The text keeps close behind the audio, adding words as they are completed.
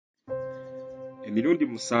emirundi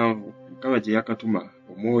 7 mukama gye'yakatuma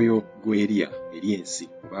omwoyo gw'Eriya eri ensi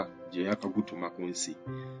oba gye'yakagutuma ku nsi.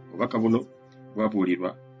 Obubaka buno bwaburirwa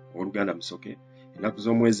Oluganda Musoke ennaku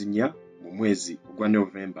z'omwezi 4 mu mwezi ogwa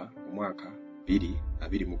Novemba mu mwaka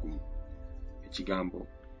 2021. Ekigambo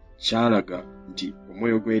kyalaga nti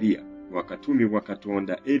omwoyo gw'Eriya wakatumibwa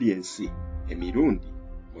Katonda eri ensi emirundi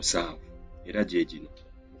 7 era gye gino.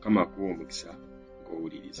 Mukama akuwa omukisa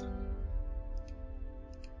ng'owuliriza.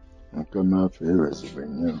 Mukama waffe yeebazibwe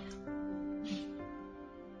nnyo.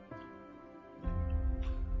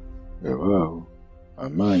 Ewaawo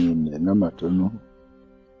amaanyi nina matono,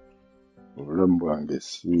 obulamu bwange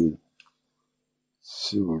si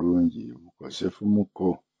bulungi, bukosefu muko.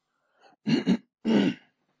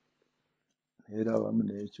 Era awamu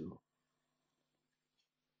n'ekyo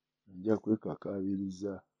nja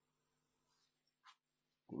kwekakaabiriza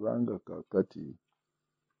kubanga kaakati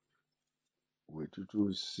we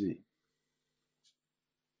tutuuse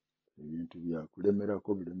ebintu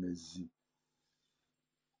byakulemerako bulemezi.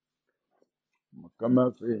 Mukama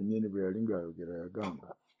waffe yennyini bwe yali ng'ayogera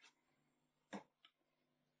yagamba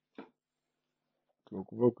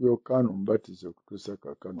okuva ku Yokaana Omubatiza okutuusa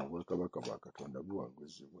kaakano obwakabaka bwa Katonda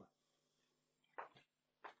buwaguzibwa.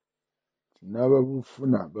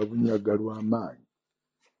 N'ababufuna babunyaga lw'amaanyi.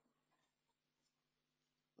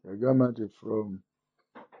 Yagamba nti from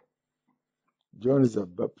John the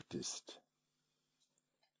Baptist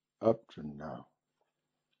up to now,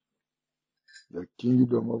 the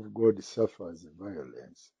kingdom of God suffers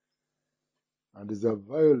violence, and the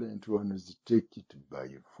violent ones take it by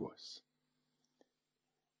force.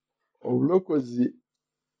 Obulokozi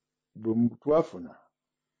bwe twafuna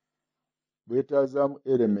bwetaazaamu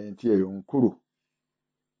elementi eyo nkulu.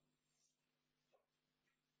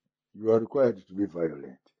 You are required to be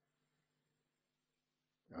violent.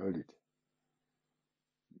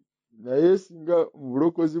 Naye singa mu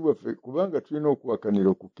bulokozi bwaffe, kubanga tulina okuwakanira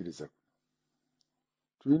okukkiriza.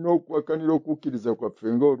 Tulina okuwakanira okukkiriza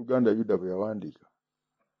kwaffe ng'Oluganda Yuda bwe yawandiika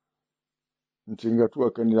nti nga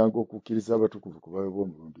tuwakaniranga okukkiriza abatukuvu ku baawe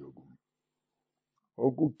b'omulundi ogumu.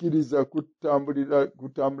 Okukkiriza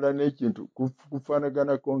kutambula n'ekintu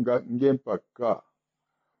kufaanaganako ng'empaka,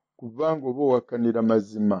 kubanga oba owakanira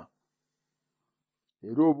mazima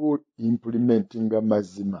era oba implementinga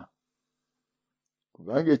mazima.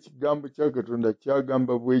 Kubanga ekigambo kya Katonda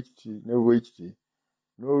kyagamba bwe kiti ne bwe kiti,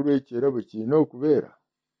 n'olwekyo era bwe kirina okubeera.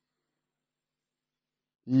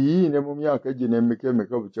 Ne mu myaka gino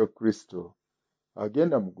emeka bukya Kristo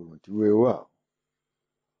agenda mu ggulu nti weewaawo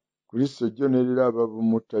Kristo jjo nerera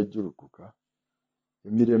ababumutajjulukuka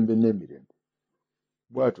emirembe n'emirembe.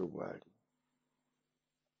 Bw'atyo bw'ali.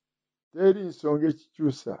 Teri nsonga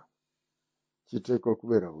ekikyusa, kiteekwa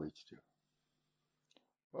kubeera bwe kityo.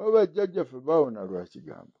 Oba bajjajjaffe baawona lwa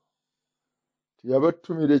kigambo.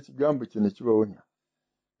 Tiyabatumira ekigambo kye ne kibawonya.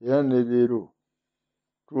 Era ne leero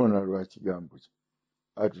tuwona lwa kigambo kye.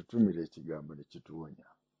 Atutumira ekigambo ne kituwonya.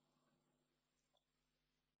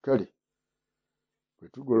 Kale, bwe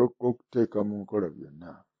tugoloka okuteeka mu nkola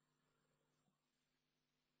byonna,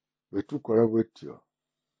 bwe tukola bwetyo,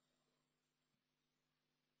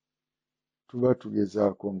 tuba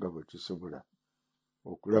tugezaako nga bwe tusobola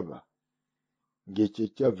okulaba ng'ekyo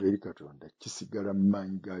ekyava eri Katonda kisigala mu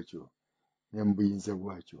maanyi gaakyo ne mu buyinza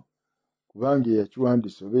bwakyo, kubanga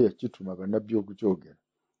eyakiwandiisa oba eyakituma bannabbi okukyogera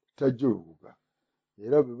tajjulukuka.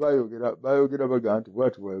 Era bwe baayogera bagamba nti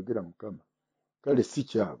bw'ati bw'ayogera Mukama, kale si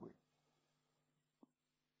kyabwe.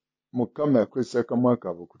 Mukama yakozesa akamwa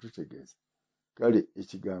kaabwe okututegeeza. Kale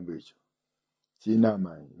ekigambo ekyo kirina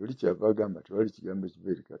amaanyi. Oli kyava agamba tewali kigambo ekiva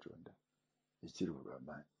eri Katonda ekiri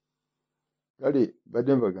olw'amaanyi. Kale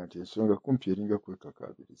badde mbaga nti ensonga kumpi eringa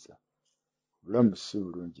kwekakaabiriza. Obulamu si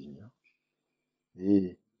bulungi nnyo.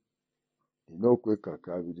 Nina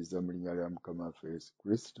okwekakaabiriza mu linnya lya Mukama waffe Yesu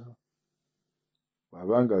Kristo.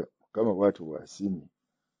 Bw'abanga Mukama bw'atyo bw'asiimye,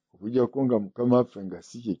 okuggyako nga Mukama waffe nga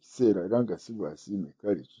si kye kiseera era nga si bw'asiimye,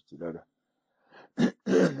 kale ekyo kirala.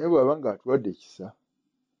 Naye bw'aba nga atuwadde ekisa,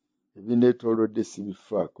 ebineetoolodde si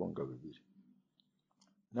bifaako nga bwe biri.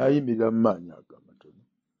 N'ayimirira mu maanyi ago amatono,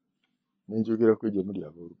 ne njogerako gye muli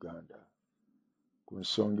abooluganda ku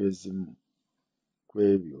nsonga ezimu ku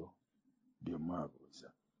ebyo bye mwabuuza.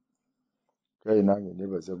 Kale nange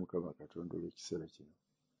neebaza Mukama Katonda olw'ekiseera kino,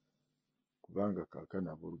 kubanga kaakano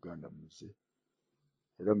abooluganda muze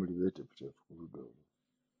era muli beeteefuteefu ku ludda olwo.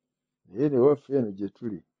 Naye ne waffe eno gye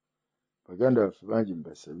tuli, baganda baffe bangi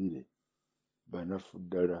mbasabire, banafu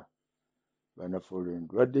ddala, banafu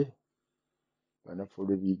olw'endwadde, banafu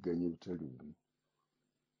olw'ebiyigganya ebitali bimu.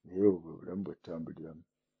 Naye obwo obulamu bwe tutambuliramu.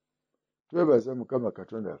 Twebaza Mukama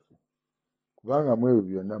Katonda waffe, kubanga mu ebyo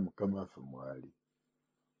byonna Mukama waffe mwali.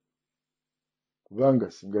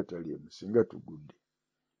 kubanga singa taliimu singa tugudde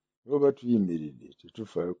oba tuyimiridde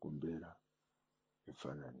tetufaayo ku mbeera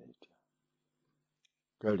efaanana etya.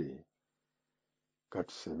 Kale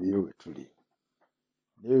katusabire we tuli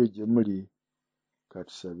neyo gye muli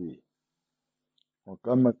katusabire.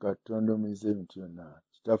 Mukama Katonda omuyinza ebintu byonna,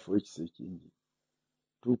 kitaffe ow'ekisa ekingi,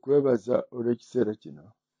 tukwebaza olw'ekiseera kino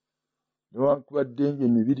newankubadde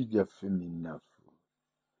ng'emibiri gyaffe minnafu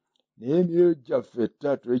naye emyoyo gyaffe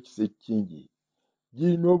Taata ow'ekisa ekingi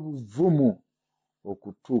girina obuvumu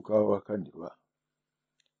okutuuka awakanirwa,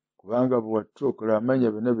 kubanga bwe watulokola amanya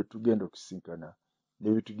byonna bye tugenda okusinkana ne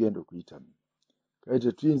bye tugenda okuyitamu. Kale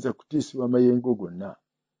tetuyinza kutiisibwa mayengo gonna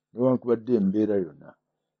newankubadde embeera yonna,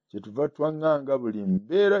 kyetuva twaŋŋanga buli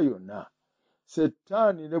mbeera yonna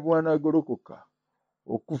Setaani ne bw'anaagolokoka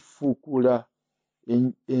okufuukula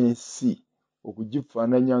ensi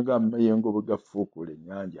okugifaananya ng'amayengo bwe gafuukula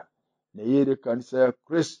ennyanja, naye era Ekkanisa ya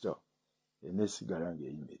Kristo eneesigala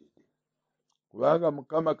ng'eyimiridde, kubanga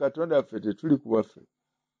Mukama Katonda waffe tetuli ku waffe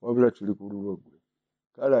wabula tuli ku lulwo gwe.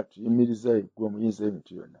 Kale atuyimiriza gwe omuyinza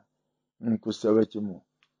ebintu byonna, nkusaba kimu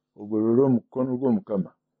ogolole omukono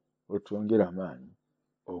gw'Omukama otwongere amaanyi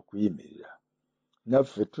okuyimirira.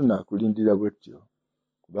 Naffe tunaakulindira bwetyo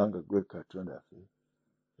kubanga gwe Katonda waffe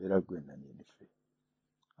era gwe nannyini ffe.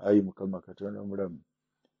 Ayi Mukama Katonda omulamu,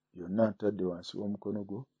 byonna ntadde wansi w'omukono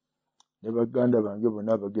gwo, ne baganda bange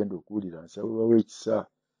bonna abagenda okuwulira nsaba bawe ekisa,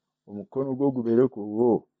 omukono gwo gubeere ku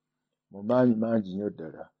bo mu maanyi mangi nnyo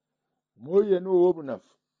ddala. Omwoyo yenna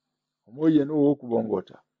ow'obunafu, omwoyo yenna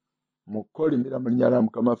ow'okubongoota, mukolimira mu linnya lya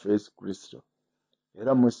Mukama waffe Yesu Kristo,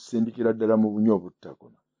 era musindikira ddala mu bunyo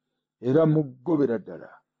obutakoma, era mugobera ddala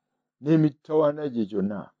n'emitawaana gye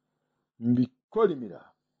gyonna mbikolimira,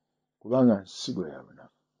 kubanga nsigo ya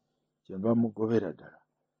bunafu. Kyenva mugobera ddala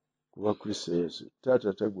kuba Kristo Yesu.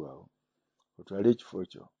 Taata tagwawo, otwale ekifo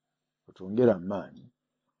kyo, otwongere amaanyi,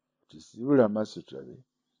 otuzibule amaaso tulabe,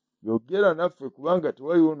 yogera naffe kubanga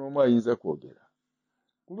tewaliwo n'omu ayinza kwogera,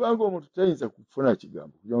 kubanga omuntu tayinza kufuna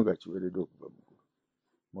kigambo kuyo nga kiweereddwa okuva mu ggulu.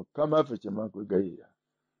 Mukama waffe kyemba nkwegayirira,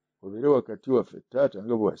 obeere wakati waffe Taata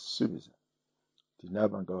nga bwe wasuubiza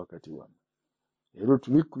tinaabanga wakati wammwe, era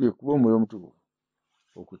otubikkulire kuba Omwoyo Omutukuvu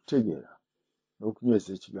okutegeera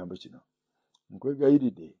n'okunyweza ekigambo kino.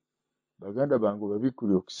 Nkwegayiridde baganda bange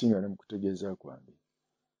babikkulire okusinga ne mu kutegeeza kwange.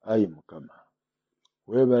 Ayi Mukama,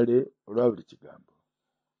 weebale olwa buli kigambo,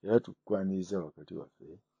 era tukukwaniriza wakati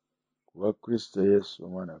waffe kuba Kristo Yesu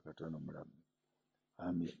omwana wa Katonda omulamu.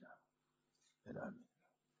 Amiina era amiina.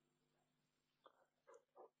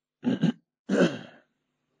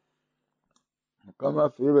 Mukama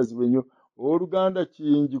waffe yeebazibwe nnyo. Owooluganda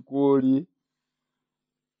Kiyingi kw'oli?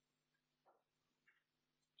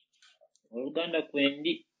 Oluganda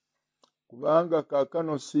kwendi. Kubanga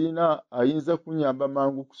kaakano siina ayinza kunnyamba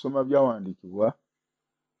mangu kusoma byawandiikibwa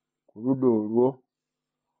ku ludda olwo.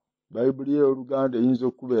 Bayibuli y'Oluganda eyinza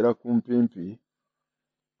okubeera kumpimpi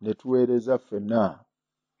ne tuweereza ffenna,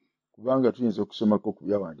 kubanga tuyinza okusomako ku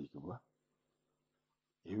byawandiikibwa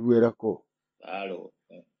ebiwerako.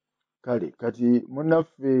 Kale kati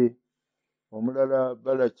munnaffe omulala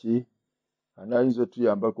Balaki anaayinza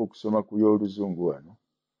otuyambako okusoma ku y'Oluzungu wano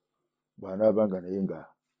bw'anaabanga naye nga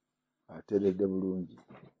ateredde bulungi,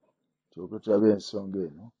 tulyoke tulabe ensonga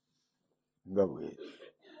eno nga bw'eri.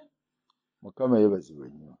 Mukama yeebazibwe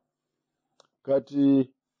nnyo.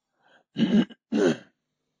 Kati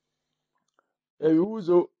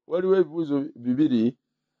ebibuuzo, waliwo ebibuuzo bibiri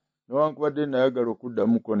newankubadde nayagala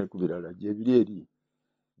okuddamuko ne ku birala gye biri eri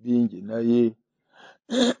bingi, naye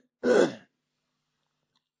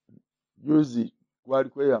juzi kwali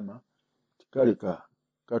kweyama tikaleka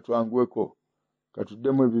katwanguweko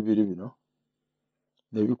katuddemu ebibiri bino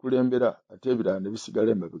ne bikulembera ate ebirala ne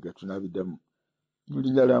bisigala emabega tunaabiddamu mu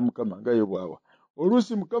linnya lya Mukama nga ye bwawa.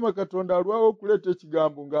 Oluusi Mukama Katonda alwawo okuleeta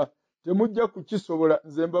ekigambo nga temujja kukisobola,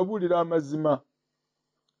 nze mbabuulira amazima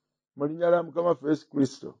mu linnya lya Mukama waffe Yesu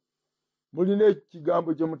Kristo, mulina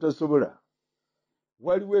ekigambo kye mutasobola,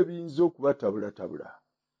 waliwo ebiyinza okubatabulatabula.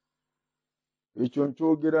 Ekyo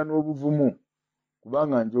nkyogera n'obuvumu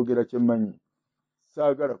kubanga njogera kye mmanyi,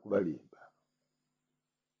 saagala kubalimba.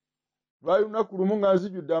 Lwali lunaku lumu nga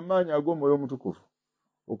nzijudde amaanyi ag'Omwoyo Omutukuvu,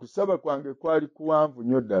 okusaba kwange kwali kuwanvu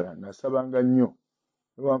nnyo ddala, nasabanga nnyo,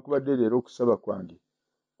 newankubadde leero okusaba kwange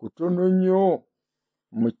kutono nnyo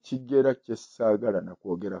mu kigera kye saagala na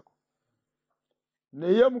kwogerako.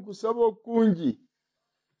 Naye mu kusaba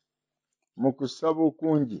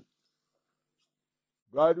okungi,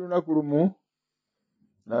 lwali lunaku lumu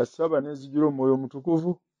nasaba ne nzijula Omwoyo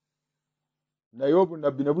Omutukuvu, naye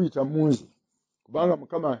obunnabbi ne buyita mu nze, kubanga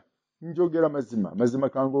Mukama njogera mazima, mazima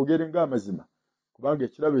kangoogere ng'amazima, kubanga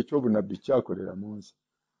ekirabo eky'obunabbi kyakolera mu nsi.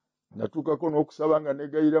 Natuukako n'okusaba nga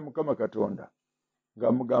negayira Mukama Katonda nga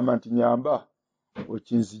mugamba nti nyamba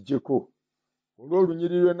okinzijjeko.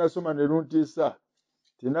 Olw'olunyiriri lwe nasoma ne luntiisa,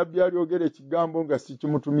 tinabbi alyogera ekigambo nga si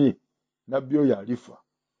kimutumye, nabbi oyo alifa.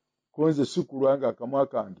 Ko nze sikulwa nga akamwa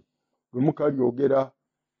kange bwe mukalyogera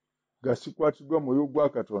nga sikwatiddwa mwoyo gwa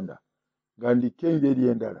Katonda nga ndiko engeri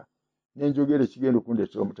endala nenjogera ekigenda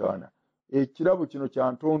okundeetera omutawaana. Ekirabo kino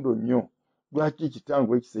kya ntondo nnyo. Lwaki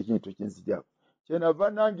kitango ekisa ekintu kinzijjako?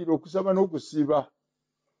 Kyenava nangira okusaba n'okusiba.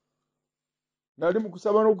 Nali mu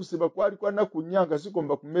kusaba n'okusiba kwali kwa nnaku nnya nga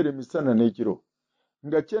sikomba ku mmere misana n'ekiro.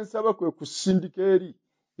 Nga kyensaba kwe kusindika eri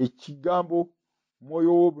ekigambo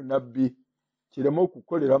mwoyo w'obunabbi kireme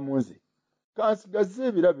okukolera mu nze. Kansigaze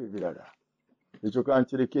ebirabo ebirala. Ekyo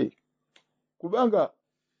kankireke. Kubanga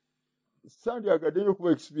sandyagadde nnyo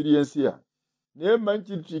kuba experience yange. Naye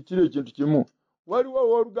mmanyi kiri ekintu kimu. Waliwo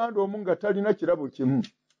owooluganda omu nga talina kirabo kimu.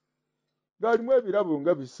 Ng'alimu ebirabo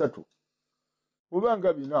nga 3. Oba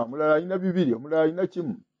nga 4, omulala alina 2, omulala alina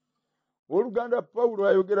 1. Owooluganda Pawulo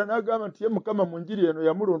ayogera n'agamba nti ye Mukama mu njiri eno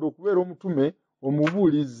yamulonda okubeera omutume,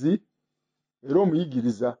 omubuulizi era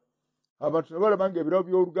omuyigiriza. Abantu ne balaba nga ebirabo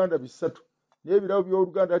by'oluganda 3. Naye ebirabo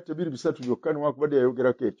by'oluganda tebiri 3 byokka newankubadde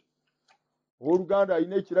yayogerako ekyo. Owooluganda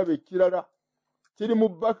alina ekirabo ekirala kiri mu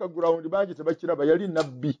background bangi tebakiraba. Yali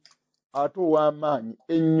nabbi ate ow'amaanyi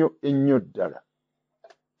ennyo ddala.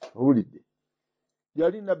 Owulidde?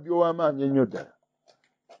 Yali nabbi ow'amaanyi ennyo ddala.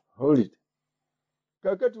 Owulidde?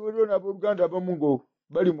 Kakati waliwo n'abooluganda abamu ngo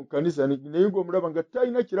bali mu kkanisa naye ng'omulaba nga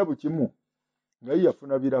talina kirabo kimu nga ye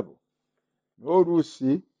yafuna birabo. Naye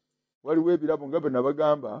oluusi waliwo ebirabo nga bwe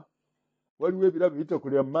nabagamba, waliwo ebirabo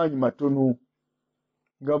bitakolera maanyi matono.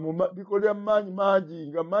 Nga bikolera maanyi mangi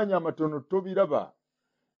nga maanyi amatono tobiraba.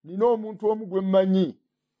 Nina omuntu omu gwe mmanyi.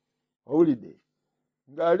 Owulidde?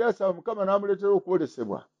 Ng'ali asaba Mukama n'amuleetera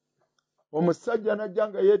okwolesebwa. Omusajja n'ajja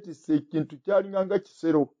nga yeetisse ekintu kyalinga nga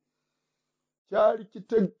kisero. Kyali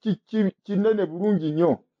kinene bulungi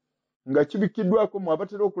nnyo nga kibikiddwako mu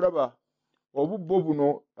abatera okulaba obubbo buno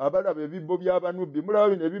abalaba ebibbo by'abanubbi. Mulaba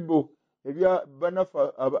bino ebibbo ebya banafa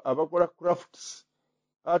abakola crafts,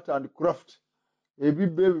 art and craft.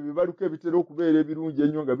 Ebibbo ebyo bibaluko ebitera okubeera ebirungi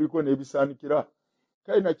ennyo nga biriko n'ebisaanikira.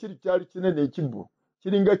 Kale nakiri kyali kinene ekibbo,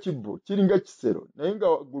 kiringa kibbo, kiringa kisero, naye nga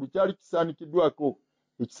waggulu kyali kisaanikiddwako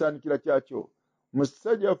ekisaanikira kyakyo.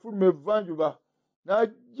 Musajja yafuluma evanjuba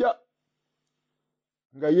n'ajja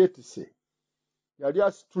nga yeetise. Yali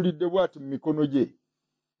asitulidde bw'ati mu mikono gye,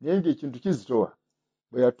 naye ng'ekintu kizitowa.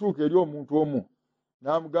 Bwe yatuuka eri omuntu omu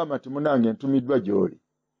n'amugamba nti munange ntumiddwa gy'oli.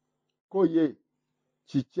 Ko ye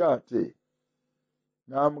kikyate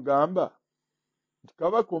n'amugamba nti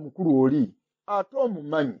kabaka omukulu oli ate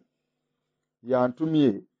omumanyi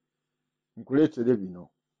yantumye nkuleetere bino.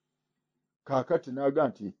 Kaakati n'aga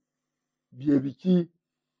nti bye biki?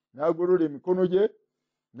 N'agolola emikono gye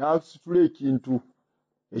n'asitula ekintu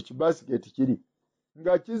ekibasiketi kiri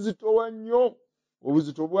nga kizitowa nnyo.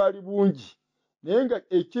 Obuzito bwali bungi naye nga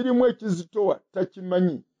ekirimu ekizitowa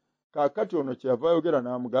takimanyi. Kaakati ono kyeyava ayogera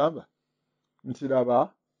n'amugamba nti laba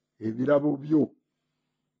ebirabo byo.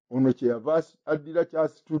 Ono kyeyava addira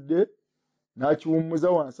kyasitudde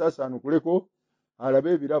n'akiwummuza wansi asaanukuleko alabe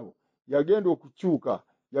ebirabo. Yagenda okukyuka,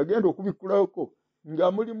 yagenda okubikulako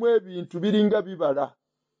nga mulimu ebintu biringa bibala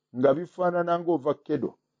nga bifaanana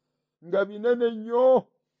ng'ovakedo nga binene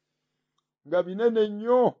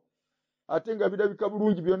nnyo ate nga birabika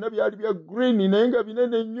bulungi. Byonna byali bya green naye nga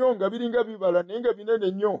binene nnyo, nga biringa bibala naye nga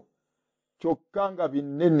binene nnyo, kyokka nga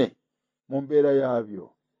binene mu mbeera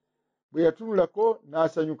yaabyo. Bwe yatunulako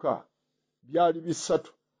n'asanyuka. Byali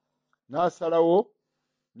 3. N'asalawo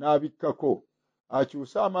n'abikkako.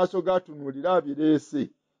 Akyusa amaaso g'atunuulira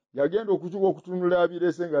abireese. Yagenda okukyuka okutunula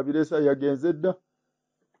abireese nga abireese yagenze dda,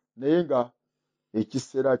 naye nga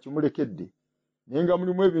ekiseera akimulekedde, naye nga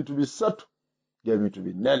mulimu ebintu 3 ng'ebintu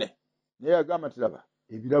binene. Naye yagamba nti laba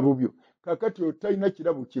ebirabo byo. Kakati otalina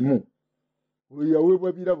kirabo kimu, oyo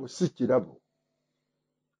yaweebwa birabo si kirabo.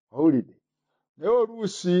 Owulidde? Naye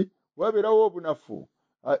oluusi wabeerawo obunafu.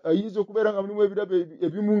 Ayinza okubeera nga mulimu ebirabo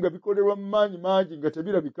ebimu nga bikolerwa mu maanyi mangi nga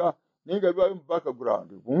tebirabika naye nga bibayo mu background.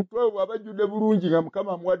 Omuntu oyo bw'aba ajjudde bulungi nga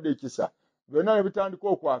Mukama amuwadde ekisa, byonna ne bitandika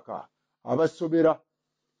okwaka, abasobera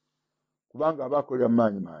kubanga abakolera mu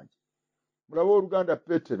maanyi mangi. Mulabe oluganda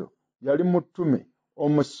Peetero yali mutume,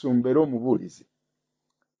 omusumba era omubuulizi.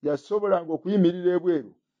 Yasobolanga okuyimirira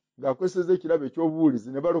ebweru ng'akozeseza ekirabo eky'obubuulizi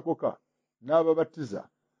ne balokoka n'ababatiza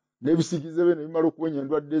n'ebisigize bye ne bimala okuwonya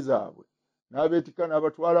endwadde zaabwe, n'abeetika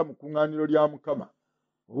n'abatwala mu kuŋŋaaniro lya Mukama.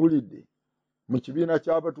 Owulidde? Mu kibiina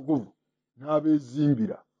ky'abatukuvu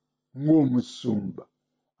n'abeezimbira ng'omusumba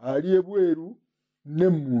ali ebweru ne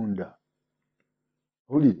munda.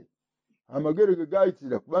 Owulire amagero ge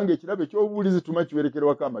gayitira kubanga ekirabe ky'obubulizi tuma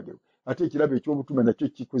kiwerekerwako amagero ate ekirabe eky'obutume nakyo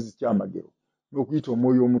kikozi ky'amagero n'okuyita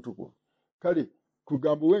omwoyo omutukuvu. Kale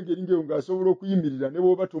kugamba w'engeri ng'eyo ng'asobola okuyimirira ne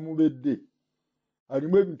bw'oba tomubedde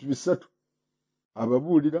alimu ebintu bisatu: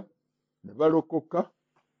 ababuulira ne balokoka,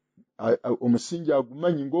 omusingi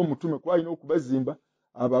agumanyi ng'omutume kwalina okubazimba,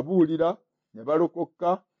 ababuulira ne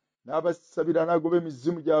balokoka n'abasabira n'agoba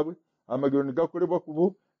emizimu gyabwe, amagero ne gakolebwa ku bo,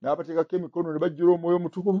 n'abateekako emikono ne bajjula omwoyo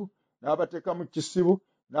omutukuvu, n'abateeka mu kisibo,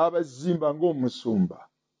 n'abazimba ng'omusumba.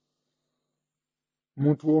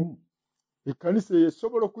 Muntu omu ekkanisa eyo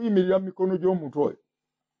esobola okuyimirira mu mikono gy'omuntu oyo.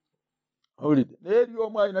 Awulidde naye eri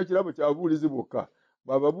omu alina kirabo kyabuulizi bwokka,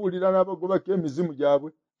 bw'ababuulira n'abagobako emizimu gyabwe,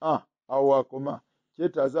 awo wakoma.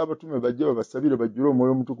 Kyetaaza abatume bajje babasabire bajjule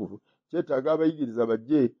omwoyo omutukuvu, kyetaaga abayigiriza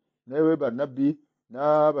bajje naye bannabbi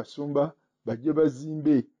n'abasumba bajje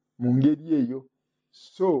bazimbe mu ngeri eyo.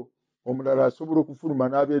 So omulala asobola okufuluma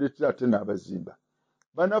n'abeeretera ate n'abazimba.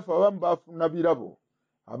 Bannaffe abamu baafuna birabo,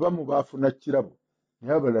 abamu baafuna kirabo,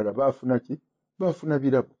 naye abalala baafuna ki? Baafuna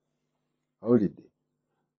birabo. Awulidde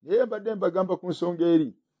naye mbadde mbagamba ku nsonga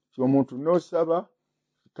eri ti omuntu n'osaba,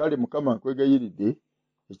 kale Mukama nkwegayiridde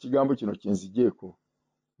ekigambo kino kinzigyeko,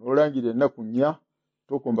 n'olangira ennaku 4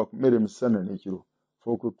 tokomba ku mmere misana n'ekiro,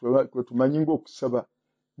 kwe tumanyi ng'okusaba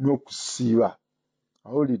n'okusiiba.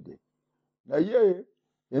 Awulidde naye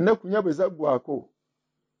ennaku 4 bwe zaggwako,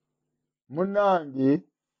 munnange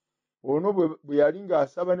ono bwe yali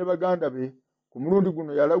ng'asaba ne baganda be ku mulundi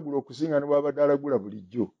guno yalagula okusinga ne bw'abadde alagula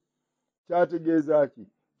bulijjo. Kyategeeza ki?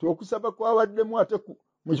 Ti okusaba kwabaddemu ate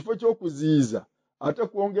mu kifo ky'okuziyiza ate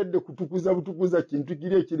kwongedde kutukuza butukuza kintu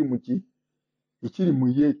kiri ekiri mu ki? Ekiri mu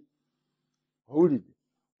ye. Owulidde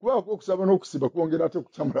kubaako okusaba n'okusiba kwongera ate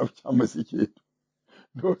kukyamula bukyama si kyetu.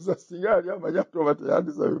 Ndowooza singa yali amanyi ate oba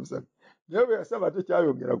teyandisabye busabye, naye bwe yasaba ate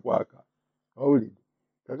kyayongera kwaka. Owulidde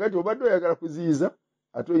kakati obadde oyagala kuziyiza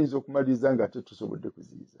ate oyinza okumaliriza ng'ate tusobodde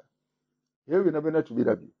kuziyiza. Ebyo byonna byonna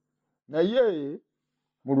tubirabye. Naye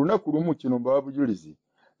mu lunaku lumu kino mbawa bujulizi,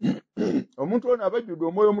 omuntu ono abajjudde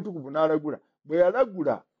omwoyo omutukuvu n'alagula. Bwe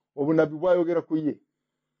yalagula obunabbi bwayogera ku ye.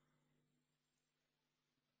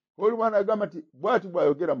 Olumwana agamba nti bw'ati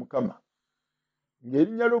bw'ayogera Mukama,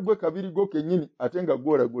 ng'erinnya lyo ggwe Kabirigo kennyini ate nga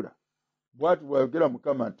gw'olagula. Bw'ati bw'ayogera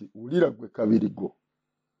Mukama nti wulira ggwe Kabirigo.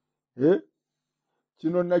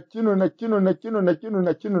 Kino na kino na kino na kino na kino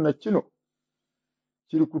na kino na kino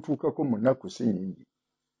kiri kutuukako mu nnaku si nnyingi.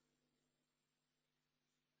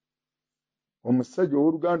 Omusajja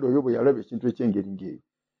ow'oluganda oyo bwe yalaba ekintu eky'engeri ng'eyo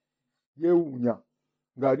yeewuunya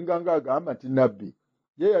ng'alinga ng'agamba nti nabbi.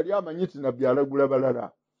 Ye yali amanyi nti nabbi alagula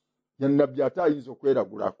balala, nabbi ate ayinza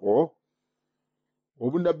okweragulako.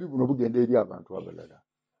 Obunabbi buno bugenda eri abantu abalala.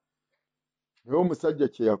 Naye omusajja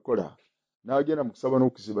kye yakola n'agenda mu kusaba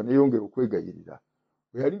n'okusiba neeyongera okwegayirira.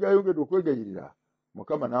 Bwe yali ng'ayongedde okwegayirira,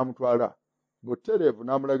 Mukama n'amutwala butereevu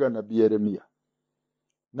n'amulaga nabbi Yeremiya.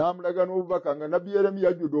 N'amulaga n'obubaka nga nabbi Yeremiya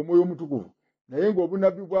ajjudde omwoyo omutukuvu, naye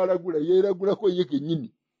ng'obunabbi bw'alagula yeeragulako ye kennyini.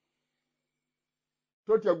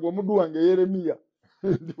 Totya ggwe omuddu wange Yeremiya,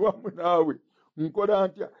 ndi wamu naawe, nkola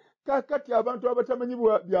ntya? Kaakati abantu abatamanyi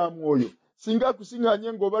bya mwoyo singa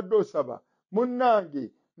akusiŋŋaanye ng'obadde osaba,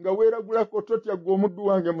 munnange nga weeragulako, totya ggwe omuddu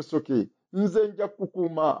wange Musoke, nze nja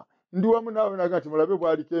kukukuuma, ndi wamu naawe. Naga nti mulabe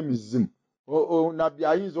bw'aliko emizimu, nabbi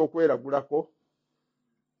ayinza okweragulako.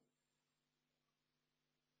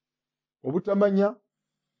 Obutamanya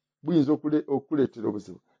buyinza okuleetera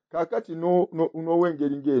obuzibu. Kaakati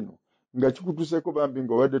n'ow'engeri ng'eno nga kikutuseeko bambi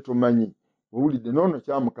ng'obadde tomanyi, owulidde n'ono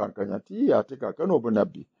kyamukankanya nti ate kaakano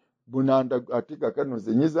obunabbi ate kaakano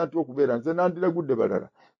nze nyiza ntya okubeera nze nandiragudde balala,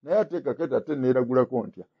 naye ate kaakati ate neeragulako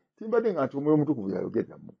ntya? Timbadde nga nti omwoyo omutukuvu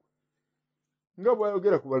yayogerera mu ggwe. Nga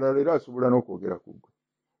bw'ayogera ku balala era asobola n'okwogera ku ggwe.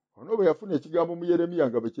 Ono bwe yafuna ekigambo mu Yeremiya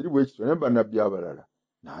nga bwe kiri bwe kityo naye bannabbi abalala,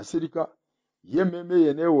 n'asirika, ye emmeeme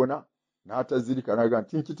ye neewona, n'atazirika n'aga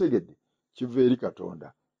nti nkitegedde kiva eri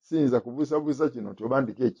Katonda, siyinza kubuusabuusa kino nti oba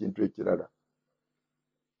ndiko ekintu ekirala.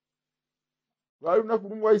 Lwali lunaku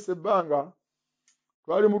lumu wayise ebbanga,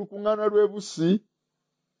 twali mu lukuŋŋaana lw'e Busi,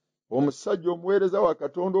 omusajja omuweereza wa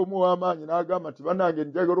Katonda omu ow'amaanyi n'agamba nti bannange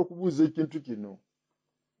njagala okubuuza ekintu kino,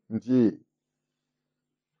 nti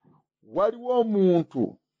waliwo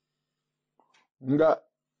omuntu nga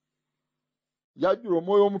yajjula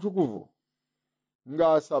omwoyo omutukuvu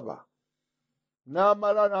ng'asaba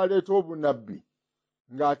n'amala n'aleeta obunabbi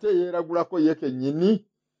ng'ate yeeragulako ye kennyini.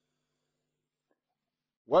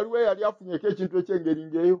 Waliwo eyali afunyeko ekintu eky'engeri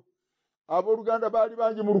ng'eyo? Abooluganda baali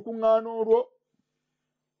bangi mu lukuŋŋaana olwo,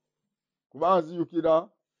 kuba nzijukira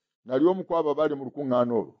nali omu ku abo baali mu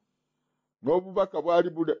lukuŋŋaana olwo. N'obubaka bwali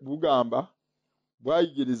bugamba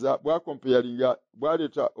bwayigiriza bwakompeyalinga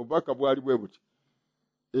bwaleeta obubaka bwali bwe buti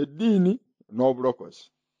eddiini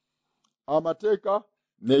n'obulokozi, amateeka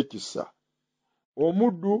n'ekisa,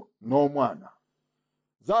 omuddu n'omwana.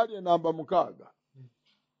 Zaali enamba 6.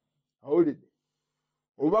 Awulidde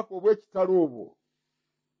obubaka obw'ekitalo obwo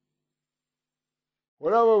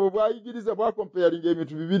olaba bwe bwayigiriza bwakompeyalinga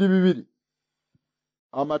ebintu bibiri,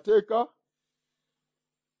 amateeka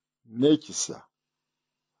n'ekisa,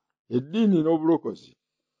 eddiini n'obulokozi,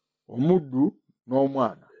 omuddu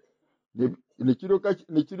n'omwana.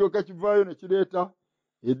 Ne kiryoka kivaayo ne kireeta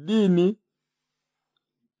eddiini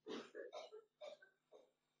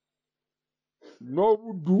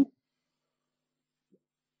n'obuddu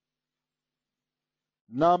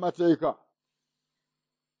n'amateeka.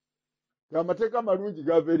 Amateeka malungi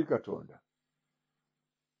gava eri Katonda,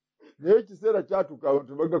 naye ekiseera kyatuuka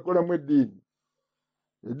abantu bagakolamu eddiini.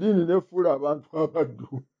 Eddiini nefuula abantu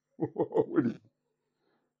abaddu.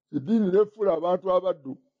 Eddiini nefuula abantu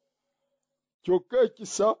abaddu. Kyokka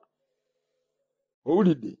ekisa,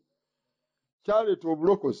 owulidde, kyaleeta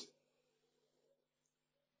obulokozi.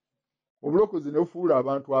 Obulokozi nebufuula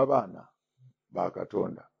abantu abaana ba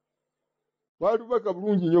Katonda. Bwali bubaka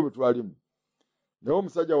bulungi nnyo bwe twalimu. Naye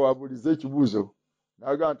omusajja waabuuliza ekibuuzo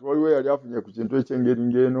n'agamba nti waliwo yali afunye ku kintu eky'engeri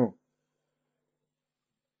ng'eno.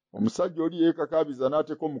 Omusajja oli yeekakaabiza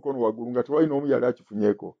n'ateeka omukono waggulu nga tewali n'omu yali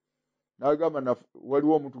akifunyeeko. N'agamba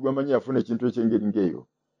waliwo omuntu gwemanyi yafuna ekintu eky'engeri ng'eyo.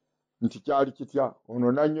 Nti kyali kitya?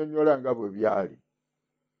 Ono n'annyonnyola nga bwe byali.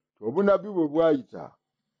 Obunabbi bwe bwayita,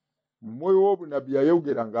 mu mwoyo w'obunabbi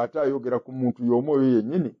yayogera ng'ate ayogera ku muntu y'omwoyo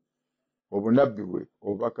yennyini, obunabbi bwe,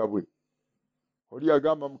 obubaka bwe. Oli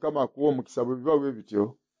yagamba Mukama akuwa omukisa bwe biba bwe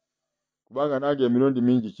bityo, kubanga nange emirundi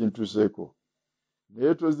mingi kintuuseeko.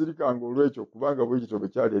 Naye tozirikanga olw'ekyo kubanga bwe kityo bwe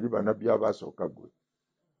kyali eri bannabbi abaasooka ggwe.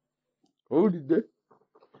 Owulidde?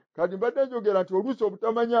 Kati mbadde njogera nti oluusi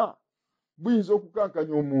obutamanya buyinza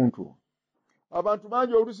okukankanya omuntu. Abantu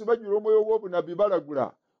bangi oluusi bajjula omwoyo w'obunabbi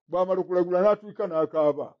balagula, bw'amala okulagula n'atwika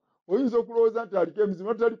n'akaaba. Oyinza okulowooza nti aliko emizimu,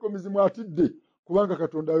 ataliko mizimu, atidde kubanga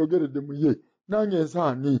Katonda ayogeredde mu ye. Nange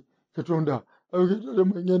nsaani Katonda ayogeredde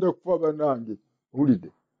mu ngenda kufa bannange. Owulidde?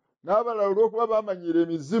 N'abalala olw'okuba baamanyira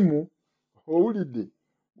emizimu, owulidde,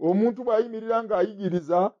 omuntu bw'ayimirira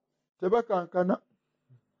ng'ayigiriza tebakankana.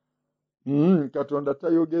 Katonda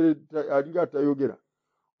alinga atayogera.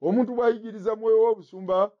 Omuntu bw'ayigiriza mwoyo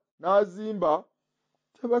w'obusumba n'azimba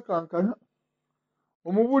tebakankana.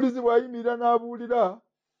 Omubuulizi bw'ayimirira n'abuulira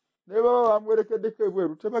ne baba bamwerekeddeko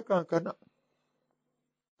ebweru tebakankana,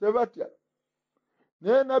 tebatya.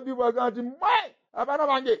 Naye nabbi bw'agamba nti mmwe abaana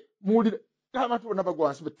bange muwulire, ng'abantu bonna bagwa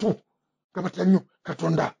wansi betu nga batya nnyo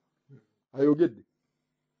Katonda ayogedde.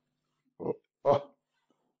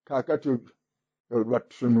 Kaakati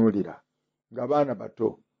batutunuulira nga baana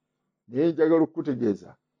bato. Naye njagala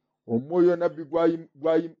okukutegeeza omwoyo nabbi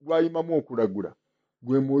gwayimamu okulagula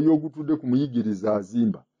gwe mwoyo ogutudde ku muyigiriza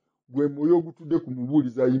azimba, gwe mwoyo ogutudde ku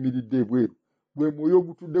mubuulizi ayimiridde ebweru, gwe mwoyo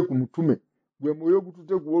ogutudde ku mutume, gwe mwoyo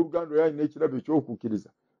ogutudde ku w'oluganda oli alina ekirabo eky'okukkiriza,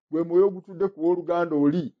 gwe mwoyo ogutudde ku w'oluganda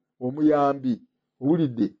oli omuyambi,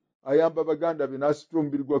 owulidde, ayamba baganda be n'asitula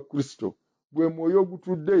omubiri gwa Kristo, gwe mwoyo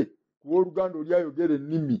ogutudde ku w'oluganda oli ayogera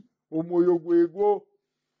ennimi, omwoyo gwegwo,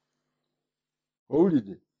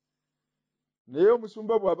 owulidde. Naye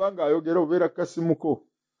omusumba bw'aba ng'ayogera obeera kasimuko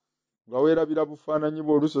nga weerabira bufaananyi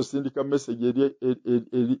bwe, oluusi osindika message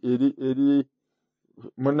eri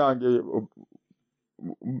munange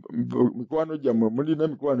mikwano gyammwe, mulina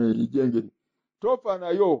emikwano egy'engeri. Tofa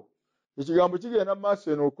nayo, ekigambo kigenda mu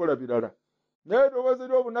maaso eno okukola birala. Naye eddoboozi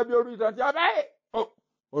ly'obunabbi oluyita nti abaye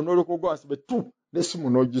onooleka ogwa wansi betu n'essimu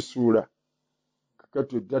n'ogisuula.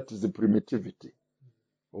 Kakati that is primitivity.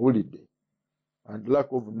 Owulidde? And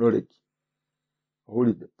lack of knowledge.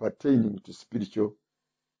 Owulidde? Pertaining to spiritual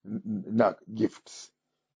gifts.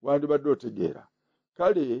 Wandibadde otegeera.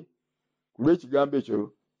 Kale ku lw'ekigambo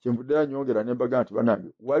ekyo kyenvuddeyo nyongera ne mbaga nti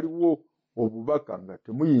banange waliwo obubaka nga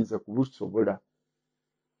temuyinza kubusobola.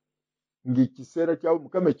 Ng'ekiseera kyawo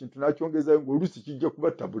Mukama ekintu n'akyongezayo ng'oluusi kijja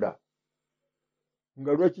kubatabula.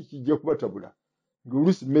 Nga lwaki kijja kubatabula?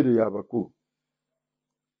 Ng'oluusi mmere y'abakulu.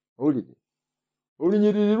 Owulidde?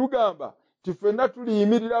 Olunyiriri lugamba nti ffenna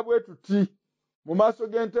tuliyimirira bwe tuti mu maaso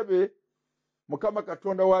g'entebe Mukama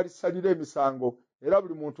Katonda w'alisalira emisango, era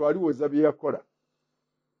buli muntu aliwoza bye yakola.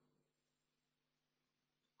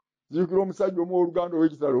 Jjukira omusajja omu w'oluganda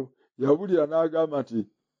ow'ekitalo yabulira n'agamba nti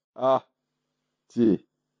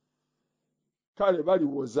kale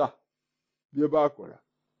baliwoza bye baakola,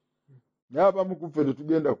 naye abamu ku ffe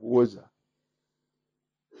tetugenda kuwoza.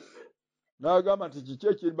 N'agamba nti kiki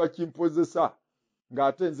ekiriba kimpozesa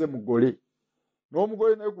ng'ate nze mugole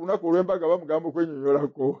n'omugole naye ku lunaku olw'embaga bamugamba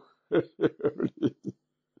okwenyonyolako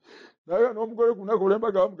naye n'omugole ku lunaku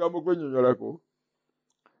olw'embaga bamugamba okwenyonyolako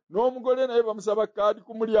n'omugole naye bamusaba kaadi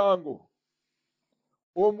ku mulyango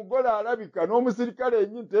omugole alabika n'omusirikale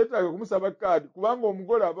ennyini teetaaga kumusaba kaadi kubanga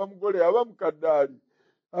omugole aba mukaddaali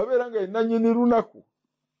abeera nga yenannyini lunaku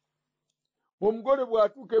omugole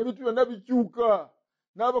bw'atuuka ebintu byonna bikyuka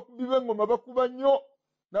n'abakubi b'engoma bakuba nnyo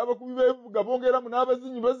n'abakubi b'ebivuga bongeramu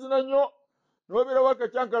n'abazinyi bazina nnyo n'obeerawo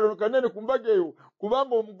akacyankalo kanene ku mbaga eyo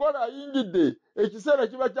kubanga omugole ayingidde ekiseera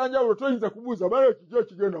kiba kyanjawulo toyinza kubuuza bale kiki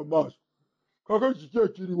ekigenda mu maaso kakati kiki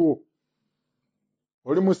ekiriwo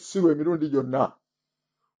oli mu ssiru emirundi gyonna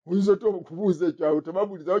oyinza okubuuza ekyawe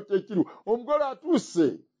tebabuulizawo kiki ekiriwo omugole atuuse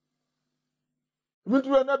ebintu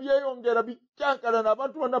byonna byeyongera bicyankalana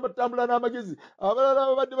abantu bonna batambula n'amagezi abalala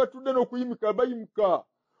babadde batudde n'okuyimika bayimuka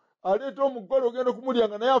aleeta omugole ogenda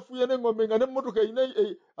okumulyanga naye afuuye n'engombe nga n'emmotoka erina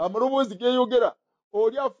amaloboozi geeyogera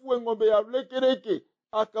oli afuuwa engombe ya lulekereke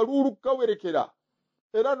akaluulu kawerekera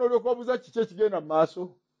era n'olyoka obuuza kiki ekigenda mu maaso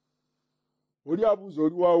oli abuuza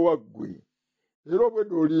oli waawaggwe era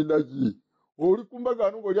obwedde olinda ki oli ku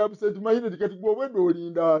mbagaano ng'oli abusenti mayineti kati gwe obwedde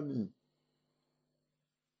olinda ani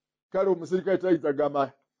kale omusirikale tayinza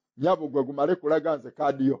gamba nyabo gwe gumale kulaga nze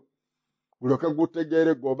kaadiyo gulyoke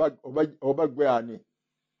gutegeere gwe oba gwe ani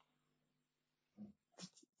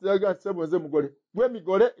kiraga nti sebo nze mugole gwe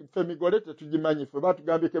ffe migole tetugimanyi ffe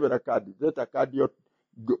batugambye kebera kaadi leeta kaadiyo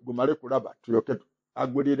gumale kulaba tulyoke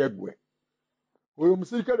agulire gwe oyo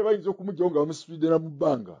omusirikale bayinza okumugyawo nga bamusitulidde mu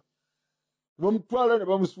bbanga bamutwala ne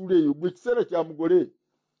bamusuula eyo gwe ekiseera kya mugole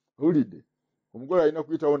owulidde omugole alina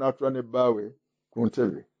kuyitawo n'atula n'ebbaawe ku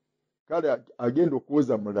ntebe kale agenda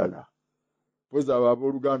okuwoza mulala poza abo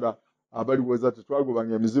abooluganda abaliwoza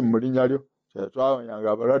tetwagobanga emizimu mu linnya lyo twawanyanga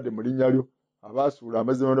abalwadde mu linnya lyo abaasuula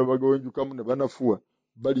amazima ne bagawenjukamu ne banafuwa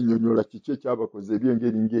balinyonyola kiki ekyabakoze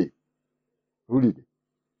ebyengeri ng'eyo owulidde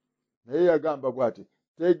naye yagamba bw'ati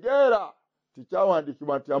tegeera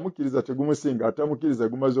tikyawandiikibwa nti amukkiriza tegumusinga atamukkiriza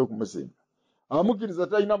gumaze okumusinga amukkiriza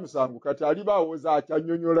talina musango kati aliba awoza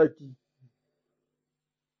akyanyonyola ki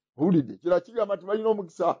owulidde kira kigamba nti balina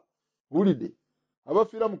omukisa owulidde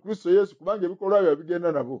abafiira mu Kristo Yesu kubanga ebikolwa bya bigenda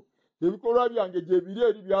nabo ebikolwa byange gye biri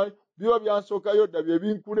eri biba byansookayo dda bye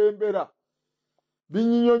binkulembera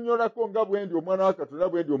binyinyonyolako nga bwendi omwana wa Katonda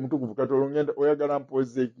bwendi omutukuvu Katonda ngenda oyagala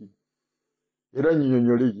mpoze ki era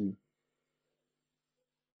nyinyonyole ki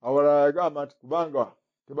awalala yagamba nti kubanga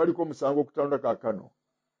tebaliko omusango okutanula kaakano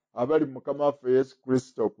abali mu mukama waffe Yesu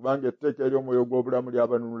Kristo kubanga etteeka ery'omwoyo gw'obulamu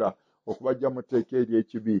lyabanunula okubajja mu tteeka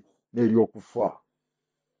ery'ekibi n'ery'okufa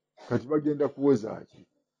kati bagenda kuwoza ki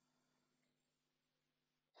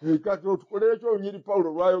kati otukolere ekyo onyiri Pawulo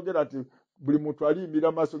lwayogera nti buli muntu aliyimirira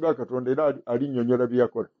amaaso ga Katonda era alinnyonnyola bye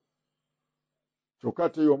yakola kyokka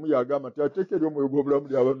ate omu yagamba nti etteeka ery'omwoyo gw'obulamu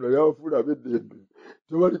lyabanunula lyabafuula ab'eddembe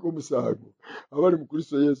tebaliko musango abali mu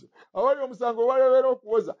Kristo Yesu awali omusango walebeera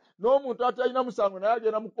okuwoza n'omuntu atalina musango naye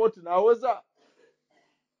agenda mu kooti n'awoza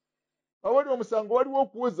awali omusango waliwo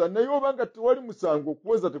okuwoza naye obanga tewali musango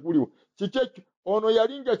okuwoza tekuliwo kiki ono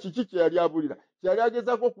yalinga kiki kye yali abulira kyali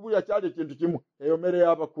agezaako okubulira kyali ekintu kimu eyo mmere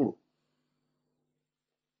y'abakulu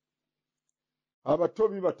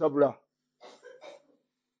abatobi batabula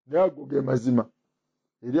naye ago ge mazima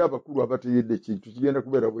eri abakulu abategedde ekintu kigenda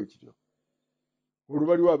kubeera bwe kityo olwo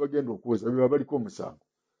baliwo abagenda okuwoza beba baliko omusango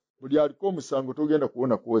buli aliko omusango togenda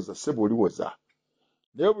kuwona kuwoza sebo oliwoza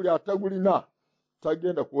naye buli atagulina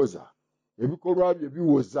tagenda kuwoza ebikolwa bye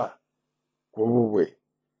biwoza kwobwe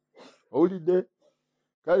owulidde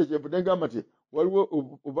kale kyenvudde ngamba nti waliwo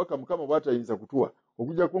obubaka mukama bw'atayinza kutuwa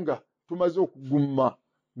okujjako nga tumaze okuguma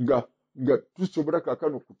nga tusobola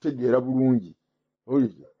kaakano okutegeera bulungi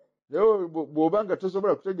owulidde naye bw'oba nga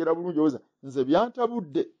tosobola kutegeera bulungi owoza nze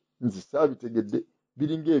byantabudde nze saabitegedde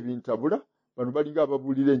biringa ebintabula bano balinga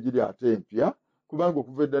ababuulira enjiri ate empya kubanga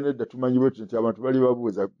okuva edda nedda tumanyi bwe nti abantu bali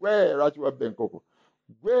babuuza gwe lwaki wabba enkoko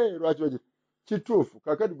gwe lwaki kituufu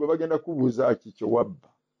kakati gwe bagenda kubuuza ki kyewabba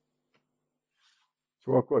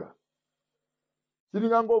kyewakola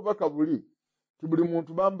kiringa ng'obubaka buli ti buli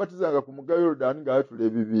muntu bamubatizanga ku mugga Yoludaani ng'ayatula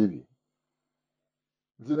ebibi bye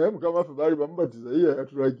nti naye mukama waffe baali bamubatiza ye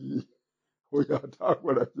yayatulaki oyo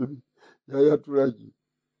ataakola kibi yayatulaki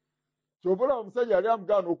kyobola omusajja yali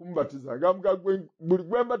amugaana okumubatiza ng'amugaa buli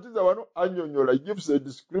gwembatiza wano annyonnyola gives a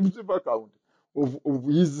descriptive account of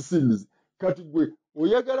his sins kati gwe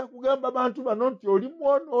oyagala kugamba bantu bano nti oli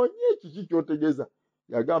mwonoonye kiki kyotegeeza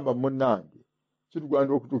yagamba munnange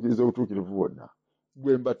kitugwanira okutuukiriza obutuukirivu bwonna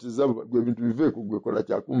gwe mbatiza gwe bintu biveeku gwe kola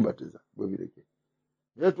kyakumubatiza gwe bireke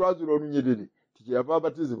naye twazuula olunyiriri tikyeyava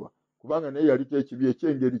abatizibwa kubanga naye yaliko ekibi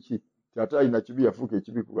ekyengeri ki ti ate alina kibi yafuuka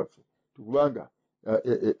ekibi ku lwaffe kubanga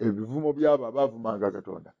ebivumo byabo abavumanga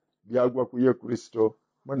Katonda byagwa ku ye Kristo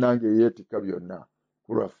munange yeetika byonna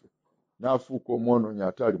kulwaffe n'afuuka omwonoonyi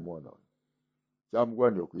atali mwonoonyi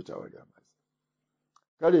kyamugwanira okuyita wali amazzi.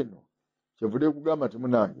 Kale nno kyevudde kugamba nti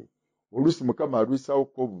munange oluusi Mukama alwisawo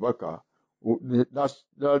ko obubaka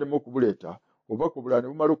n'alema okubuleeta obubaka obulala ne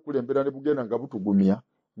bumala okukulembera ne bugenda nga butugumya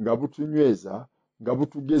nga butunyweza nga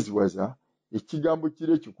butugeziwaza ekigambo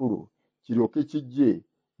kiri ekikulu kiryoke kijje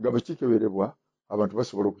nga bwe kikeberebwa abantu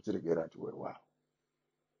basobola okukitegeera nti weewaawo.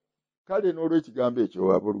 Kale n'olw'ekigambo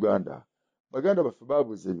ekyo abooluganda baganda baffe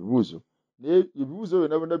baabuuza ebibuuzo naye ebibuuzo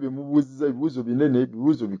byonna byonna bye mubuuziza ebibuuzo binene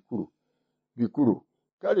ebibuuzo bikulu.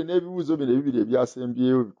 Kale n'ebibuuzo bino ebibiri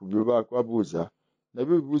ebyasembyeyo ku bye babuuza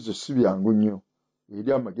nabyo ebibuuzo si byangu nnyo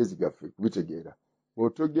eri amagezi gaffe kubitegeera.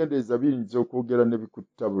 Bw'otogendeeza biyinza okwogera ne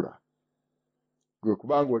bikuttabula gwe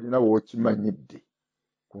kubanga olina wookimanyidde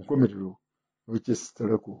ku nkomerero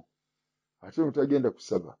n'okyesitalako ate mutagenda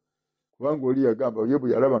kusaba kubanga oli yagamba ye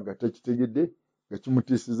bwe yalaba nga takitegedde nga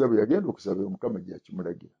kimutiisiza bwe yagenda okusaba Omukama gye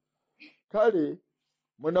yakimulagira. Kale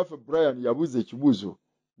munaffe Brian yabuuza ekibuuzo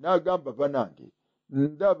n'agamba banange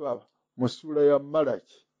ndaba mu ssuula ya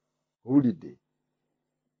Malaki owulidde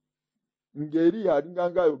ng'Eriya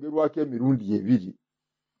alinganga ayogerwako emirundi ebiri.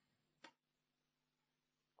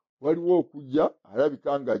 Waliwo okujja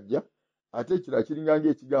alabika ng'ajja ate ekirala kiringanga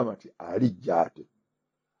ekigamba nti alijja ate.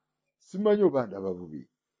 Simanyi oba ndaba bubi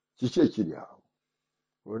kiki ekiri awo.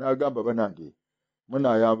 Olwo n'agamba banange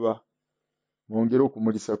munaayamba mwongere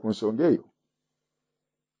okumulisa ku nsonga eyo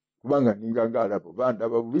kubanga ninganga alaba oba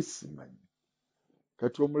ndaba bubi simanyi.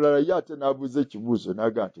 Kati omulala ye ate n'abuuza ekibuuzo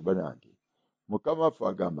n'agamba nti banange Mukama waffe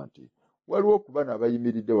agamba nti waliwo okuba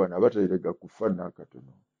n'abayimiridde wano abatalirega kufa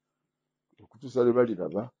n'akatono okutuusa lwe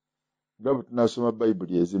baliraba nga bwe tunaasoma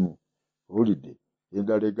Bayibuli ezimu owulidde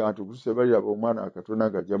endala ega nti okutuusa lwe baliraba omwana wa Katonda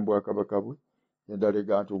ng'ajja mu bwakabaka bwe, endala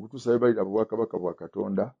ega nti okutuusa lwe baliraba obwakabaka bwa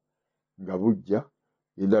Katonda nga bujja,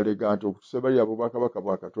 endala ega nti okutuusa lwe baliraba obwakabaka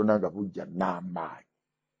bwa Katonda nga bujja n'amaanyi.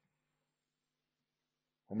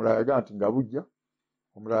 Omulala agamba nti nga bujja,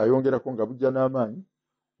 omulala ayongerako nga bujja n'amaanyi,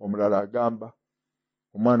 omulala agamba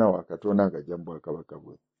omwana wa Katonda ng'ajja mu bwakabaka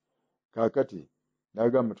bwe. Kaakati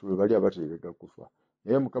n'agamba nti bwe bali abaterega kufa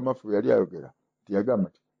naye Mukama waffe bwe yali ayogera nti yagamba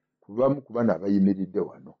nti kubamu kuba n'abayimiridde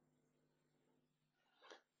wano.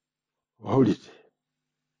 Wawulidde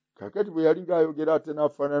kaakati bwe yali ng'ayogera ate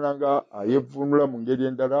n'afaanana nga ayevvuunula mu ngeri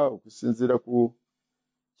endala okusinziira ku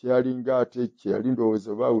kyeyalinga ate kyeyali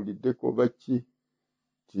ndowooza oba awuliddeko oba ki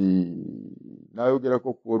ti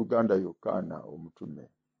n'ayogerako ku Oluganda Yokaana omutume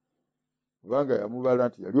kubanga yamubala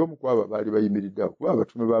nti yali omu ku abo baali bayimiridde awo kuba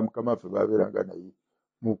abatume ba Mukama waffe baabeeranga naye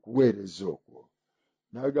mu kuweereza okwo.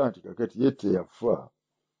 N'agamba nti kakati ye teyafa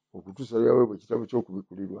okutuusa lwe yaweebwa ekitabo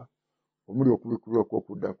ky'okubikulirwa omuli okubikulirwa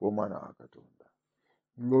kw'okudda kw'omwana wa Katonda.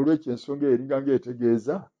 Ng'olwekyo ensonga eringa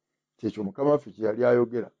ng'etegeeza kyekyo Mukama waffe kye yali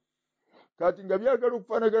ayogera. Kati nga byagala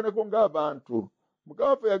okufaanaganako ng'abantu Mukama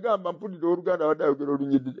waffe yagamba mpulira Oluganda abadde ayogera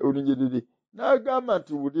olunyiriri n'agamba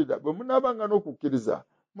nti wulira bwe munaabanga n'okukkiriza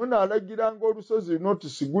munaalagiranga olusozi luno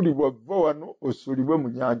tisigulibwa vva wano osuulibwe mu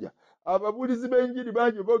nnyanja. Ababuulizi b'enjiri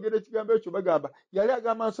bangi boogera ekigambo ekyo bagamba yali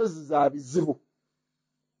agamba nsozi za bizibu,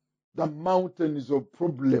 the mountains of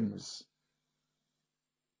problems.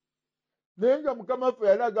 Naye nga Mukama waffe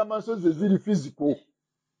yali agamba nsozi eziri physical.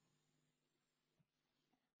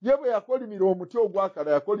 Ye bwe yakolimira omuti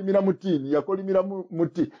ogwakala yakolimira mutiini, yakolimira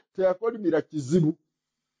muti, teyakolimira kizibu.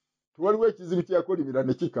 Tewaliwo ekizibu kyeyakolimira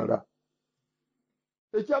ne kikala.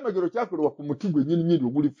 Ekyamagero kyakolebwa ku muti gwe nnyini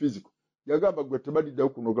oguli physical. Yagamba gwe tebaliddayo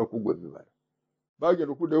kunoga kugwa ebibala.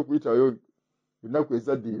 Bagenda okuddayo okuyitayo ennaku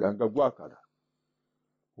ezaddirira nga gwakala.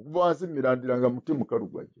 Okuva wansi mirandira nga muti mukalu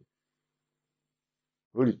gwajje.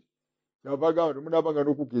 Olidde kyava agamba temunaabanga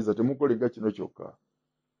n'okukkiriza temukolenga kino kyokka.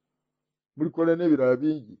 Mulikola n'ebirala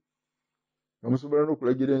bingi nga musobola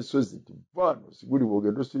n'okulagira ensozi nti vaano sigulibwa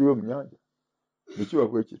ogenda osuulibwe mu nnyanja. Ne kiba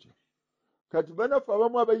bwe kityo. Kati banaffe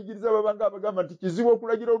abamu abayigiriza babanga abagamba nti kizibu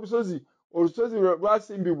okulagira olusozi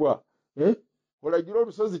lwasimbibwa olagira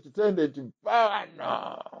olusozi kitende nti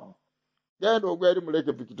vaano genda ogwa eri mu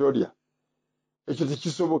Lake Victoria. Ekyo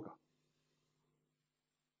tekisoboka.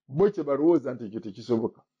 Bo kye balowooza nti ekyo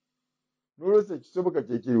tekisoboka. N'olwekyo ekisoboka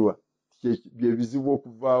kyekiriwa bye bizibu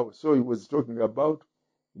okuvaawo. So he was talking about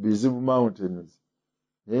bizibu mountains.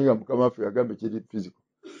 Naye nga Mukama waffe yagamba ekiri physical.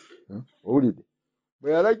 Owulidde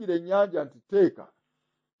bwe yalagira ennyanja nti teeka,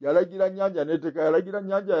 yalagira nnyanja n'eteeka, yalagira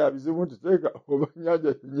nnyanja ya bizibu nti teeka oba nnyanja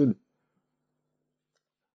yennyini.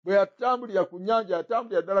 Bwe yatambulira ku nnyanja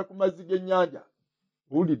yatambulira ddala ku mazzi g'ennyanja.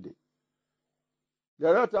 Owulidde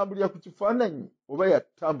yali atambulira ku kifaananyi oba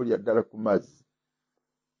yatambulira ddala ku mazzi.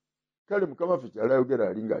 kale mukama ffe kyalayogera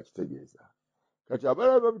ali ng'akitegeeza. Kati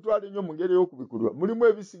abalala babitwala ennyo mu ngeri y'okubikulwa, mulimu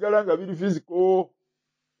ebisigala nga biri fiziko.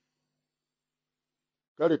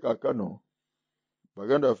 Kale kaakano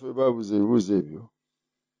baganda baffe baabuuza ebibuuzo ebyo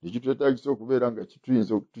nekitwetaagisa okubeera nga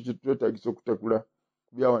twetagisa okutakula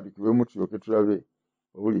ku byawandiikibwemu tulyoke tulabe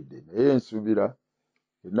owulidde. Naye nsuubira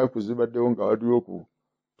ennaku zibaddewo nga waliwo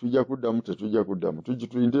tujja kuddamu tetujja kuddamu,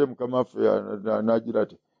 tuyindire mukama waffe n'agira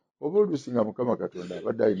ati oba oluusi nga mukama katonda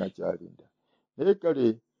abadde alina kyalinda. Naye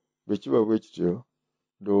kale bwe kiba bwe kityo,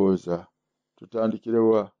 ndowooza tutandikire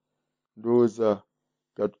wa? Ndowooza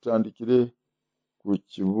katutandikire ku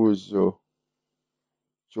kibuuzo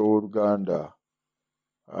ky'Oluganda.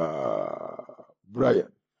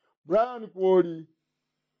 Brian kwoli?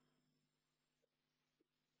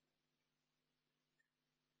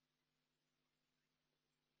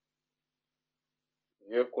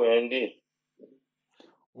 Ye kwendi.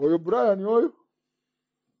 Oyo Brian oyo?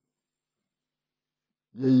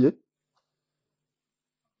 Yeye?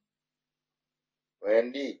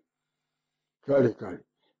 Kwendi. Kale.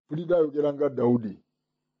 Pulida ayogera nga Dawudi.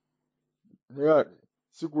 Naye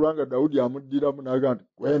si kulanga Dawudi amuddiramu n'agamba nti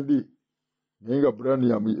kwendi. Naye nga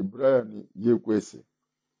Brian yeekwese.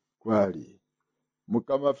 Kwali.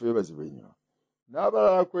 Mukama waffe yeebazibwe nnyo.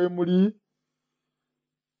 N'abalala kwemuli?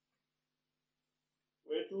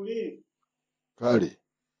 Wetuli. Kale.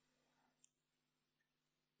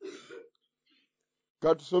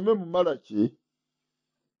 Katusome mu Malaki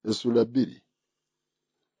essula 2.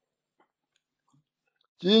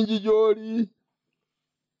 Kingi gy'oli?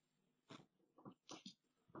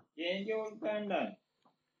 Yenje Oluganda.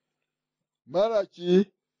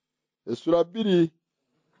 Malaki essula 2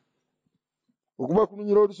 okuva ku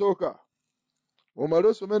lunyira olusooka. Omale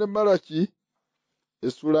osomere Malaki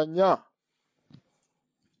essula 4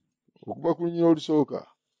 okuva ku lunyira olusooka.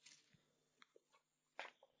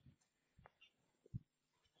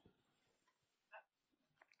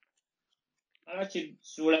 Malaki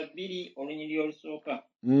sura 2 olunyiri olusooka.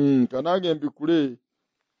 Kanange mbikule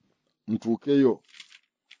ntuukeyo.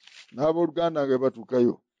 N'abooluganda nga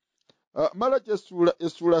batuukayo. Malaki essula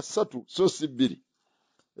 3 so si 2.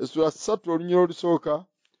 Essula 3 olunyiri olusooka.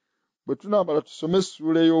 Bwe tunaamala tusome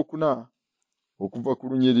essula ey'okuna okuva ku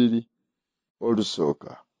lunyiriri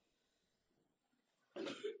olusooka.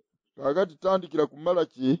 Kaakati tutandikira ku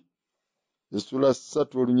Malaki essula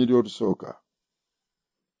 3 olunyiri olusooka.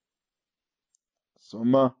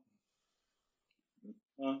 Soma.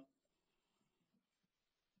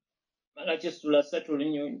 Malaki sura 3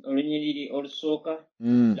 olunyiriri olusooka.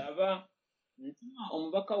 Laba ntuma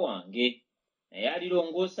omubaka wange naye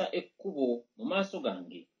alirongoosa ekkubo mu maaso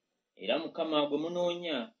gange, era mukama gwe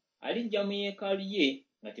munoonya alijja mu yeekaalu ye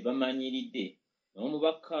nga tebamanyiridde,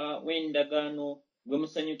 n'omubaka w'endagaano gwe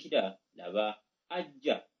musanyukira, laba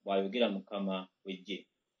ajja bw'ayogera mukama w'eggye.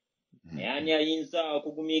 Naye ani ayinza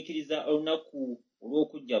okugumiikiriza olunaku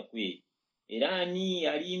olw'okujja kwe? Era ani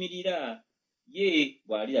aliyimirira ye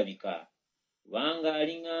bw'alirabika? Kubanga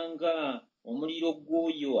aliŋŋanga omuliro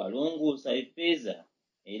gw'oyo alongoosa effeeza,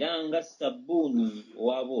 era nga sabbuuni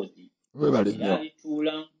ow'aboozi. Era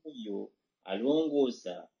alituula nk'oyo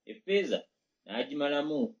alongoosa effeeza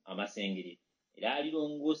n'agimalamu amasengere. Era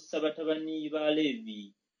alirongoosa batabani ba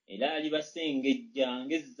Leevi, era alibasengejja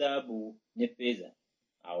ng'ezzaabu n'effeeza.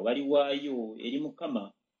 Awo baliwaayo eri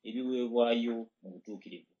Mukama ebiweebwayo mu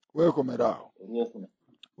butuukirivu. Olwokuna.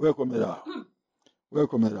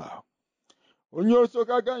 Weekomera. Olunyiri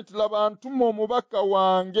olusooka agamba nti laba ntuma omubaka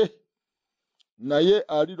wange naye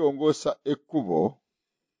alirongoosa ekkubo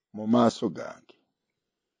mu maaso gange.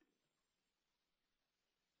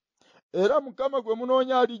 Era mukama gwe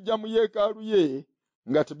munoonya alijja mu yeekaalu ye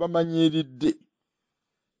nga tebamanyiridde,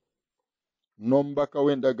 n'omubaka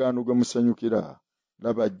w'endagaano gwe musanyukira,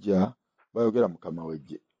 n'abajja bayogera mukama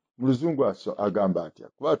w'eggye. Mu luzungu agamba atya?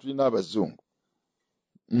 Kuba tulina abazungu.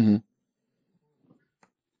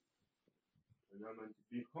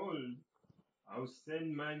 Behold, I will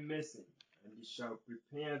send my message, and he shall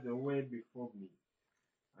prepare the way before me.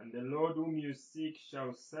 And the Lord whom you seek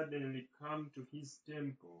shall suddenly come to his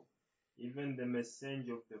temple, even the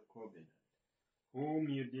messenger of the covenant, whom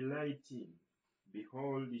you delight in.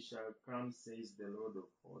 Behold, he shall come, says the Lord of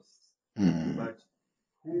hosts. But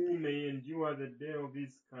who may endure the day of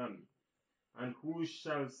his coming? And who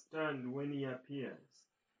shall stand when he appears?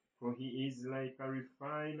 For he is like a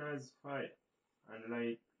refiner's fire, and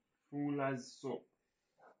like fuller's soap.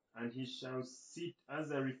 And he shall sit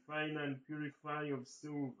as a refiner and purifier of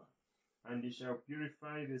silver. And he shall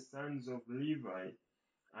purify the sons of Levi,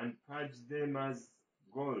 and purge them as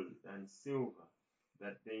gold and silver,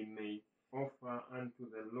 that they may offer unto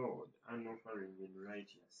the Lord an offering in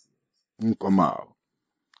righteousness. nkomaawo.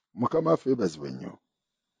 Mukama waffe yeebazibwe nnyo.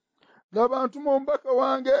 Laba ntuma omubaka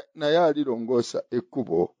wange naye alirongoosa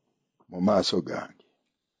ekkubo mu maaso gange.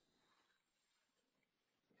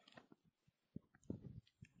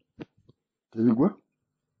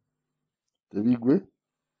 Tebigwe?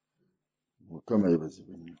 Mukama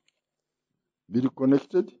yeebazibwe nnyo. Biri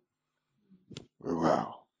connected?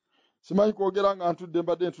 Weewaawo. Simanyi kwogera nga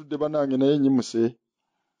mbadde ntudde bannange naye nnyimuse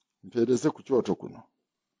mpeereze ku kyoto kuno.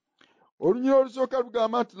 Olunyiriri olusooka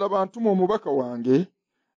lugamba nti laba ntuma omubaka wange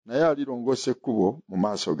naye alirongoosa ekkubo mu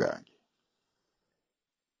maaso gange.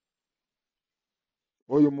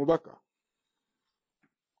 Oyo mubaka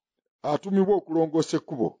atumibwa okulongoosa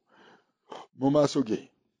ekkubo mu maaso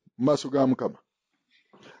ge, mu maaso ga Mukama.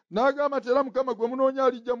 N'agamba nti era Mukama gwe munoonya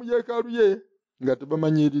alijja mu yeekaalu ye nga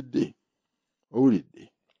tebamanyiiridde.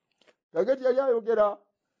 Owulidde? Kaakati yali ayogera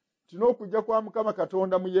nti n'okujja kwa Mukama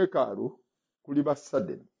Katonda mu yeekaalu kuliba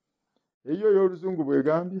sudden. Eyo y'oluzungu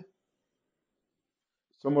bwegambye.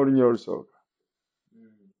 Soma olunyiriri olusooka.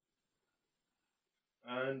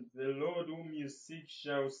 And the Lord whom you seek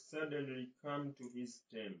shall suddenly come to his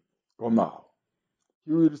temple. Komaawo.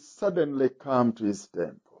 He will suddenly come to his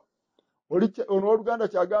temple. Ono Oluganda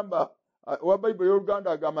kyagamba, owa Bayibuli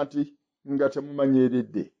y'Oluganda agamba nti nga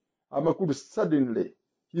temumanyiiridde. Amakulu suddenly,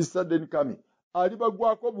 his sudden coming.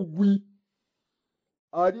 Alibagwako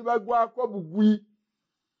bugwi.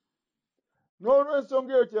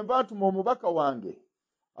 N'olw'ensonga eyo kyenva ntuma omubaka wange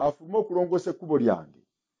afume okulongoosa ekkubo lyange.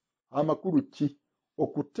 Amakulu ki?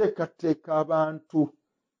 Okuteekateeka abantu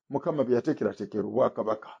Mukama bye yateekerateekera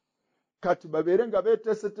obwakabaka. Kati babeere nga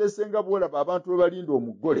beeteeseteese nga bw'olaba abantu bwe balinda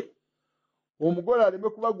omugole. Omugole aleme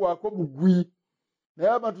kubagwako bugwi.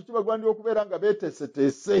 Naye abantu kibagwanira okubeera nga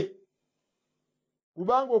beeteeseteese.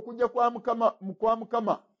 Kubanga okujja kwa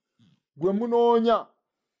Mukama gwe munoonya,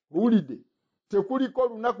 owulidde, tekuliko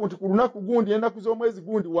lunaku nti ku lunaku gundi ennaku z'omwezi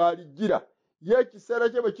gundi waalijjira. Ye ekiseera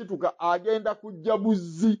kye bwe kituuka agenda kujja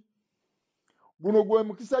buzzi. Guno gwe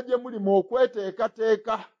mukisa gye mulimu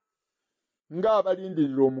okweteekateeka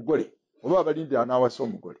ng'abalindirira omugole oba abalindira anaawasa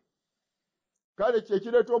omugole. Kale kye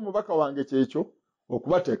kireeta omubaka wange kyekyo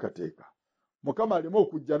okubateekateeka. Mukama aleme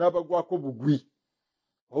okujja n'abagwako bugwi.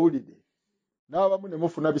 Owulidde? N'abamu ne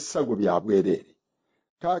mufuna bisago bya bwereere.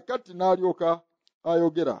 Kaakati n'alyoka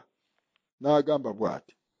ayogera n'agamba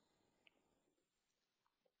bw'ati.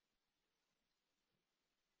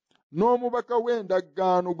 N'omubaka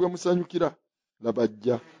w'endagaano gwe musanyukira laba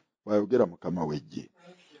ajja, bw'ayogera Mukama w'eggye.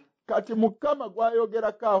 Kati Mukama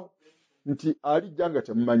gw'ayogerako nti alijja nga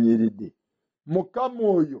temumanyiiridde. Mukama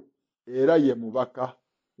oyo era ye mubaka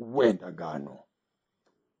w'endagaano.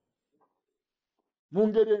 Mu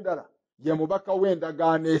ngeri endala ye mubaka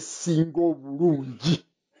w'endagaano esinga obulungi.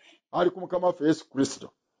 Ali ku Mukama waffe Yesu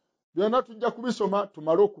Kristo. Byonna tujja kubisoma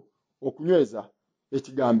tumale okunyweza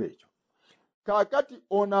ekigambo ekyo. Kaakati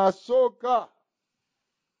ono asooka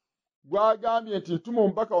gw'agambye nti ntuma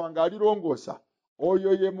omubaka wange alirongoosa,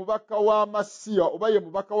 oyo ye mubaka wa Masiya oba ye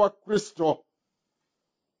mubaka wa Kristo.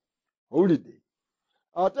 Owulidde?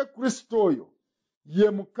 Ate Kristo oyo ye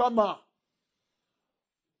Mukama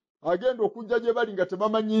agenda okujja gye bali nga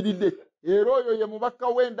tebamanyiiridde. Era oyo ye mubaka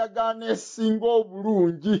w'endagaano esinga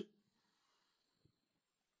obulungi.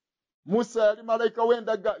 Musa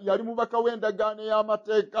yali mubaka w'endagaano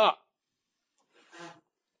ey'amateeka.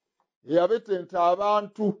 Eyabetenta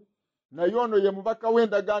abantu. Naye ono ye mubaka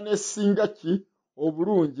w'endagaano esinga ki?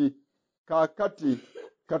 Obulungi. Kaakati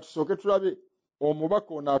katusooke tulabe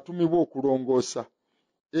omubaka ono atumibwa okulongoosa.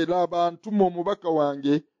 Era abantuma omubaka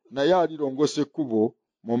wange naye alirongoosa ekkubo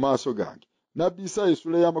mu maaso gange. Nabbi Isaaya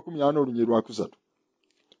essula ya 40 olunyiriri lwa 3.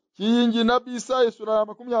 Kiyingi Nabbi Isaaya essula ya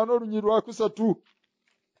 40 olunyiriri lwa 3.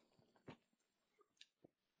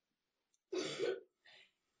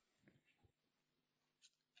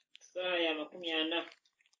 Isaaya 40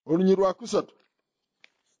 olunyiriri lwa 3.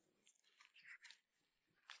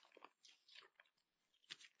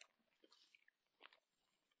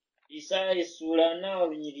 Isaaya essula 4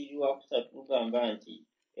 olunyiriri lwa 3 lugamba nti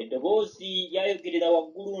eddoboozi lyayogerera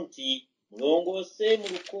waggulu nti mulongoose mu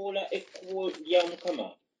lukoola ekkubo lya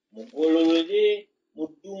Mukama, mugololere mu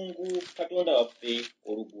ddungu Katonda waffe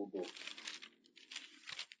oluguudo.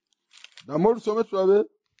 Namwe olusome tulabe.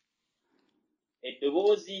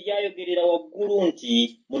 Eddoboozi lyayogerera waggulu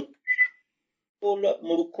nti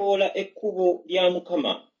mu lukoola ekkubo lya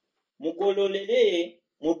Mukama, mugololere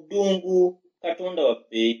mu ddungu Katonda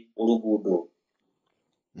waffe oluguudo.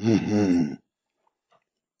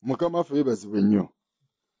 Mukama waffe yeebazibwe nnyo.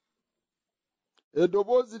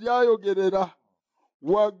 Eddoboozi lyayogerera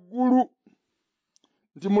waggulu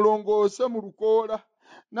nti mulongoose mu lukoola.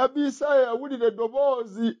 Nabbi Isaaya yawulira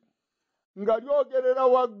eddoboozi nga lyogerera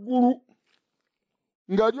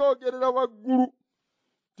waggulu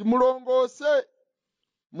timulongoose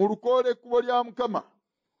mu lukoola ekkubo lya Mukama,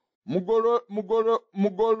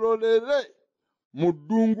 mugololere mu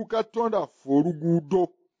ddungu Katonda waffe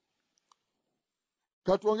oluguudo.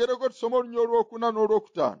 Katwongereko tusome olunya olwokuna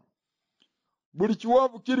n'olwokutaano. Buli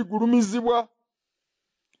kiwonvu kirigulumizibwa,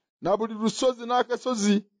 na buli lusozi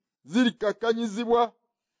n'akasozi zirikakkanyizibwa,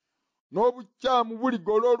 n'obukyamu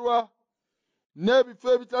buligololwa,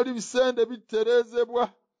 n'ebifo ebitali bisende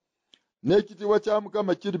bitereezebwa, n'ekitiibwa kya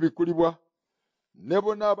Mukama kiribikulibwa, ne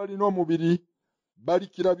bonna abalina omubiri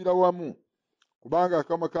balikirabira wamu, kubanga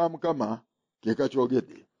akamwa ka Mukama ke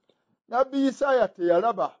kakyogedde. Nabbi Isaaya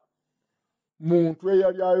teyalaba muntu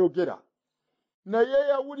eyali ayogera, naye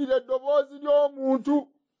yawulira eddoboozi ly'omuntu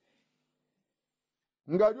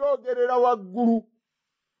nga lyogerera waggulu,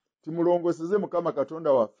 timulongoseze Mukama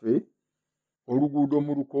Katonda waffe oluguudo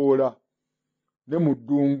mu lukoola ne mu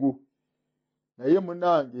ddungu. Naye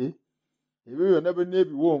munange ebyo byonna byonna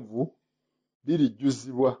ebiwonvu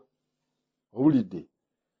birijjuzibwa, owulidde,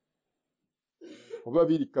 oba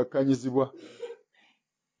birikakkanyizibwa.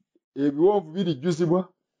 Ebiwonvu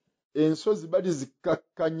birijjuzibwa, ensozi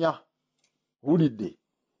balizikkakkanya, owulidde,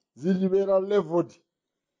 ziribeera leveled,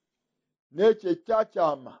 n'ekyo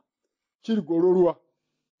ekyakyama kirigololwa.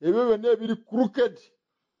 Ebyo byonna ebiri crooked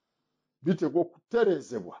bitegwa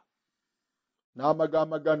okutereezebwa.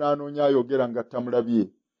 N'amagambo gananoonya ayogera nga tamulabye,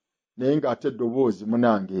 naye ng'ate eddoboozi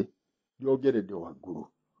munange lyogeredde waggulu.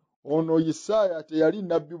 Ono Isaaya teyali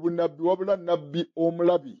nabbi bunabbi, wabula nabbi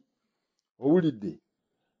omulabi, owulidde.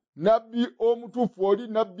 Nabbi omutuufu oli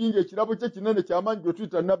nabbi ng'ekirabo kye kinene ky'amaanyi gwe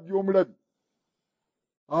tuyita nabbi omulabi.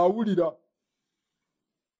 Awulira,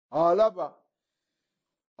 alaba,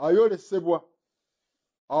 ayolesebwa,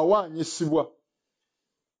 awaanyisibwa.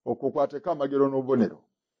 Okwo kwateka amagero n'obubonero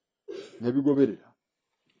n'ebigoberera.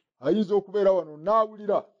 Ayinza okubeera wano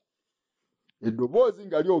n'awulira eddoboozi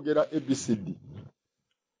nga lyogera ABCD,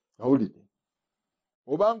 awulidde.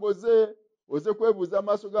 Obanga oze kwebuuza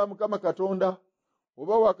amaaso ga Mukama Katonda,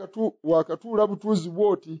 oba wakatuula butuuzi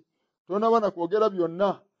bw'oti, tonaba na kwogera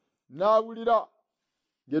byonna, n'awulira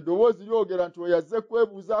ng'eddoboozi lyogera nti oyo azze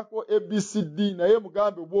kwebuuzaako ABCD, naye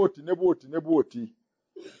mugambe bw'oti ne bw'oti ne bw'oti,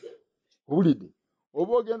 owulidde.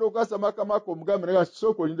 Oba ogenda okwasama akamako omugambe naye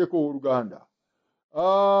kisooka olindeko owooluganda.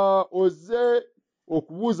 Ozze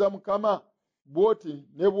okubuuza Mukama bw'oti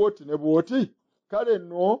ne bw'oti ne bw'oti, kale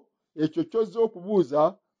nno ekyo ky'ozze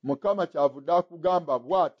okubuuza Mukama kyavudde akugamba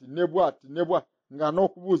bw'ati ne bw'ati ne bw'ati, nga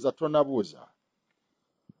n'okubuuza tonabuuza.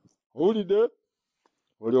 Owulidde?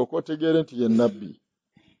 Olyoke otegeere nti ye nnabbi.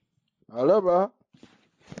 Alaba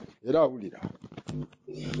era awulira.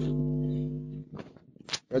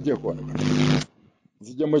 Kajja kwano.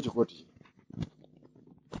 Nzijjamu ekikoti.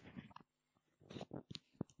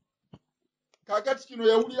 Kaakati kino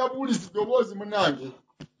yawulira buwulizi ddoboozi munange,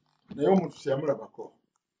 naye omuntu teyamulabako.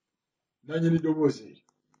 Nannyini ddoboozi eryo.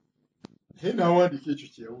 Naye n'awandiika ekyo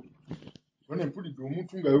kye yawulira. Bona mpulidde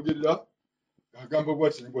omuntu ng'ayogerera ng'agamba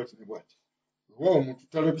bw'ati ne bw'ati ne bw'ati. Weewaawo omuntu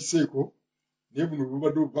talabiseeko, naye buno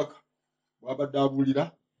bubadde obubaka bw'abadde abuulira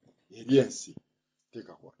eri ensi.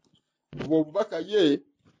 Teeka kwa. Obubaka ye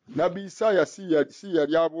Nabbi Isaaya si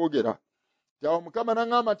yali abwogera. Awo Mukama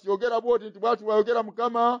n'aŋŋamba nti yogera bw'oti nti bw'ati bw'ayogera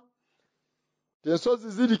Mukama, ensozi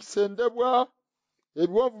zirikisendebwa,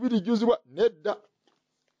 ebiwonvu birijjuzibwa. Nedda,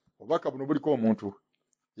 obubaka buno buliko omuntu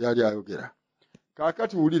yali ayogera.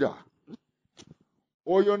 Kaakati wulira,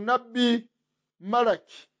 oyo Nabbi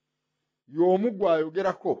Malaki y'omu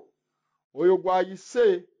gw'ayogerako, oyo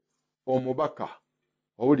gw'ayise omubaka,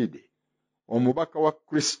 owulidde, omubaka wa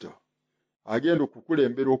Kristo agenda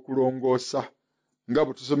okukulembera okulongoosa, nga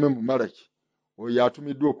bwe tusome mu Malaki, oyo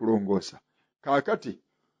atumiddwa okulongoosa. Kaakati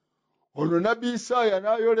ono Nabbi Isaaya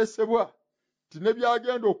n'ayolesebwa nti ne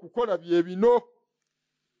by'agenda okukola bye bino.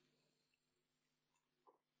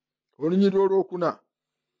 Olunyiriri olwokuna,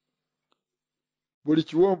 buli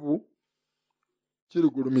kiwonvu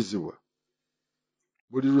kirigulumizibwa,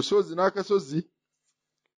 buli lusozi n'akasozi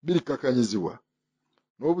birikakkanyizibwa,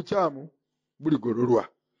 n'obukyamu buligololwa,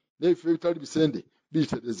 n'ebifo ebitali bisende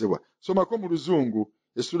biritereezebwa. Somako mu Luzungu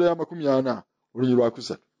essula ya 40 olunyiriri lwa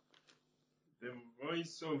 3. The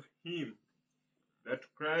voice of him that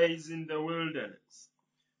cries in the wilderness,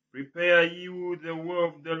 prepare you the way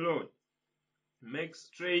of the Lord, make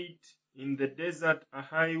straight in the desert a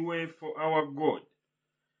highway for our God.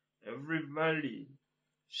 Every valley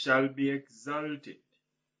shall be exalted,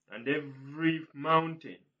 and every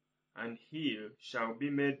mountain and hill shall be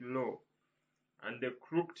made low, and the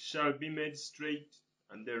crooked shall be made straight,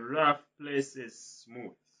 and the rough places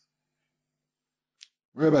smooth.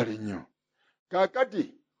 Webale nnyo.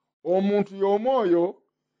 Kakati omuntu y'omwoyo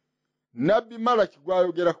nabbi Malaki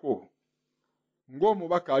gwayogerako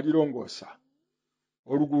ng'omubaka alirongoosa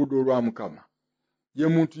oluguudo lwa Mukama. Ye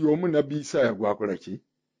muntu y'omu nabbi Isaaya gwakola ki?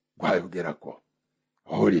 Gwayogerako.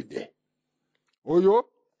 Owulidde?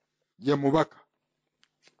 Oyo ye mubaka.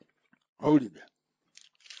 Owulidde?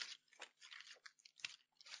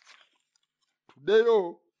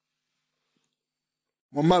 Tuddeyo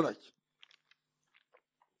mu Malaki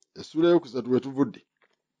essula eyokusatu wetuvudde.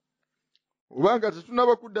 Obanga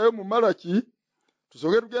tetunaba kuddayo mu Malaki,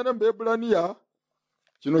 tusoke tugende mu Bebbulaniya.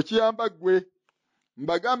 Kino kiyamba ggwe.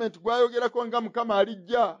 Mbagambe nti gwayogerako nga Mukama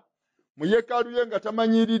alijja mu yeekaalu ye nga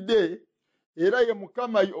tamanyiiridde, era ye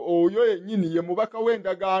Mukama oyo yennyini ye mubaka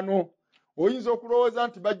w'endagaano. Oyinza okulowooza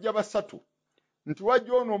nti bajja basatu, nti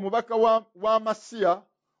wajja ono omubaka wa Masiya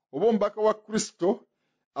oba omubaka wa Kristo,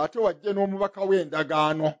 ate wajja n'omubaka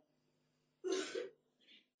w'endagaano.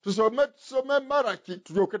 Tusome Malaki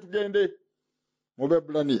tulyoke tugende mu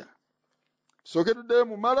Bebbulaniya. Tusooke tuddeyo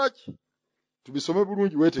mu Malaki tubisome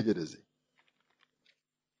bulungi weetegereze.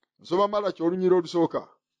 Nsoma Malaki olunyiriri olusooka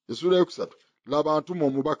essula eyokusatu. Laba ntuma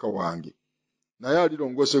omubaka wange, naye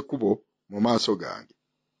alirongoosa ekkubo mu maaso gange.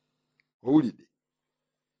 Owulidde?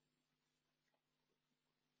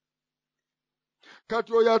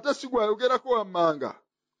 Kati oyo ate si gwayogerako wammanga.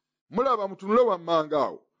 Mulaba mutunule wammanga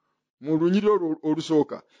awo mu lunyiriri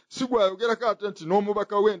olusooka. Si gwayogerako ate nti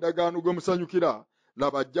n'omubaka w'endagaano gwe musanyukira,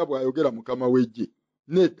 laba ajja bw'ayogera Mukama w'eggye.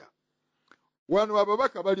 Nedda. Wano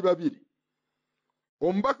ababaka bali babiri.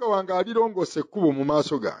 Omubaka wange alirongoosa ekkubo mu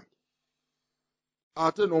maaso gange,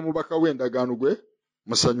 ate n'omubaka w'endagaano gwe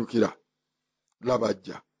musanyukira, laba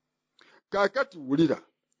ajja. Kaakati wulira.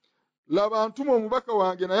 Laba ntuma omubaka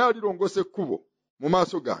wange, naye alirongoosa ekkubo mu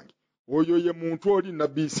maaso gange. Oyo ye muntu oli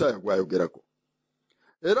nabbi Isaaya gwayogerako.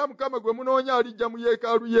 Era Mukama gwe munoonya alijja mu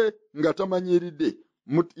yeekaalu ye nga tamanyiiridde.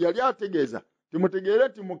 Yali ategeeza timutegeere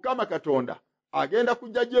nti Mukama Katonda agenda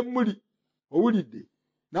kujja gye muli. Owulidde?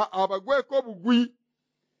 Na abagweko obugwi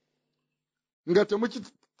nga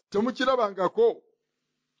temukirabangako.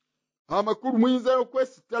 Amakulu muyinza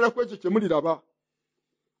okwesittala ku ekyo kye muliraba.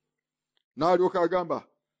 N'alyoka agamba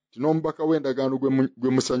ti n'omubaka w'endagaano gwe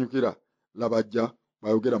musanyukira, laba ajja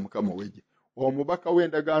bw'ayogera Mukama w'eggye. Omubaka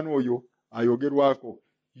w'endagaano oyo ayogerwako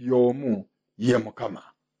y'omu ye Mukama.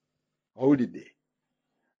 Owulidde?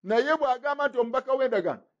 Naye bw'agamba nti omubaka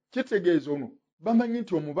w'endagaano, kitegeeza ono bamanyi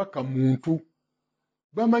nti omubaka muntu.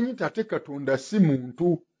 Bamanyi nti ate Katonda si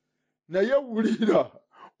muntu. Naye wulira,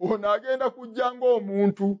 ono agenda kujja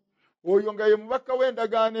ng'omuntu. Oyo nga ye mubaka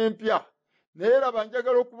w'endagaano empya. Naye laba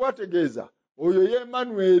njagala okubategeeza, oyo ye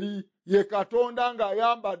Emmanuel, ye Katonda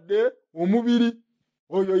ng'ayambadde omubiri.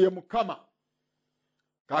 Oyo ye Mukama.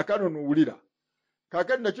 Kaakano n'owulira.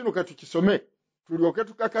 Kaakati na kino katukisome tulyoke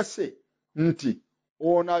tukakase nti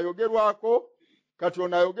ono ayogerwako, kati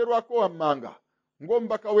ono ayogerwako wammanga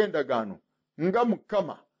ng'omubaka w'endagaano, nga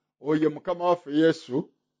Mukama, oyo ye Mukama waffe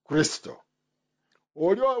Yesu Kristo.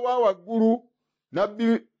 Oli owa waggulu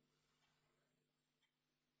nabbi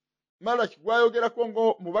Malaki gwayogerako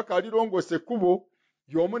ng'omubaka alirongoosa ekkubo,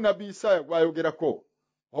 y'omu nabbi Isaaya gwayogerako.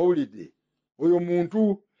 Owulidde? Oyo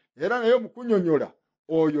muntu, era naye mukunyonyola,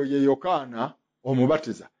 oyo ye Yokaana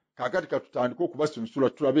omubatiza. Kaakati katutandike okubasunsula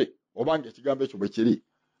tulabe obanga ekigambo ekyo bwe kiri.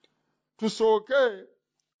 Tusooke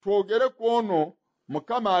twogere ku ono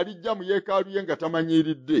Mukama alijja mu yeekaalu ye nga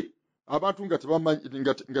tamanyiiridde, abantu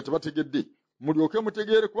nga tebategedde. Mulyoke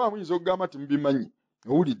mutegeere kuba muyinza okugamba nti mubimanyi.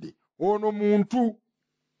 Owulidde? Ono muntu.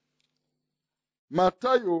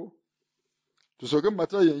 Matayo, tusooke mu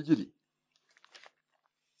Matayo enjiri.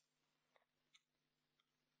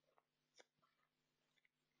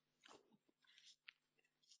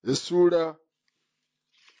 Essuula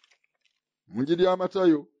mu njiri ya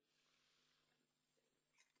Matayo,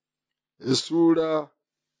 essuula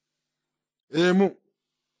emu.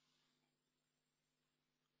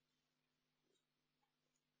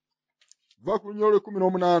 Va ku lunyiriri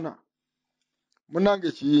 18.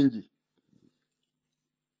 Munnange kiyingi.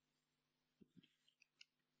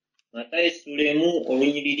 Matayo essula emu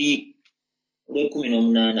olunyiriri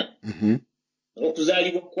olw'18.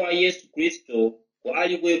 Okuzaalibwa kwa Yesu Kristo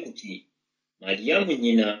kwali bwe kuti. Maliyamu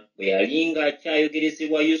nnyina bwe yali nga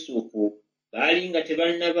akyayogerezebwa Yusufu, baali nga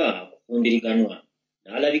tebannaba kufumbiriganwa,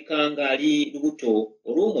 n'alabika ng'ali lubuto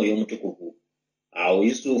olw'Omwoyo Omutukuvu. Awo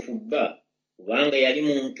Yusufu bba, kubanga yali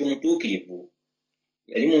muntu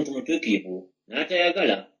mutuukirivu,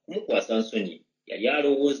 n'atayagala kumukwasa nsonyi, yali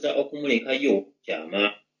alowooza okumulekayo kyama.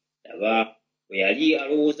 Laba, bwe yali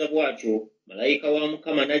alowooza bw'atyo, malayika wa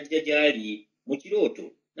Mukama n'ajja gy'ali mu kirooto,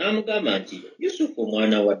 n'amugamba nti, Yusufu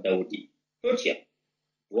omwana wa Dawudi, totya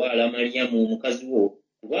twala Maliyamu mukazi wo,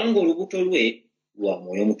 kubanga olubuto lwe lwa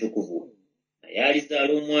Mwoyo Mutukuvu. Naye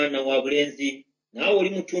alizaala omwana wabulenzi, naawe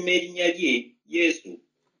olimutuuma erinnya lye Yesu,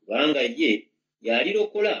 kubanga ye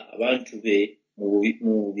y'alirokola abantu be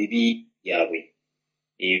mu bibi byabwe.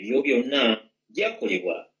 Ebyo byonna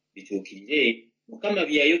byakolebwa bituukirire Mukama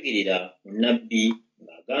bye yayogerera mu nnabbi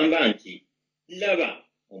ng'agamba nti, laba,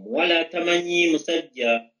 omuwala atamanyi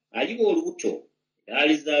musajja aliba olubuto era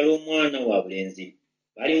alizaala omwana wabulenzi,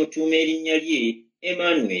 balimutuuma erinnya lye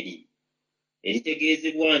Emmanweri,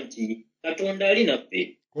 eritegeezebwa nti Katonda ali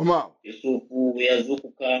naffe. Yusufu bwe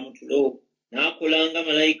yazuukuka mu tulo n'akola nga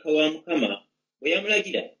malayika wa Mukama bwe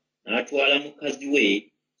yamulagira, n'atwala mukazi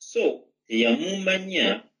we, so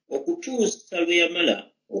teyamumanya okutuusa lwe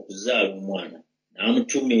yamala okuzaala omwana,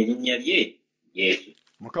 n'amutuuma erinnya lye Yesu.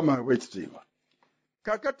 Mukama w'ekitiibwa.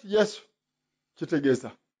 Kaakati Yesu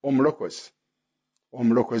kitegeeza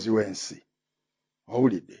omulokozi w'ensi.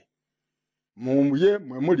 Owulidde? Mu ye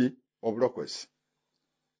mwe muli obulokozi.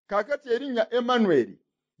 Kaakati erinnya Emmanweri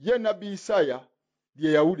ye nnabbi Isaaya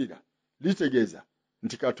lye yawulira litegeeza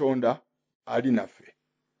nti Katonda ali naffe.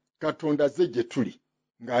 Katonda azze gye tuli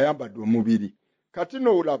ng'ayambadde omubiri. Kati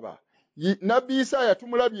n'olaba nnabbi Isaaya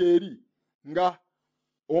tumulabye eri nga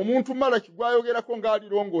omuntu Malaki gw'ayogerako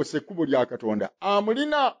ng'alirongoose ekkubo lya Katonda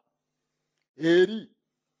amulina eri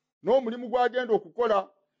n'omulimu gw'agenda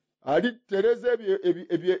okukola. Alitereza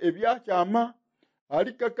ebyakyama,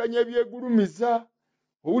 alikakkanya ebyegulumiza,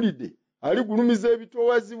 owulidde, aligulumiza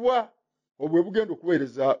ebitoowazibwa, obwe bugenda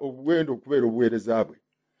okubeera obuweereza bwe.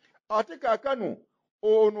 Ate kaakano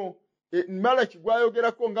ono Malaki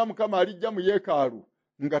gw'ayogerako nga Mukama alijja mu yeekaalu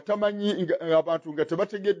nga tamanyi abantu nga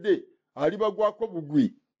tebategedde, alibagwako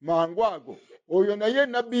bugwi mangu ago, oyo naye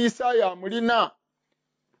nnabbi Isaaya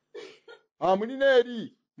amulina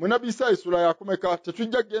eri mu nnabbi Isaaya essula ya kumeka,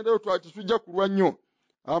 tetujja kugendayo, tetujja kulwa nnyo.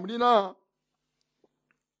 Amulina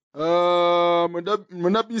mu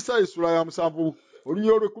nnabbi Isaaya essula ya 7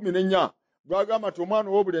 olunyiro lw'14 bw'agamba nti omwana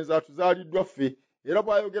ow'obulenzi atuzaaliddwa ffe, era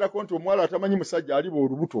bw'ayogerako nti omuwala atamanyi musajja aliba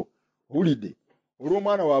olubuto. Owulidde?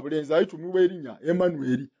 Olw'omwana wa bulenzi alitumibwa erinnya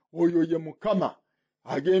Emmanweri. Oyo ye Mukama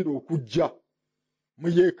agenda okujja mu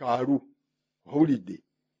yeekaalu. Owulidde?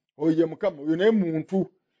 Oyo ye Mukama, oyo naye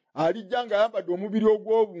muntu alijja ng'ayambadde omubiri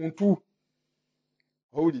ogw'obuntu.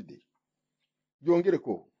 Owulidde?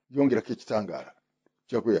 Yongerako ekitangaala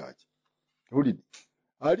kyakuyaki. Owulidde?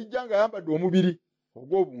 Alijja ng'ayambadde omubiri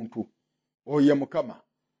ogw'obuntu. Oyo ye Mukama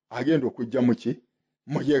agenda okujja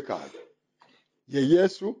mu yeekaalu. Ye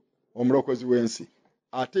Yesu omulokozi w'ensi,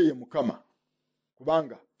 ate ye Mukama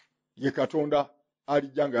kubanga ye Katonda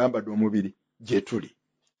alijja ng'ayambadde omubiri gye tuli.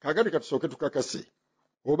 Kaakati katusooke tukakase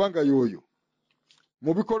obanga y'oyo.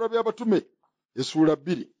 Mu bikolwa by'abatume essula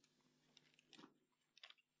 2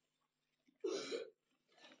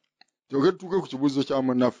 tyoke tutuuke ku kibuuzo kya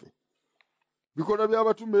munnaffe. Bikolwa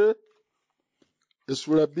by'abatume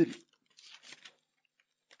essula 2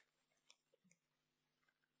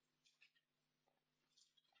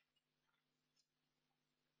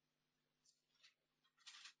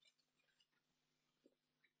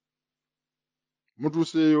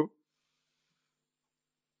 mutuuseeyo.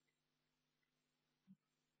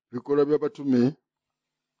 Bikolwa by'abatume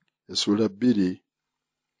essula 2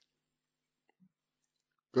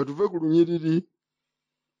 katuve ku lunyiriri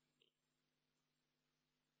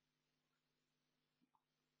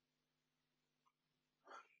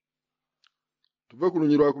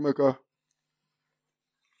lwa kumeka?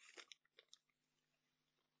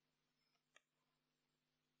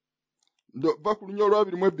 Va ku lunyiriri lwa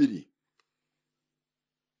 22.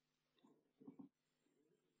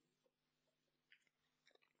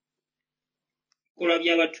 Bikolwa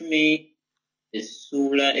by'abatume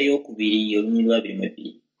essula ey'okubiri olunyiriri lwa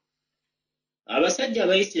 22. Abasajja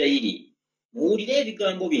Abayisirayiri, muwulire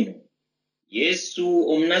ebigambo bino. Yesu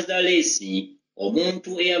Omunnazaaleesi,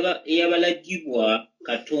 omuntu eyabalagibwa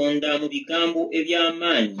Katonda mu bigambo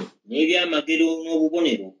eby'amaanyi n'eby'amagero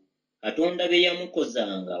n'obubonero, Katonda be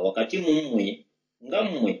yamukozanga wakati mu mmwe, nga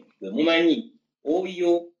mmwe bwe mumanyi,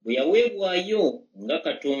 oyo bwe yaweebwayo nga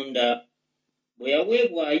Katonda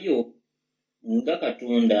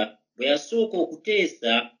bwe yasooka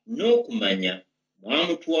okuteesa n'okumanya,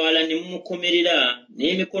 mwamutwala ne mumukomerera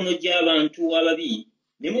n'emikono gy'abantu ababi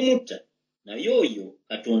ne mumutta. Naye oyo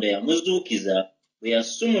Katonda yamuzuukiza bwe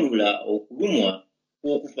yasumulula okulumwa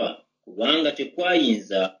kw'okufa, kubanga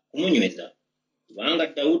tekwayinza kumunyweza. Kubanga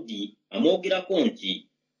Dawudi amwogerako nti,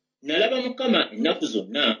 nalaba Mukama ennaku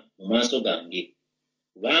zonna mu maaso gange,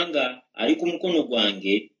 kubanga ali ku mukono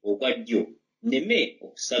gwange ogwa ddyo, nneme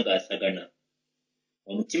okusagaasagana.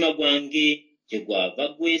 Omutima gwange kyegwava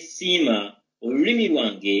gwesiima olulimi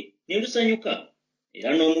lwange ne lusanyuka, era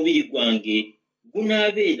n'omubiri gwange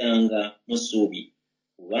gunaabeeranga mu ssuubi,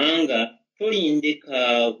 kubanga tolindeka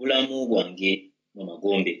bulamu bwange mu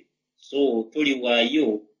magombe, so toliwaayo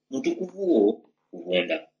mutukuvu wo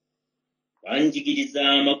kuvunda. Wanjigiriza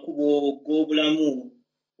amakubo g'obulamu,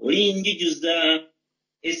 olinjijuza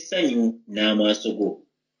essanyu n'amaaso go.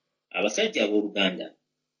 Abasajja abooluganda,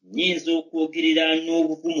 nnyinza okwogerera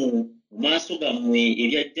n'obuvumu mu maaso gammwe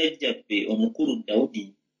ebya jjajjaffe omukulu Dawudi,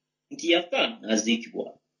 nti yafa n'aziikibwa,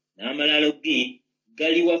 n'amalaalo ge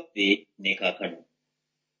gali waffe ne kaakano.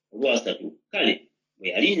 Olwasatu, kale bwe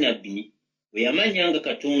yali nnabbi, bwe yamanyanga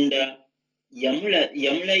Katonda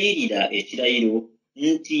yamulayirira ekirayiro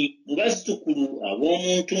nti mu bazzukulu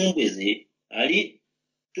ab'omuntu mbwe ze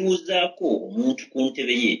alituuzaako omuntu ku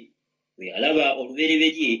ntebe ye, bwe yalaba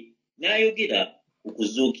olubereberye n'ayogera ku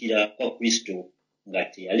kuzuukira kwa Kristo nga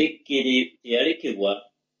teyalekebwa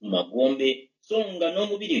mu magombe, so nga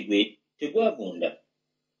n'omubiri gwe tegwavunda.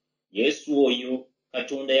 Yesu oyo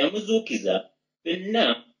Katonda yamuzuukiza, ffenna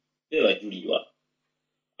ffe bajulirwa.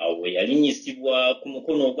 Awo bwe yalinnyisibwa ku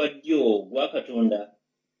mukono ogwa ddyo ogwa Katonda,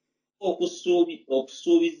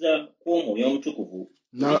 okusuubiza kw'Omwoyo Omutukuvu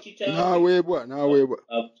n'aweebwa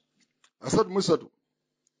 33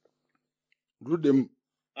 luddemu.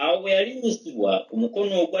 Awo bwe yalinnyisibwa ku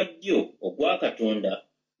mukono ogwa ddyo ogwa Katonda,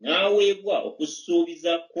 n'aweebwa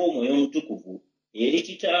okusuubiza kw'Omwoyo Omutukuvu eri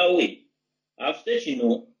Kitaawe. Afute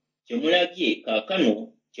kino kye mulabye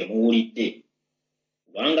kaakano kye muwulidde.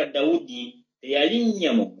 Kubanga Dawudi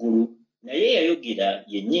teyalinnya mu ggulu, naye yayogera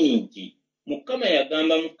yennyini nti, Mukama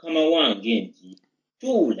yagamba Mukama wange nti,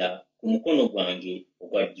 tuula ku mukono gwange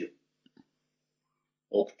ogwa ddyo,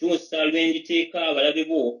 okutuusa lwe nditeeka abalabe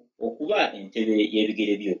bo okuba entebe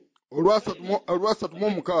y'ebigere byo. Olwasatu mu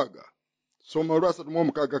omukaaga. Soma olwasatu mu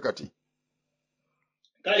omukaaga kati.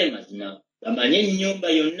 Kale mazima bamanye ennyumba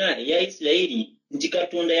yonna eya Isirayiri nti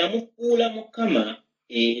Katonda yamufuula Mukama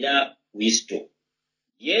era Kristo,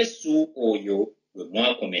 Yesu oyo gwe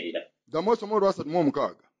mwakomerera. Ddamu osoma olwasatu mu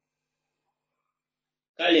omukaaga.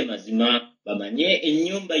 Kale mazima bamanye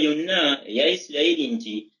ennyumba yonna eya Isirayiri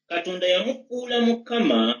nti Katonda yamufuula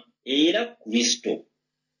Mukama era Kristo,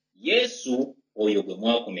 Yesu oyo gwe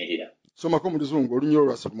mwakomerera. Somako mu Luzungu olunya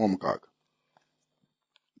olwasatu mu omukaaga.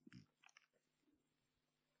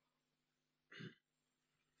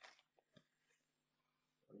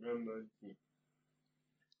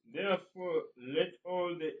 Therefore, let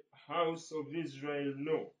all the house of Israel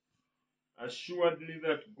know assuredly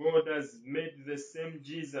that God has made the same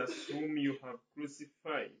Jesus whom you have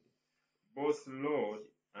crucified, both Lord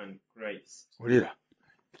and Christ. Olira.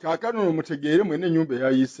 Kaakano mutegeere mwene ennyumba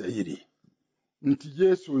ya Isirayiri nti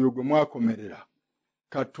Yesu oyo gwe mwakomerera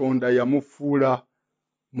Katonda yamufuula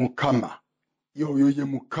Mukama. Oyo ye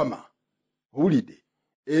Mukama. Owulidde?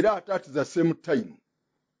 Era ate at the same time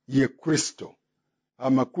ye Kristo.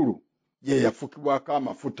 Amakulu ye yafukibwako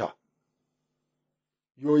amafuta.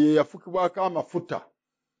 Yoye yafukibwako amafuta.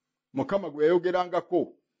 Mukama gwe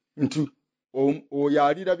yayogerangako nti oyo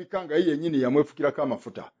alirabika nga ye yennyini yamwefukirako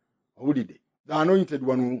amafuta. Owulidde? The anointed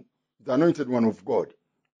one of God.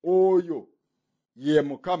 Oyo ye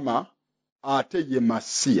Mukama ate ye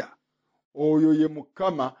Masiya. Oyo ye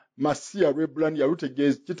Mukama Masiya lw'Ebbulaniya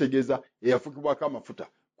kitegeeza eyafukibwako amafuta.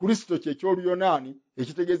 Kristo kye ky'Oluyonaani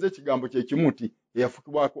ekitegeeza ekigambo kye kimu nti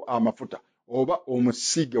eyafukibwako amafuta oba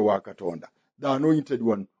omusiige wa Katonda. The anointed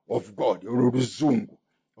one of God. Oluzungu.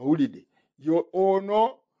 Owulidde?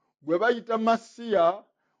 Ono gwe bayita Masiya,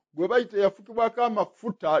 gwe bayita yafukibwako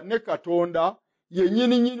amafuta ne Katonda,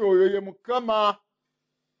 yennyini oyo ye Mukama.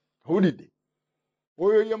 Owulidde?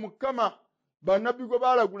 Oyo ye Mukama. Bannabbi gwe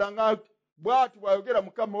baalagulanga bw'ati bw'ayogera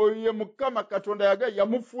Mukama, oyo ye Mukama Katonda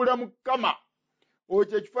yamufuula Mukama. Oyo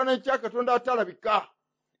kye kifaananyi kya Katonda atalabika.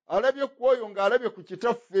 Alabye ku oyo ng'alabye ku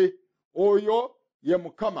kitaffe. Oyo ye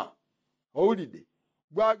Mukama. Owulidde?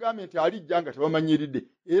 Bw'agambye nti alijja nga tebamanyiridde.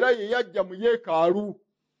 Era ye yajja mu yeekaalu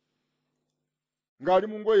ng'ali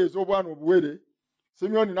mu ngoye ez'obwana obuwere.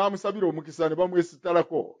 Simyoni n'amusabira omukisa ne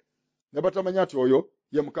bamwesitalako. Ne batamanya nti oyo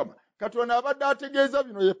ye Mukama. Katonda abadde ategeeza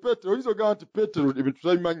bino ye Peetero. Oyinza ogamba nti Peetero ebintu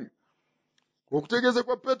tutabimanyi. Okutegeeza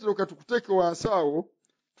kwa Peetero katukuteeke wansi awo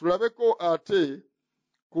tulabeko ate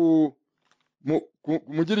ku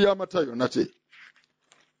mujiri ya Matayo nate.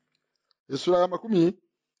 Essula ya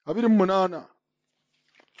 28.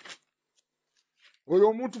 Oyo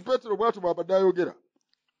omuntu Peetero bw'atyo bw'abadde ayogera.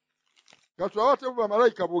 Katulaba ate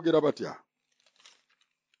bamalayika boogera batya.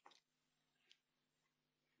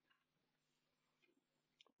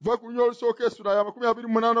 Va ku lunya olusooka essula ya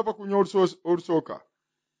 28 va ku lunya olusooka.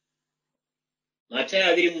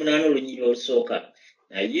 Matayo 28 olunyiri olusooka.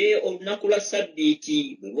 naye olunaku lwa Ssabbiiti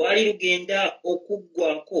bwe lwali lugenda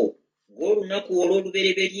okuggwako, ng'olunaku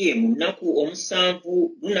olw'olubereberye mu nnaku omusanvu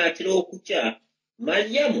lunaatera okukya,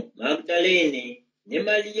 Maliyamu Magudaleene ne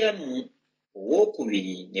Maliyamu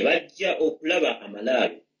owookubiri ne bajja okulaba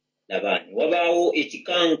amalaalo. Laba, ne wabaawo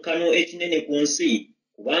ekikankano ekinene ku nsi,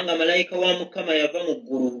 kubanga malayika wa Mukama yava mu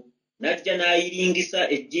ggulu, n'ajja n'ayiringisa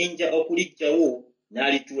ejjinja okuliggyawo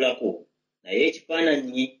n'alituulako. Naye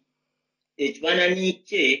ekifaananyi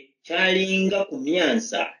kye kyalinga ku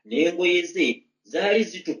myansa, n'engoye ze zaali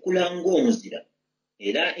zitukula ng'omuzira,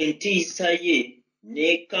 era entiisa ye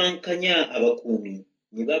n'ekankanya abakuumi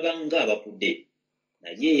ne baba ng'abafudde.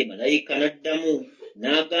 Naye malayika n'addamu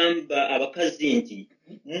n'agamba abakazi nti,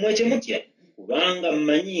 “Mmwe temutya, kubanga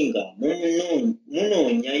mmanyi nga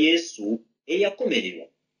munoonya Yesu eyakomererwa.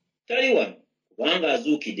 Tali wano, kubanga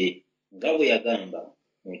azuukidde nga bwe yagamba.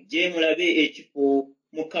 Mujje mulabe ekifo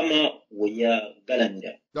Mukama we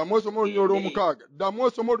yagalamira.” Ddamu osomo olunya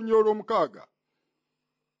olw'omukaaga.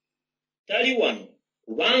 Tali wano,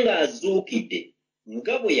 kubanga azuukidde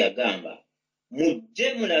nga bwe yagamba.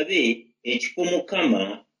 Mujje mulabe ekifo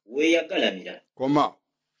Mukama we yagalamira. Koma.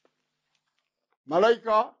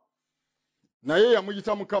 Malayika naye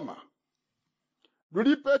yamuyita Mukama.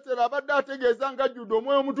 Luli Peetero abadde ategeeza ng'ajjudde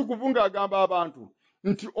Omwoyo Omutukuvu ng'agamba abantu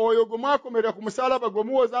nti oyo gwe mwakomera ku musaalaba gwe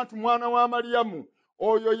muwoza nti mwana wa Maliyamu,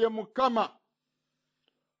 oyo ye Mukama,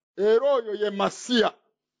 era oyo ye Masiya.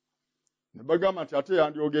 Ne bagamba nti ate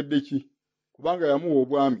yandyogedde ki? Kubanga yamuwa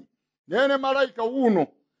obwami. Naye ne malayika wuuno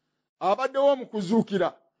abaddewo mu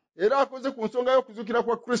kuzuukira, era akoze ku nsonga y'okuzuukira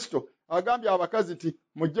kwa Kristo, agambye abakazi nti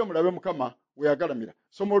mujje mulabe Mukama we yagalamira.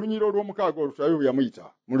 Soma olunyiriro olw'omukaaga olwo tulabe bwe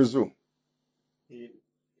yamuyita mu Luzungu.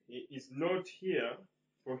 He is not here,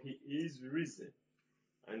 for he is risen.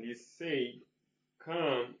 And he said,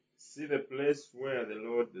 "Come, see the place where the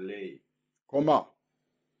Lord lay." Koma.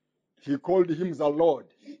 He called him the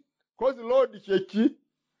Lord. Because Lord cheki,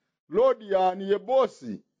 Lord yani ye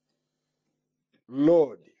bosi.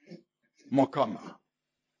 Lord Mukama.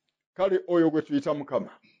 Kale oyo gwe tuyita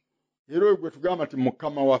Mukama. Era oyo gwe tugamba nti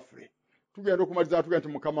Mukama waffe. Tugenda okumaliza tugenda nti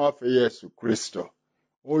Mukama waffe Yesu Kristo.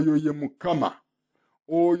 Oyo ye Mukama.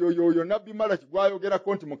 Oyo Nabbi Malaki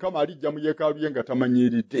gwayogerako nti Mukama alijja mu yeekaalu ye nga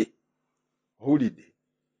tamanyiiridde. Owulidde?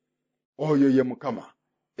 Oyo ye Mukama.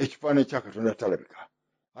 Ekifaananyi kya Katonda talabika.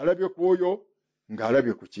 Alabye ku oyo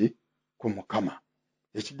ng'alabye ku ki? Ku Mukama.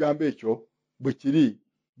 Ekigambo ekyo bwe kiri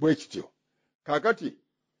bwe kityo. Kaakati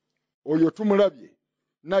oyo tumulabye.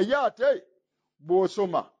 Naye ate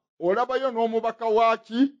bw'osoma olabayo n'omubaka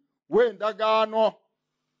waaki w'endagaano.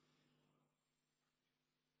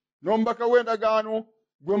 N'omubaka w'endagaano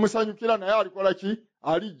gwe musanyukira naye alikola ki?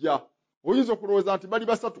 Alijja. Oyinza okulowooza nti bali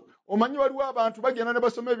basatu. Omanyi waliwo abantu bagenda ne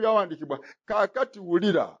basoma ebyawandiikibwa. Kaakati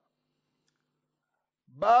wulira.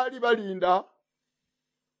 Baali balinda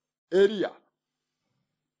Eriya.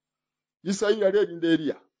 Isirayiri yali erinda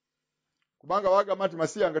Eriya. Kubanga bagamba nti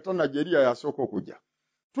Masiya nga tannajja, Eriya yasooka okujja.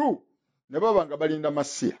 Ne baba nga balinda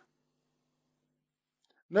Masiya.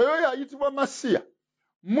 Naye oyo ayitibwa Masiya,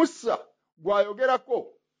 Musa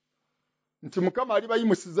gwayogerako nti Mukama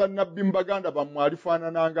alibayimusiza nnabbi mu baganda bammwe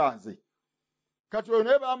alifaanana nga nze. Kati oyo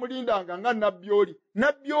naye baamulindanga nga nnabbi oli.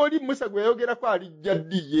 Nnabbi oli Musa gwe yayogerako alijja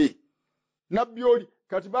ddi ye? Nnabbi oli.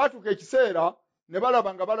 Kati baatuuka ekiseera ne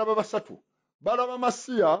balaba nga balaba basatu. Balaba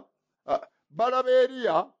Masiya, balaba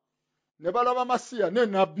Eriya, ne balaba Masiya ne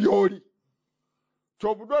nnabbi oli.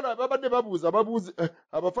 Kyobudola babadde babuuza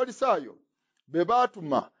Abafalisaayo be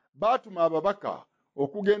baatuma ababaka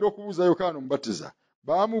okugenda okubuuza Yokaana Omubatiza.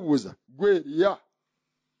 Baamubuuza, gwe Eriya?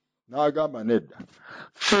 N'agamba nedda.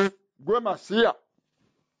 Gwe Masiya?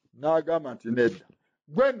 N'agamba nti nedda.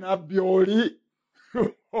 Gwe nnabbi oli?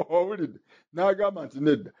 Owulidde? N'agamba nti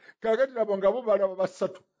nedda. Kaakati nabo nga bo balaba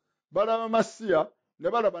basatu. Balaba Masiya, ne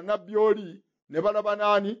balaba nnabbi oli, ne balaba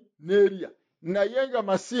n'ani? N'Eriya. Naye nga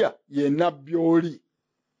Masiya ye nnabbi oli.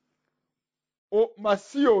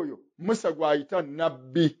 Masiya oyo Musa gw'ayita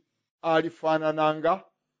nnabbi alifaanananga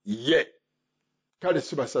ye. Kale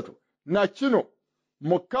si basatu. Na kino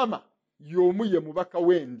Mukama y'omu ye mubaka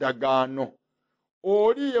w'endagaano.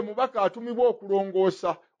 Oli ye mubaka atumibwa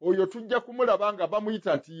okulongoosa. Oyo tujja kumulaba nga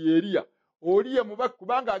bamuyita nti ye Eriya. Oli ye mubaka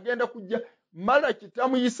kubanga agenda kujja. Malaki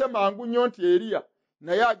tamuyise mangu nnyo nti Eriya,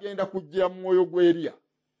 naye agenda kujja mu mwoyo gw'Eriya.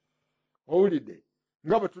 Owulidde?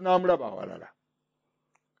 Nga bwe tunaamulaba awalala.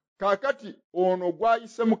 Kaakati ono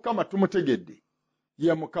gwayise Mukama tumutegedde.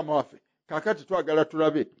 Ye Mukama waffe. Kaakati twagala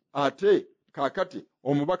tulabe ate kaakati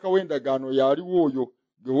omubaka w'endagaano yaliwo oyo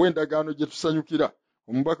gwe w'endagaano gye tusanyukira.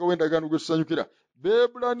 Omubaka w'endagaano gwe tusanyukira.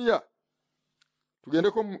 Beebulaniya.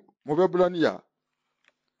 Tugendeko mu Beebulaniya.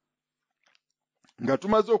 nga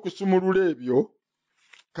tumaze okusumulula ebyo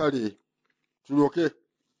kale tulyoke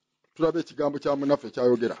tulabe ekigambo kya munaffe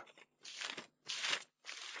kyayogera.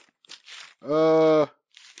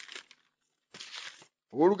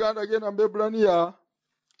 Oluganda genda mu Bebbulaniya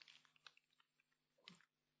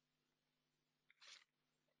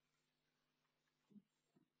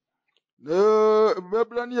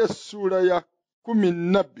Bebbulaniya essuula ya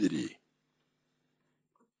 12.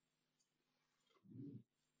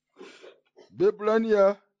 Bebbulaniya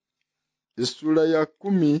essuula ya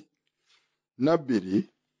 12.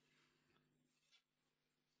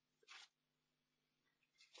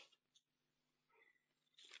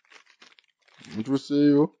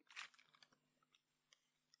 Ntuseeyo.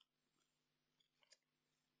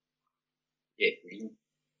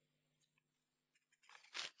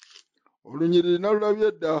 Olunyiriri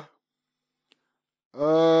nalulabye dda.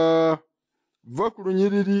 Va ku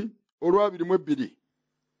lunyiriri olw'22.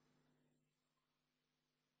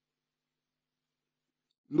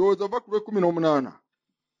 Ndowooza va ku lw'18.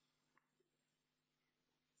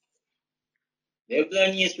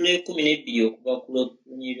 Bebbulaniya essuula y'e12 okuva ku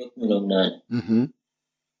lunyiriri lw'18.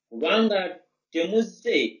 Kubanga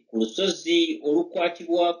temuzze ku lusozi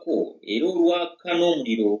olukwatibwako era olwaka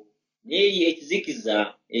n'omuliro n'eri ekizikiza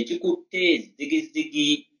ekikutte zigizigi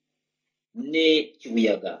ne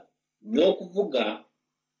kibuyaga n'okuvuga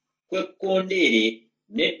kw'ekkondeere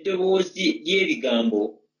n'eddoboozi ly'ebigambo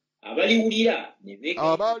abaliwulira ne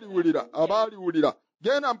abaaliwulira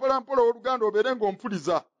genda mpola mpola oluganda obeere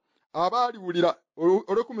ng'ompuliza abaaliwulira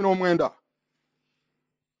olw'19.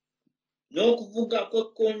 N'okuvuga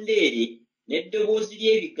kw'ekkondeere n'eddoboozi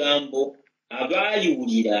ly'ebigambo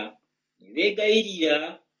abaaliwulira ne beegayirira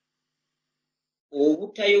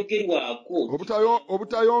obutayongerwako.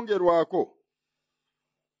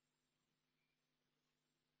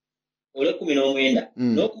 Olw'19.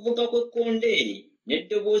 N'okuvuga kw'ekkondeere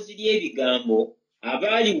n'eddoboozi ly'ebigambo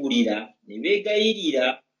abaaliwulira ne beegayirira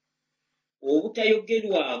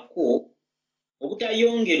obutayongerwako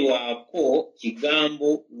kigambo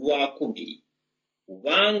lwakubiri,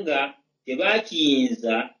 kubanga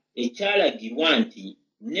tebaakiyinza ekyalagirwa nti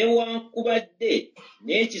newankubadde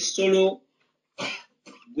n'ekisolo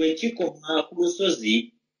bwe kikoma ku lusozi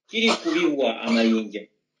kirikubibwa amayinja.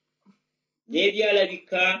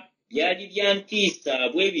 N'ebyalabika byali bya ntiisa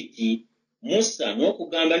bwe biti, Musa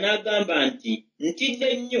n'okugamba n'agamba nti ntidde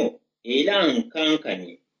nnyo era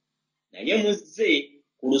nkankanye. Naye muzze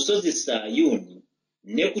ku lusozi Sayuuni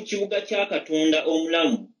ne ku kibuga kya Katonda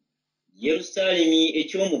omulamu, Yerusaalemi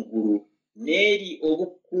eky'omu ggulu, n'eri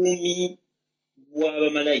obukuumi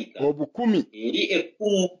bw'abamalayika,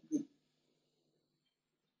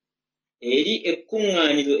 eri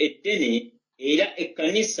ekkuŋŋaaniro eddene era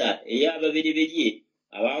Ekanisa ey'ababereberye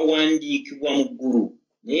abaawandiikibwa mu ggulu,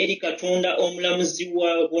 n'eri Katonda omulamuzi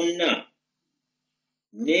wa bonna,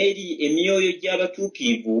 n'eri emyoyo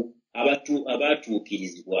gy'abatuukirivu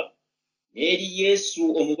abaatuukirizibwa, n'eri Yesu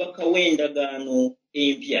omubaka w'endagaano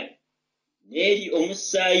empya, n'eri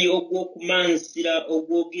omusaayi ogw'okumansira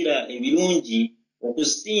ogwogera ebirungi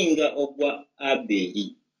okusinga ogwa Aberi.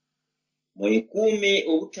 Mwekuume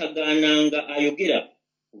obutagaananga ayogera,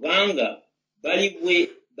 kubanga bali bwe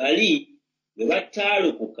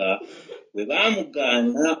bataalokoka bwe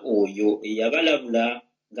baamugaana oyo eyabalabula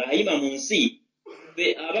ng'ayima mu nsi, ffe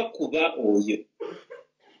abakuba oyo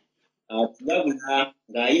atulabula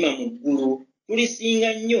ng'ayima mu ggulu tulisinga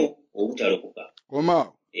nnyo obutalokoka.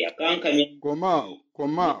 Eyakankanya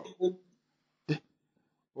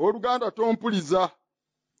oluganda tompuliza,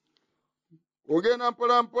 ogenda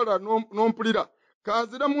mpola mpola n'ompulira.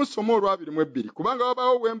 Kanziramu nsoma olw'22 kubanga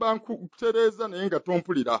wabaawo wemba nkutereeza naye nga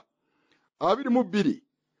tompulira. 22.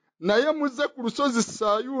 Naye muzze ku lusozi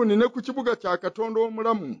Sayuuni ne ku kibuga kya Katonda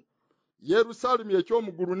omulamu, Yerusaalemi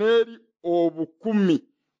eky'omuggulu, n'eri obukumi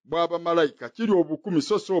bw'abamalayika, kiri obukumi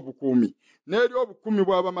so si obukuumi, n'eri obukumi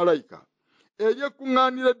bw'abamalayika, eri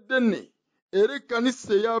ekkuŋŋaaniro eddene, eri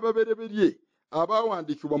Ekkanisa ey'ababereberye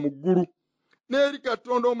abaawandiikibwa mu ggulu, n'eri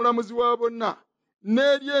Katonda omulamuzi wa bonna,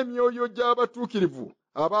 n'eri emyoyo gy'abatuukirivu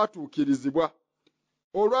abaatuukirizibwa.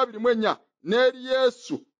 Olw'24. N'eri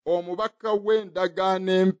Yesu omubaka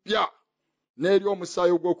w'endagaano empya, n'eri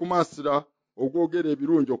omusaayi ogw'okumansira ogwogera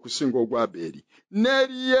ebirungi okusinga ogwa Aberi,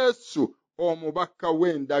 n'eri Yesu omubaka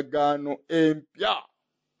w'endagaano empya.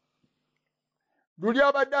 Luli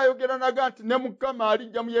abadde ayogera naga nti ne Mukama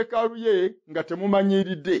alijja mu yeekaalu ye nga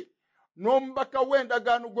temumanyiiridde, n'omubaka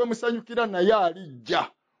w'endagaano gwe musanyukira naye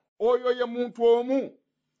alijja. Oyo ye muntu omu,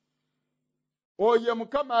 oyo ye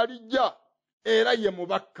Mukama alijja era ye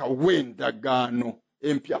mubaka w'endagaano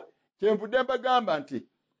empya. Kyenvudde mbagamba nti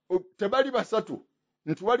tebali basatu,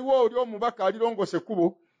 nti waliwo oli omubaka alirongose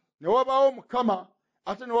ekkubo, ne wabaawo Mukama,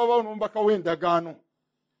 ate ne wabaawo n'omubaka w'endagaano.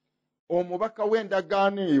 Omubaka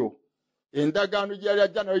w'endagaano eyo, endagaano gye yali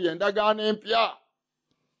ajja nayo y'endagaano empya,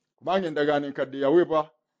 kubanga endagaano enkadde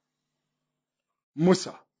yaweebwa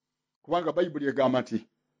Musa, kubanga Bayibuli egamba nti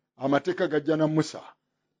amateeka gajja na Musa,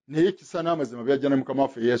 naye ekisa n'amazima byajja na Mukama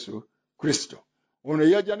waffe Yesu Kristo. Ono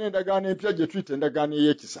yajja n'endagaano empya gye tuyita endagaano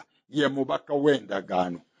ey'ekisa, ye mubaka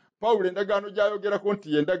w'endagaano. Pawulo endagaano gy'ayogerako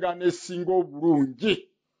nti endagaano esinga obulungi.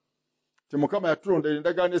 Ti Mukama yatulondera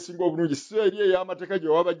endagaano esinga obulungi, si eri ey'amateeka gye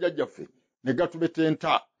wawa bajjajjaffe ne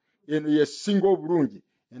gatubetenta. Eno yesinga obulungi,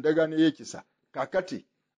 endagaano ey'ekisa. Kaakati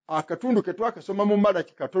akatundu ke twakasoma mu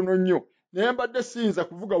Malaki katono nnyo, naye mbadde siyinza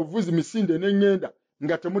kuvuga buvuzi misinde n'eŋŋenda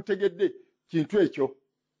nga temutegedde kintu ekyo.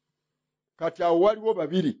 Kati awo waliwo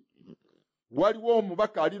babiri. Waliwo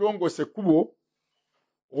omubaka alirongose ekkubo,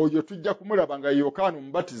 oyo tujja kumulaba nga Yokaana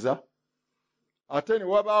omubatiza, ate ne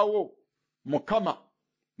wabaawo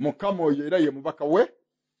Mukama oyo era ye mubaka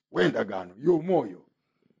w'endagaano, y'omwoyo.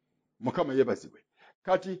 Mukama yeebazibwe.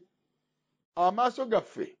 Kati amaaso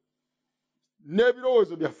gaffe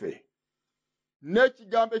n'ebirowoozo byaffe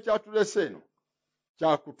n'ekigambo ekyatulese eno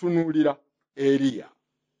kyakutunuulira Eriya.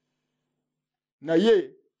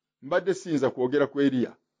 Naye mbadde siyinza kwogera ku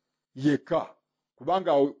Eriya yekka,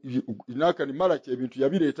 kubanga inakani Malaki ebintu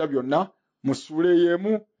yabireeta byonna mu ssuula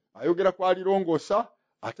y'emu, ayogera ku alirongoosa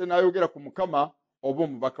ate n'ayogera ku Mukama oba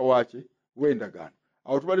omubaka waaki w'endagaano.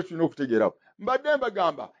 Awo tubadde tulina okutegeerawo. Mbadde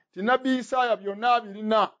mbagamba ti Nnabbi Isaaya byonna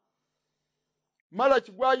abirina.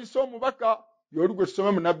 Malaki gw'ayise omubaka y'oli gwe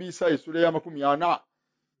tusome mu Nnabbi Isaaya essuula ya 40.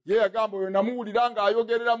 Ye yagamba oyo namuwulira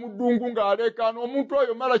ng'ayogerera mu ddungu ng'aleekaana. Omuntu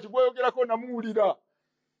oyo Malaki gw'oyogerako namuwulira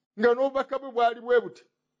nga n'obubaka bwe bwali bwe buti,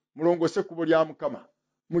 mulongose ekkubo lya Mukama,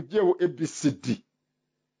 muggyeewo ABCD.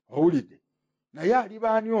 Owulidde? Naye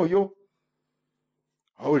alibaani oyo?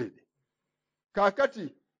 Owulidde?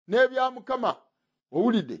 Kaakati n'ebya Mukama,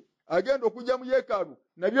 owulidde, agenda okujja mu yeekaalu,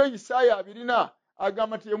 nabyo Isaaya abirina.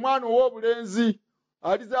 Agamba nti ye mwana ow'obulenzi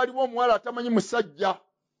alizaalibwa omuwala atamanyi musajja,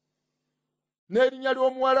 n'erinnya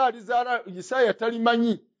ly'omuwala alizaala Isaaya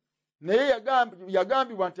talimanyi, naye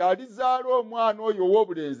yagambibwa nti alizaala omwana oyo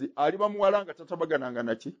ow'obulenzi aliba muwala nga tatabagananga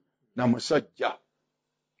naki na musajja.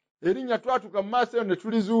 Erinnya twatuka mu maaso eyo ne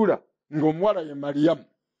tulizuula ng'omuwala ye Maliyamu.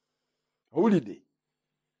 Owulidde?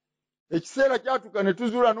 Ekiseera kyatuka ne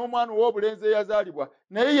tuzuula n'omwana ow'obulenzi eyazaalibwa,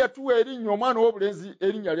 naye yatuwa erinnya omwana ow'obulenzi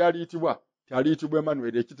erinnya ly'aliyitibwa aliyitibwa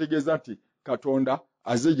Emmanuel, ekitegeeza nti Katonda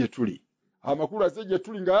azze gye tuli. Amakulu azze gye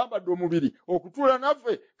tuli ng'ayambadde omubiri okutuula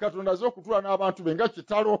naffe. Katonda azze okutuula n'abantu be nga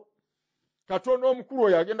kitalo. Katonda omukulu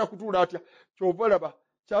oyo agenda kutuula atya? Kyova olaba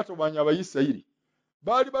kyatobanya Abayisirayiri.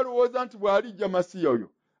 Baali balowooza nti bw'alijja Masiya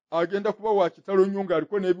oyo agenda kuba wa kitalo nnyo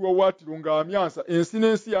ng'aliko n'ebiwawaatiro ng'amyansa, ensi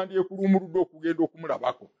n'ensi yandyekulumuludde okugenda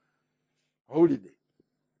okumulabako. Owulidde?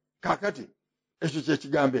 Kaakati ekyo kye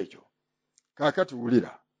kigambo ekyo. Kaakati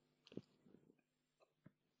wulira.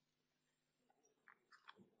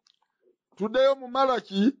 Tuddeyo mu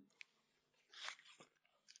Malaki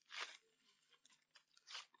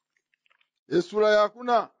essula ya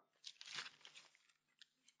 4.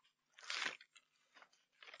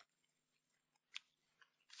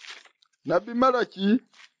 Nabbi Malaki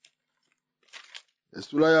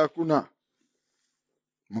essula ya 4.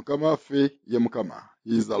 Mukama waffe ye Mukama,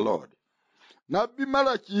 he is the Lord. Nabbi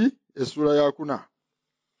Malaki essula ya 4.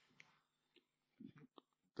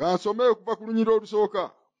 Kansome okuva ku lunyiriri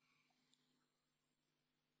olusooka.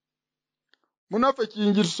 Munaffe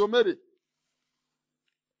kiyingi tusomere.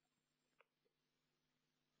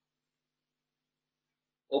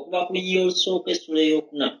 Okuva ku lunyiriri olusooka essula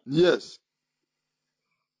ey'okuna. Yes.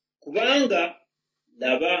 Kubanga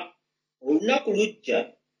laba olunaku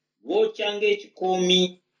lujja lwokya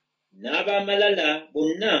ng'ekikoomi, n'ab'amalala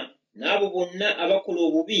bonna n'abo bonna abakola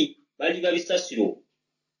obubi baliba bisasiro.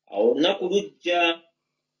 Awo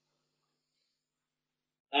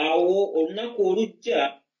olunaku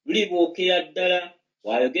olujja lulibookera ddala,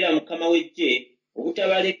 bw'ayogera Mukama w'eggye,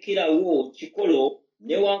 obutabalekerawo kikolo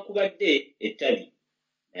newankubadde ettabi.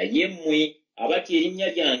 Naye mmwe abatya erinnya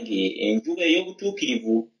lyange, enjuba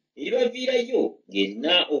ey'obutuukirivu eribaviirayo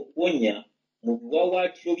ng'erina okuwonya mu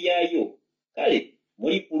biwawaatiro byayo, kale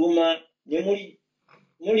mulifuluma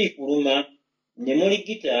ne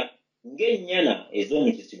muligita ng'ennyana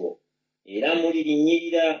ez'omu kisibo, era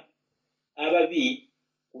mulirinnyirira ababi,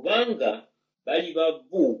 kubanga baliba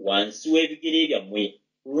vvu wansi w'ebigere byammwe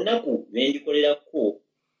ku lunaku lwe ndikolerako,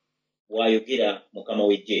 bw'ayogera Mukama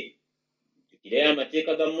w'eggye. Jjukirayo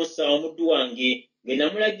amateeka ga Musa omuddu wange ge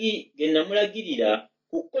namulagirira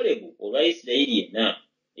ku Kolebu olwa Isirayiri yenna,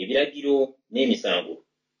 ebiragiro n'emisango.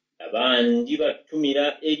 abandi batumira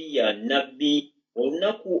Eriya nnabbi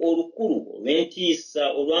olunaku olukulu olw'entiisa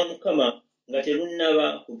olwa Mukama nga terunnaba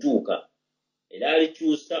kutuuka, era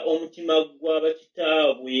alikyusa omutima gwa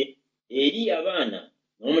bakitaabwe eri abaana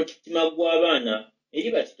n'omutima gw'abaana eri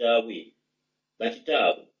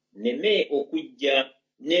bakitaabwe, nneme okujja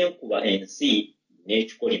n'enkuba ensi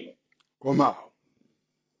n'ekikolimo. Komaawo.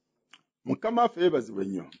 Mukama waffe yeebazibwe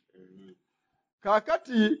nnyo.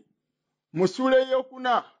 Kaakati mu ssuula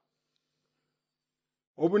ey'okuna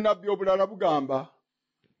obunabbi obulala bugamba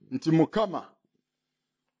nti Mukama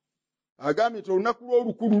agambye nti olunaku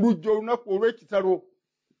lw'olukulu lujja, olunaku olw'ekitalo,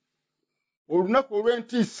 olunaku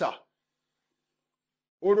olw'entiisa,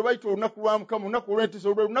 olwo bayita olunaku lwa Mukama, olunaku olw'entiisa,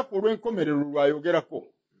 olunaku olw'enkomerero lwayogerako.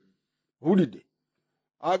 Owulidde?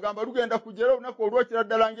 Agamba lugenda kujjera olunaku olwokera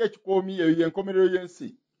ddala ng'ekikoomi, eyo y'enkomerero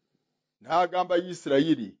y'ensi. N'agamba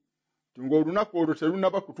Isirayiri nti ng'olunaku olwo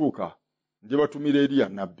terunnaba kutuuka, ndibatumira Eriya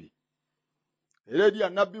nnabbi. Era Eriya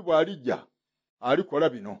nnabbi bw'alijja alikola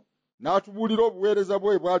bino, n'atubuulira obuweereza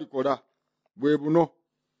bwe bw'alikola bwe buno.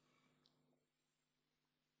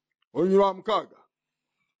 Olunyiriri lwa 6,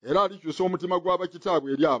 era alikyusa omutima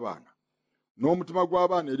gw'abakitaabwe eri abaana, n'omutima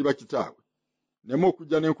gw'abaana eri bakitaabwe, nneme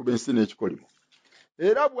okujja n'enkuba ensi n'ekikolimo.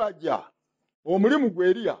 Era bw'ajja omulimu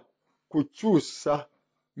gw'Eriya kukyusa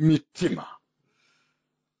mitima,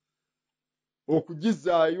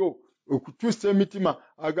 okugizaayo, okukyusa emitima.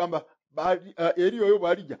 Agamba Eriya oyo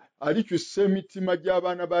bw'alijja alikyusa emitima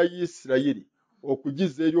gy'abaana ba Isirayiri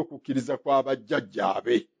okugiza eri okukkiriza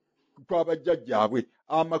kw'abajjajjaabwe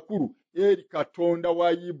amakulu eri Katonda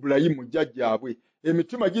wa Ibulayimu jjajjaabwe.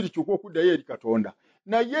 Emitima girikyuka okuddayo eri Katonda.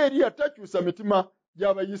 Naye Eriya takyusa mitima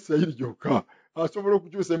gy'Abayisirayiri gyokka, asobola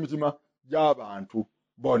okukyusa emitima gy'abantu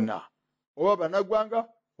bonna, oba bannaggwanga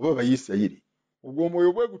oba Bayisirayiri. Ogwo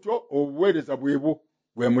omwoyo bwe gutyo, obuweereza bwebwo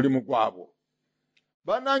bwe mulimu gwabwo.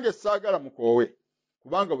 Bannange saagala mukoowe,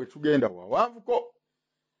 kubanga bwe tugenda wawanvuko.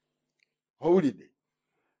 Owulidde?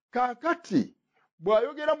 Kaakati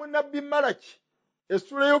bw'ayogera mu nnabbi Malaki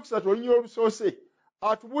essuula ey'okusatu olunyiriri olusoose,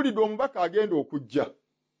 atubuulidde omubaka agenda okujja.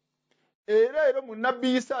 Era mu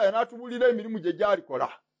nnabbi Isaaya n'atubuulira emirimu gye gy'alikola,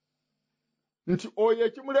 nti oyo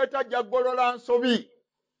ekimuleeta gy'aggolola nsobi,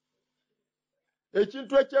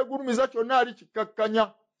 ekintu ekyegulumiza kyonna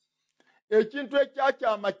alikikkakkanya, ekintu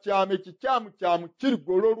ekyakyamakyama ekikyamu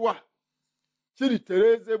kirigololwa,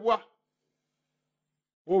 kiritereezebwa.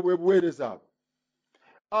 Obwe buweereza abo.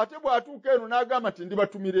 Ate bw'atuuka eno n'agamba nti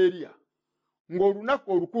ndibatumira Eriya, ng'olunaku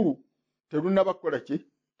olukulu terunnaba kukola ki?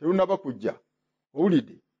 Terunnaba kujja.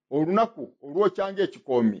 Owulidde? Olunaku olwokyanga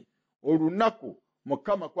ekikoomi, olunaku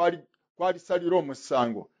Mukama kwalisalira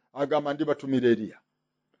omusango, agamba ndibatumira Eriya.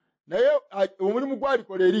 Naye omulimu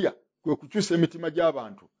gw'alikola Eriya kwe kukyusa emitima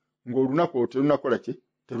gy'abantu, ng'olunaku olwo terunnakola ki?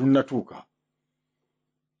 Terunnatuuka.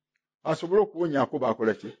 Asobole okuwonyaako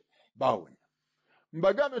baakola ki? Baawonya.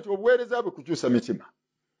 Mbagambe nti obuweereza bwe kukyusa mitima.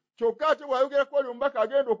 Kyokka ate bw'ayogerako oli omubaka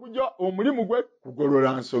agenda okujja, omulimu gwe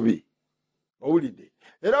kugolola nsobi. Owulidde?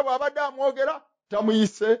 Era bw'abadde amwogera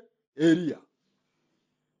tamuyise Eriya.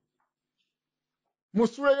 Mu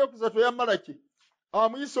ssuula ey'okusatu eya Malaki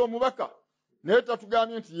amuyise omubaka, naye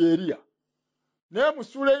tatugambye nti ye Eriya. Naye mu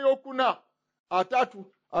ssuula ey'okuna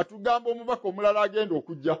atugamba omubaka omulala agenda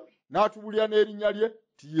okujja, n'atubuulira n'erinnya lye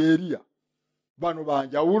nti ye Eriya. Bano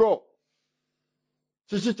banjawulo.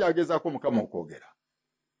 Kiki kyagezaako Mukama okwogera?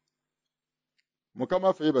 Mukama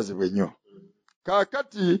waffe yeebazibwe nnyo.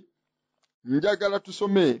 Kaakati njagala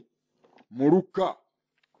tusome mu Luka,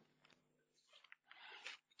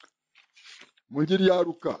 mu njiri ya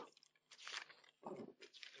Luka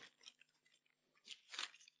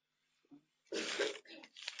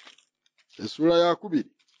essuula ya 2.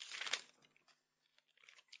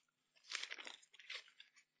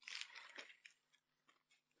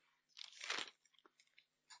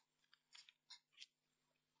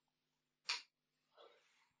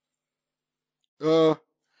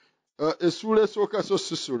 Essuula esooka so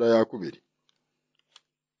si ssuula ya 2.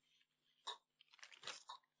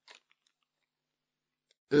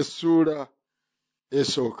 Essuula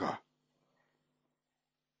esooka.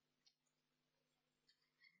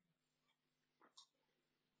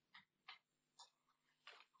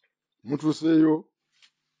 Mutuuseeyo?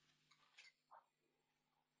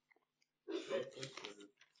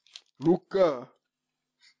 Luka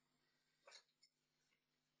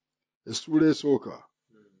essuula esooka.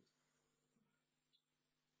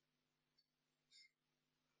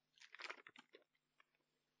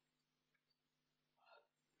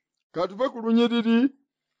 Katuve ku lunyiriri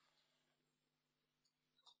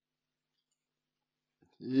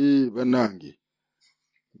bannange,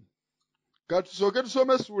 katusooke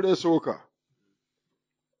tusome essuula esooka.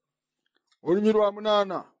 Olunyiri lwa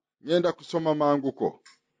 8 ngenda kusoma manguko.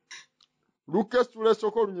 Luka essula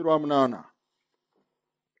esooka olunyiri lwa 8.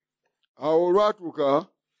 Awo olwatuuka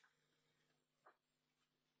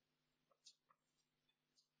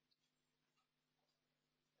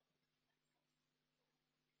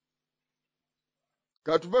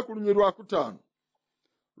katuve ku lunyiri lwa 5.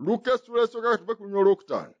 Luka essula esooka katuve ku lunyiri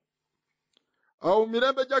lw'okutaano. Awo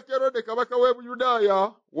mirembe gya Kerode kabaka w'e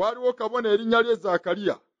Buyudaaya waliwo kabona erinnya lye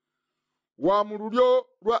Zakaliya wa mu lulyo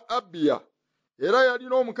lwa Abiya, era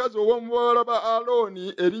yalina omukazi ow'omu bawala ba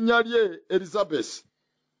Alooni erinnya lye Elizabesi.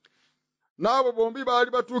 N'abo bombi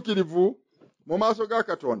baali batuukirivu mu maaso ga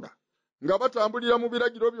Katonda, nga batambulira mu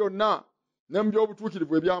biragiro byonna ne mu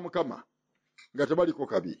by'obutuukirivu ebya Mukama, nga tebaliko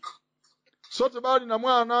kabi. So tebaalina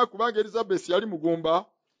mwana kubanga Elizabesi yali mugumba,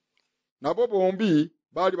 nabo bombi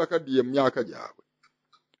baali bakaddiye mu myaka gyabwe.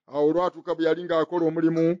 Awo olwatuuka bwe yali ng'akola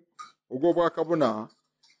omulimu ogw'obwakabona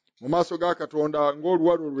mu maaso ga Katonda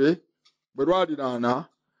ng'oluwalo lwe bwe lwaliraana,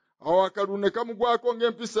 awo akalulu ne kamugwako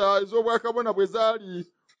ng'empisa ez'obwakabona bwe zaali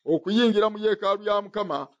okuyingira mu yeekaalu ya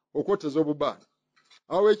Mukama okwoteza obubaane.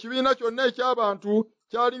 Awo ekibiina kyonna eky'abantu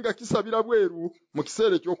kyali nga kisabira bweru mu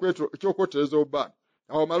kiseera eky'okwoteza obubaane.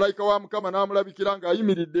 Awo malayika wa Mukama n'amulabikira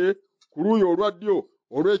ng'ayimiridde ku luuyi olwa ddyo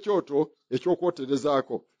olw'ekyoto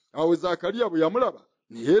eky'okwoterezaako. Awo Zakaliya bwe yamulaba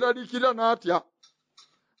ne yeeraliikirira n'atya.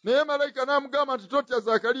 Naye malayika n'amugamba nti, totya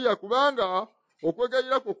Zakaliya, kubanga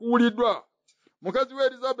okwegayirira kwo kuwuliddwa. Mukazi we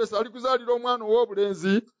Elizabesi alikuzaalira omwana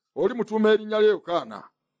ow'obulenzi, olimutuuma erinnya lye Yokaana.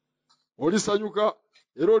 Olisanyuka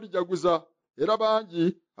era olijaguza, era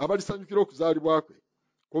bangi abalisanyukira okuzaalibwa kwe,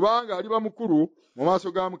 kubanga aliba mukulu mu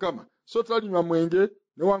maaso ga Mukama, so talinywa mwenge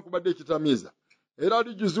newankubadde ekitamiiza, era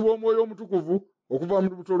alijjuzibwa omwoyo omutukuvu okuva mu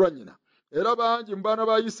lubuto lwa nnyina. Era bangi mu baana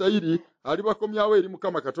ba Isirayiri alibakomyawo eri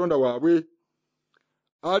Mukama Katonda waabwe.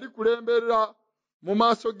 Alikulemberera mu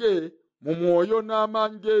maaso ge mu mwoyo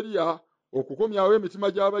n'amaanyi g'Eriya, okukomyawo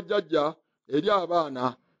emitima gy'abajjajja eri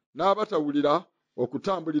abaana, n'abatawulira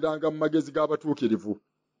okutambuliranga mu magezi g'abatuukirivu,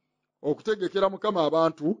 okutegekera Mukama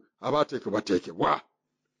abantu abaateekebwateekebwa.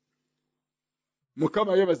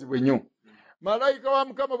 Mukama yeebazibwe nnyo. Malayika wa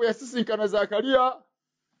Mukama bwe yasisinkana Zakaliya,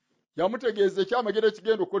 yamutegeeza ekyamagero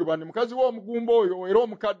ekigenda okukolebwa nti mukazi w'omugumba oyo era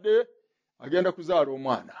omukadde agenda kuzaala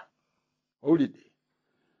omwana. Owulidde?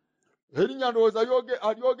 Erinnya ndowooza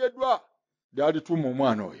alyogeddwa ly'alituuma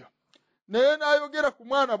omwana oyo. Naye n'ayogera ku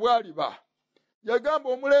mwana bw'aliba. Yagamba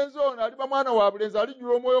omulenzi ono aliba mwana wa bulenzi,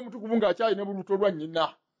 alijjula omwoyo omutukuvu ng'akyalina mu lubuto lwa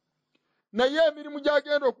nnyina. Naye emirimu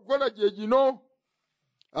gy'agenda okukola gye gino,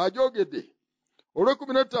 agyogedde.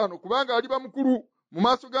 Olw'e15, kubanga aliba mukulu mu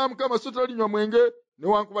maaso ga Mukama, so talinywa mwenge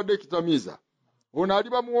newankubadde ekitamiiza. Ono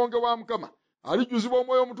aliba muwonge wa Mukama, alijjuzibwa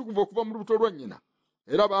omwoyo omutukuvu okuva mu lubuto lwa nnyina.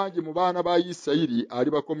 Era bangi mu baana ba Isirayiri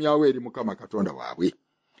alibakomyawo eri Mukama Katonda waabwe.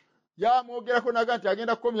 Yamwogerako naga nti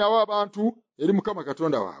agenda kukomyawo abantu eri Mukama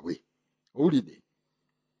Katonda waabwe. Owulidde?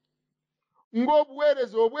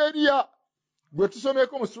 Ng'obuweereza obw'Eriya gwe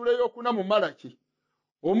tusomyeko mu ssula ey'okuna mu Malaki,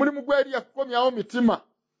 omulimu gw'Eriya kukomyawo mitima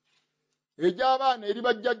egy'abaana eri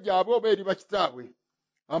bajjajjaabwe oba eri bakitaabwe,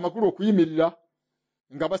 amakulu okuyimirira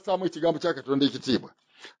nga bassaamu ekigambo kya Katonda ekitiibwa.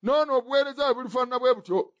 Noono obuweereza bwe bulifaanana bwe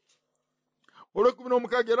butyo.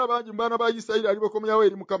 Olw'e16 era bangi mu baana ba Isirayiri alibakomyawo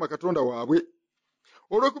eri Mukama Katonda waabwe.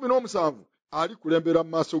 Olw'e17 alikulembera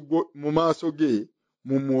mu maaso ge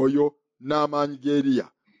mu mwoyo n'amaanyi g'Eriya,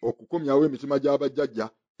 okukomyawo emitima gy'abajjajja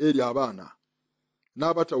eri abaana,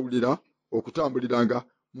 n'abatawulira okutambuliranga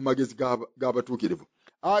mu magezi g'abatuukirivu.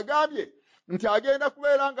 Agambye nti agenda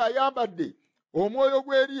kubeera ng'ayambadde omwoyo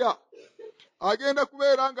gw'Eriya, agenda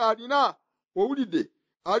kubeera ng'alina, owulidde,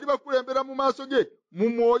 alibakulembera mu maaso ge mu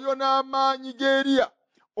mwoyo n'amaanyi g'Eriya.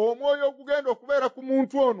 Omwoyo ogugenda okubeera ku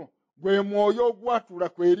muntu ono gwe mwoyo ogwatuula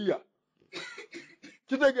ku Eriya.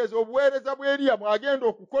 Kitegeeza obuweereza bw'Eriya mwagenda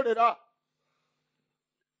okukolera.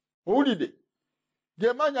 Owulidde?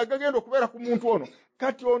 Ge maanyi agagenda okubeera ku muntu ono.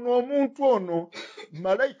 Kati ono omuntu ono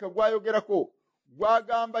malayika gw'ayogerako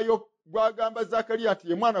gw'agamba Zakaliya nti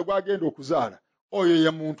ye mwana gw'agenda okuzaala, oyo ye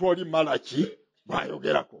muntu oli Malaki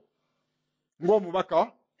gw'ayogerako,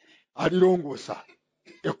 ng'omubaka alirongoosa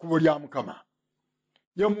ekkubo lya Mukama.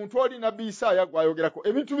 Ye muntu oli nabbi Isaaya gw'ayogerako.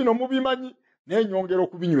 Ebintu bino mubimanyi naye nyongera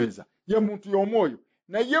okubinyweza. Ye muntu y'omwoyo.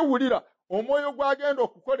 Naye wulira, omwoyo gw'agenda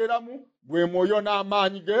okukoleramu gwe mwoyo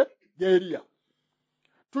n'amaanyi g'Eriya.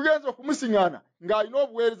 Tugenza okumusiŋŋaana ng'alina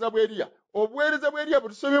obuweereza bw'Eriya. Obuweereza bw'Eriya bwe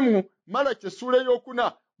tusomye mu Malaki essula ey'okuna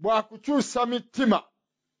bwakukyusa mitima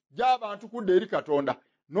gy'abantu kudda eri Katonda.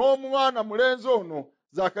 N'omwana mulenzi ono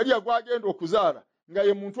Zakaliya gw'agenda okuzaala nga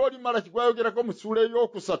ye muntu oli Malaki gw'ayogerako mu ssula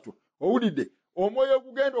ey'okusatu. Owulidde? Omwoyo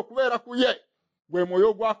ogugenda okubeera ku ye gwe mwoyo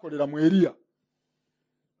ogwakolera mu Eriya.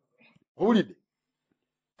 Owulidde?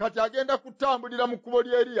 Kati agenda kutambulira mu kkubo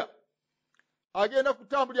ly'Eriya, agenda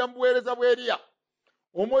kutambulira mu buweereza bw'Eriya.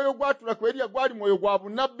 Omwoyo gwatula ku Eriya gwali mwoyo gwa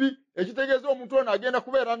bunnabbi, ekitegeeza omuntu ono agenda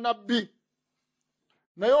kubeera nnabbi.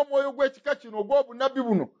 Naye omwoyo gw'ekika kino ogw'obunnabbi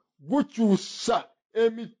buno gukyusa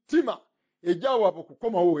emitima egyawaba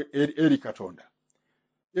okukomawo eri Katonda.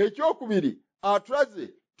 Ekyokubiri, atulaze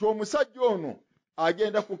ti omusajja ono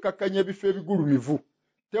agenda kukakkanya ebifo ebigulumivu.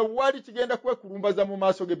 Tewali kigenda kwekulumbaza mu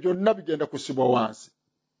maaso ge, byonna bigenda kusibwa wansi.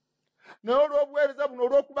 Naye olw'obuweereza buno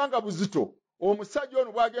olw'okubanga buzito, omusajja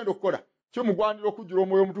ono bw'agenda okukola kimugwanira okujjula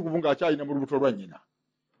omwoyo omutukuvu ng'akyalina mu lubuto lwa nnyina.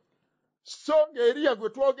 So ng'Eriya gwe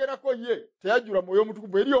twogerako ye teyajjula mwoyo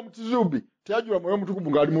omutukuvu, Eriya omutizumbi teyajjula mwoyo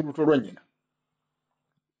omutukuvu ng'ali mu lubuto lwa nnyina.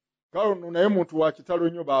 Kale ono naye muntu wa kitalo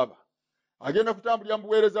nnyo baaba. Agenda kutambulira mu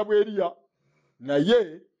buweereza bw'Eriya,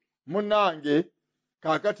 naye munnange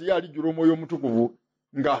kaakati ye alijjula omwoyo omutukuvu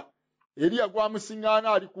nga Eriya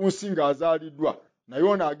gwamusiŋŋaana ali ku nsi ng'azaaliddwa, naye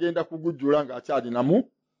ono agenda kugujjula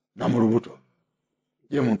ng'akyalinamu na mu lubuto.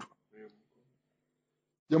 Ye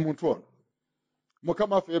muntu ono.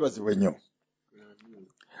 Mukama waffe yeebazibwe nnyo.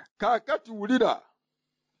 Kaakati wulira.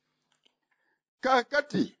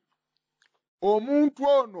 Kaakati omuntu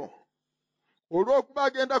ono olw'okuba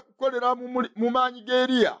agenda kukolera mu maanyi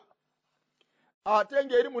g'Eriya, ate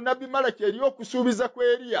ng'eri mu nnabbi Malaki eriyo okusuubiza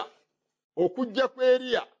kw'Eriya, okujja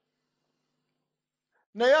kw'Eriya.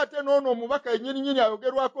 Naye ate n'ono omubaka yennyini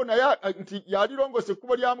ayogerwako naye nti yalirongose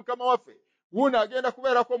ekkubo lya Mukama waffe, wuuno agenda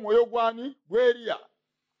kubeerako omwoyo gwani? Gw'Eriya.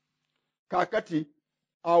 Kaakati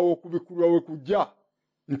awo okubikulwa we kujja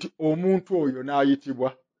nti omuntu oyo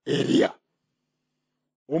n'ayitibwa Eriya.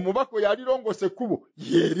 Omubaka oyo alirongose ekkubo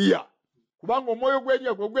ye Eriya, kubanga omwoyo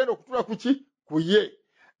gw'Eriya gwe gugenda okutula ku ki? Ku ye.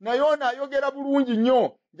 Naye ono ayogera bulungi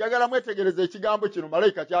nnyo. Njagala mwetegereza ekigambo kino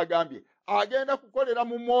malayika kyagambye. Agenda kukolera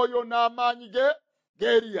mu mwoyo n'amaanyi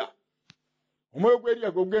g'Eriya. Omwoyo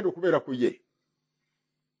gw'Eriya gwe gugenda okubeera ku ye.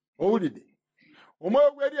 Owulidde?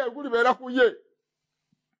 Omwoyo gw'Eriya gwe gulibeera ku ye,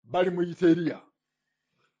 balimuyita Eriya.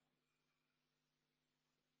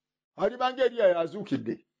 Alibanga Eriya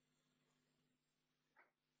yazuukidde.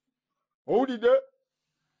 Owulidde?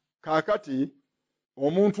 Kaakati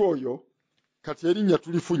omuntu oyo kati erinnya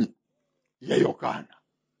tulifunye ye Yokaana.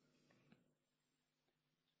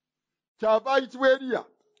 Kyava ayitibwa Eriya.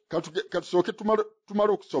 Katusooke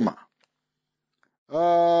tumale okusoma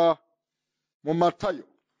mu Matayo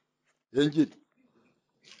enjiri.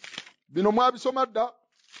 Bino mwabisoma dda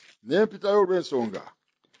naye mpitayo olw'ensonga.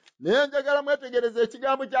 Naye njagala mwetegereze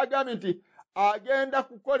ekigambo kyagambye nti agenda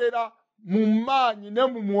kukolera mu maanyi ne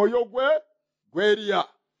mu mwoyo gw'Eriya.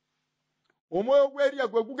 Omwoyo gw'Eriya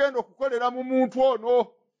gwe gugenda okukolera mu muntu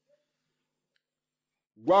ono.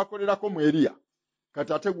 Gwakolerako mu Eriya,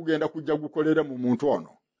 kati ate gugenda kujja gukolere mu muntu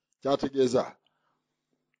ono. Kyategeeza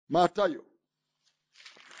Matayo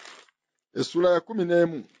essula ya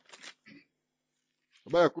 11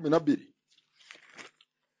 oba ya 12.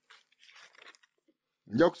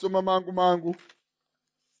 Nja kusoma mangu.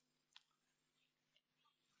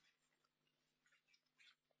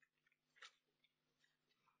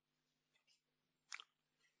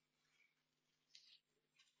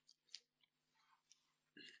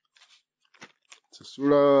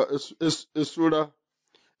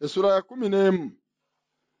 Essula ya 11.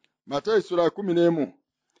 Matayo essula ya 11.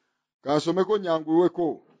 Kansomeko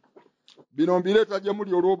nyanguweko. Bino mbireeta gye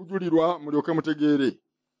muli olw'obujulirwa mulyoke mutegeere.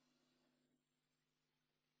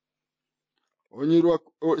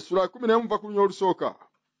 Essula ya 11 va ku lunya olusooka.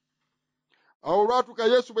 Awo olwatuuka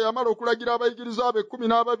Yesu bwe yamala okulagira abayigiriza be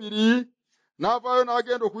 12, n'avaayo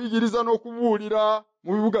n'agenda okuyigiriza n'okubuulira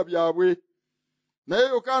mu bibuga byabwe. Naye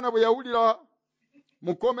Yokaana bwe yawulira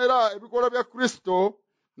mu kkomera ebikolwa bya Kristo,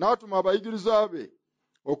 n'atuma abayigiriza be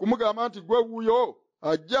okumugamba nti gwe wuuyo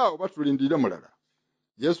ajja oba tulindirire mulala.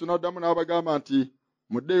 Yesu n'addamu n'abagamba nti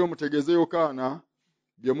muddeeyo mutegeeze Yokaana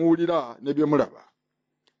bye muwulira ne bye mulaba.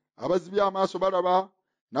 Abazibye amaaso balaba,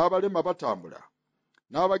 n'abalema batambula,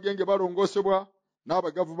 n'abagenge balongoosebwa,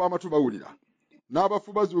 n'abagavu b'amatu bawulira,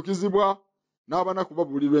 n'abafu bazuukizibwa, n'abanaku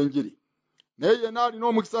babuulirwa enjiri. Naye yenna alina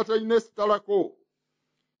omukisa talina esitalako.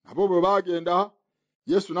 Nabo bwe baagenda,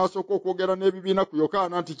 Yesu n'asooka okwogera n'ebibiina ku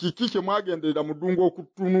Yokaana nti kiki kye mwagenderera mu ddungu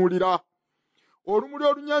okutunuulira? Olumuli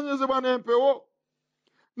olunyaanyezebwa n'empewo?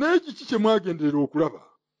 Naye kiki kye mwagenderera okulaba?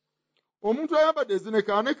 Omuntu ayambadde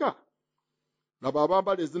ezinekaaneka? Laba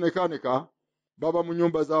abambala ezinekaaneka baba mu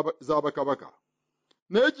nnyumba z'abakabaka.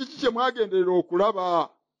 Naye kiki kye mwagenderera okulaba?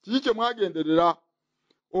 Kiki kye mwagenderera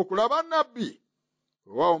okulaba? Nnabbi?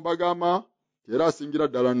 Olwawo mbagamba era asingira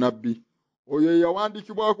ddala nnabbi. Oyo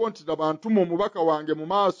yawandiikibwako nti laba ntuma omubaka wange mu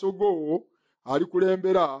maaso go,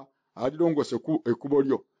 alikulembera, alirongose ekkubo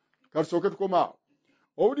lyo. Kasooke tukoma.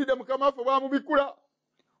 Owulidde mukama waffe bwamubikula.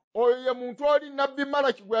 Oyo ye muntu oli nabbi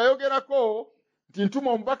Malaki gwe yayogerako nti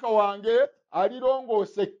ntuma omubaka wange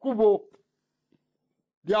alirongoose ekkubo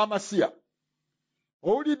ly'Amasiya.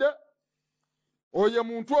 Owulidde? Oyo ye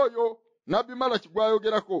muntu oyo nabbi Malaki gwe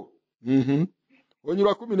ayogerako.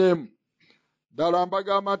 Onyulwa 11. Ddala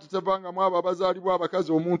mbagamba nti tevangamu abo abazaalibwa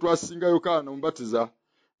abakazi omuntu asinga Yokaana omubatiza,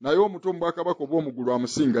 naye omuto mu bwakabaka obw'omu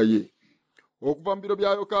amusinga ye. Okuva mu biro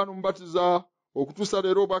bya Yokaana omubatiza okutuusa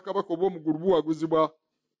leero obwakabaka obw'omu ggulu buwaguzibwa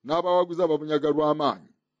n'abawaguzi ababunyaga lw'amaanyi.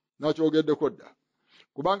 Nakyogeddeko dda.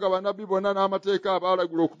 Kubanga bannabbi bonna n'amateeka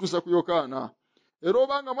abaalagula okutuusa ku Yokaana. Era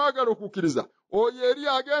obanga mwagala okukkiriza, oyo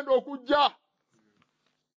Eriya agenda okujja.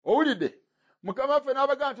 Owulidde? Mukama waffe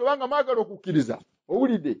n'abagamba nti obanga mwagala okukkiriza,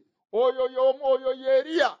 owulidde? Oyo ye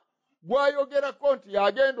Eriya gwayogerako nti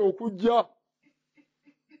agenda okujja.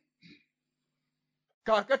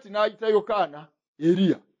 Kaakati n'ayita Yokaana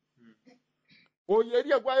Eriya. Oyo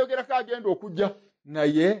Eriya gwayogerako agenda okujja,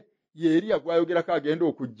 naye ye Eriya gwayogerako agenda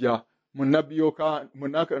okujja mu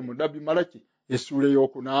nnabbi Malaki essuula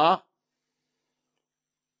ey'okuna.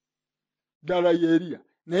 Ddala ye Eriya.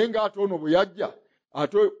 Naye ng'ate ono bwe yajja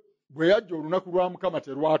olunaku lwa Mukama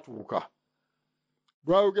terwatuuka.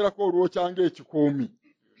 Lwayogerako olwokya ng'ekikoomi,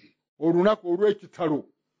 olunaku olw'ekitalo,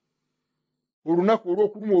 olunaku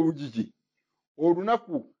olw'okuluma obujiji,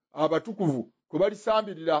 olunaku abatukuvu kwe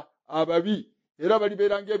balisambirira ababi era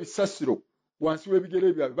balibeera ng'ebisasiro wansi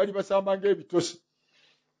w'ebigere byabwe, bali basamba ng'ebitosi.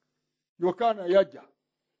 Yokaana yajja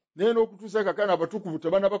naye n'okutuusa kakana abatukuvu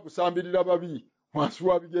tebanaba kusambirira babi wansi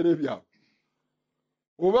wa bigere byabwe.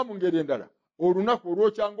 Oba mu ngeri endala olunaku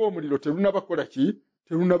olwokya ng'omuliro terunaba kukola ki?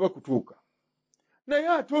 Terunaba kutuuka. Naye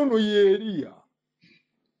ate ono ye Eriya.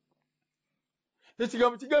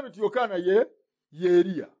 Ekigambo kigambe nti Yokaana ye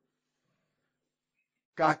Eriya.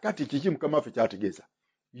 Kaakati kiki Mukama waffe kyategeeza?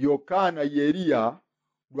 Yokaana ye Eriya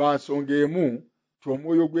lwa nsonga emu ti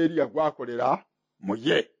omwoyo gw'Eriya gwakolera mu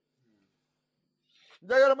ye.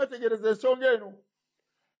 Njagala mwetegereze ensonga eno.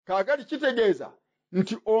 Kaakati kitegeeza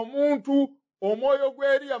nti omuntu omwoyo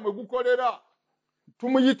gw'Eriya mwe gukolera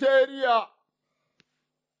tumuyita Eriya.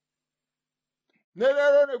 Ne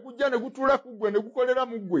leero ne gujja ne gutuula ku ggwe ne gukolera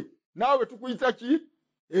mu ggwe, naawe tukuyita ki?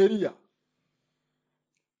 Eriya.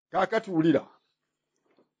 Kaakati wulira.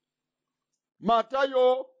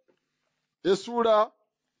 Matayo essuula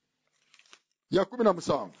ya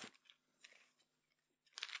 17.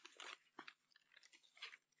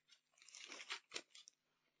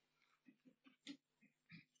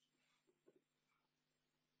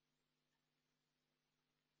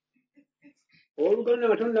 Oluganda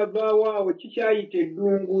nga tonnavaawo awo kikyayita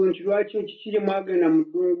eddungu nti lwaki ekikiri mwagenda mu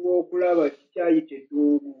ddungu okulaba kikyayita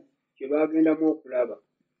eddungu kye baagendamu okulaba.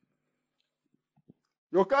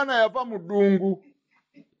 Yokaana yava mu ddungu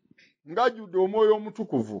ng'ajjudde omwoyo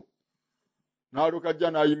omutukuvu n'alyoka ajja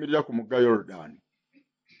n'ayimirira ku mugga Yoludaani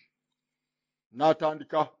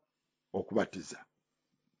n'atandika okubatiza.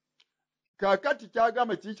 Kaakati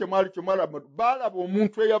kyagamba kiki kye mwali kyemwalaba? Baalaba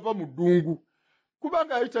omuntu eyava mu ddungu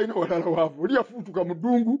kubanga yali talina walala waava. Oli yafuutuka mu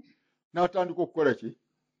ddungu n'atandika okukola ki?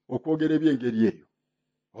 Okwogera eby'engeri eyo.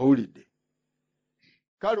 Owulidde?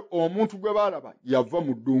 Kale omuntu gwe baalaba yava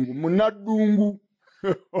mu ddungu, munnaddungu.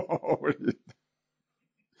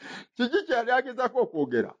 Kiki kyali agezaako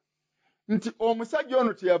okwogera? Nti omusajja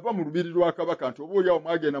ono teyava mu lubiri lwa kabaka nti obaolyawo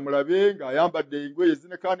mwagenda mulabe ng'ayambadde engoye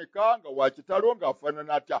zinekaaneka nga wa kitalo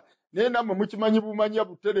ng'afaanana atya. Naye nammwe mukimanyi bumanya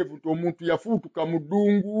butereevu nti omuntu yafuutuka mu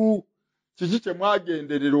ddungu. Kiki kye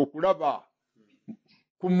mwagenderera okulaba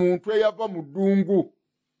ku muntu eyava mu ddungu?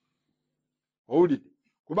 Owulidde?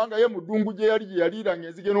 Kubanga ye mu ddungu gye yaliiranga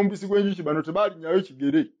enzige n'omubisi gw'enjuki, bano tebaalinnyayo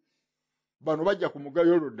kigere. Bano bajja ku mugga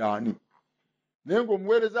Yoludaani. Naye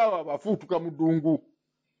ng'omuweereza waabwe afuutuka mu ddungu.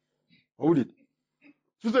 Owulidde?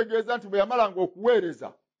 Kitegeeza nti bwe yamalanga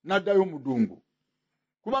okuweereza n'addayo mu ddungu.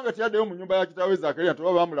 Kubanga teyaddayo mu nnyumba ya kitaawe Zakaliya nti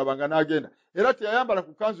oba baamulabanga n'agenda. Era teyayambala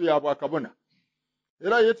ku kanzu ya bwakabona.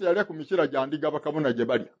 Era ye teyalya ku mikira gya ndiga bakabona gye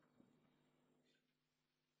balya.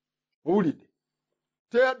 Owulidde?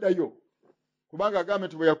 Teyaddayo. Kubanga agambe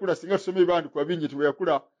nti bwe yakula, singa tusoma ebibandikwa bingi nti bwe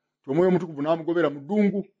yakula ti omwoyo omutukuvu n'amugobera mu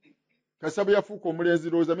ddungu. Kasa bwe yafuuka omulenzi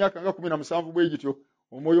lowooza myaka nga 17 bwe gityo,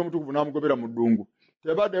 omwoyo omutukuvu n'amugobera mu ddungu.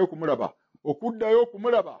 Tebaddayo kumulaba. Okuddayo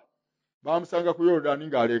okumulaba baamusanga ku Yoludaani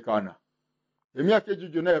ng'aleekaana. Emyaka egyo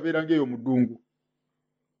gyonna yabeeranga eyo mu ddungu.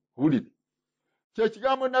 Owulidde? Kye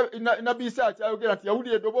kigambo nabbi Isaaya kyayogera nti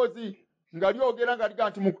yawulira eddoboozi nga lyogera nga liga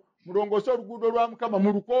nti mulongoose oluguudo lwa Mukama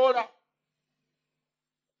mulukoola.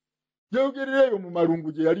 Yayogerera eyo mu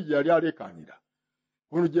malungu gye yali aleekaanira.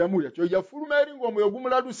 Ono gye yamuwulira kyo yafuluma eri ng'omwoyo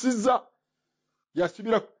gumulalusizza.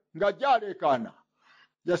 Yasibira ng'ajja aleekaana.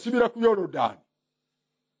 yasibira ku Yorodani.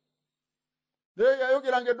 Naye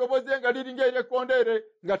yayogeranga eddoboozi nga liringa ery'ekkondeere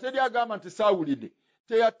nga teri agamba nti saawulidde.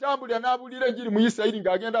 Teyatambulira n'abuulira enjiri mu Isirayiri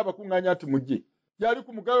ng'agenda abakuŋŋaanya nti mujje. Yali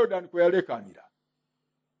ku muga Yorodani kwe yaleekaanira.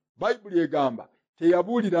 Bayibuli egamba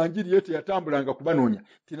teyabuulira njiri ye teyatambulanga kubanoonya.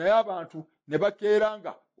 Naye abantu ne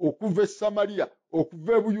bakeeranga okuva e Samaliya,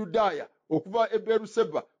 okuva e Buyudaaya, okuva e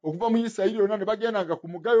Beruseba, okuva mu Isirayiri yonna ne bagendanga ku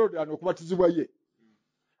muga Yorodani okubatizibwa ye.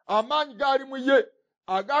 Amaanyi gaali mu ye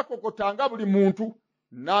agaakokotanga buli muntu.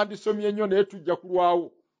 Nandisomye nnyo naye tujja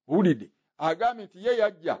kulwawo. Owulidde agambye nti ye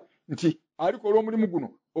yajja nti alikola omulimu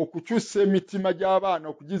guno okukyusa emitima gy'abaana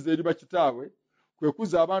okugiza eri bakitaabwe, kwe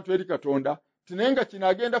kuzza abantu eri Katonda. Naye nga kino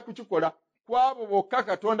agenda kukikola kwabo bokka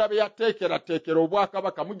Katonda be yateekerateekera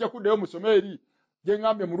obwakabaka. Mujja kuddayo musome eri gye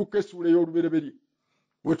ngambye mu Luka essuula ey'olubereberye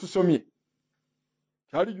we tusomye.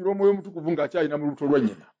 Kyalijjula Omwoyo Omutukuvu ng'akyalina mu lubuto lwa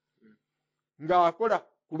nnyina ng'akola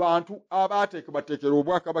ku bantu abaateekebwateekera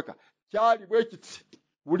obwakabaka. Kyali bwe kiti,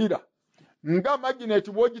 wulira, nga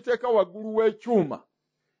magineti bw'ogiteeka waggulu w'ekyuma,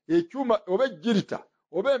 ekyuma oba ejjirita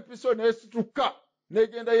oba empiso n'esituka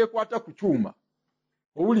n'egenda yeekwata ku kyuma.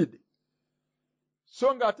 Owulidde?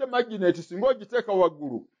 So ng'ate magineti singa ogiteeka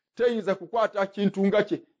waggulu teyinza kukwata kintu nga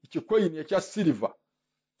kikoyini ekya siliva.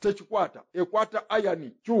 Tekikwata, ekwata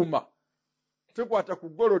ayani, kyuma. Tekwata ku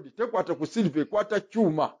golodi, tekwata ku siliva, ekwata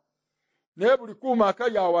kyuma. Naye buli kuuma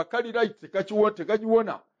akali awo akali light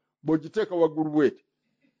tekagiwona bw'ogiteeka waggulu bweti.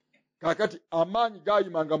 Kaakati amaanyi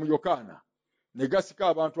gaayimanga mu Yokaana ne gasika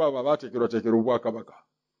abantu abo abaateekerwateekera obwakabaka.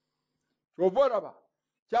 Kyova olaba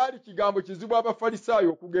kyali kigambo kizibu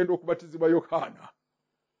Abafalisaayo okugenda okubatizibwa Yokaana.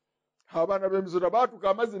 Abaana b'emisota baatuka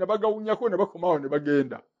amazzi ne bagawunyako ne bakomawo ne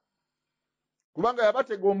bagenda. Kubanga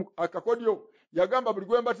yabatega akakodyo, yagamba buli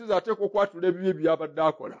gwe mbatiza ateekwa okwatula ebibi by'abadde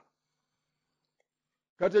akola.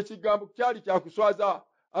 Kati ekigambo kyali kyakuswaza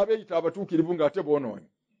abeeyita abatuukirivu ng'ate boonoonyi.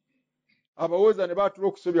 Abawoza ne baatula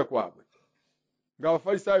okusobya kwabwe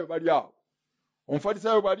ng'Abafalisaayo bali awo.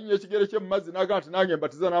 Omufalisaayo bw'alinnya ekigere kye mu mazzi n'agamba nti nange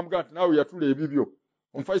mbatiza, n'amugamba nti naawe yatula ebibyo.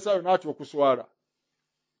 Omufalisaayo n'atya okuswala.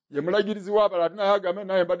 Ye mulagirizi w'abalala ate naye agambe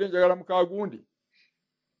naye mbadde njagala muka gundi.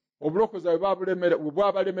 Obulokozi bwe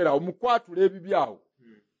bwabalemera omukwatula ebibi awo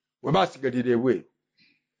we baasigalira ebweru.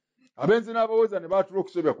 Abenzi n'abawoza ne baatula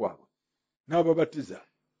okusobya kwabwe n'ababatiza.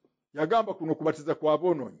 Yagamba kuno kubatiza kwa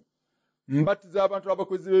boonoonyi. Mbatiza abantu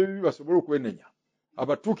abakozi b'ebibi basobole okwenenya.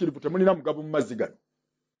 Abatuukirivu temulina mugabo mu mazzi gano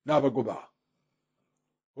n'abagoba.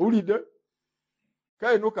 Owulidde?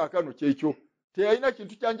 Kale no kaakano kyekyo. Teyalina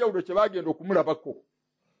kintu kya njawulo kye baagenda okumulabako.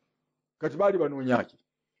 Kati baali banoonya ki?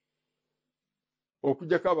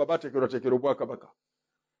 Okuggyako abo abaateekerwateekera obwakabaka.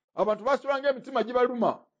 Abantu baasulanga emitima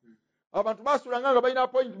gibaluma. Abantu baasulanga nga balina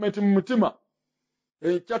appointment mu mutima.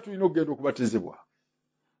 Enkya tulina okugenda okubatizibwa.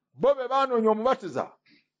 Bo be baanoonya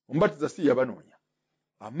omubatiza si yabanoonya.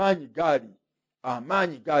 Amaanyi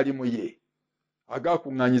gaali mu ye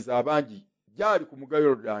agaakuŋŋaanyiza abangi gyali ku muga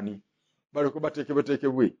Yorodani baleke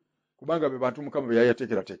bateekebweteekebwe, kubanga be bantu Mukama be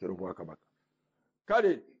yateekerateekera obwakabaka.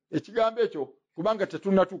 Kale ekigambo ekyo kubanga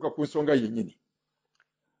tetunnatuuka ku nsonga yennyini.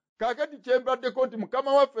 Kaakati kyembaddeko nti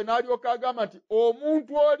Mukama waffe n'alyoka agamba nti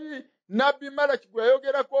omuntu oli Nabbi Malaki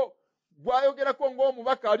gw'ayogerako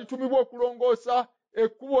ng'omubaka alitumibwa okulongoosa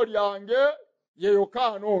ekkubo lyange ye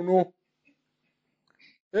Yokaana ono.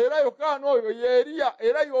 Era Yokaana oyo ye Eriya,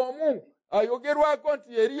 era y'omu ayogerwako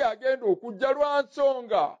nti Eriya agenda okujja lwa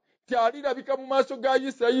nsonga ti alirabika mu maaso ga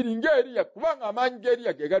Isirayiri ng'Eriya, kubanga amaanyi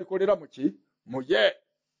g'Eriya ge galikolera mu ye.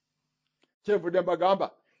 Kyenvudde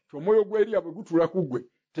mbagamba ti omwoyo gw'Eriya bwe gutuula ku ggwe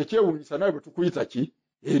tekyewuunyisa nawe bwe tukuyita ki?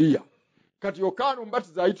 Eriya. Kati Yokaana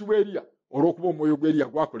omubatiza ayitibwa Eriya olw'okuba omwoyo gw'Eriya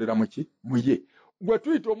gwakolera mu ye. Gwe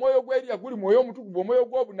tuyita omwoyo gw'Eriya guli mwoyo omutukuvu, omwoyo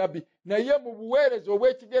gw'obunabbi, naye mu buweereza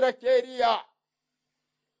obw'ekigera ky'Eriya.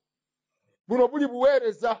 Buno buli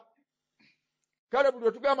buweereza. Kale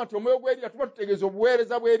buli tugamba nti omwoyo gw'Eriya tuba tutegeeza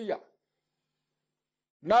obuweereza bw'Eriya.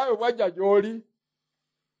 Naawe bwajja gy'oli,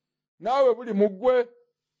 naawe buli mu ggwe.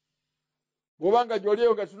 Bw'obanga gy'oli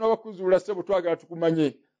eyo nga tunaba kuzuula ssebo twagala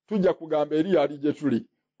tukumanye, tujja kugamba Eriya ali gye tuli,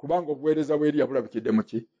 kubanga obuweereza bw'Eriya bulabikidde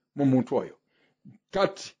mu muntu oyo.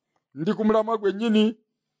 Kati ndi ku mulamwa gwennyini,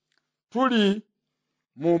 tuli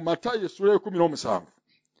mu Matayo essuula 17.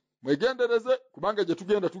 Mwegendereze kubanga gye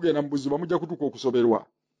tugenda mu buziba mujja kutuuka okusoberwa.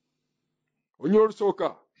 Olunyolo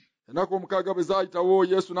olusooka, ennaku omukaaga bwe zaayitawo,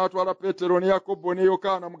 Yesu n'atwala Peetero ne Yakobo ne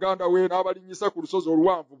Yokaana muganda we n'abalinnyisa ku lusozi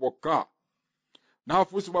oluwanvu bokka.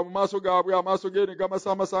 N'afuusibwa mu maaso gaabwe, amaaso ge ne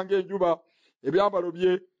gamasaamasa ng'enjuba, ebyambalo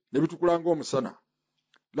bye ne bitukula ng'omusana.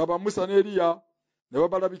 Laba Musa ne Eriya ne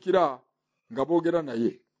babalabikira nga boogera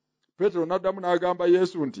naye. Peetero n'addamu n'agamba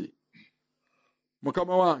Yesu nti,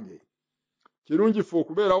 Mukama wange, kirungi ffe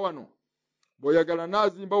okubeera wano. bw'oyagala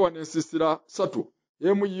n'azimba wano ensiisira 3,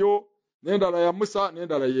 emu yo n'endala ya Musa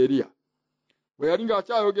n'endala ya Eriya. Bwe yali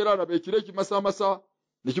ng'akyayogera, laba ekire ekimasamasa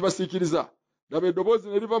ne kibasiikiriza. Laba eddoboozi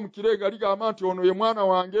ne liva mu kire nga ligamba nti, ono ye mwana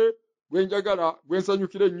wange gwe njagala, gwe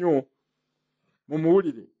nsanyukira ennyo,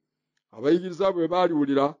 mumuwulire. Abayigiriza bwe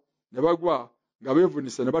baaliwulira ne bagwa nga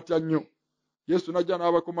beevunise ne batya nnyo. Yesu n'ajja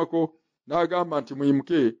n'abakomako n'agamba nti,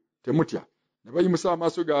 muyimuke, temutya. Ne bayimusa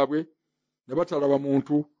amaaso gaabwe ne batalaba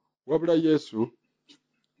muntu wabula Yesu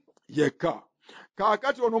yekka.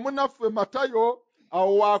 Kaakati ono munnaffe Matayo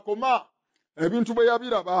awo waakoma ebintu bwe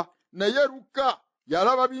yabiraba, naye Luka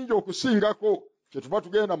yalaba bingi okusingako. Kyetuva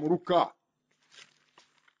tugenda mu Luka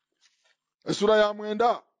essula ya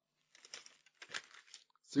 9.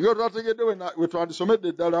 Singa tutategedde we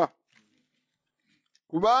twandisomedde ddala.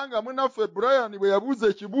 Kubanga munnaffe Brian bwe yabuuza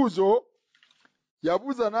ekibuuzo,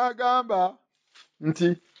 yabuuza n'agamba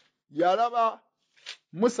nti yalaba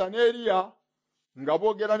Musa ne Eriya nga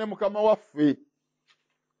boogera ne Mukama waffe.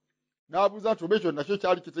 N'abuuza nti oba ekyo nakyo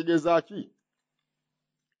kyali kitegeeza ki?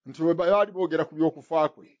 Nti bwe baali boogera ku by'okufa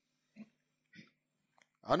kwe.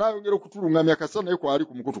 Anaayongera okutulungamya kasa naye kwali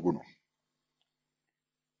ku mukutu guno.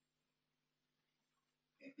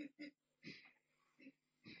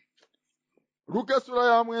 Luka essula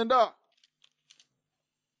ya 9.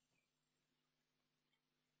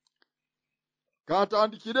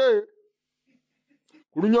 Kantandikire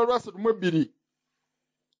ku lunya olwa 32.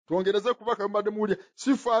 Twongereze kubaka mbadde muwulira.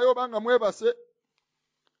 Sifaayo obanga mwebase.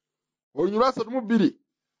 Olunya olwa 32.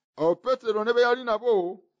 Awo Peetero ne be yali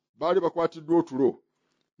nabo baali bakwatiddwa otulo.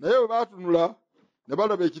 Naye bwe baatunula ne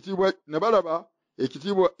balaba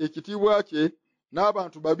ekitiibwa kye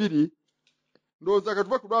n'abantu babiri. Ndowooza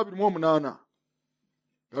katuve ku 28.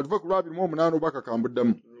 Katuve ku 28 obubaka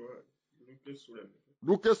kambuddamu.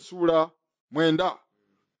 Luka essula 9.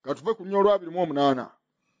 Katuve ku lunya olwa 28.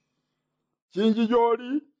 Kingi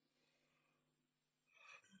gy'oli?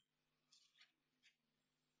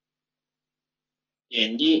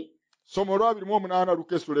 Endi. Soma olwa 28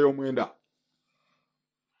 Luka essula 9.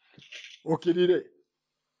 Okirire.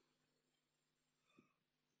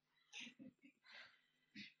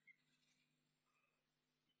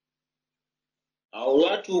 Awo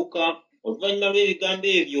olwatuuka oluvannyuma lw'ebigambo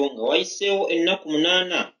ebyo nga wayiseewo ennaku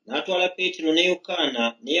 8, n'atwala Peetero ne Yokaana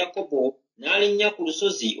ne Yakobo n'alinnya ku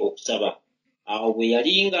lusozi okusaba. Awo bwe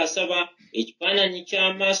yali ng'asaba, ekifaananyi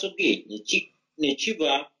ky'amaaso ge ne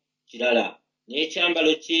kiba kirala,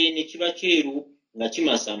 n'ekyambalo kye ne kiba kyeru nga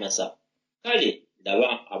kimasamasa. Kale laba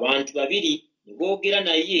abantu babiri ne boogera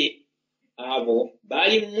naye. Abo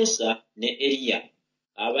baali Musa ne Eriya,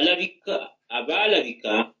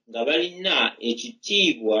 abaalabika nga balina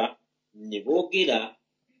ekitiibwa, ne boogera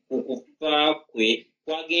ku kufa kwe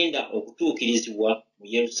kwagenda okutuukirizibwa mu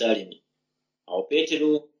Yerusaalemi. Awo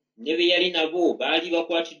Peetero ne be yali nabo baali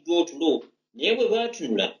bakwatiddwa otulo, naye bwe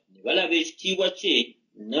baatunula ne balaba ekitiibwa kye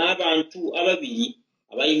n'abantu ababiri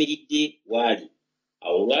abayimiridde waali.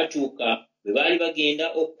 Awo olwatuuka bwe baali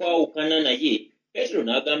bagenda okwawukana naye, Peetero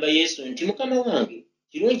n'agamba Yesu nti, Mukama wange,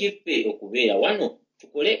 kirungi ffe okubeera wano,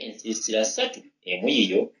 tukole ensiisira 3, emu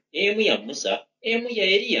yiyo, emu ya Musa, emu ya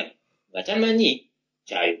Eriya, nga tamanyi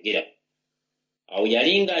kyayogera. Awo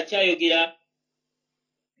yali ng'akyayogera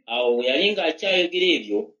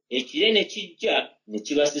ebyo, ekire ne kijja ne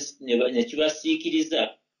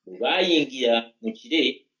kibasiikiriza. Bwe baayingira mu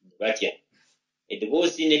kire ne batya.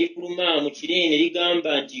 Eddoboozi ne lifuluma mu kire ne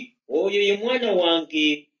ligamba nti, oyo ye mwana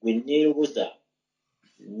wange gwe nneeroboza,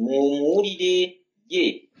 mumuwulire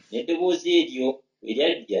ye. N'eddoboozi eryo bwe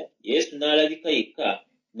lyajja, Yesu n'alabika yekka,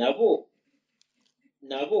 nabo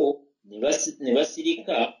ne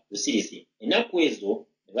basirika busirisi. Ennaku ezo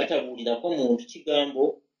ne batabuulirako muntu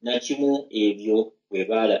kigambo na kimu ebyo bye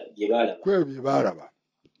baalaba.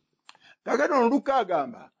 Kaakati ono Luka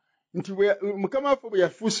agamba nti Mukama waffe bwe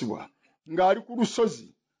yafuusibwa ng'ali ku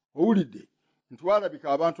lusozi, owulidde nti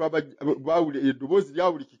walabika abantu baawulira eddoboozi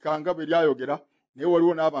lyawulikika nga bwe lyayogera, naye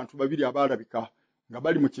waliwo n'abantu babiri abaalabika nga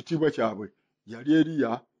bali mu kitiibwa kyabwe, yali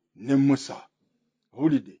Eriya ne Musa.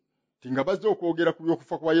 Owulidde nti nga bazze okwogera ku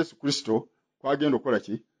by'okufa kwa Yesu Kristo kwagenda okukola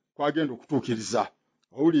ki? Kwagenda okutuukiriza.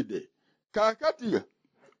 Owulidde. Kaakati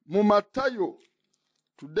mu Matayo,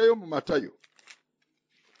 tuddeyo mu Matayo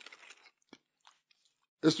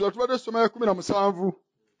essula tubadde tusoma ya 17.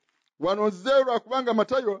 Wano nzizeeyo lwakubanga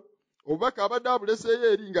Matayo obubaka abadde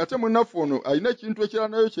abuleseeyo eri, ng'ate munnaffe ono alina ekintu ekirala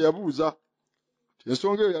nayo kye yabuuza.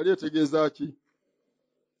 Ensonga eyo yali etegeeza ki?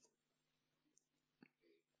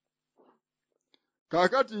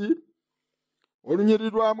 Kaakati olunyiriri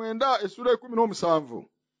lwa 9 essula 17.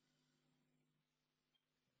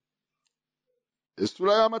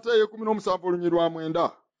 Essula ya Matayo 17 olunyiriri lwa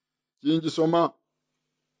 9. kingisoma.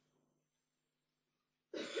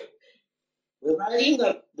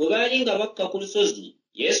 Bwe baali nga bakka ku lusozi,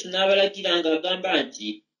 Yesu n'abalagira ng'agamba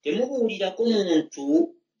nti, temubuulirako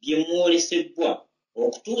muntu bye mwolesebbwa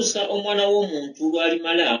okutuusa Omwana w'Omuntu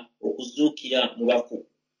lw'alimala okuzuukira mu bafu.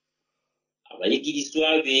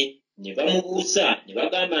 Abayigirizwa be ne bamubuuza ne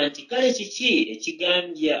bagamba nti, kale kiki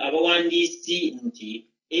ekigambya abawandiisi nti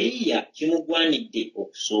Eriya kimugwanidde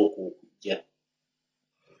okusooka okujja?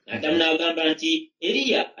 N'addamu n'agamba nti,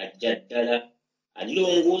 Eriya ajja ddala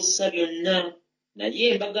alirongoosa byonna,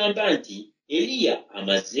 naye mbagamba nti Eriya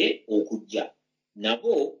amaze okujja,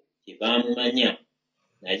 nabo tebaamumanya,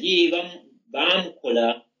 naye baamukola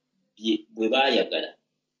bwe baayagala.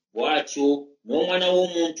 Bw'atyo n'Omwana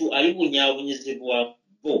w'Omuntu alibonyaabonyezebwa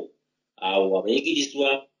bo. Awo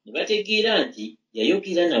abayigirizwa ne bategeera nti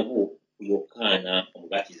yayogera nabo ku Yokaana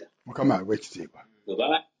Omubatiza. Mukama aliwe ekitiibwa.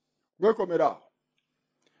 Gwekomera awo.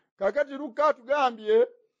 Kaakati Luka atugambye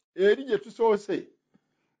eri gye tusoose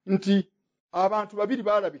nti abantu babiri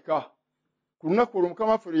baalabika ku lunaku olwo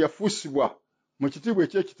Mukama waffe lwe yafuusibwa mu kitiibwa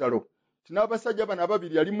eky'ekitalo. N'abasajja bano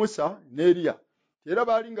ababiri yali Musa ne Eriya. Era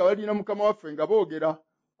baali nga balina Mukama waffe nga boogera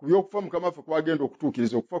ku by'okufa Mukama waffe kwagenda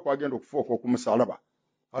okutuukiriza, okufa kwagenda okufuuka okumusalaba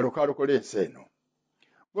alokalokola ensi eno.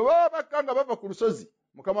 Bwe baba bakka nga bava ku lusozi,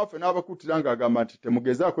 Mukama waffe n'abakuutira ng'agamba nti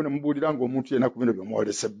temugezaako ne mubuulira ng'omuntu yenna ku bino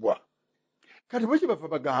by'omwolesebbwa. Kati bo kye bava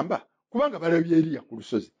bagamba kubanga balabye Eriya ku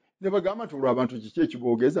lusozi ne bagamba nti olwo abantu kiki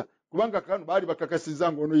ekiboogeza, kubanga kano baali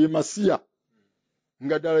bakakasizza ng'ono ye Masiya,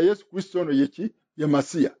 nga ddala Yesu Kristo ono ye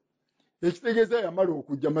Masiya. Ekitegeeza yamala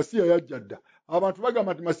okujja, Masiya yajja dda. Abantu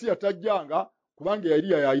bagamba nti Masiya tajjanga kubanga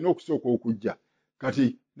Eriya yalina okusooka okujja.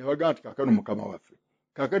 Kati ne bagamba nti kaakano Mukama waffe,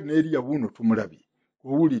 kaakati ne Eriya buuno tumulabye,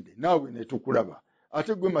 owulidde naawe ne tukulaba,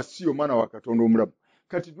 ate gwe Masiya omwana wa Katonda omulamu.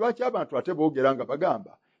 Kati lwaki abantu ate boogera nga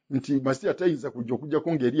bagamba nti Masiya tayinza kujja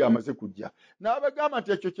okujjako ng'Eriya amaze kujja? N'abagamba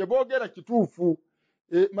nti ekyo kye boogera kituufu.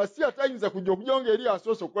 Masiya tayinza kujja okujjako ng'Eriya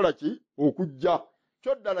asoose okukola ki? Okujja.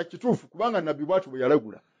 Kyo ddala kituufu kubanga nnabbi bw'ati bwe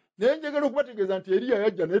yalagula. Naye njagala okubategeeza nti Eriya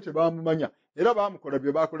yajja naye tebaamumanya, era baamukola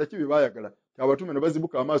bye baakola ki bye baayagala. Abatume ne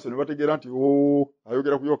bazibuka amaaso ne bategeera nti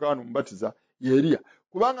ayogera ku Yokaana Omubatiza ye Eriya.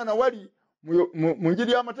 Kubanga nawali mu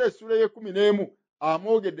Njiri ya Matayo essula y'e11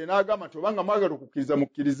 amwogedde n'agamba nti obanga mwagala okukkiriza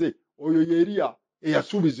mukkirize, oyo ye Eriya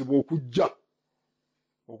eyasuubizibwa okujja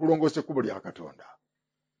okulongoosa ekkubo lya Katonda.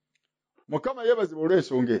 Mukama yeebazibwa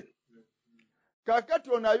olw'ensonga eno.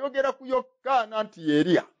 Kaakati ono ayogera ku Yokaana nti ye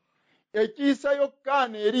Eriya. Ekiyisa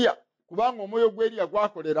Yokaana Eriya kubanga omwoyo gw'Eriya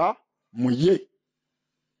gwakolera mu ye.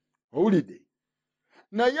 Owulidde?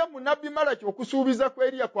 Naye mu nnabbi Malaki okusuubiza ku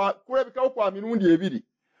Eriya kulabikawo kwa mirundi ebiri.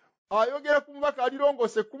 Ayogera ku mubaka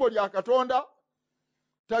alirongoosa ekkubo lya Katonda,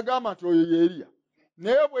 tagamba nti oyo ye Eriya.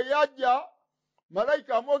 Naye bwe yajja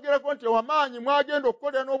malayika amwogerako nti wamaanyi mwagenda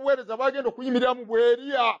okukolera n'obuweereza bwagenda okuyimiriramu bwe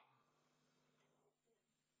Eriya.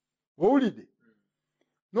 Owulidde?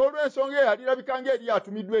 N'olw'ensonga eyo alirabika ng'Eriya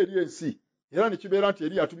atumiddwa eri ensi, era ne kibeera nti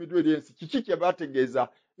Eriya atumiddwa eri ensi. Kiki kye bategeeza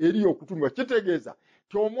Eriya okutumibwa? Kitegeeza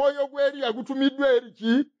nti omwoyo gw'Eriya gutumiddwa eri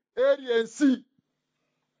ki? Eri ensi.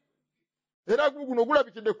 Era guno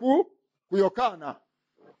gulabikidde ku Yokaana.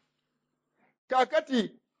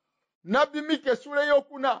 Kaakati nnabbi Mika essula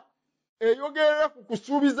ey'okuna eyogerera ku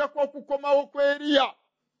kusuubiza kw'okukomawo kw'Eriya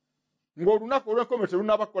ng'olunaku olw'enkomerero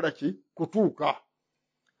terunnaba kukola ki? Kutuuka.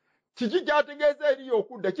 Kiki kyategeeza Eriya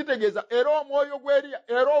okudda? Kitegeeza era omwoyo gw'Eriya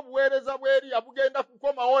era obuweereza bw'Eriya bugenda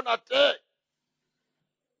kukomawo nate.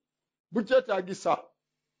 Bukyetaagisa.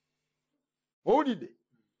 Owulidde?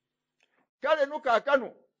 Kale no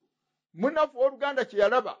kaakano munnaffe w'Oluganda kye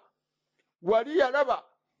yalaba, wali yalaba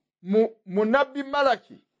mu nnabbi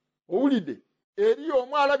Malaki, owulidde, Eriya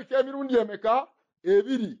omu alabika emirundi emeka?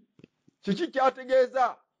 Ebiri. Kiki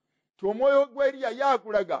kyategeeza? Ti omwoyo gw'Eriya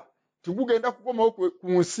yaakulaga tigugenda kukomawo ku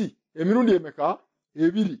nsi emirundi emeka?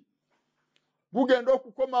 Ebiri. Gugenda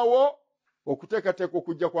okukomawo okuteekateeka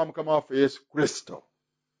okujja kwa Mukama waffe Yesu Kristo.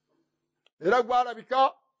 Era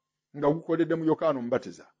gwalabika nga gukoledde mu Yokaana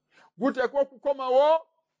Omubatiza. Guteekwa okukomawo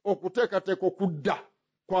okuteekateeka okudda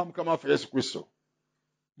kwa Mukama waffe Yesu Kristo.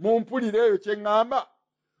 Mu mpulire eyo kye ŋŋamba,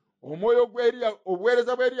 omwoyo gw'Eriya,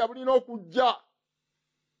 obuweereza bw'Eriya bulina okujja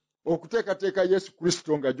okuteekateeka Yesu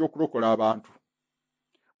Kristo ng'ajja okulokola abantu.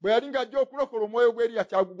 Bwe yali ng'ajja okulokola, omwoyo gw'Eriya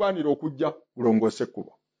kyagugwanira okujja gulongoose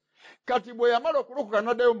ekkubo. Kati bwe yamala okulokola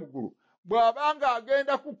n'addayo mu ggulu, bw'abanga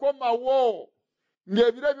agenda kukomawo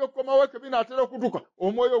ng'ebiro eby'okukomawo ekyo binaatera okutuuka,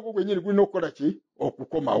 omwoyo ogwo gwennyini gulina okukola ki?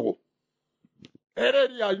 Okukomawo. Era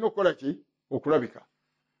Eriya alina okukola ki? Okulabika.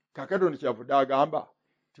 Kaakati ono kyavudde agamba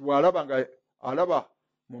nti bw'alaba nga alaba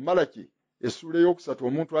mu Malaki essula eyokusatu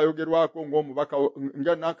omuntu ayogerwako ng'omubaka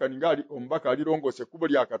nga nankani ngali omubaka alirongoose ekkubo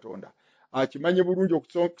lya Katonda akimanyi bulungi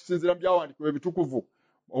okusinziira mu byawandikibwa ebitukuvu.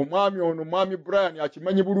 Omwami ono omwami Brian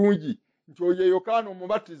akimanyi bulungi nti oyo Yokaana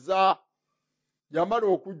omubatiza yamala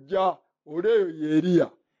okujja oleeyo ye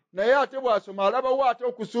Eriya. Naye ate bw'asoma alabawo ate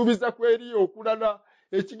okusuubiza ku Eriya okulala.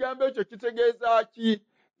 Ekigambo ekyo kitegeeza ki?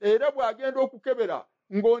 Era bw'agenda okukebera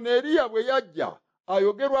ng'ono Eriya bwe yajja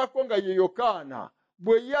ayogerwako nga ye Yokaana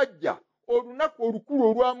bwe yajja olunaku olukulu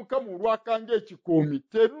olwa Mukama olwakanga ekikoomi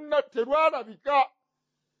terwalabika.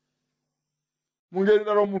 Mu ngeri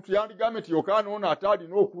endala omuntu yandigambye nti Yokaana ono ate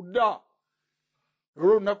alina okudda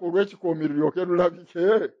olw'olunaku olw'ekikoomi lulyoke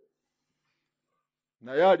lulabike.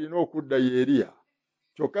 Naye alina okudda ye Eriya.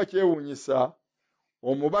 Kyokka kyewuunyisa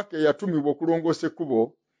omubaka eyatumibwa okulongoosa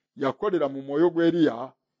ekkubo yakolera mu mwoyo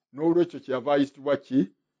gw'Eriya, n'olwekyo kyeyava ayitibwa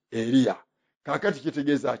ki? Eriya. Kaakati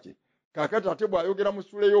kitegeeza ki? Kaakati ate bw'ayogera mu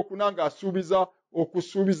ssuula ey'okuna ng'asuubiza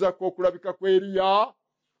okusuubiza kw'okulabika kw'Eriya,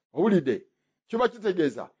 owulidde? Kiba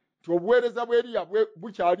kitegeeza nti obuweereza bw'Eriya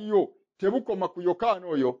bukyaliyo, tebukoma ku Yokaana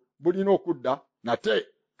oyo, bulina okudda nate.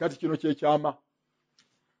 Kati kino kyekyama.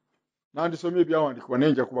 Nandisomye ebyawandikibwa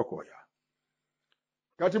naye nja kubakooya.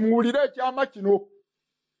 Kati muwulire ekyama kino.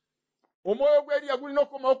 Omwoyo gw'Eriya gulina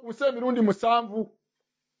okukomawo ku nsi emirundi 7.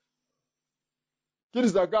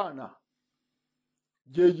 Kirizagaana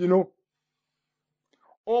gye gino.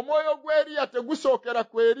 Omwoyo gw'Eriya tegusookera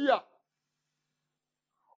ku Eriya.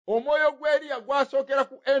 Omwoyo gw'Eriya gwasookera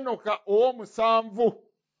ku Enoka ow'omusanvu.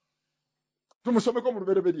 Tumusomeko mu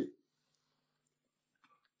lubereberye.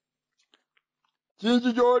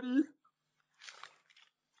 Kingi gy'oli?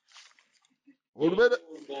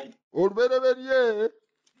 Olubereberye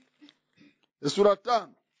essula 5.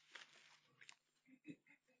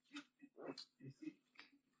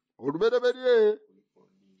 Olubereberye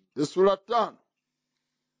essula 5.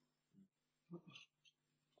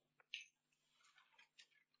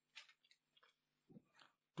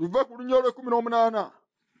 Tuve ku lunya olw'18.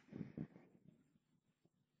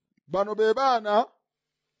 Bano be baana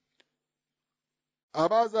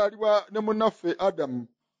abaazaalibwa ne munnaffe Adamu.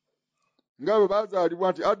 Nga bwe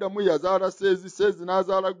baazaalibwa nti Adamu yazaala Seezi, Seezi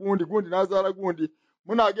n'azaala gundi, gundi n'azaala gundi.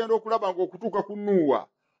 Munaagenda okulaba ng'okutuuka ku Nuuwa,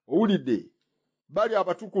 owulidde, bali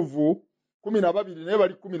abatukuvu 12 naye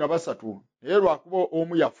bali 13, naye lwakuba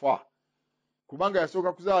omu yafa. Kubanga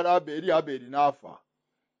yasooka kuzaala Aberi, Aberi n'afa.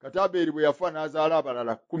 Kati Aberi bwe yafa n'azaala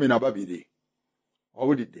abalala 12.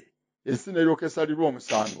 Owulidde, ensi n'eryoka esalirwa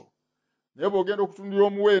omusango. Naye bw'ogenda okutundira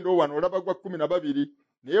omuwendo wano olaba gwa 12,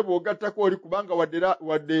 naye bw'ogattako oli kubanga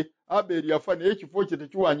wadde Aberi yafa naye ekifo kye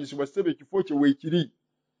tekiwanyisibwa ssebe ekifo kye weekiri.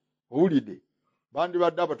 Owulidde,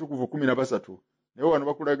 bandibadde abatukuvu 13, naye wano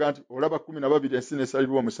bakulaga nti olaba 12 ensi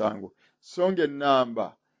n'esalirwa omusango. So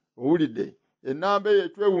ng'ennamba, owulidde, ennamba eyo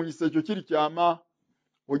etwewuunyisa ekyo kiri kyama.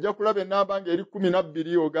 Ojja kulaba ennamba ng'eri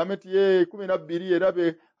 12 ogambe nti 12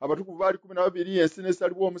 erabe abatukuvu baali 12 ensi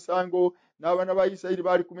n'esalibwa omusango n'abaana ba Isirayiri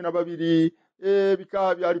baali 12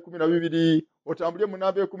 ebika byali 12 otambulye mu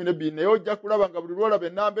nnamba 12 naye ojja kulaba nga buli lwolaba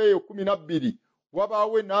ennamba eyo 12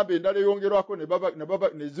 wabaawo ennamba endala eyongerwako ne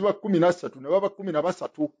ziba 13 ne baba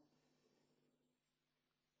 13.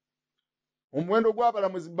 Omuwendo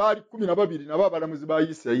gw'abalamuzi baali 12 nabo abalamuzi ba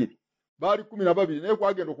Isirayiri baali 12 naye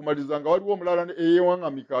kwagenda okumaliriza nga waliwo omulala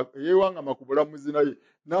eyewaŋŋama ku bulamuzi naye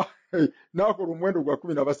n'akola omuwendo gwa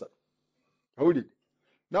 13. Awulidde,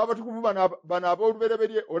 n'abatukuvu bano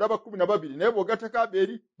ab'olubereberye olaba 12 naye bw'ogattako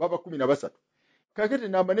Aberi baba 13. Kakati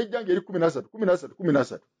ennamba nejja ng'eri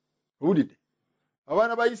 13. Awulidde,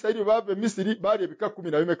 abaana ba Isirayiri baava e Misiri baali ebika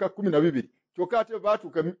 12. Kyokka ate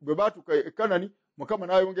bwe baatuuka e Kanani, Mukama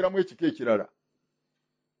n'ayongeramu ekika ekirala.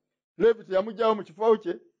 Levi teyamugyawo mu kifo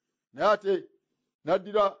kye, naye ate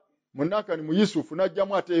n'addira munnankani mu Yusufu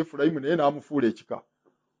n'aggyamu ate Efulayimu naye n'amufuula ekika.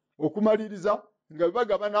 Okumaliriza nga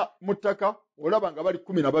bagabana mu ttaka olaba nga bali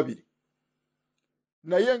 12.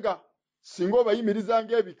 Naye nga singa obayimiriza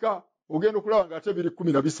ng'ebika ogenda okulaba nga ate biri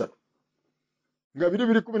 13. Nga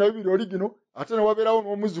biri 12 oli gino ate ne wabeerawo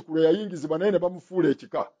n'omuzzukulu eyayingizibwa naye ne bamufuula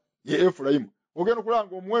ekika ye Efulayimu. Ogenda okulaba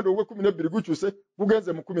ng'omuwendo ogw'12 gukyuse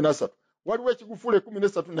gugenze mu 13. Waliwo ekigufuula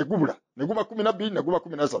 13 ne gubula ne guba 12 ne guba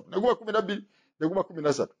 13 ne guba 12 ne guba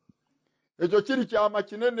 13. Ekyo kiri kyama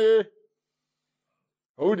kinene.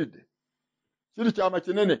 Owulidde, kiri kyama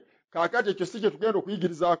kinene. Kaakati ekyo si kye tugenda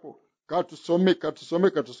okuyigirizaako. Katusome.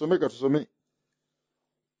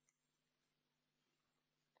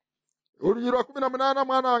 Oluyi lwa 18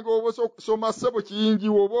 mwana wange oba soma ssebo kiyingi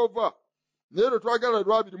oba ova. Naye lwe twagala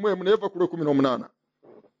lwa 21 naye va ku 18.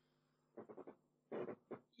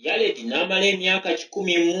 Yaledi n'amala emyaka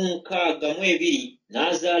 162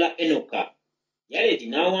 n'azaala Enoka. Yaledi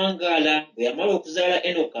n'awangaala bwe yamala okuzaala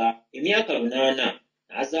Enoka emyaka 8,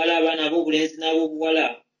 n'azaala abaana ab'obulenzi n'ab'obuwala.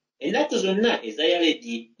 Ennaku zonna eza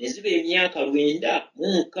Yaledi ne ziba emyaka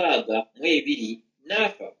 962,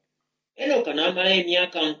 n'afa. Enoka n'amalayo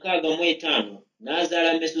emyaka 65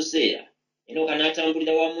 n'azaala Mesuseera. Enoka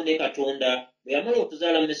n'atambulira wamu ne Katonda bwe yamala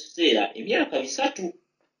okuzaala Mesuseera emyaka 3,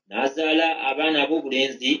 n'azaala abaana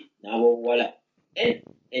ab'obulenzi n'ab'obuwala.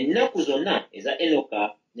 Ennaku zonna eza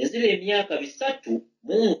Enoka ne ziba emyaka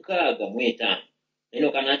 365.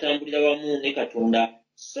 Enoka n'atambulira wamu ne Katonda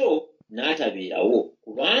so n'atabeerawo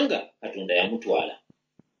kubanga Katonda yamutwala.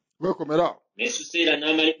 Wekomera. Mesuseera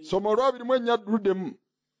n'amala Somo olwabirimu ennyadduddemu.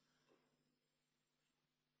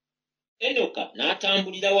 Enoka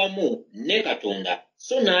n'atambulira wamu ne Katonda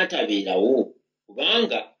so n'atabeerawo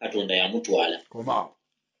kubanga Katonda yamutwala. Komaawo.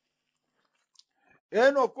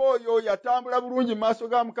 Enoka oyo yatambula bulungi mu maaso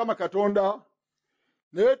ga Mukama Katonda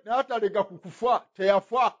n'atalega ku kufa,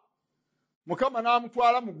 teyafa. Mukama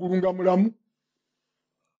n'amutwala mu ggulu nga mulamu.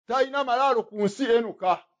 Talina malaalo ku nsi.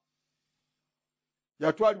 Enoka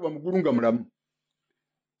yatwalibwa mu ggulu nga mulamu.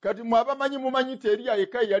 Kati mwe abamanyi mumanyi nti Eriya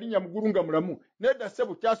yekka yalinnya mu ggulu nga mulamu. Nedda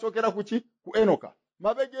ssebo kyasookera ku ki? Ku Enoka.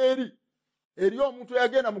 Mabega eri omuntu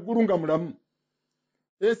eyagenda mu ggulu nga mulamu.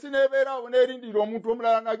 Ensi n'ebeeraawo n'erindira omuntu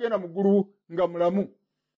omulala n'agenda mu ggulu nga mulamu.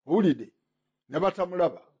 Owulidde? Ne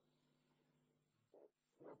batamulaba.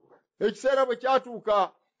 Ekiseera bwe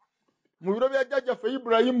kyatuuka mu biro bya jjajjaffe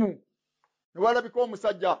Ibulayimu ne walabika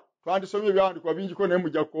omusajja, twandisomye ebyawandiikibwa bingiko naye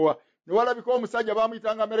mujja kukoowa, ne walabika omusajja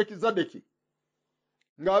baamuyitanga Merikizadeki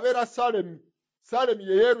ng'abeera Salemi. Salemi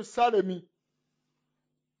ye Yerusaalemi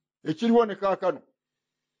ekiriwo ne kaakano.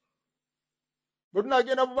 Bwe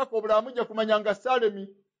tunagenda bubaka obulala mujja kumanya nga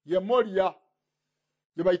Salemi ye Moliya,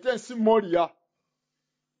 gye bayita ensi Moliya,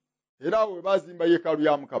 era awo we baazimba yeekaalu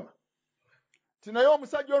ya Mukama. Naye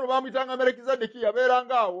omusajja ono baamuyitanga Merikizadeki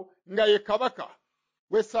yabeeranga awo nga ye kabaka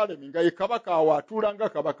w'e Salemi, nga ye kabaka awo atuula nga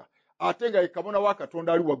kabaka, ate nga ye kabona wa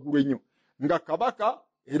Katonda ali waggulu ennyo, nga kabaka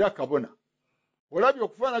era kabona. Olabye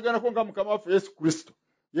okufaanaganako nga Mukama waffe Yesu Kristo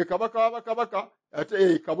ye kabaka w'abakabaka ate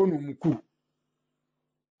ye kabona omukulu.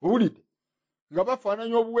 Owulidde? Nga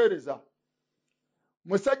bafaananya obuweereza.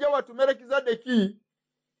 Musajja wattu Merikizadeki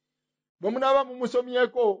bwe munaaba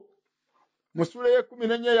mumusomyeko mu ssula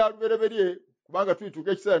y'e14 eya lubereberye, kubanga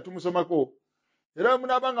tuyituuka ekiseera ne tumusomako, era bwe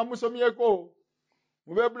munaaba nga musomyeko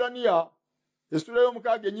mu Beebulaniya essula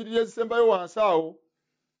y'omukaaga ennyiriri ezisembayo wansi awo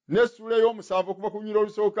n'essula ey'omusanvu okuva ku lunyiriri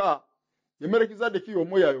olusooka, ye Merikizadeki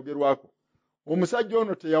omwoyo ayogerwako. Omusajja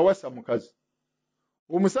ono teyawasa mukazi.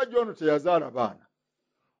 Omusajja ono teyazaala baana.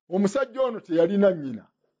 Omusajja ono teyalina nnyina.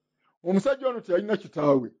 Omusajja ono teyalina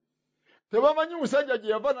kitaawe. Tebamanyi musajja gye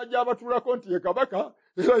yava n'ajja abatuulako nti ye kabaka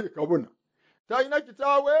era ye kabona. Talina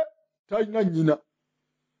kitaawe, talina nnyina.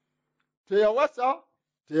 Teyawasa,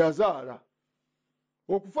 teyazaala.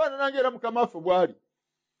 Okufaanana ng'era Mukama waffe bw'ali.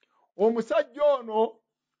 Omusajja ono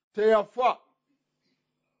teyafa.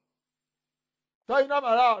 Talina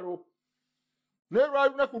malaalo. Naye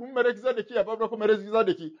lwali lunaku lumu Merikizadeki yavavulako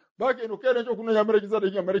Merikizadeki, bagenda okukeera enkya okunoonya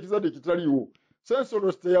Merikizadeki nga Merikizadeki taliiwo.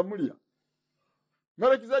 Sensolo teyamulya.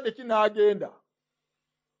 Merikizadeki n'agenda.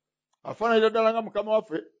 Afaananira ddala nga Mukama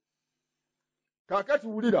waffe. Kaakati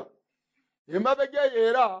wulira. Emabega eyo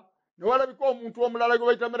era ne walabika omuntu omulala gwe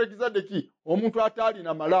bayita Merikizadeki, omuntu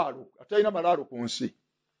atalina malaalo, atalina malaalo ku nsi.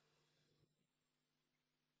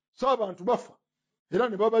 So abantu bafa. Era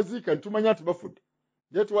ne babaziika ne tumanya nti bafudde.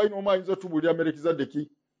 Naye tewalina omu ayinza otubuulira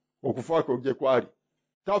Merikizadeki okufa kwe gye kwali.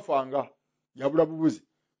 Tafanga, yabula bubuzi.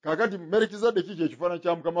 Kaakati Merikizadeki kye kifaananyi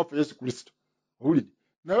kya Mukama waffe Yesu Kristo. Owulidde?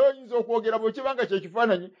 Naye oyinza okwogera bwe kibanga kye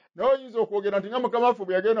kifaananyi, naye oyinza okwogera nti nga Mukama waffe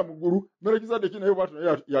bwe yagenda mu ggulu, Merikizadeki naye bw'atyo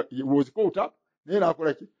naye was caught up, naye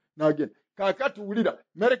n'akola ki? N'agenda. Kaakati wulira,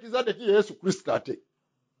 Merikizadeki ye Yesu Kristo ate.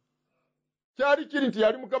 Kyali kiri nti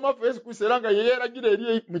yali Mukama waffe Yesu Kristo era nga ye yeeragira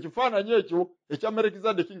eri mu kifaananyi ekyo ekya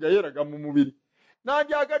Merikizadeki nga yeeraga mu mubiri.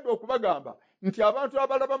 Nandyagadde okubagamba nti abantu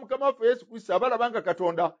abalaba Mukama waffe Yesu Kristo abalaba nga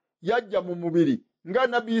Katonda yajja mu mubiri nga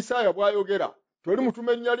Nabbi Isaaya bw'ayogera, toli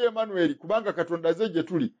mutume erinnya lye Emmanuel kubanga Katonda azze gye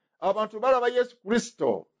tuli. Abantu balaba Yesu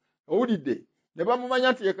Kristo, owulidde, ne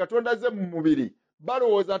bamumanya nti ye Katonda azze mu mubiri,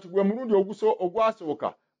 balowooza nti gwe mulundi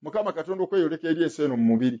ogwasooka Mukama Katonda okweyoleka eri ensi eno mu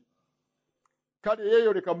mubiri. Kale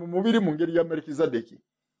yeeyoleka mu mubiri mu ngeri ya Merikizadeki.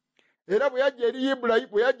 Era bwe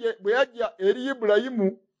yajja eri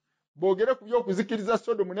Ibulayimu boogere ku by'okuzikiriza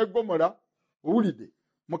Sodomu ne Gomora, owulidde,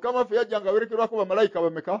 Mukama waffe yajja nga awerekerwako bamalayika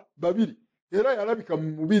bameka? 2. Era yalabika mu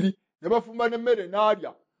mubiri, ne bafumba n'emmere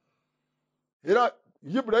n'alya. Era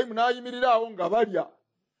Ibulayimu n'ayimirira awo nga balya.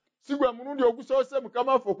 Si gwe mulundi ogusoose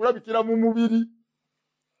Mukama waffe okulabikira mu mubiri.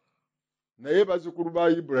 Naye bazzukulu ba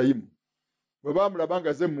Ibulayimu bwe bamulaba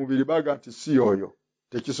nga ze mu mubiri baga nti si oyo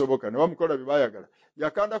tekisoboka ne bamukola bye baayagala.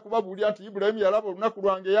 Yakanda kubabuulira nti Ibulayimu yalaba olunaku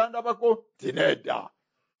lwange yandabako nti nedda.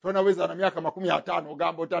 Tonaweza na myaka 50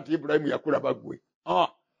 ogamba ota nti Ibulayimu yakulaba ggwe.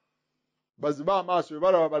 Baziba amaaso bwe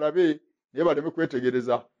balaba balabe naye baleme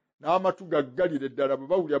kwetegereza. N'amatu gaggalire ddala bwe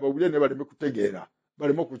bawulira bawulire ne baleme kutegeera.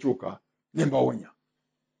 Baleme okukyuka ne mbawonya.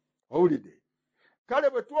 Owulidde? Kale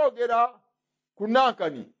bwe twogera ku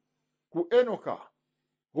Nankani, ku Enoka,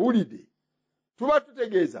 owulidde? Tuba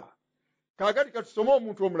tutegeeza. Kaakati katusome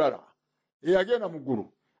omuntu omulala eyagenda mu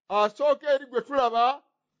ggulu. Asooka eri gwe tulaba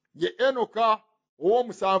ye Enoka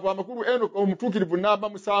ow'omusanvu, amakulu Enoka omutuukirivu namba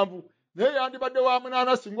 7. Naye yandibadde wa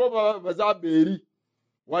 8 singa oba bazabeeri.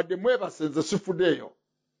 Wadde mwebase nze sifuddeeyo.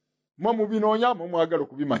 Mwe mubinoonya mwe mwagala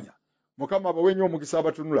okubimanya. Mukama abawe nnyo omukisa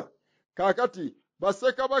abatunula. Kaakati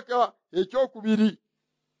Bassekabaka ekyokubiri.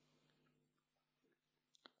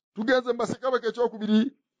 Tugenze mu Bassekabaka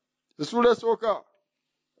ekyokubiri essula esooka.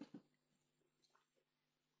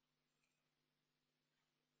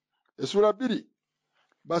 Essula 2.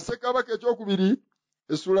 Bassekabaka ekyokubiri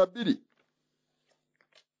essula 2.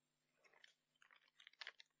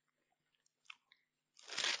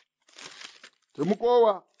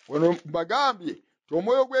 Temukoowa wano mbagambye ti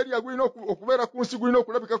omwoyo gw'Eriya gulina okubeera ku nsi, gulina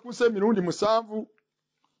okulabika ku nsi emirundi 7.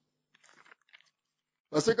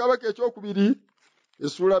 Bassekabaka ekyokubiri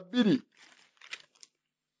essula 2.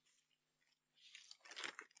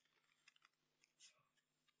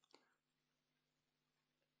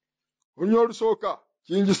 Olunya olusooka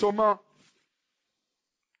kingisoma.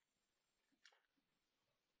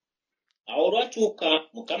 Awo olwatuuka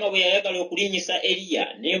Mukama bwe yayagala okulinnyisa Eriya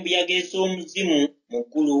n'embuyaga ez'omuzimu mu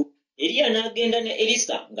ggulu, Eriya n'agenda ne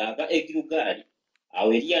Erisa ng'ava e Girugaali. Awo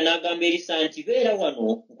Eriya n'agamba Erisa nti, beera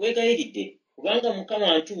wano nkwegayiridde, kubanga Mukama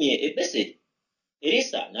antumye e Beseri.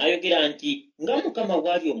 Erisa n'ayogera nti, nga Mukama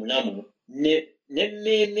bw'ali omulamu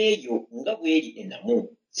n'emmeeme yo nga bw'eri ennamu,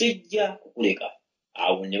 sijja kukuleka.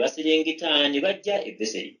 Awo ne baserengeta ne bajja e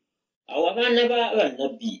Beseri. Awo abaana ba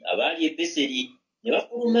bannabbi abaali e Beseri ne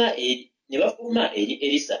bafuluma eri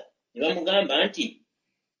Erisa ne bamugamba nti,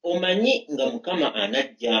 omanyi nga Mukama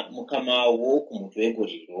anaggya mukama wo ku mutwe gwo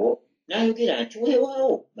leero? N'ayogera nti,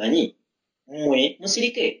 weewaawo manyi, mmwe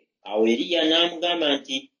musirike. Awo Eriya n'amugamba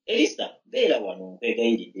nti, Erisa, beera wano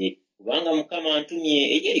nkwegayiridde, kubanga Mukama antumye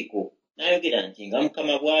e Yeriko. N'ayogera nti, nga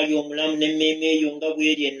Mukama bw'ali omulamu n'emmeeme eyo nga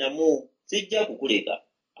bw'eri ennamu, sijja kukuleka.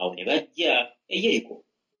 Awo ne bajja e Yeriko.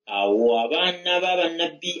 Awo abaana ba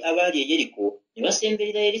bannabbi abaali e Yeriko ne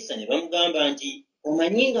basemberera Erisa ne bamugamba nti,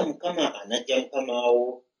 omanyi nga Mukama anaggya mukama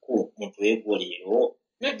wo ku mutwe gwo leero?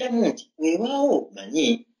 N'addamu nti, weewaawo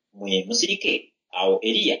manyi, mmwe musirike. Awo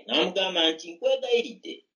Eriya n'amugamba nti,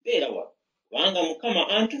 nkwegayiridde, beera wano, kubanga Mukama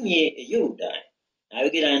antumye e Yoludaani.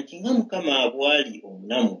 N'ayogera nti, nga Mukama bw'ali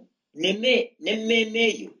omulamu n'emmeeme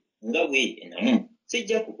eyo nga bw'eri ennamu,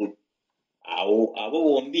 sijja kukuleka. Awo abo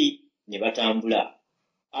bombi ne batambula.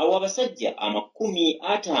 Awo abasajja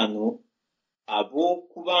 50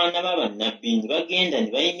 ab'oku baana ba bannabbi ne bagenda ne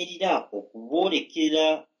bayimirira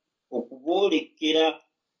okuboolekera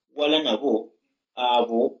wala nabo.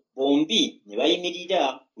 Abo bombi ne bayimirira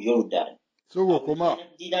ku Yoludaani.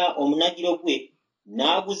 N'addira omunagiro gwe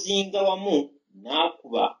n'aguzinga wamu,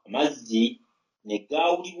 n'akuba amazzi ne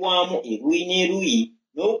gaawulibwamu eruuyi n'eruuyi,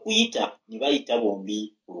 n'okuyita ne bayita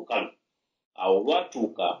bombi ku lukalu. Awo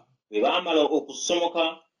olwatuuka bwe baamala okusomoka,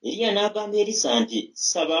 Eriya n'agamba Erisa nti,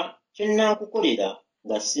 saba kye nnaakukolera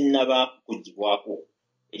nga sinnaba kuggyibwako.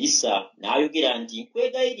 Erisa n'ayogera nti,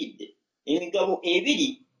 nkwegayiridde, emigabo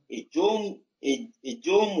 2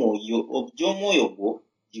 egy'omwoyo gwo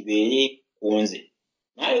gibeere ku nze.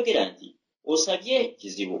 N'ayogera nti, osabye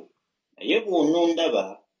kizibu, naye bw'onondaba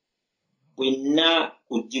bwe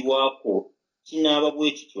nnaakuggyibwako kinaaba bwe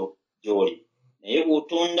kityo gy'oli, naye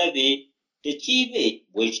bw'otondabe tekiibe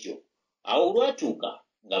bwe kityo. Awo olwatuuka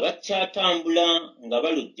nga bakyatambula nga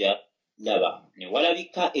balujja, laba ne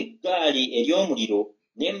walabika eggaali ery'omuliro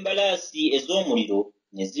n'embalaasi ez'omuliro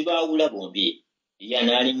ne zibaawula bombi. Eriya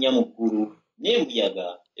n'alinnya mu ggulu n'embuyaga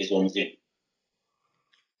ez'omuzimu.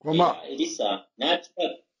 Erisa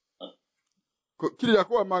n'akiraba.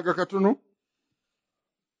 Kirirako amanga katono.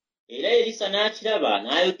 Era Erisa n'akiraba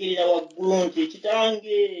n'ayogerera waggulu nti,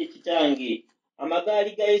 kitange, kitange,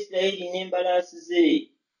 amagaali ga Isirayiri n'embalaasi ze.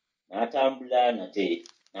 N'atambula nate,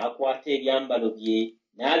 n'akwata ebyambalo bye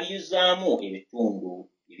n'abiyuzaamu ebitundu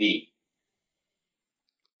 2.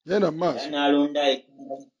 Genda mu maaso. Era n'alonda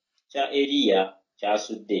ekyambalo kya Eriya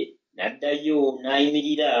ky'asudde, n'addayo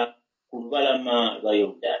n'ayimirira ku lubalama lwa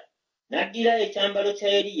Yoludaani. N'addira ekyambalo kya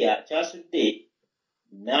Eriya ky'asudde,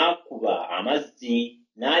 n'akuba amazzi,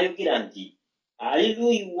 n'ayogera nti, ali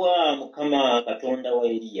luuyi wa Mukama Katonda wa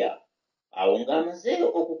Eriya. Awo ng'amaze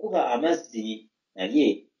okukuba amazzi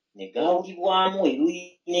naye ne gaawulibwamu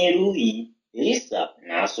eruuyi n'eruuyi, Erisa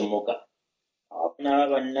n'asomoka. Awo n'aba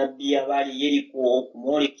bannabbi abaali Yeriko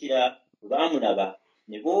okumwolekera bwe baamulaba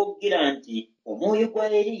ne boogera nti, omwoyo gwa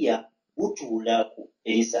Eriya gutuula ku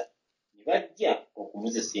Erisa. Ne bajja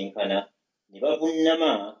okumuzisinkana ne bavuunama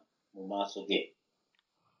mu maaso ge.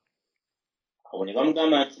 Awo ne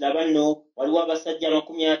bamugamba nti, laba nno waliwo abasajja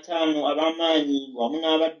 50 ab'amaanyi wamu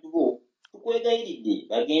n'abaddu bo, tukwegayiridde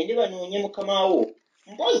bagende banoonye mukama wo.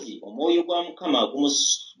 Mpozi omwoyo gwa Mukama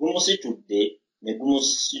gumusitudde ne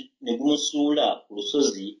gumusuula ku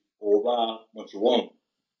lusozi oba mu kiwonvu.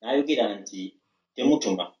 N'ayogera nti,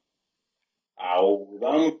 temutuma. Awo bwe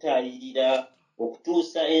baamutayirira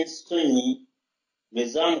okutuusa ensonyi lwe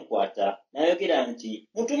zaamukwata, n'ayogera nti,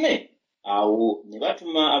 mutume. Awo ne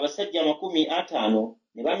batuma abasajja 50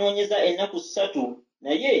 ne banoonyeza ennaku 3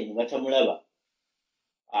 naye ne batamulaba.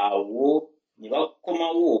 Awo ne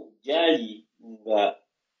bakomawo gy'ali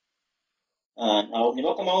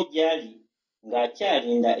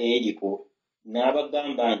ng'akyalinda e Yeriko,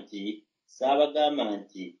 n'abagamba nti, saabagamba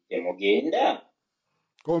nti temugenda?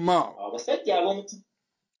 Komaawo. Abasajja ab'omuti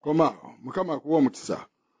Komaawo, Mukama akuwa omukisa.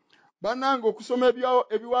 Bannange okusoma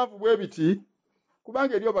ebiwanvu bwe biti,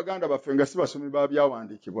 kubanga eri Abaganda baffe nga si basomi ba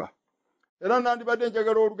byawandiikibwa. Era nandibadde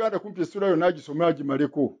njagala Oluganda kumpi essula yonna agisome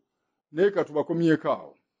agimaleko, naye katubakomyeko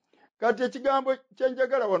awo. Kati ekigambo kye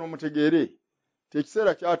njagala wano mutegeere,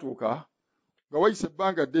 ekiseera kyatuuka nga wayise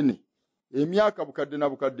ebbanga ddene, emyaka bukadde na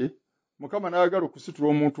bukadde, Mukama n'ayagala okusitula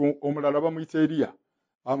omuntu omulala bamuyita Eriya,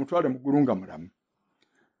 amutwale mu ggulu nga mulamu.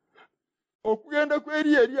 Okugenda ku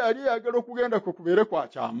Eriya yali ayagala okugenda kwe kubeere kwa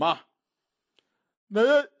kyama.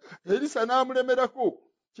 Naye Erisa n'amulemerako,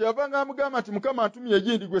 kyeyava ng'amugamba nti, Mukama antumye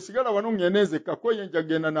egindi, gwe sigala wano ngende nzekka, kweye nja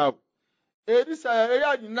kugenda naawe. Erisa yali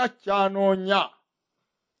alina kyanoonya.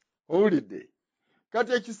 Owulidde?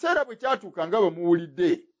 Kati ekiseera bwe kyatuuka nga bwe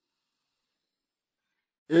muwulidde,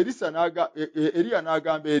 Eriya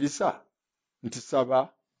n'agamba Erisa nti,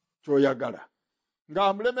 saba ky'oyagala.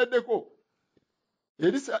 Ng'amulemeddeko.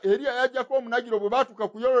 Eriya yajjako omunagiro bwe baatuuka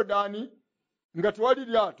ku Yoludaani nga tewali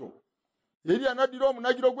lyato. Eriya n'addira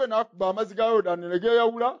omunagiro gwe n'akuba amazzi ga Yoludaani ne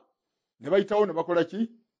geeyawula, ne bayitawo ne bakola ki?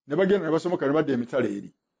 Ne bagenda ne basomoka ne badda emitala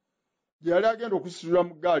eri. Gye yali agenda okusitula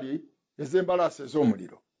mu ggaali ez'embalaasi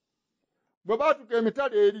ez'omuliro. Bwe baatuuka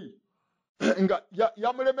emitala eri nga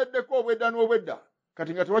yamulemeddeko obwedda n'obwedda,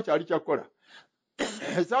 kati nga tewakyali kyakukola.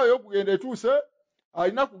 Essaawa y'okugenda etuuse,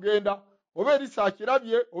 alina kugenda. Oba Erisa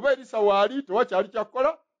akirabye, oba Erisa waali tewakyali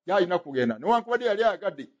kyakukola, yalina kugenda. Newankubadde yali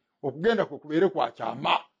ayagadde okugenda kwe kubeere kwa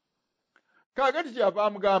kyama. Kaakati kyeyava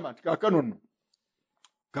amugamba nti, kaakano nno,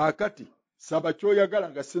 kaakati saba ky'oyagala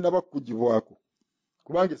nga sinaba kukugibwako,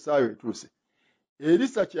 kubanga essaawa etuuse.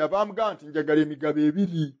 Erisa kyeyava amugamba nti, njagala emigabo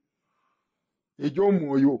 2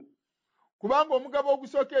 egy'omwoyo. Kubanga omugabo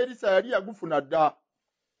ogusooka Erisa yali yagufuna dda.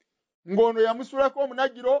 Ng'ono yamusulako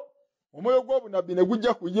omunagiro, omwoyo gw'obunabbi ne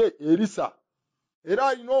gujja ku ye Erisa. Era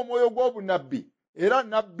alina omwoyo gw'obunabbi, era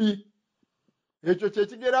nabbi. Ekyo kye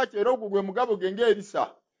kigera kye, era ogwo gwe mugabo gwe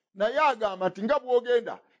ng'Erisa. Naye agamba nti, nga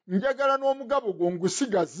bw'ogenda, njagala n'omugabo gwo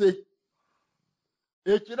ngusigaze.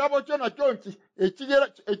 Ekirabo kyo nakyo nti,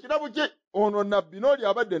 ekirabo kye ono nabbi n'oli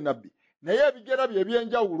abadde nabbi, naye ebigera bye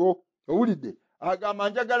eby'enjawulo. Owulidde? Agamba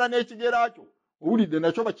njagala n'ekigera kyo, owulidde,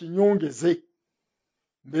 nakyo bakinyongeze,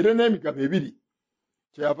 mbeere n'emigabo 2.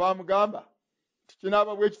 Kyeyava amugamba nti,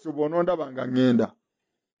 kinaaba bwe kityo bw'onondaba nga ŋŋenda.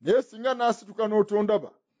 Naye singa naasituka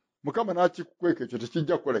n'otondaba, Mukama n'akikukweka, ekyo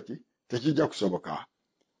tekijja kukola ki? Tekijja kusoboka.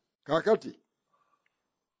 Kaakati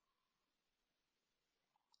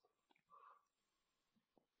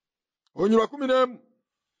Onyula 11.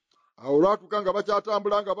 Awo olwatuuka nga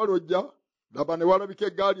bakyatambula nga balojja, laba ne walabika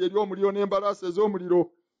eggaali ery'omuliro n'embalaasi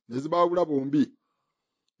ez'omuliro ne zibaawula bombi.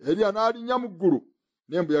 Eriya n'alinnya mu ggulu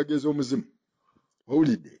n'embuyaga ez'omuzimu.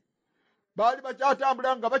 Owulidde? Baali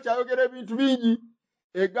bakyatambula nga bakyayogera ebintu bingi.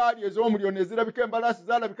 Eggaali ez'omuliro ne zirabika, embalaasi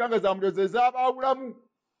zaalabika nga za muliro ze zaabaawulamu.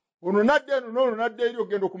 Ono nadda eno n'ono nadda eri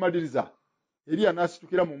okugenda okumaliriza. Eriya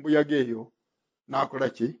n'asitukira mu mbuyaga eyo n'akola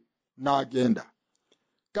ki? N'agenda.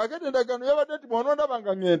 Kaakati endagaano yabadde nti, bw'onondaba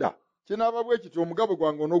nga ŋŋenda, kinaaba bwe kiti omugabo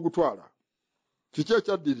gwange onoogutwala. Kiki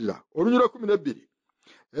ekyaddirira? Olunyira 12.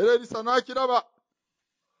 Era Erisa n'akiraba,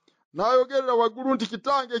 n'ayogerera waggulu nti,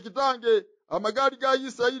 kitange, kitange, amagaali ga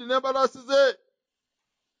Isirayiri n'embalaasi ze.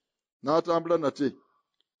 N'atambula nate,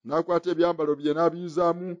 n'akwata ebyambalo bye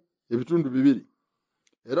n'abiyuzaamu ebitundu 2.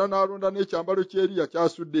 Era n'alonda n'ekyambalo ky'Eriya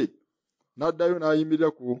ky'asudde, n'addayo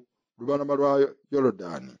n'ayimirira ku lubalama lwa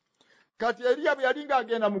Yoludaani. Kati Eriya bwe yali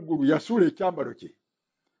ng'agenda mu ggulu, yasuula ekyambalo kye.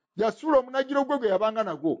 yasuula omunagiro gwe yabanga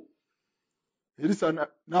nagwo. Erisa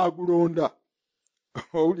n'agulonda.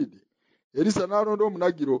 Owulidde? Erisa n'alonda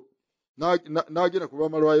omunagiro n'agenda ku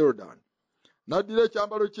lubalama lwa Yoludaani. N'addira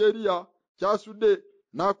ekyambalo ky'Eriya kyasudde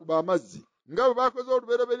n'akuba amazzi. Nga bwe baakoze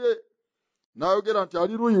olubereberye, n'ayogera nti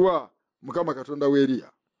ali luyiwa Mukama Katonda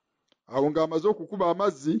w'Eriya. Awo ng'amaze okukuba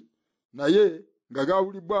amazzi naye nga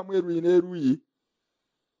gaawulibbwamu eruyi n'eruyi,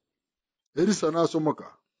 Erisa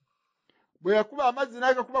n'asomoka. Bwe yakuba amazzi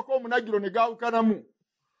n'agakubako omunagiro ne gaawukanamu,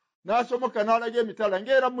 n'asomoka n'alaga emitala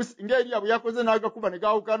ng'Eriya bwe yakoze n'agakuba ne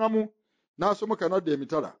gaawukanamu, n'asomoka n'adda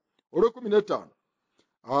emitala. Olw'ekumi-n'ettaano,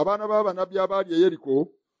 abaana b'abannabbi abaali e Yeriko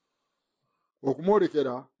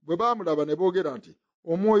okumwolekera bwe baamulaba ne boogera nti,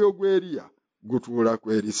 omwoyo gw'Eriya gutuula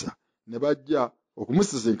ku Erisa. Ne bajja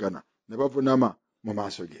okumusisinkana ne bavunama mu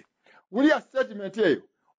maaso ge. Wulya statement eyo,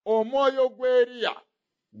 omwoyo gw'Eriya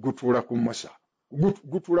gutuula ku Musa,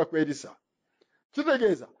 gutuula ku Erisa.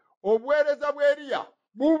 Kitegeeza obuweereza bw'Eriya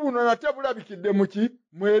buubuno nate bulabikidde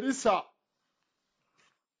mu Erisa.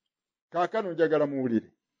 Kaakano njagala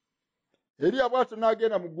muwulire. Eriya bw'atyo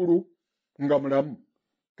n'agenda mu ggulu nga mulamu.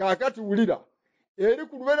 Kaakati wulira, eri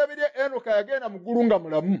ku lubereberye Enoka yagenda mu ggulu nga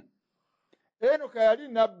mulamu. Enoka yali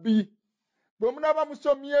nabbi. Bwe munaaba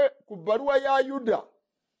musomye ku bbaluwa ya Yuda,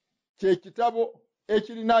 kye kitabo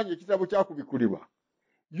ekirinaanye ekitabo kyakubikulibwa.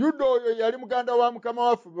 Yuda oyo yali muganda wa Mukama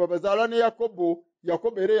waffe babazaala ne Yakobo.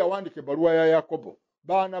 Yakobo era yawandika ebbaluwa ya Yakobo,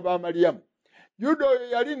 baana ba Maliyamu. Yuda oyo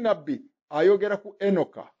yali nabbi ayogera ku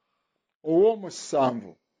Enoka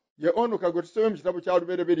ow'omusanvu. Ye Enoka gwe tusomye mu kitabo kya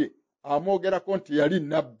lubereberye amwogerako nti yali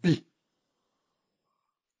nabbi.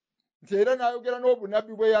 Nti era n'ayogera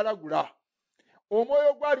n'obunabbi bwe yalagula.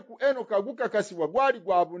 Omwoyo gwali ku Enoka gukakasibwa gwali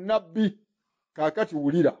gwa bunnabbi. Kaakati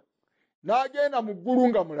wulira, n'agenda mu ggulu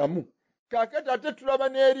nga mulamu. Kaakati ate tulaba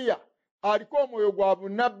ne Eriya aliko omwoyo gwa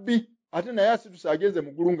bunnabbi, ate naye asituse agenze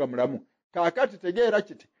mu ggulu nga mulamu. Kaakati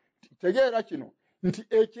tegeera kino nti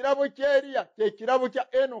ekirabo ky'Eriya kye kirabo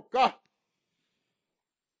kya Enoka.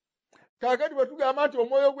 Kaakati bwe tugamba nti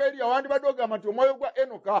omwoyo gw'Eriya wandibadde ogamba nti omwoyo gwa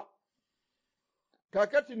Enoka.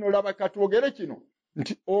 Kaakati no laba katwogere kino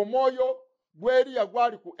nti omwoyo gw'Eriya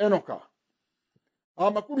gwali ku Enoka.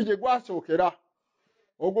 Amakulu gye gwasookera.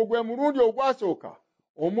 Ogwo gwe mulundi ogwasooka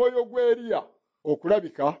omwoyo gw'Eriya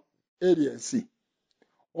okulabika eri ensi.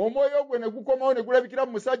 Omwoyo gwe ne gukomawo ne gulabikira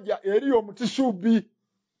mu musajja Eriya omutisuubi.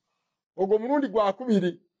 Ogwo mulundi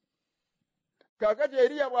gwakubiri. Kaakati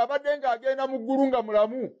Eriya bw'abadde ng'agenda mu ggulu nga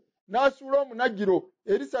mulamu n'asuula omunagiro,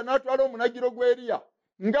 Erisa n'atwala omunagiro gw'Eriya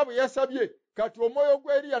nga bwe yasabye, kati omwoyo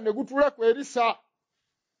gw'Eriya ne gutuula ku Erisa.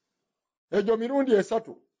 Egyo mirundi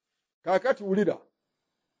 3. Kaakati wulira,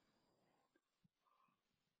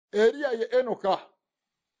 Eriya ye Enoka,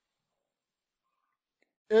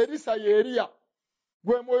 Erisa ye Eriya.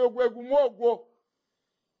 Gwe mwoyo gwe gumu ogwo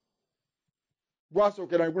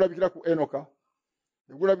gwasookera ne gulabikira ku Enoka,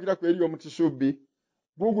 ne gulabikira ku Eriya omutisuubi,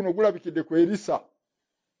 guuguno gulabikidde ku Erisa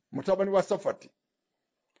mutabani wa Safati.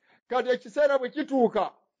 Kati ekiseera bwe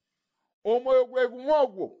kituuka, omwoyo gwe gumu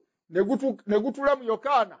ogwo ne gutuula mu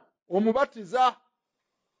Yokaana omubatiza.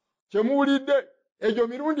 Kyemuwulidde, egyo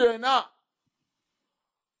mirundi 4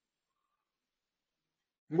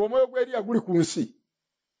 ng'omwoyo gw'Eriya guli ku nsi.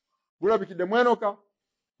 Gulabikidde mu Enoka,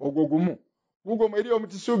 ogwo gumu. Gugwo mu Eriya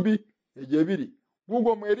omutisuubi, egyo 2.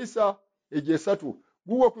 Gugwo mu Erisa, egyo 3.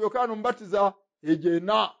 Gugwo ku Yokaana omubatiza, egyo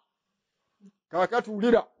 4. Kaakati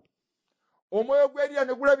wulira, omwoyo gw'Eriya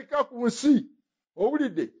ne gulabika ku nsi.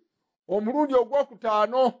 Owulidde, omulundi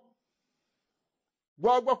ogw'okutaano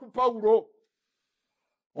gwagwa ku Pawulo,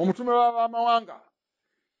 omutume w'abamawanga.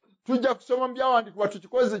 Tujja kusoma mu byawandiikibwa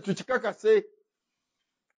tukikakase.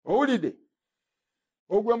 Owulidde,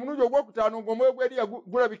 ogwo omulundi ogw'okutaano ng'omwoyo gw'Eriya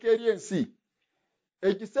gulabika eri ensi.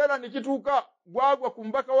 Ekiseera ne kituuka gwagwa ku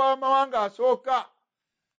mubaka w'amawanga asooka,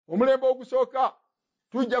 omulembe ogusooka.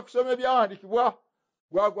 Tujja kusoma ebyawandiikibwa,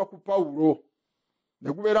 gwagwa ku Pawulo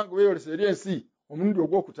ne gubeera nga weeyolesa eri ensi omulundi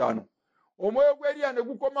ogw'okutaano. Omwoyo gw'Eriya ne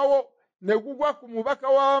gukomawo ne gugwa ku mubaka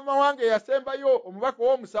w'amawanga eyasembayo, omubaka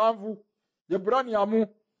ow'omusanvu, ye Buraniyamu.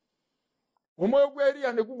 Omwoyo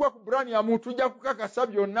gw'Eriya ne gugwa ku Buraniyamu. Tujja kukakasa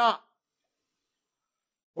byonna.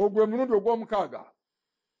 Ogwo omulundi ogw'omukaaga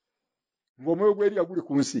ng'omwoyo gw'Eriya guli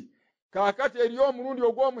ku nsi. Kaakati eriyo omulundi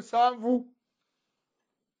ogw'omusanvu.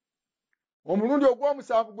 Omulundi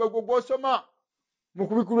ogw'omusanvu gwe gw'osoma mu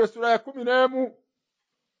kubikulwa essula ya 11.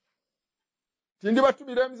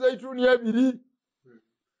 Tindibatumira emizeeyituuni 2.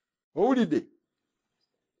 Owulidde,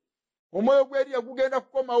 omwoyo gw'Eriya gugenda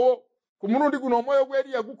kukomawo. Ku mulundi guno omwoyo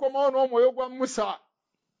gw'Eriya gukomawo n'omwoyo gwa Musa.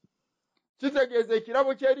 Kitegeeza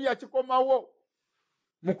ekirabo ky'Eriya kikomawo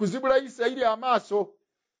mu kuzibula Isirayiri amaaso.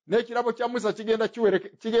 n'ekirabo kya Musa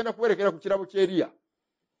kigenda kuwerekera ku kirabo ky'Eriya.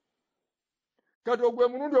 Kati ogwe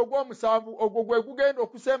mulundi ogw'omusanvu ogwo gwe gugenda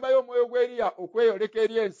okusembayo omwoyo gw'Eriya okweyoleka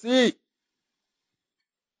eri ensi.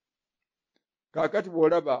 Kaakati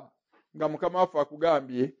bw'olaba nga Mukama waffe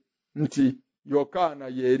akugambye nti Yokaana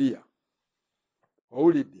ye Eriya,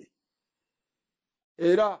 owulidde,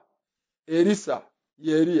 era Erisa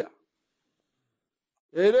ye Eriya,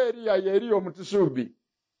 era Eriya ye Eriya omutisubi,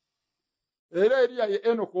 era Eriya ye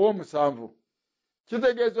Enoka ow'omusanvu.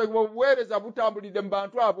 Kitegeeza obuweereza butambulidde mu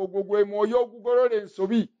bantu abo, ogwo gwe mwoyo ogugolola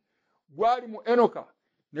ensobi gwali mu Enoka,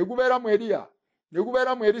 ne gubeera mu Eriya, ne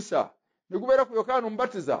gubeera mu Erisa, ne gubeera ku Yokaana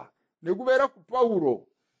omubatiza, ne gubeera ku Pawulo,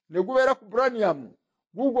 ne gubeera ku Braniyamu,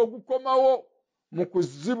 gugwo gukomawo mu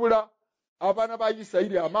kuzibula abaana ba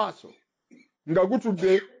Isirayiri amaaso, nga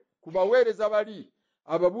gutudde ku baweereza bali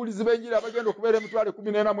ababuulizi b'enjiri abagenda okubeera emitwalo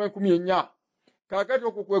 14 mu 14. Kaakati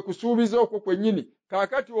okwo kwe kusuubiza okwo kwennyini.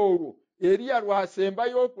 Kaakati olwo Eriya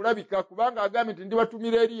lwasembayo okulabika, kubanga agambye nti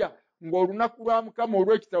ndibatumira Eriya ng'olunaku lwa Mukama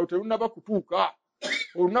olw'ekitalo terunnaba kutuuka,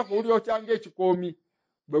 olunaku olulyokyanga ekikoomi.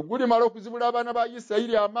 Bwe gulimala okuzibula abaana ba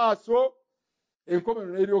Isirayiri amaaso,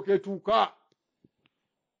 enkomerero n'eryoka etuuka.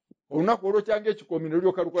 Olunaku olwokyanga ekikoomi ne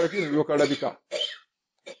lulyoka lukola kino, ne lulyoka lulabika.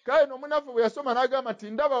 Kale n'omunafu bwe yasoma n'agamba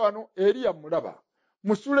nti ndaba wano Eriya mulaba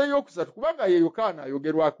mu ssula ey'okusatu, kubanga ye Yokaana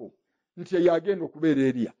ayogerwako nti ye agenda okubeera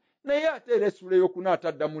Eriya. Naye ate era essula ey'okuna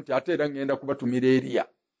ataddamu nti ate era ngenda kubatumira Eriya.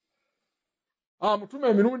 Amutuma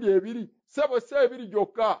emirundi 2, ssebo si 2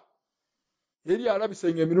 gyokka. Eriya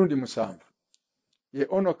alabisenga emirundi 7. Ye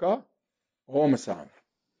Enoka ow'omusanvu,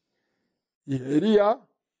 ye Eriya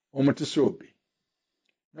omutisubi.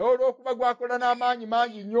 Naye olw'okuba gwakola n'amaanyi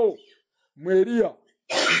mangi nnyo mu Eriya,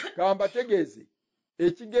 kambategeeze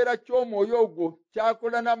ekigera ky'omwoyo ogwo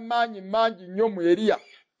kyakola n'amaanyi mangi nnyo mu Eriya,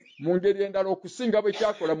 mu ngeri endala okusinga bwe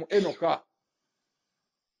kyakola mu Enoka.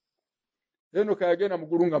 Enoka yagenda mu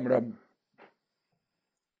ggulu nga mulamu,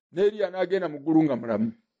 ne Eriya n'agenda mu ggulu nga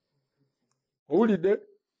mulamu. Owulidde?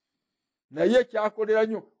 Naye kyakolera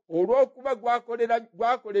nnyo olw'okuba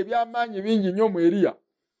gwakola eby'amaanyi bingi nnyo mu Eriya,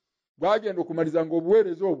 gwagenda okumaliza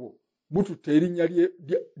ng'obuweereza obwo bututte erinnya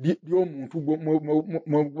ly'omuntu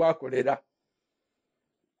mwe gwakolera.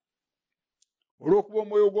 Olw'okuba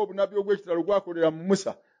omwoyo gw'obunabbi ogw'ekitalo gwakolera mu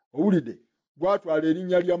Musa, owulidde, gwatwala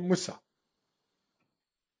erinnya lya Musa.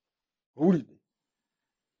 Owulidde?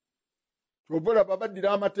 Kyova olaba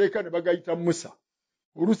baddira amateeka ne bagayita Musa.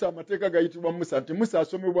 Oluusi amateeka gayitibwa Musa, nti Musa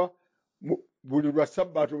asomebwa buli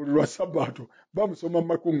lwa Sabbaato bamusoma mu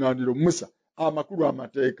makuŋŋaaniro. Musa amakulu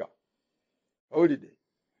amateeka. Owulidde?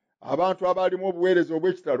 Abantu abaalimu obuweereza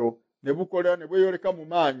obw'ekitalo ne bukola ne bweyoleka mu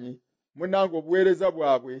maanyi, munnange obuweereza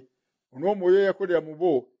bwabwe n'omwoyo yakolera mu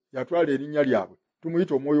bo yatwala erinnya lyabwe.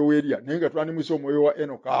 Tumuyita omwoyo w'Eriya, naye nga twandimuyise omwoyo wa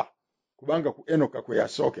Enoka, kubanga ku Enoka kwe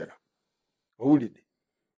yasookera. Owulidde?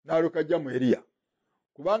 N'alyoka ajja mu Eriya.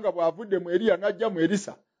 Kubanga bw'avudde mu Eriya n'ajja mu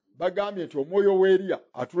Erisa, bagambye nti omwoyo w'Eriya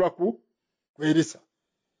atula ku Erisa.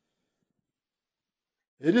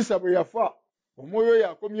 Erisa bwe yafa, omwoyo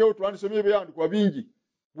yakomyewo, twandisomye ebyandikwa bingi,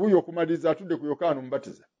 buuyo okumaliriza atudde ku Yokaana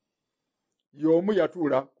omubatiza. Y'omu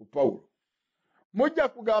yatuula ku Pawulo. Mujja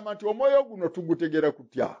kugamba nti omwoyo guno tugutegera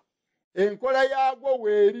kutya? Enkola yaagwo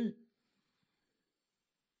weeri.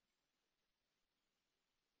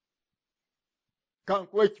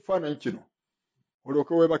 Kankuwa ekifaananyi kino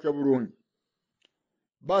olyoke weebake bulungi.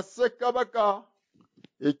 Bassekabaka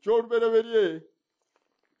eky'olubereberye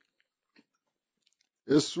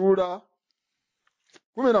essuula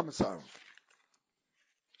 17.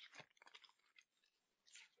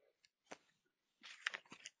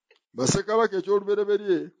 Bassekabaka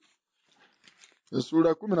eky'olubereberye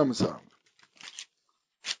essuula 17.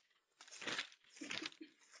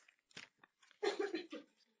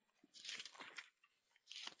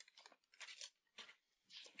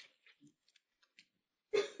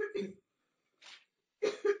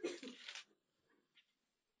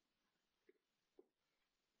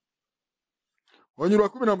 Onyirwa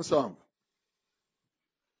 17.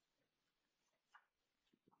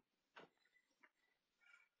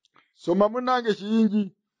 Soma munnange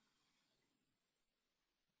kiyingi.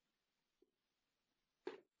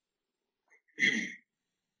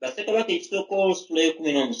 Bassekabaka ekisooka sula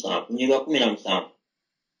 17, onyirwa 17.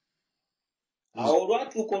 Awo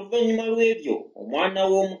olwatuuka oluvannyuma lw'ebyo,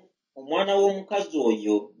 omwana w'omukazi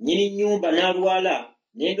oyo nnyini nnyumba n'alwala,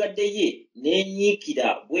 n'endwadde ye n'enyiikira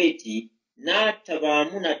bw'eti,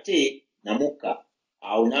 n'atabaamu nate namukka.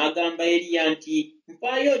 Awo n'agamba Eriya nti,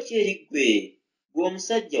 mpaayo ki eri ggwe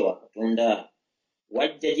omusajja wa Katonda?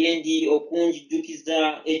 Wajja gye ndi okunjijjukiza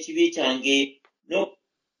ekibi kyange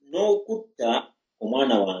n'okutta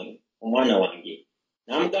omwana wange.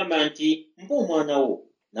 n'amugamba nti mpa omwana wo,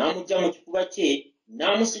 n'amuggya mu kifuba kye,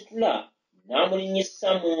 n'amusitula, n'amulinnyisa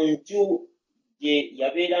mu nju gye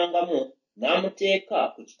yabeerangamu, n'amuteeka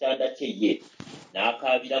ku kitanda kye ye.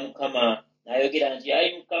 N'akaabira Mukama, n'ayogera nti, ayi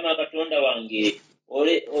Mukama Katonda wange,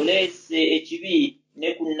 oleese ekibi ne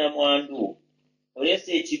ku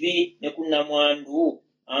nnamwandu,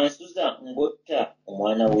 ansuza ng'otta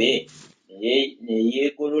omwana we. Ne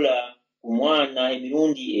yeegolola ku mwana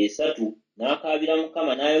emirundi 3, n'akaabira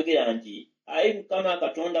Mukama, n'ayogera nti, ayi Mukama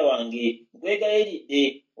Katonda wange, nkwegayiridde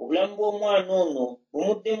obulamu bw'omwana ono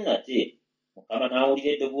bumuddemu nate. Mukama n'awulira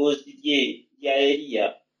eddoboozi lya Eriya,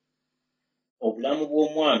 obulamu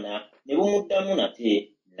bw'omwana ne bumuddamu nate,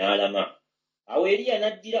 n'alama. Awo Eriya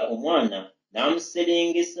n'addira omwana,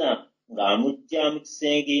 n'amuserengesa ng'amuggya mu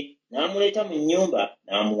kisenge, n'amuleeta mu nnyumba,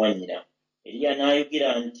 n'amuwa nnyina. Eriya n'ayogera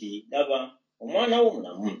nti, laba, omwana wo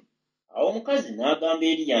mulamu. Awo omukazi n'agamba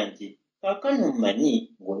Eriya nti, kaakano mmanyi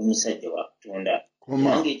ng'oli musajja wa Katonda,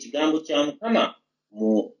 kubanga ekigambo kya Mukama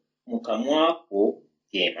mu kamwa ko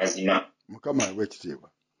ge mazima. Mukama awe ekitiibwa.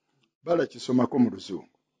 Bala kisomako mu Luzungu.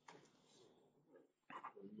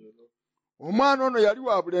 Omwana ono yali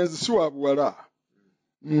wa bulenzi si wa buwala.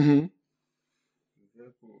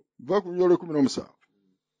 Va ku Lunyolo 17.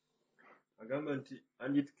 Agamba nti,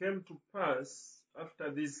 and it came to pass after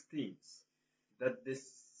these things that the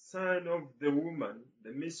son of the woman,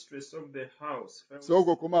 the mistress of the house,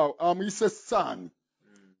 Soko komao amuyise saani.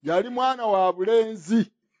 Yali mwana wa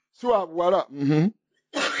bulenzi si wa buwala.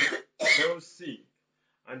 fell sick,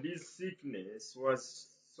 and his sickness was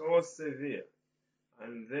so severe,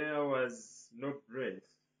 and there was no breath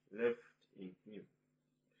left in him.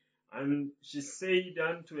 And she said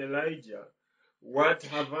unto Elijah, what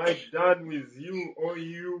have I done with you, O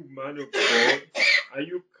you man of God? Are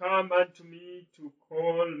you come unto me to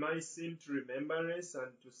call my sin to remembrance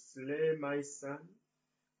and to slay my son?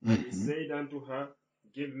 And he said unto her,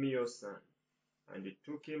 give me your son. And he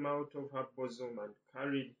took him out of her bosom and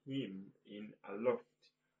carried him in a loft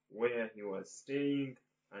where he was staying,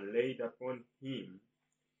 and laid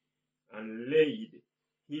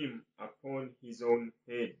him upon his own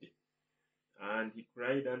head. And he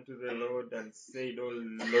cried unto the Lord and said, O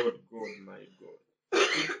Lord God, my God,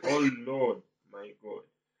 O Lord my God,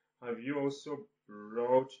 have you also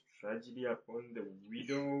brought tragedy upon the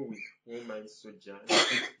widow with whom I sojourn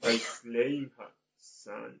by slaying her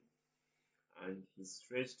son? And he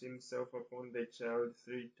stretched himself upon the child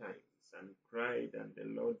 3 times and cried, and the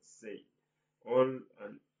Lord said,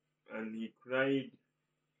 and he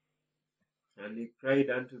cried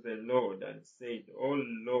unto the Lord and said, O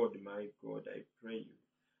Lord my God, I pray you,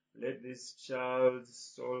 let this child's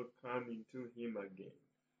soul come into him again.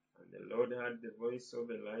 And the Lord heard the voice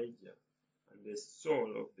of Elijah, and the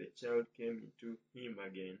soul of the child came into him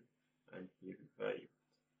again, and he revived.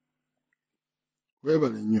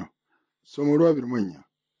 Webale nnyo. Somo lwa 24.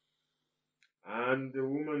 And the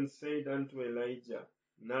woman said unto Elijah,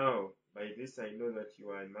 now by this I know that you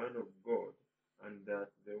are a man of God, and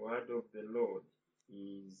that the word of the Lord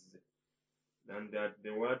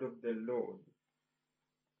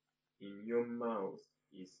in your mouth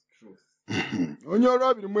is truth. Onyo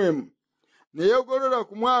lwa 21. Ne yeegolola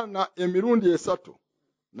ku mwana emirundi 3,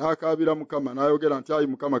 n'akaabira Mukama, n'ayogera nti, ayi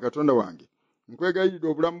Mukama Katonda wange, nkwegayiridde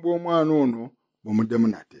obulamu bw'omwana ono bumuddemu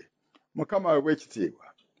nate. Mukama awe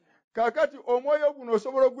ekitiibwa. Kaakati omwoyo guno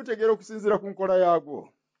osobola okugutegeera okusinziira ku nkola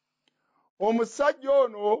yaagwo. Omusajja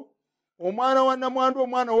ono, omwana wa nnamwandu,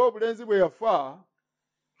 omwana w'obulenzi bwe yafa,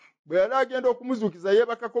 bwe yali agenda okumuzuukiza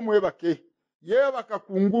yeebakako mwebake, yeebaka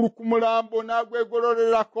kungulu ku mulambo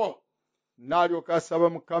n'agwegololerako, n'alyoka asaba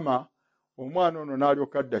Mukama, omwana ono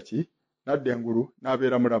n'alyoka adda ki? N'adda engulu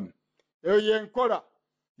n'abeera mulamu. Eyo y'enkola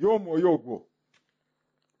y'omwoyo ogwo.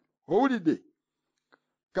 Owulidde?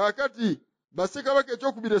 Kaakati Bassekabaka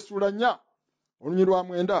ekyokubiri Essuula 4 olunyiriri lwa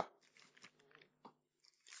 9.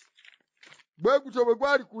 Bwe gutyo bwe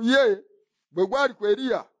gwali ku ye, bwe gwali ku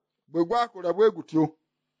Eriya, bwe gwakola bwe gutyo.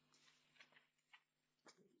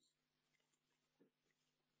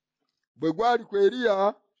 Bwe gwali ku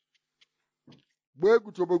Eriya, bwe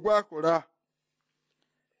gutyo bwe gwakola.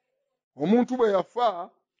 Omuntu bwe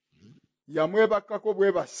yafa, yamwebakako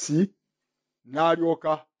bwebasi,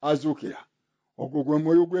 n'alyoka azuukira. Ogwo gwe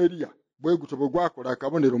mwoyo gwa Eriya, bwe gutyo bwe gwakola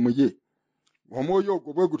akabonero mu ye. Omwoyo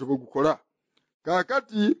ogwo bwe gutyo bwe gukola.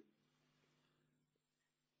 Kaakati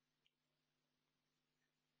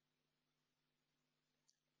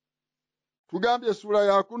tugambye Essuula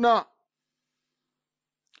ya 4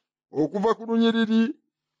 okuva ku lunyiriri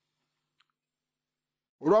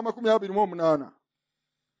olwa 28.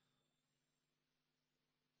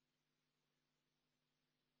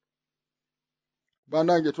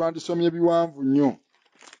 banange twandisomye biwanvu nnyo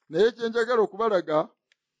naye kye njagala okubalaga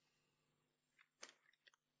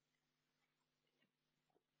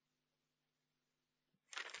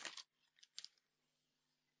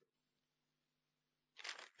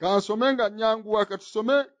kansome nga nnyanguwa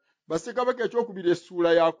katusome Bassekabaka ekyokubiri essuula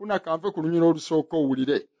yakuna kanve ku lunyira olusooka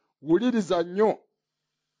owulire wuliriza nnyo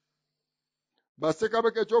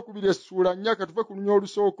Bassekabaka ekyokubiri essuula nnya katuve ku lunyira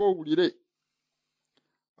olusooka owulire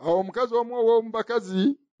awo omukazi omu ow'omubakazi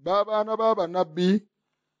b'abaana b'abannabbi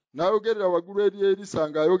n'ayogerera waggulu eri Erisa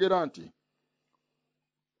ng'ayogera nti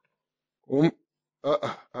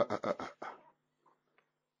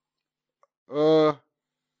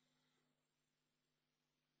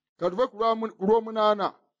katuve ku lw'omunaana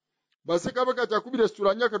Bassekabaka kyakubiri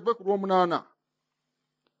essuula nnya katuve ku lw'omunaana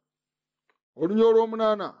olunyira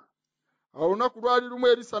olw'omunaana awo olunaku lwali lumu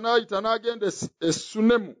Erisa n'ayita n'agenda e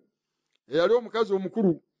Sunemu eyali omukazi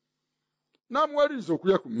omukulu n'amuwaliriza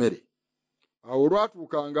okulya ku mmere awo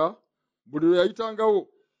olwatuukanga buli lwe yayitangawo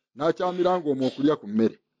n'akyamiranga omwo okulya ku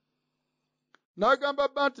mmere n'agamba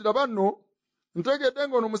bba nti laba nno ntegedde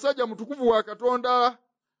ng'ono omusajja mutukuvu wa Katonda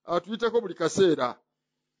atuyiteko buli kaseera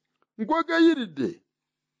nkwegayiridde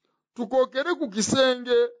tukookere ku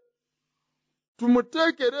kisenge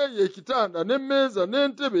tumuteekere eyo ekitanda n'emmeeza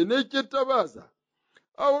n'entebe n'ekyettabaaza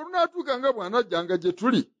awo olunaatuuka nga bw'anajjanga gye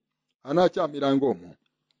tuli anaakyamiranga omwo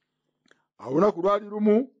awo olunaku lwali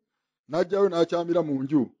lumu n'ajjayo n'akyamira mu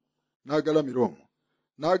nju n'agalamira omwo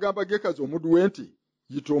n'agamba Gekazi omuddu we nti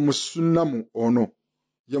yita omusunnamu ono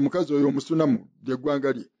ye mukazi oyo omusunnamu ly'eggwanga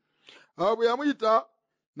lye awo bwe yamuyita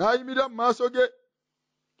n'ayimirira mu maaso ge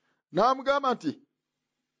n'amugamba nti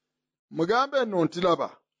mugambe nno nti laba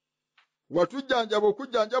watujjanjaba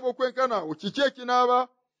okujjanjaba okwenkana awo kiki ekinaaba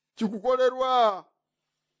kikukolerwa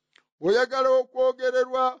oyagala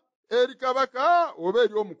okwogererwa eri kabaka oba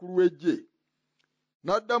eri omukulu w'eggye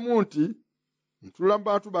n'addamu nti ntula mu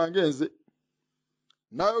bantu bange nze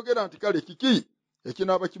n'ayogera nti kale kiki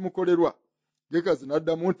ekinaaba kimukolerwa Gekazi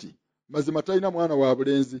n'addamu nti mazima talina mwana wa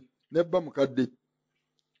bulenzi nebba mukadde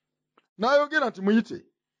n'ayogera nti muyite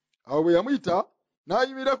awo bwe yamuyita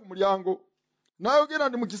n'ayimirira ku mulyango n'ayogera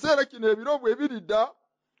nti mu kiseera kino ebiro bwe biridda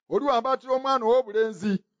oli wambaatira omwana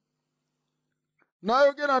ow'obulenzi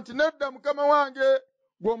n'ayogera nti nedda mukama wange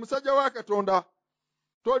gwe omusajja wa Katonda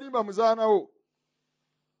tolimba muzaanawo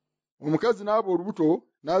omukazi n'aba olubuto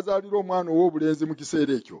n'azaalira omwana ow'obulenzi mu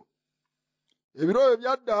kiseera ekyo ebiro bwe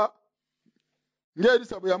byadda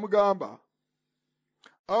ng'Erisa bwe yamugamba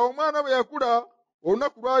awo omwana bwe yakula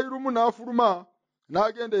olunaku lwali lumu n'afuluma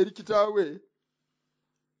n'agenda eri kitaawe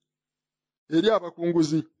eri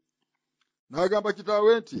abakunguzi n'agamba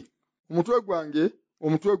kitaawe nti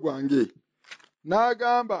omutwe gwange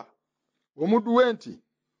n'agamba omuddu we nti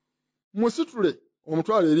musitule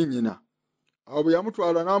omutwala eri nnyina awo bwe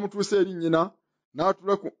yamutwala n'amutuusa eri nnyina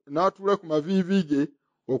n'atuula ku maviivi ge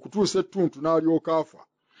okutuusa ettuntu n'alyoka afa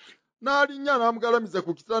n'alinnya n'amugalamiza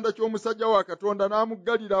ku kitanda ky'omusajja wa Katonda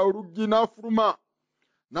n'amuggalira oluggi n'afuluma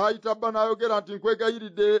n'ayita bba n'ayogera nti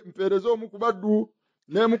nkwegayiridde mpeereze omu ku baddu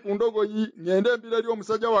n'emu ku ndogoyi ngende embira eri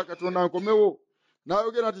omusajja wa Katonda nkomewo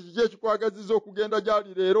n'ayogera nti kiki ekikwagazizza okugenda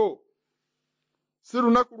gy'ali leero si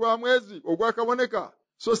lunaku lwa mwezi ogwakaboneka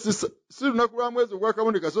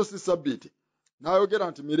so si sabbiiti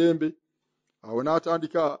n'ayogera nti mirembe awo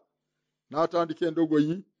n'atandika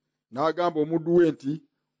endogoyi n'agamba omuddu we nti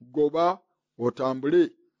goba otambule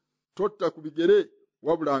totta ku bigere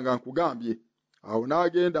wabula nga nkugambye awo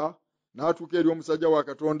n'agenda n'atuuka eri omusajja wa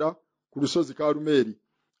Katonda ku lusozi Kalumeeri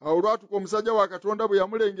awo olwatuuka omusajja wa Katonda bwe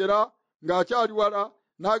yamulengera ng'akyali wala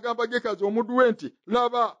n'agamba Gekazi omuddu we nti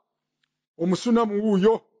laba omusunnamu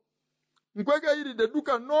wuuyo nkwegayiridde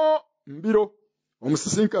dduka nno mbiro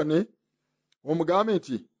omusisinkane omugambe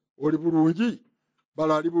nti oli bulungi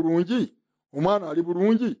bala ali bulungi omwana ali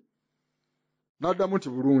bulungi n'addamu nti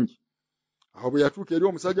bulungi awo bwe yatuuka eri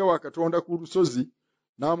omusajja wa Katonda ku lusozi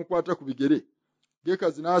n'amukwata ku bigere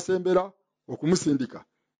Gekazi n'asembera okumusindika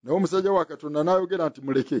naye omusajja wa Katonda n'ayogera nti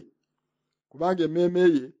muleke kubanga emmeeme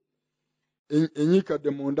ye enyiikadde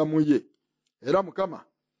munda mu ye era Mukama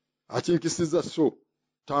akinkisizza so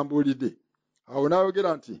tambuulidde awo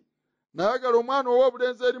n'ayogera nti nayagala omwana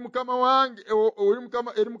ow'obulenzi eri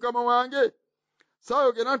mukama wange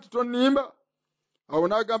saayogera nti tonnimba awo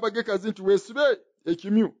n'agamba Gekazi nti weesibe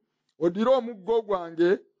ekimyu oddire omuggo gwange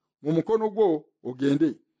mu mukono gwo ogende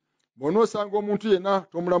bw'onoosanga omuntu yenna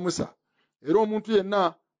tomulamusa era omuntu yenna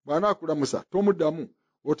bw'anaakulamusa tomuddamu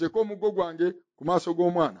oteeke omuggo gwange ku maaso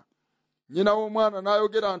g'omwana nnyina w'omwana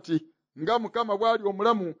n'ayogera nti nga Mukama bw'ali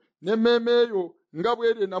omulamu n'emmeeme eyo nga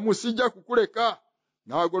bw'eri ennamu sijja kukuleka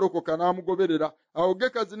n'agolokoka n'amugoberera awo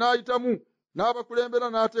Gekazi n'ayitamu n'abakulembera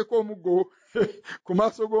n'ateeka omuggo ku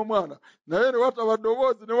maaso g'omwana naye ne wataba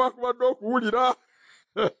ddoboozi newakubadde okuwulira.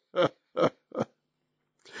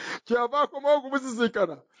 Kyava akomawo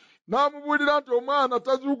okubusisinkana n'amubuulira nti omwana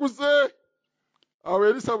tazuukuse. Awo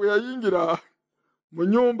Erisa bwe yayingira mu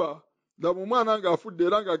nnyumba laba omwana ng'afudde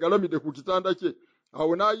era ng'agalamidde ku kitanda kye.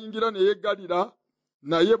 Awo n'ayingira ne yeggalira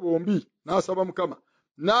naye bombi n'asaba Mukama.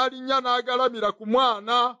 N'alinnya n'agalamira ku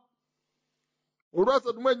mwana.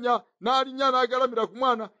 Olwasatu mu ennya n'alinnya n'agalamira ku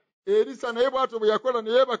mwana. Erisa naye bw'atyo bwe yakola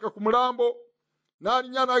ne yeebaka ku mulambo.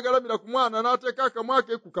 N'alinnya n'agalamira ku mwana n'ateeka akamwa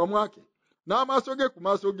ke ku kamwa ke n'amaaso ge ku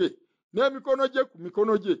maaso ge n'emikono gye ku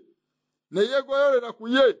mikono gye ne yeegoyolera ku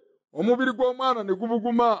ye. Omubiri gw'omwana ne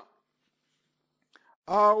gubuguma.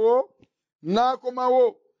 Awo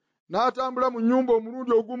n'akomawo n'atambula mu nnyumba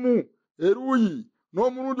omulundi ogumu eruuyi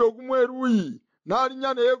n'omulundi ogumu eruuyi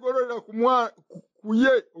n'alinnya ne yeegololera ku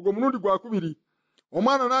ye ogwo mulundi gwakubiri.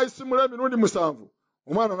 Omwana n'ayisimula emirundi 7.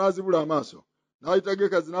 Omwana n'azibula amaaso n'ayita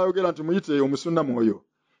Gekazi n'ayogera nti muyite omusunnamu oyo.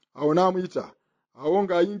 Awo n'amuyita. Awo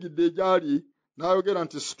ng'ayingidde gy'ali n'ayogera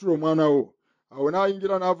nti situla omwana wo. Awo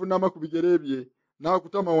n'ayingira n'avuunama ku bigere bye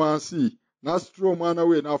n'akutama wansi n'asitula omwana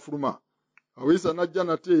we n'afuluma. Awo Erisa n'ajja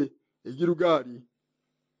nate e Girugaali.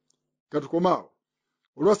 Katukomaawo.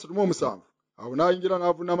 Olwasatu mu 7. Awo n'ayingira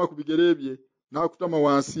n'avuunama ku bigere bye n'akutama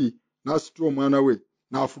wansi n'asitula omwana we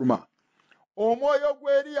n'afuluma. Omwoyo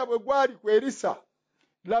gw'Eriya bwe gwali ku Erisa,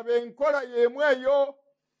 laba enkola y'emu eyo.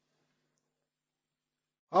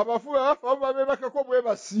 Abafu abafa babeebakako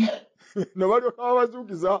bwebasi ne balyoka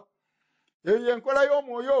babazuukiza. Eyo enkola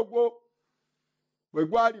y'omwoyo ogwo bwe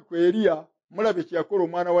gwali ku Eriya. Mulabe kye yakola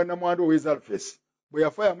omwana wa nnamwandu ow'Ezalufesi. Bwe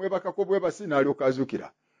yafa yamwebakako bwebasi n'alyoka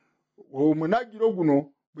azuukira. Omunagiro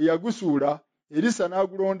guno bwe yagusuula Erisa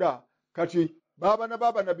n'agulonda. Kati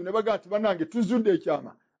baabanabi ne bagaa nti bannange tuzudde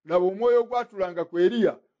ekyama. Laba omwoyo gwatulanga ku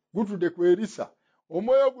Eriya gutudde ku Erisa.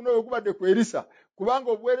 Omwoyo guno oyo gubadde ku Erisa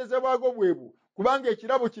kubanga obuweereza bwagwo bwebu. Kubanga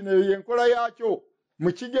ekirabo kino y'enkola yaakyo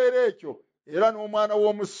mu kigere ekyo. Era n'omwana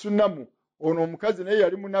w'omusunnamu ono omukazi naye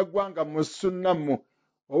yali munnaggwanga musunnamu.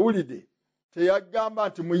 Owulidde teyagamba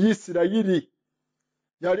nti mu Isirayiri,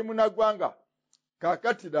 yali munnaggwanga.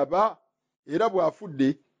 Kaakati laba era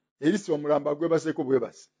bw'afudde Erisa omulamba gwebaseko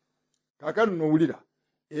bwebasi. Kaakati n'owulira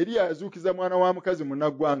Eriya yazuukiza mwana wa mukazi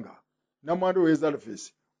munnaggwanga nnamwandu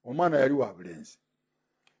ow'Ezalufesi. Omwana yali wa bulenzi.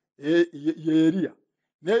 Ye Eriya.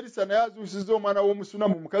 Ne Erisa naye azuukizza omwana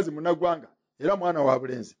w'omusunnamu mukazi munnaggwanga era mwana wa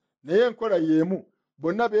bulenzi. Naye enkola y'emu.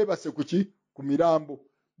 Bonna beebase ku ki? Ku mirambo.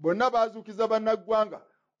 Bonna baazuukiza bannaggwanga.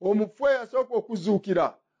 Omufu eyasooka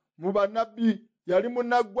okuzuukira mu bannabbi yali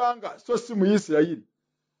munnaggwanga so si mu Isirayiri.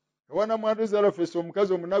 Ewa nnamwandu Ezalufesi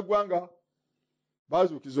omukazi omunnaggwanga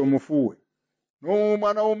baazuukiza omufu we.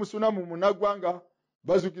 N'omwana w'omusunnamu munnaggwanga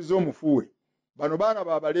bazuukiza omufu we. Bano baana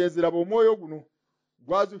ba balenzi. Laba omwoyo guno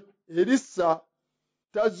Erisa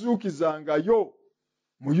tazuukizangayo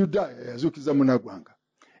mu Yudaaya, yazuukiza munnaggwanga.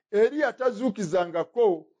 Eriya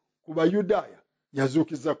tazuukizangako ku Bayudaaya,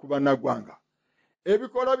 yazuukiza ku bannaggwanga.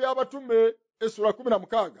 Ebikola by'abatume essula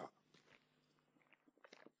 16.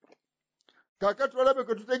 Kaakati olabe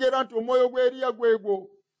ke tutegeera nti omwoyo gw'Eriya gwegwo.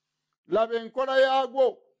 Laba enkola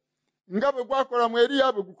yaagwo nga bwe gwakola mu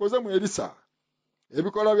Eriya bwe gukoze mu Erisa.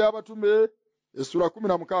 Ebikola by'abatume essula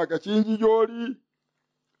 16. Kingi gy'oli.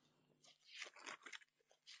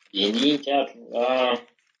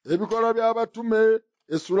 Ebikola by'abatume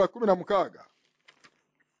essula 16.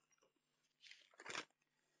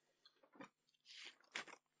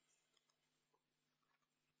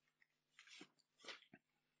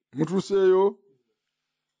 Mutuuseeyo?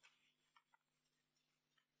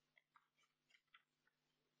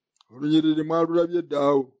 Olunyiriri mwalulabye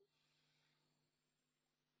ddaawo.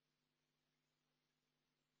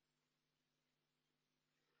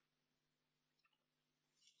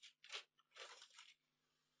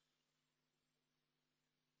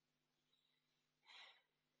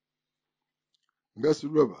 Nga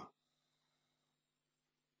silulaba.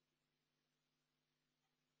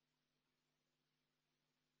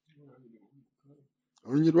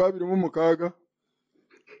 Olunyiriri 26.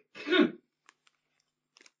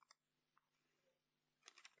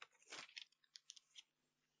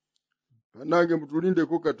 Bannange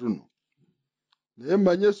mutulindeko katono. Naye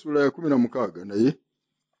mmanye essula ya 16 naye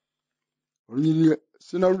olunyiriri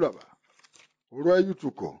sinalulaba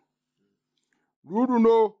olwayutuko.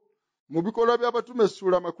 Luuluno mu bikola by'abatume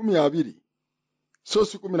essula 20 so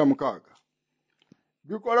si 16.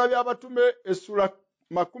 Bikola by'abatume essula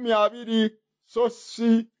 20 so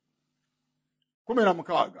si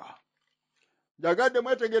 16. Njagadde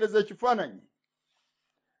mwetegereze ekifaananyi.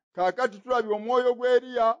 Kaakati tulabye omwoyo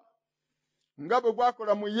gw'Eriya nga bwe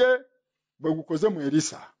gwakola mu ye bwe gukoze mu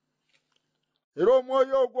Erisa. Era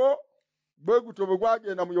omwoyo ogwo bwe gutyo bwe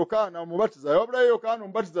gwagenda mu Yokaana omubatiza, wabula Yokaana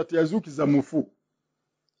omubatiza teyazuukiza mufu.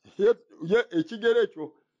 Ye ekigero ekyo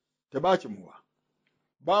tebaakimuwa.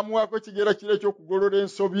 Baamuwaako ekigero kire eky'okugolola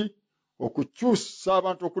ensobi, okukyusa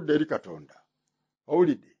abantu okudda eri Katonda.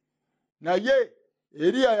 Owulidde? Naye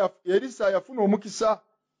Erisa yafuna omukisa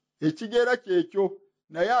ekigera kyekyo,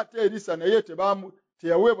 naye ate Erisa naye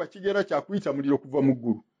teyaweebwa kigera kya kuyita muliro kuva mu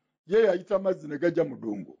ggulu. Ye yayita amazzi ne gajja mu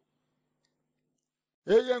ddungu.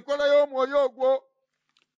 Eyo enkola y'omwoyo ogwo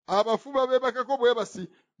abafu babeebakako bwe basi.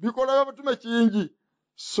 Bikola by'Obutume kingi.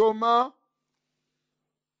 Soma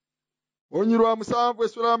Olunyiriri lwa 7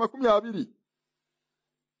 essula ya 20.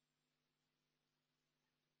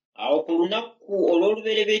 Awo ku lunaku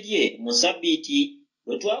olw'olubereberye mu Ssabbiiti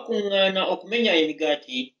bwe twakuŋŋaana okumenya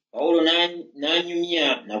emigaati, Pawulo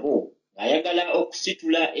n'anyumya nabo ng'ayagala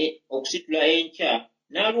okusitula enkya,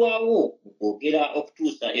 n'alwawo mu kwogera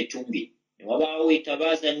okutuusa etumbi. Ne wabaawo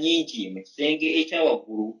ettabaaza nnyingi mu kisenge ekya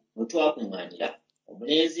waggulu mwe twakuŋŋaanira.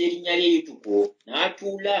 Omulenzi erinnya lye Yutuko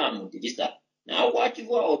n'atuula mu ddirisa,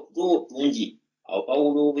 n'akwatibwa otulo tungi. Awo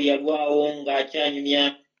Pawulo bwe yalwawo ng'akyanyumya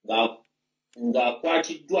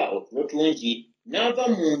ng'akwatiddwa otulo tungi, n'ava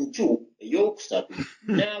mu ncu ey'okusatu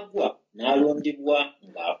n'agwa n'alondebwa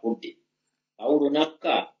ng'afudde. Pawulo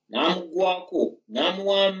n'akka n'amugwako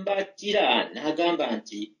n'amuwambatira n'agamba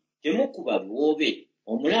nti, temukuba biwoobe,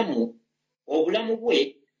 obulamu bwe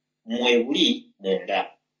mwe buli munda.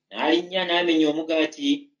 N'alinnya n'amenya omugaati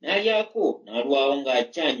n'alyako n'alwawo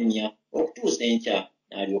ng'akyanyumya okutuusa enkya,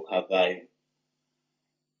 n'alyoka avaayo.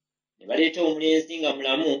 Ne baleeta omulenzi nga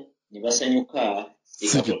mulamu ne basanyuka.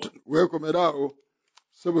 Weekomeraawo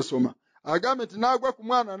sebo soma. Agambe nti n'agwa ku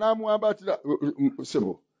mwana n'amuwambatira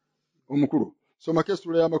sebo omukulu. Soma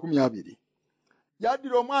essula ya 20.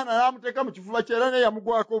 Yaddira omwana n'amuteeka mu kifuba kye, era naye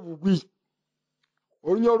yamugwako bugwi.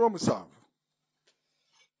 Olunyiriri olw'omusanvu.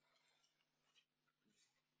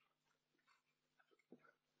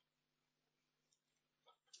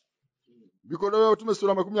 Bikola by'Obutume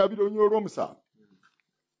essula 20 olunyiriri olw'omusanvu.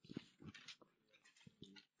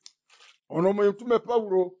 Ono mutume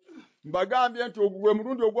Pawulo mbagambye nti ogwo gwe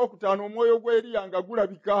mulundi ogwokutaano omwoyo gw'Eriya nga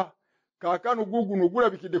gulabika. Kaakano guguno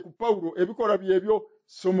gulabikidde ku Pawulo, ebikola byebyo.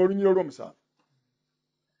 Soma olunyiriri olw'omusanvu.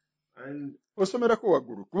 Osomerako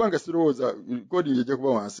waggulu kubanga sirowooza recording ejja kuba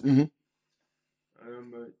wansi.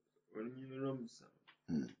 Olunyiriri olw'omusanvu.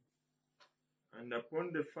 And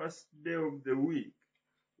upon the first day of the week,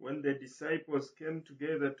 when the disciples came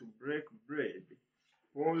together to break bread,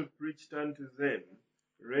 Paul preached unto them,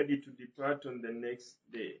 ready to depart on the next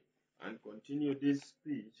day, and continued his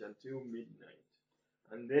speech until midnight.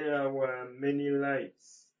 And there were many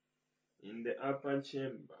lights in the upper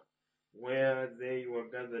chamber where they were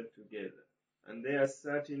gathered together. And there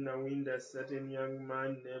sat in a window a certain young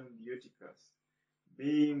man named Eutychus,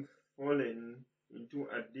 being fallen into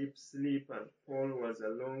a deep sleep, and Paul was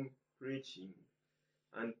long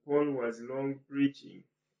preaching.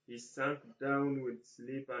 He sank down with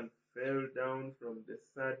sleep and fell down from the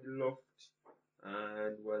third loft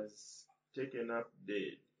and was taken up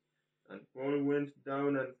dead. And Paul went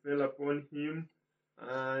down and fell upon him,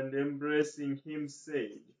 and embracing him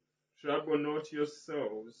said, Trouble not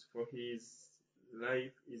yourselves, for his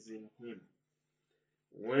life is in him.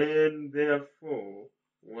 When therefore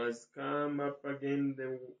was come up again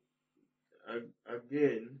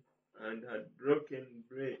and had broken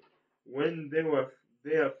bread, when they were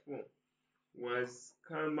therefore was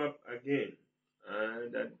come up again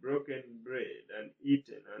and had broken bread and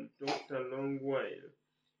eaten and talked a long while,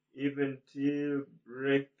 even till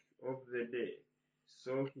break of the day,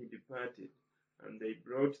 so he departed. And they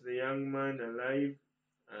brought the young man alive,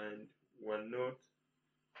 and were not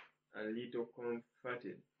a little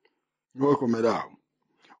comforted. Weekomeraawo.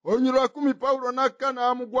 Olunyiriri lwa 10 Pawulo n'akka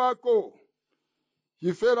n'amugwako.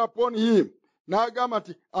 He fell upon him. N'agamba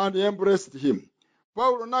nti, and embraced him.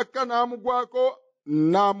 Pawulo n'akka n'amugwako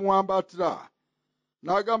n'amuwambatira.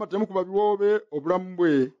 N'agamba temukuba biwoobe, obulamu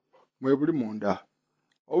bwe mwe buli munda.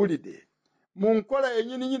 Owulidde? Mu nkola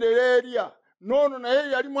ennyininyini ey'Eriya, n'ono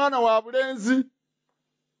naye yali mwana wa bulenzi.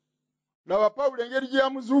 Laba Pawulo engeri gye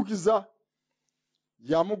yamuzuukiza.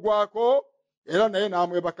 Yamugwako era naye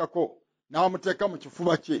n'amwebakako. N'amuteeka mu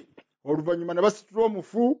kifuba kye. Oluvannyuma ne basitula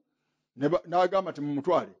omufu, n'agamba nti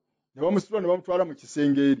mumutwale. Ne bamusitula ne bamutwala mu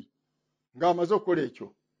kisenge eri. Ng'amaze okukola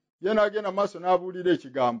ekyo, ye n'agenda mu maaso n'abuulira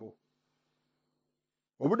ekigambo.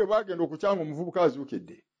 Obudde bwagenda okukyanga omuvubuka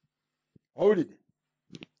azuukidde. Owulidde?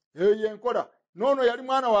 Eyo yenkola. N'ono yali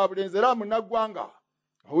mwana wa bulenzi era munnaggwanga.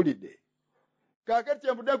 Owulidde? Kaakati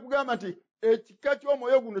kyenvudde kugamba nti ekika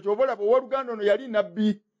ky'omwoyo guno ky'oba olaba ow'oluganda ono yali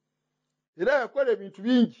nabbi. era yakola ebintu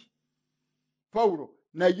bingi Pawulo,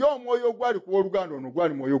 naye omwoyo ogwali ku Oluganda ono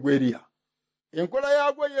gwali mwoyo gw'Eriya. Enkola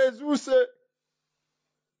yaagwo yeezuuse.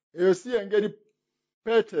 Eyo si engeri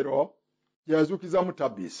Peetero gye yazuukizamu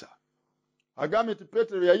Tabisa. Agambye nti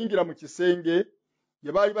Peetero yayingira mu kisenge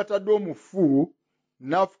gye baali batadde omufu,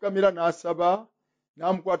 n'afukamira n'asaba,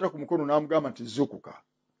 n'amukwata ku mukono n'amugamba nti zuukuka.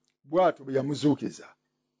 Bw'atyo bwe yamuzuukiza.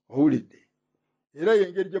 Owulidde? Era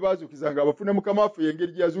y'engeri gye baazuukizanga abafu, ne Mukama waffe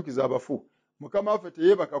y'engeri gye yazuukiza abafu. Mukama waffe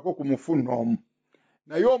teyeebakako ku mufu n'omu.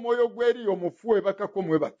 Naye omwoyo gw'Eriya omufu weebakako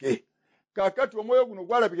mwebake. Kaakati omwoyo guno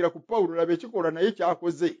gwalabikira ku Pawulo, laba ekikola naye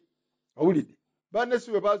kyakoze. Owulidde? Banne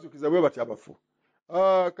si bwe baazuukiza bwe bati abafu.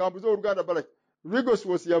 Kambuze Oluganda balaki.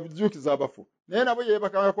 Rigoswos yazuukiza abafu. Naye nabo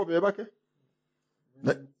yeebakangako beebake.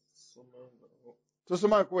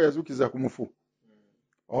 Tosomangako we yazuukiza ku mufu.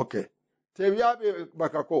 Okay.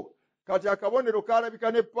 Tebyabakako. Kati akabonero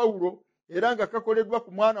kalabika ne Pawulo era nga kakoleddwa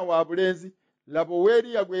ku mwana wa bulenzi. Laba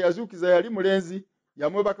ow'Eriya gwe yazuukiza yali mulenzi,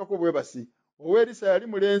 yamwebakako bwebasi. Ow'Erisa yali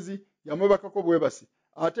mulenzi, yamwebakako bwebasi.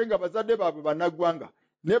 Ate nga bazadde baabwe bannaggwanga.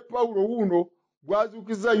 Ne Pawulo wuuno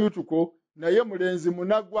gwazuukiza Yutuko, naye mulenzi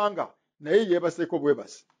munnaggwanga, naye yeebaseko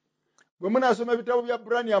bwebasi. Bwe munaasoma ebitabo bya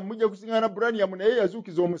Braniamu mujja kusiŋŋaana Braniamu naye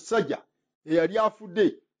yazuukiza omusajja eyali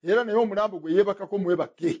afudde, era naye omulambo gwe yeebakako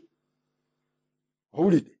mwebake.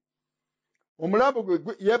 Owulidde? Omulambo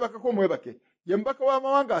gwe yeebakako mwebake. Ye mubaka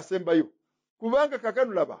w'amawanga asembayo. Kubanga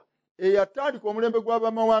kakano laba, eyatandika omulembe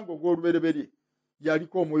gw'abamawanga ogw'olubereberye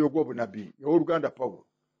yaliko omwoyo gw'obunabbi, ow'Oluganda Pawulo.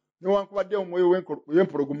 Newankubadde omwoyo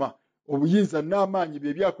w'empologoma, obuyinza n'amaanyi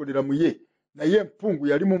bye byakolera mu ye, naye empungu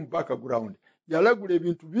yalimu mu background. Yalagula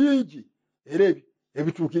ebintu bingi era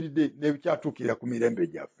ebituukiridde n'ebikyatuukirira ku mirembe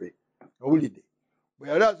gyaffe. Owulidde? Bwe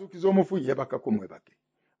yali azuukiza omufu yeebakako mwebake.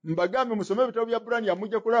 Mbagambe musome ebitabo bya Braniamu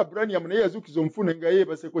mujja kulaba Braniamu naye yazuukiza omufu nga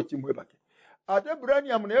yeebaseko kimwebake. Ate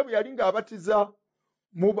Braniamu naye bwe yali ng'abatiza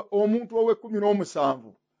omuntu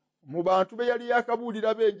ow'e17 mu bantu be yali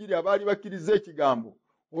yakabuulira b'enjiri abaali bakkiriza ekigambo,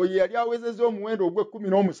 oyo yali awezezza omuwendo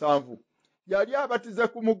ogw'e17, yali abatiza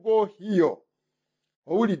ku muggo hiyo.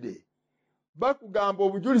 Owulidde? Bakugamba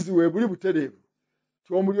obujulizi we buli butereevu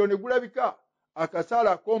ti omuliro ne gulabika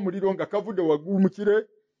akasaala ak'omuliro nga kavudde waggulu mu kire,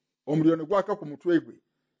 omuliro ne gwaka ku mutwe gwe,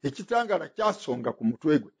 ekitangaala kyasonga ku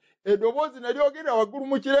mutwe gwe. Eddoboozi ne lyogera waggulu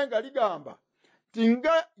mu kire nga ligamba ti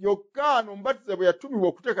nga Yokaana Omubatiza bwe yatumibwa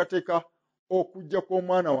okuteekateeka okujja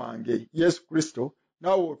kw'omwana wange Yesu Kristo,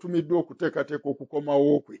 naawe otumiddwa okuteekateeka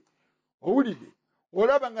okukomawo kwe. Owulidde?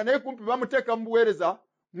 Olaba nga naye kumpi bamuteeka mu buweereza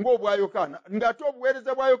ng'obwa Yokaana, ng'ate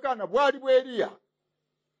obuweereza bwa Yokaana bwali bw'Eriya.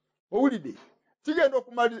 Owulidde? Kigenda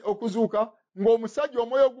okuzuuka ng'omusajja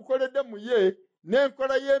omwoyo gukoledde mu ye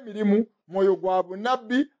n'enkola y'emirimu, mwoyo gwa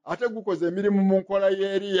bunnabbi ate gukoze emirimu mu nkola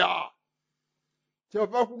y'Eriya.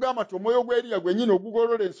 Kyava kugamba nti omwoyo gw'Eriya gwennyini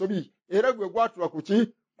ogugolola ensobi era gwe gwatula ku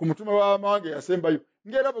ki? Ku mutume w'abamawanga eyasembayo,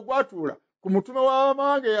 ng'era bwe gwatuula ku mutume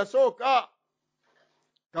w'abamawanga eyasooka.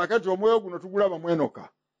 Kaakati omwoyo guno tugulaba mu Enoka,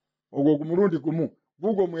 ogwo mulundi gumu,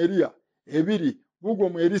 gugwo mu Eriya ebiri, gugwo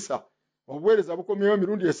mu Erisa, obuweereza bukomyewo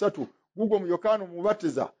emirundi 3, gugwo mu Yokaana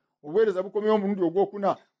Omubatiza, obuweereza bukomyewo omulundi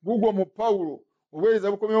ogwokuna, gugwo mu Pawulo,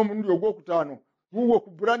 obuweereza bukomyewo omulundi ogwokutaano, gugwo ku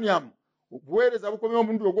Braniamu, obuweereza bukomyewo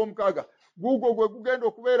omulundi ogw'omukaaga, gugwo gwe gugenda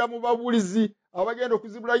okubeera mu babuulizi abagenda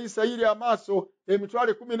okuzibula Isirayiri amaaso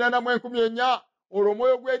emitwalo 14 mu 14. Olwo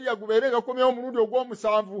omwoyo gw'Eriya gubeere nga gukomyewo omulundi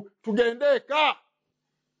ogw'omusanvu, tugende eka.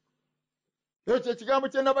 Ekyo ekigambo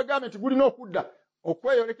kye nabagambye nti gulina okudda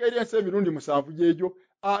okweyoleka eri ensi emirundi 7 gyegyo,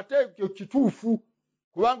 ate ekyo kituufu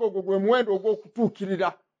kubanga ogwo gwe muwendo ogw'okutuukirira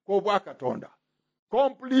kw'obwakatonda.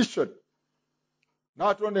 Completion.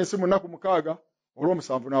 N'atonda ensi mu nnaku 6,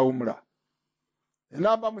 olw'omusanvu n'awummula.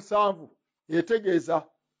 Enamba 7 etegeeza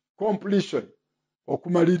completion,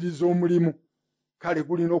 okumaliriza omulimu. Kale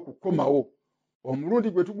gulina okukomawo. Omulundi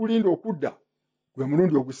gwe tugulinda okudda gwe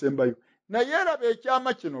mulundi ogusembayo. Naye eraba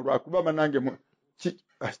ekyama kino lwakuba banange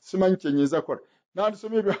simanyi kyenyinza kola.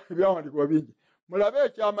 Nandisomye ebyawandiikibwa bingi. Mulabe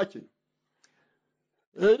ekyama kino.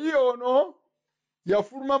 Eri ono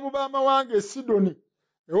yafuluma mu baamawanga e Sidoni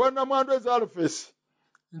ewa nnamwandu Ezalufesi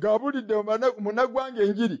ng'abulidde munnaggwanga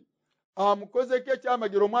enjiri amukozeko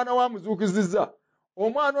ekyamagero omwana w'amuzuukizizza.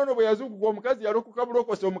 Omwana ono bwe yazuukuka omukazi yalokoka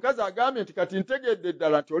bulokose. Omukazi agambye nti kati ntegedde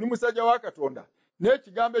ddala nti oli musajja wa Katonda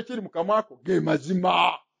n'ekigambo ekiri mu kamwa ko ge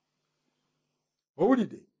mazima.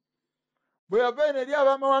 Owulidde? Bwe yava eno eri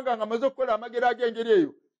abaamawanga nga amaze okukola amagero ag'engeri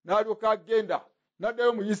eyo, n'alyoka agenda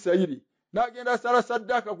n'addayo mu Isirayiri, n'agenda asala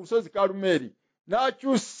ssaddaaka ku lusozi Kalumeeri,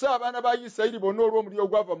 n'akyusa abaana ba Isirayiri bonna olw'omuliro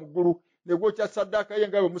ogwava mu ggulu ne gwokya ssaddaaka ye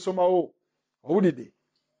nga bwe musomawo. Owulidde?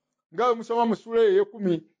 Nga bwe musoma mu ssuula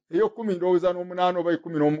ey'ekumi ndowooza n'8 oba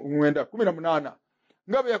 18.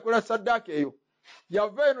 nga bwe yakola saddaaka eyo.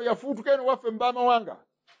 Yava eno yafuutuka eno waffe mu baamawanga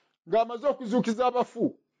ng'amaze okuzuukiza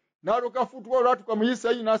abafu, n'alyoka afuutuka olwatuka mu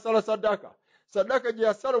Isirayiri n'asala saddaaka. Saddaaka gye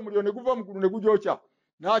yasala omuliro ne guva mu ggulu ne gugyokya,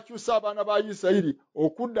 n'akyusa abaana ba Isirayiri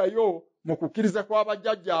okuddayo mu kukkiriza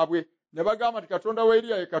kw'abajjajjaabwe. Ne bagamba nti Katonda wa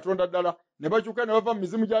Eriya ye Katonda ddala. Ne bakyuka ne bava mu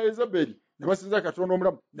mizimu gya Yezeberi ne basinza Katonda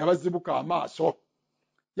omulamu ne bazibuka amaaso.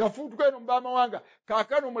 Yafuutuka eno mu baamawanga.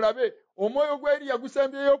 Kaakano mulabe, omwoyo gwa Eriya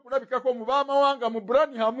gusembyeyo okulabikako mu baamawanga mu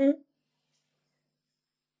Buranihamu.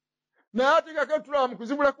 Naye ate kaakano tulaba mu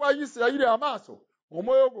kuzibula kwa Isirayiri amaaso,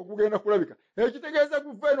 omwoyo ogwo gugenda kulabika. Ekitegeeza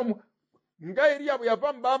guva eno nga Eriya bwe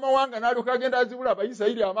yava mu baamawanga n'alyoka agenda azibula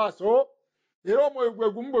Abayisirayiri amaaso, era omwoyo gwe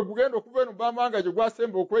gumu bwe gugenda okuva eno mu baamawanga gye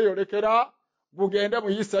gwasemba okweyolekera gugende mu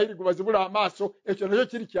Isirayiri gubazibula amaaso. Ekyo nakyo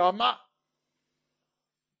kiri kyama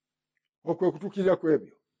okwekutukirira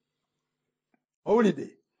kw'ebyo.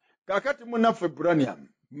 Owulidde, kaakati munnaffe Brian,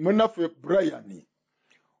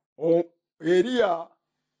 Eriya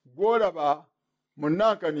gw'olaba mu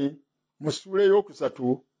Nankani mu ssuula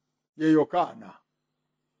ey'okusatu ye Yokaana.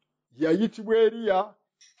 Yayitibwa Eriya,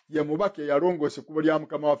 ye mubaka eyalongoosa ekkubo lya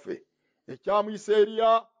Mukama waffe. Ekyamuyisa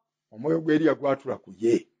Eriya, omwoyo gwa Eriya gwatula ku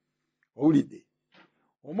ye. Owulidde,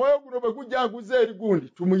 omwoyo guno bwe gujja nguze eri gundi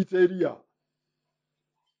tumuyita Eriya.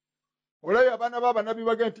 Olabye abaana b'abanabi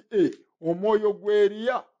bagamba nti omwoyo gwa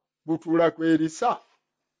Eriya gutuula ku Erisa.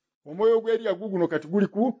 Omwoyo gwa Eriya guguno kati guli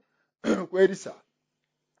ku Erisa.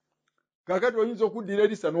 Kaakati oyinza okuddira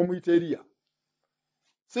Erisa n'omuyita Eriya.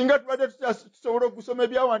 Singa tubadde tusobola okusoma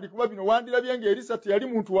ebyawandiikibwa bino, wandirabye nga Erisa teyali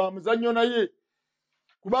muntu wa muzannyo naye,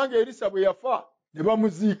 kubanga Erisa bwe yafa ne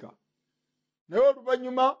bamuziika. Naye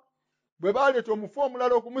oluvannyuma bwe baaleeta omufu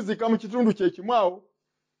omulala okumuziika mu kitundu kye kimu awo,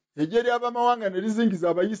 eggye ly'abamawanga ne lizingiza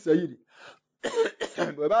Abayisirayiri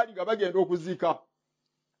bwe baali nga bagenda okuziika.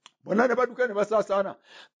 Bonna ne badduka ne basaasaana.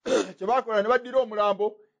 Kye baakola ne baddira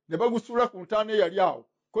omulambo ne bagusuula ku ntaana eyali awo,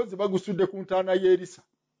 kozi bagusudde ku ntaana y'Erisa.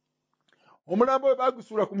 Omulambo we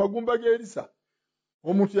baagusuula ku magumba g'Erisa,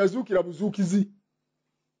 omuntu yazuukira buzuukizi.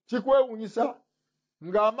 Kikwewuunyisa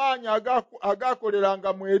ng'amaanyi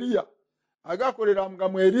agaakoleranga mu Eriya, agaakoleranga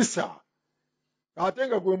mu Erisa, ate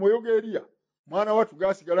nga gwe mwoyo gwa Eriya, mwana wattu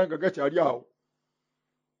gaasigala nga gakyali awo,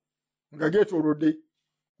 nga geetoolodde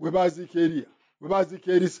we baaziika Eriya, we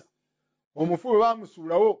baaziika Erisa. Omufu bwe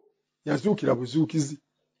baamusuulawo yazuukira buzuukizi.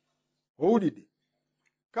 Owulidde?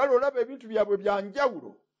 Kale olaba ebintu byabwe bya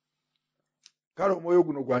njawulo. Kale omwoyo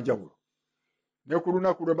guno gwa njawulo. Ne ku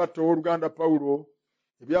lunaku lwe batta owooluganda Pawulo,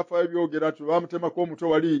 ebyafaayo byogera nti baamutemako omutwe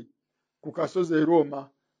wali ku kasozi e Roma,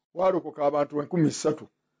 waalokoka abantu 3,000.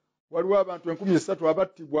 Waliwo abantu 3,000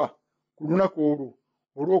 abattibwa ku lunaku olwo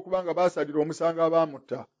olw'okubanga baasalira omusango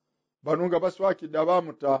abaamutta. Bano nga baswakidde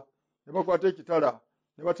abaamutta ne bakwata ekitala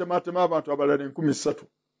ne batematema abantu abalala 3,000.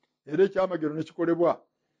 Era ekyamagero ne kikolebwa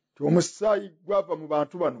nti omusaayi gwava mu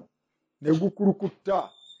bantu bano ne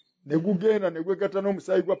gukulukuta, ne gugenda ne gwegatta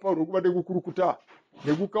n'omusaayi gwa Pawulo ogubadde gukulukuta,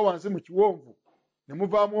 ne gukka wansi mu kiwonvu, ne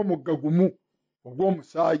muvaamu omugga gumu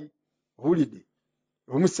ogw'omusaayi. Owulidde?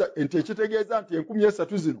 Nti ekitegeeza nti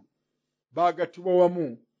 3,000 zino baagattibwa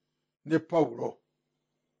wamu ne Pawulo.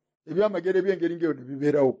 Ebyamagero eby'engeri ng'eyo ne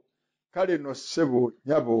bibeerawo. Kale no ssebo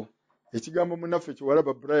nyabo, ekigambo munnaffe kye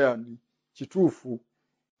walaba Brian kituufu.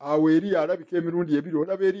 Awo Eriya alabika emirundi ebiri.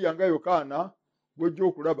 Olaba Eriya nga Yokaana gw'ojja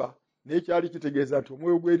okulaba, naye kyali kitegeeza nti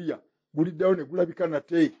omwoyo gwa Eriya guliddayo ne gulabika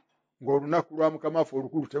nate ng'olunaku lwa Mukama waffe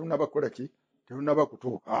olukulu terunaba kukola ki? Terunaba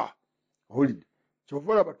kutuuka. Owulidde?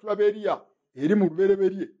 Kyova olaba tulaba Eriya eri mu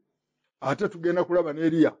lubereberye, ate tugenda kulaba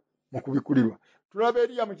n'Eriya mu kubikulirwa. Tulaba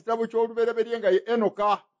Eriya mu kitabo ky'olubereberye nga ye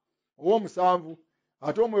Enoka ow'omusanvu,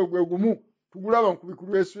 ate omwoyo gwe gumu tugulaba mu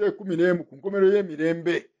kubikulirwa essula 11 ku nkomerero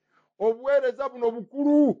y'emirembe. Obuweereza buno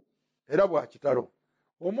bukulu era bwa kitalo.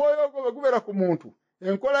 Omwoyo ogwo bwe gubeera ku muntu,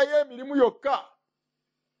 enkola y'emirimu yokka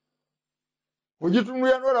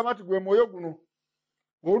ogitunulira n'olaba nti gwe mwoyo guno.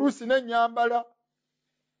 Oluusi n'ennyambala.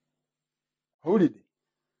 Owulidde?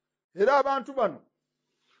 Era abantu bano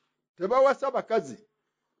tebawasa bakazi.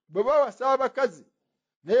 Bwe bawasa abakazi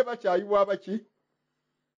naye bakyayibwa abaki?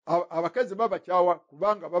 Abakazi babakyawa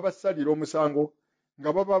kubanga babasalira omusango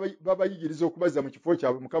nga babayigiriza okubazza mu kifo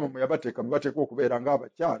kyabwe Mukama mwe yabateeka, mwe bateekwa okubeera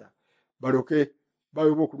ng'abakyala, baloke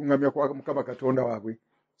bayoba okulungamya kwa Mukama Katonda waabwe,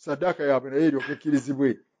 saddaaka yaabwe naye eryoke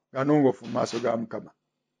ekkirizibwe nga nnongoofu mu maaso ga Mukama.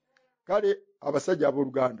 Kale abasajja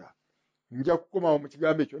abooluganda, nja kukomawo mu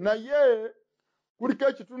kigambo ekyo, naye kuliko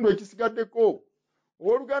ekitundu ekisigaddeko.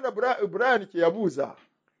 Owooluganda Brian kye yabuuza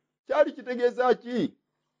kyali kitegeeza ki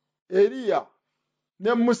Eriya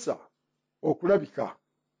ne Musa okulabika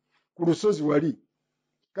ku lusozi wali?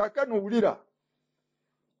 Kaakano wulira,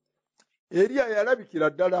 Eriya yalabikira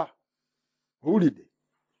ddala. Owulidde?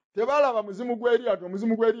 tebalaba muzimu gw'Eriya ati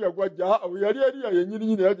omuzimu gw'Eriya gwajja yali Eriya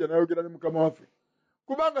yennyini yajja n'ayogera ne mukama waffe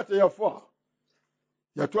kubanga teyafa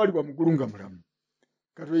yatwalibwa mu ggulu nga mulamu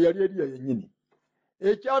kati yali Eriya yennyini.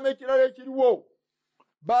 Ekyama ekirala ekiriwo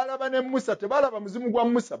baalaba ne Musa tebalaba muzimu gwa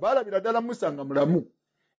Musa baalabira ddala Musa nga mulamu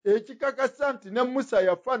ekikakasa nti ne Musa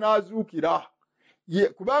yafa n'azuukira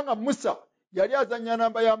kubanga Musa yali azannya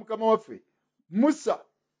namba ya mukama waffe. Musa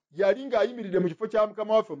yali ng'ayimiridde mu kifo kya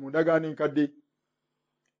mukama waffe mu ndagaano enkadde.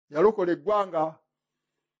 Yalokola eggwanga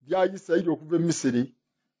lya Isirayiri okuva e Misiri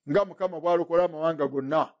nga mukama bw'alokola amawanga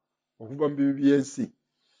gonna okuva mu bibi by'ensi.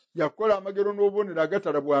 Yakola amagero n'obubonero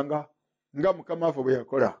agatalabwanga nga mukama waffe bwe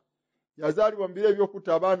yakola. Yazaalibwa mu biro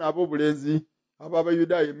eby'okutta abaana ab'obulenzi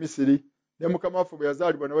ab'Abayudaaya e Misiri ne mukama waffe bwe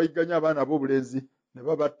yazaalibwa ne bayigganya abaana ab'obulenzi ne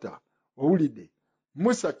babatta. Owulidde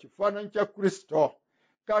Musa kifaananyi kya Kristo.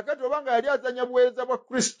 Kaakati obanga yali azanya buweereza bwa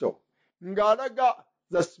Kristo ng'alaga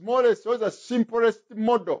the smallest or the simplest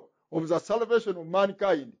model of the salvation of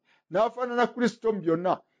mankind n'afaanana Kristo mu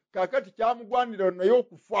byonna kaakati kyamugwanira naye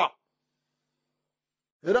okufa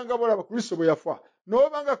era nga bolaba Kristo bwe yafa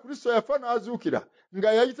n'obanga Kristo yafa n'azuukira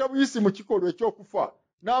nga yayita buyisi mu kikolwa ekyokufa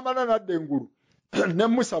n'amala n'adda engulu ne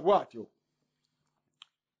Musa bw'atyo.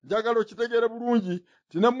 Njagala okitegeere bulungi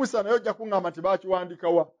ti ne Musa naye ojja kuŋŋamba nti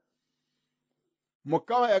baakiwandiikawa.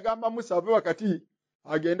 Mukama yagamba Musa ave wakati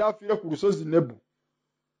agende afiire ku lusozi Nebu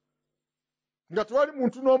nga tewali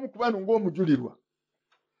muntu n'omu ku bano ng'omujulirwa.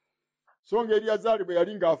 So nga Eriyazaali bwe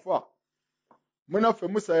yali ng'afa munaffe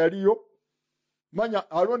Musa yaliyo,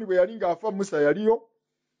 manya Alooni bwe yali ng'afa Musa yaliyo,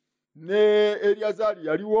 ne Eriyazaali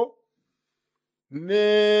yaliwo,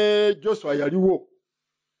 ne Joswa yaliwo,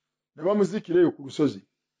 ne bamuziikira eyo ku lusozi.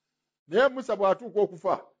 Naye Musa bw'atuuka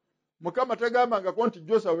okufa Mukama tegambangako nti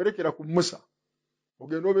Joswa werekera ku Musa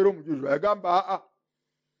ogenda obeera omujulirwa. Yagamba aa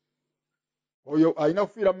oyo alina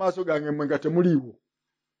kufiira mu maaso gange mmwe nga temuliiwo.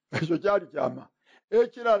 Ekyo kyali kyama.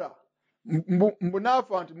 Ekirala mbu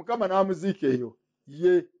n'afa nti Mukama n'amuziika eyo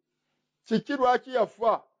ye. Kiki lwaki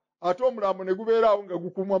yafa ate omulambo ne gubeeraawo nga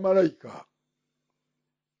gukuumwa malayika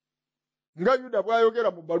nga Yuda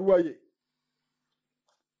bw'ayogera mu bbaluwa ye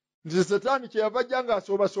nti Setaani kyeyava ajja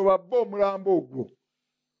ng'asoobasooba bba omulambo ogwo.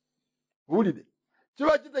 Owulire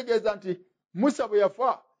kiba kitegeeza nti Musa bwe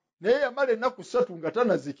yafa naye yamala ennaku 3 nga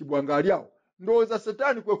tanaziikibwa ng'ali awo. Ndowooza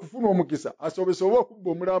Setaani kwe kufuna omukisa asobesobe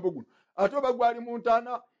okubba omulambo guno ate oba gwali mu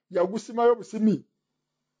ntaana yagusimayo busimi.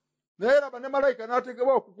 Naye laba ne malayika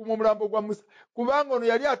n'ateekebwa okukuuma omulambo gwa Musa kubanga ono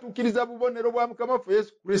yali atuukiriza bubonero bwa mukama waffe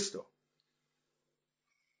Yesu Kristo.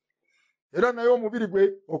 Era naye omubiri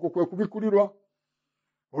gwe okwo kwe kubikkulirwa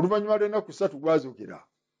oluvannyuma lw'ennaku 3 gwazuukira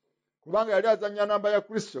kubanga yali azannya namba ya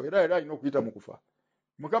Kristo era yali alina okuyita mu kufa.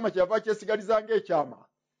 Mukama kyava kyesigaliza ng'ekyama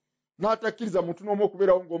n'atakkiriza muntu n'omu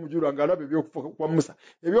okubeerawo ng'omujulirwa ng'alaba ebyokufa kwa Musa.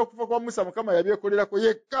 Ebyokufa kwa Musa Mukama yabyekolerako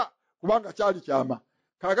yekka kubanga kyali kyama.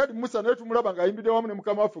 Kaakati Musa naye tumulaba ng'ayimbidde wamu ne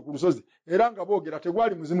mukama waffe ku lusozi era nga boogera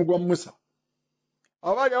tegwali muzimu gwa Musa.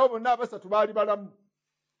 Abaali awo bonna abasatu baali balamu.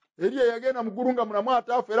 Eriya yagenda mu ggulu nga mulamu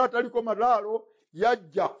ataafa era ataliko malaalo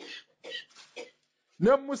yajja.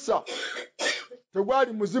 Ne Musa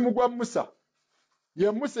tegwali muzimu gwa Musa.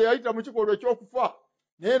 Ye Musa yayita mu kikolwa ekyokufa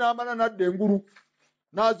naye n'amala n'adda engulu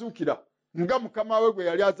n'azuukira nga mukama we gwe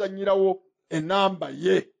yali azannyirawo enamba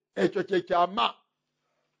ye. Ekyo kye kyama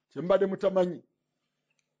kye mbadde mutamanyi.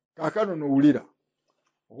 Kaakano n'owulira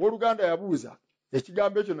owooluganda yabuuza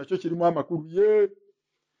ekigambo ekyo nakyo kirimu amakulu ye.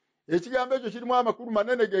 Ekigambo ekyo kirimu amakulu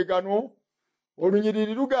manene ge gano.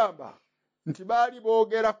 Olunyiriri lugamba nti baali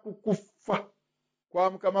boogera ku kufa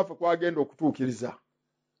kwa mukama waffe kwagenda okutuukiriza.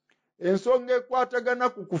 Ensonga ekwatagana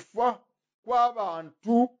ku kufa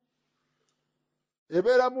kw'abantu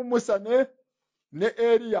ebeeramu Musa ne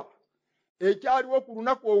Eriya ekyaliwo ku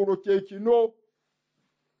lunaku olwo kye kino.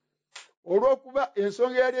 Olw'okuba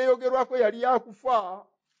ensonga eyali eyogerwako yali yakufa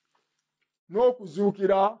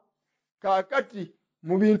n'okuzuukira. Kaakati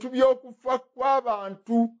mu bintu by'okufa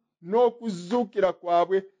kw'abantu n'okuzuukira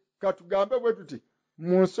kwabwe katugambe bwe tuti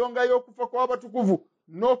mu nsonga y'okufa kw'abatukuvu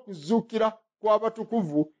n'okuzuukira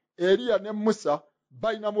kw'abatukuvu Eriya ne Musa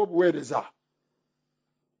balinamu obuweereza.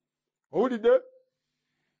 Owulidde?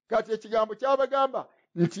 Kati ekigambo kyabagamba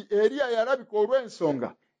nti Eriya yalabika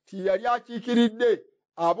olw'ensonga ti yali akiikiridde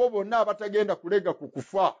abo bonna abatagenda kulega ku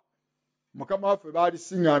kufa. Mukama waffe baali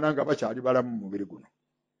siŋŋaana nga bakyali balamu mu mubiri guno.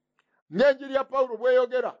 Ng'enjiri ya Pawulo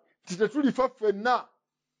bw'eyogera nti tetulifa ffenna.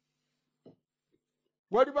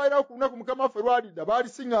 Wali baayirawo ku lunaku mukama waffe lwalidda baali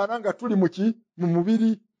siŋŋaana nga tuli mu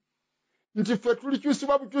mubiri. Nti ffe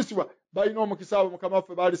tulikyusibwa bukyusibwa balina omukisa abo mukama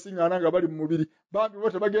waffe baali siŋŋaana nga bali mu mubiri. Bambi bo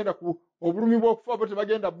tebagenda ku obulumi bw'okufa bo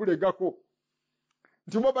tebagenda bulegako.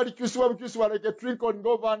 Nti bo balikyusibwa bukyusibwa like a twinkling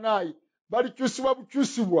of an eye. balikyusibwa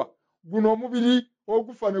bukyusibwa guno omubiri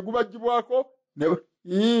ogufa ne gubagibwako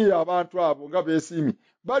abantu abo nga beesiimi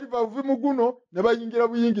baliva buvi mu guno ne bayingira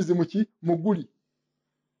buyingizi mu guli.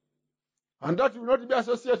 And that will not be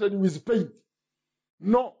associated with pain.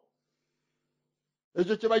 No.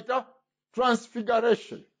 Ekyo kye bayita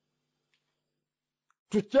transfiguration.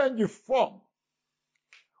 To change form.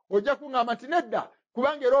 Ojja kuŋŋamba nti nedda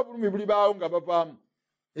kubanga era obulumi buli baawo nga bavaamu.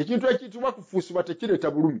 Ekintu ekiyitibwa kufuusibwa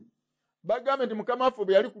tekireeta bulumi. Bagambe nti Mukama waffe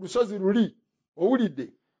bwe yali ku lusozi luli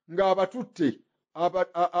owulidde ng'abatutte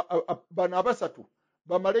bano abasatu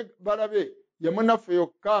bamale balabe ye munnaffe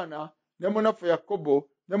Yokaana ne munnaffe Yakobo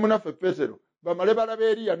ne munnaffe Peetero bamale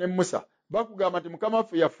balabe Eriya ne Musa bakugamba nti Mukama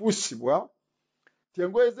waffe yafuusibwa ti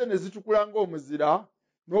engoye ze ne zitukula ng'omuzira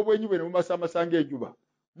n'obwenyi bwe ne bumasamasa ng'enjuba.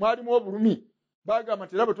 Mwalimu obulumi bagamba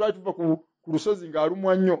nti era bwe twali tuva ku lusozi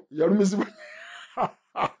ng'alumwa nnyo yalumizibwa.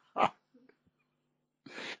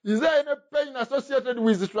 Is there any pain associated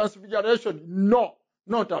with transfiguration? No,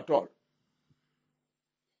 not at all.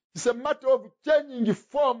 It's a matter of changing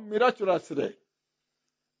form miraculously.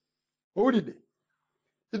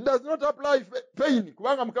 It does not apply pain.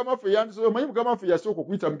 Kubanga Mukama waffe yandisobola omanyi Mukama waffe yasooka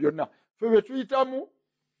okuyitamu byonna. Ffe bye tuyitamu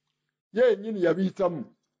ye yennyini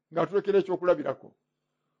yabiyitamu ng'atulekera ekyokulabirako.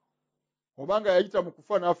 Obanga yayita mu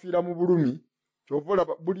kufa n'afiira mu bulumi ky'ova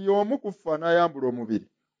olaba buli omu kufa n'ayambula omubiri.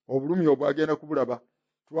 Obulumi obwagenda kubulaba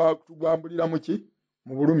tugwambulira mu ki?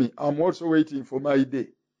 Mu bulumi. I'm also waiting for my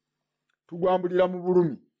day. Tugwambulira mu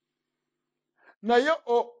bulumi. Naye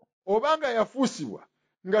obanga yafuusibwa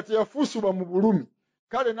nga teyafuusibwa mu bulumi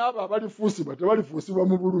kale n'abo abalifuusibwa tebalifuusibwa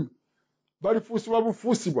mu bulumi. Balifuusibwa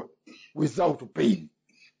bufuusibwa without pain.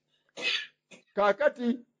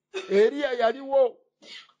 Kaakati Eriya yaliwo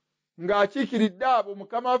ng'akiikiridde abo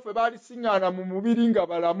Mukama waffe baalisiŋŋaana mu mubiri nga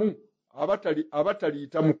balamu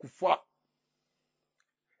abataliyita mu kufa.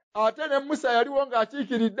 Ate ne Musa yaliwo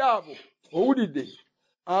ng'akiikiridde abo owulidde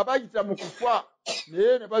abayita mu kufa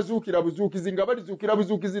naye ne bazuukira buzuukizi nga balizuukira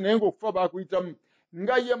buzuukizi naye ng'okufa baakuyitamu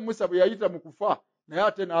nga ye Musa bwe yayita mu kufa naye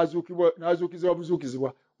ate n'azuukizibwa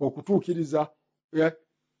buzuukizibwa okutuukiriza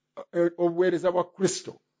obuweereza bwa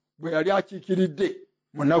Kristo bwe yali akiikiridde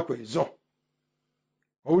mu nnaku ezo.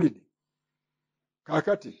 Owulidde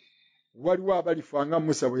kaakati waliwo abalifa nga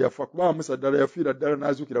Musa bwe yafa kubanga Musa ddala yafiira ddala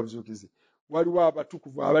n'azuukira buzuukizi. Waliwo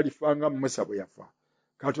abatukuvu abalifa nga Musa bwe yafa.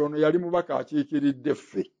 Kati ono yali mubaka akiikiridde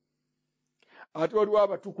ffe. Ate waliwo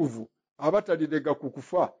abatukuvu abatalirega ku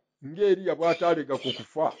kufa ng'Eriya bw'ataalega ku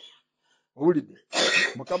kufa. Owulidde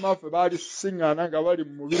Mukama waffe baalisiŋŋaana nga bali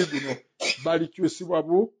mu mubiri guno balikyusibwa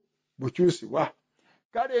bukyusibwa.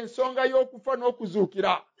 Kale ensonga y'okufa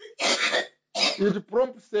n'okuzuukira it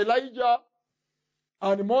prompts Elijah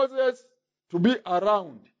and Moses to be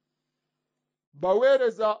around.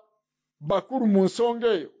 Baweereza bakulu mu nsonga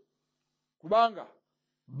eyo kubanga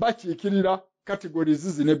bakiikirira categories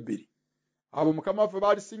zino ebbiri. Abo Mukama waffe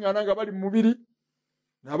baalisiŋŋaana nga bali mu mubiri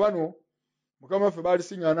na bano Mukama waffe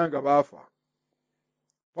baalisiŋŋaana nga baafa.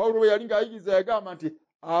 Pawulo bwe yali ng'ayigiriza yagamba nti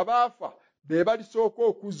abaafa be balisooka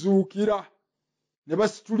okuzuukira ne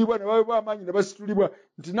basitulibwa ne baweebwa amaanyi ne basitulibwa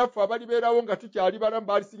nti naffe abalibeerawo nga tukyali balamu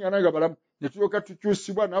baalisiŋŋaana nga balamu ne tulyoka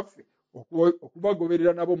tukyusibwa naffe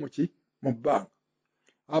okubagoberera nabo mu bbanga.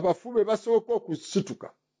 Abafu be basooka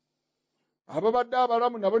okusituka. Ababadde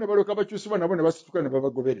abalamu nabo ne balyoka bakyusibwa nabo ne basituka ne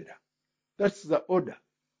babagoberera. That's the order.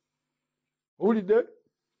 Owulidde?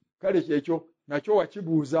 Kale kyekyo nakyo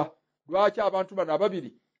wakibuuza lwaki abantu bano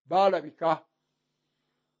ababiri baalabika.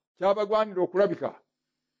 Kyabagwanira okulabika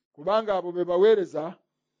kubanga abo be baweereza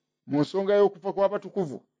mu nsonga y'okufa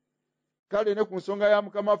kw'abatukuvu. Kale ne ku nsonga ya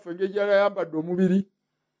Mukama waffe engeri yali ayambadde omubiri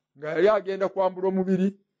nga yali agenda kwambula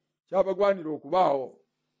omubiri kyabagwanira okubaawo.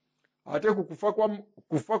 Ate ku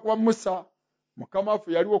kufa kwa Musa Mukama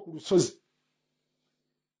waffe yaliwo ku lusozi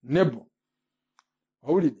Nebo.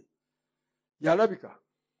 Owulidde yalabika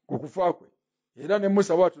ku kufa kwe era ne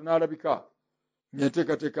Musa bw'atyo n'alabika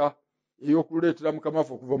ng'enteekateeka ey'okuleetera Mukama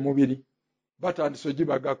waffe okuva mu mubiri batandise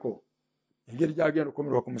ogibagako engeri gy'agenda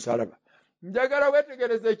okukomerwa ku musalaba. Njagala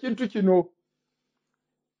weetegereze ekintu kino.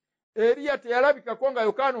 Eriya teyalabikako nga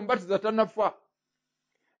Yokaana Omubatiza tannafa.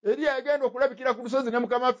 Eriya yagenda okulabikira ku lusozi ne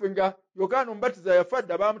Mukama waffe nga Yokaana Omubatiza yafa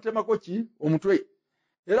dda baamutemako omutwe.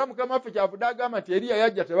 Era Mukama waffe kyavudde agamba nti Eriya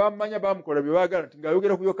yajja tebaamumanya baamukola bye baagala nti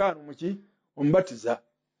ng'ayogera ku Yokaana Omubatiza.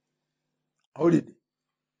 Owulidde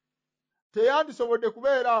teyandisobodde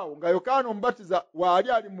kubeera awo nga Yokaana Omubatiza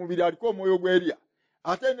waali ali mu mubiri aliko omwoyo gwa Eriya.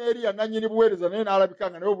 Ate ne Eriya nannyini buweereza naye n'alabika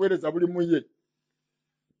nga naye obuweereza buli mu ye.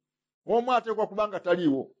 Omu ateekwa kubanga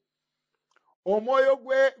taliiwo. Omwoyo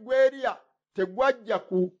gwa Eriya tegwajja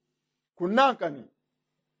ku Nankani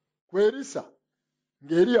ku Erisa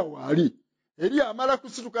ng'Eriya waali. Eriya amala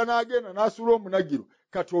kusituka n'agenda n'asuula omunagiro,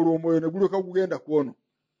 kati olwo omwoyo ne gulyoka gugenda kwono.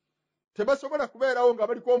 Tebasobola kubeerawo nga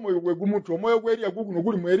baliko omwoyo gwe gumuti, omwoyo gw'Eriya guguno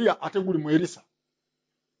guli mu Eriya ate guli mu Erisa.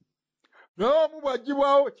 Naye omu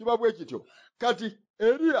bw'aggyibwawo kiba bwe kityo. Kati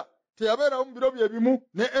Eriya teyabeerawo mu biro bye bimu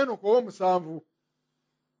ne Enoka ow'omusanvu.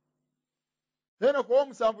 Enoka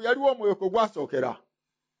ow'omusanvu yaliwo omwoyo kwe gwasookera.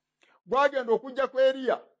 Gwagenda okujja ku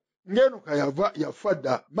Eriya ng'Enoka yafa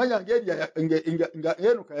dda. Manya nga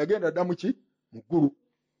Enoka yagenda dda mu ki? Mu ggulu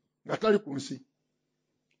nga tali ku nsi.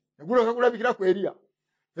 Ne gulyoka gulabikira ku Eriya.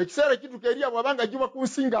 Ekiseera kituuka Eriya bw'abanga aggyibwa ku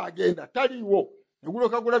nsi ng'agenda taliiwo. Ne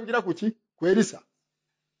gulyoka gulabikira ku ki? Ku Erisa.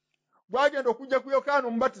 Gwagenda okujja ku Yokaana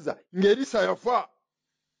omubatiza ng'Erisa yafa.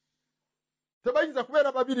 Tebayinza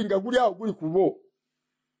kubeera babiri nga guli awo guli ku bo.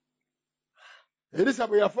 Erisa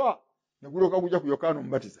bwe yafa ne gulyoka gujja ku Yokaana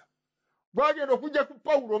omubatiza. Gwagenda okujja ku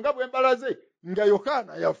Pawulo nga bwe mbalaze nga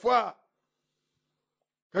Yokaana yafa.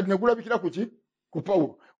 Kati ne gulabikira ku ki? Ku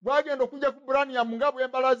Pawulo. Gwagenda okujja ku Buraniyamu nga bwe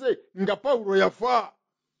mbalaze nga Pawulo yafa.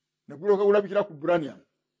 Ne gulyoka gulabikira ku Buraniyamu.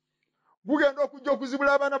 Gugenda okujja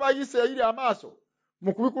okuzibula abaana ba Isirayiri amaaso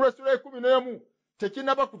mu kubikulwa essula 11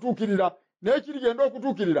 tekinnaba kutuukirira. Naye kirigenda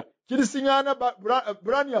okutuukirira kirisiŋŋaana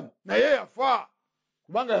Buraniyamu naye yafa.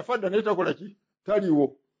 Kubanga yafa dda naye takola ki?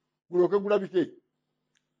 Taliiwo. Gulyoke gulabike.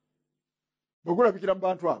 Bwe gulabikira mu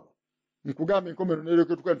bantu abo nkugamba enkomero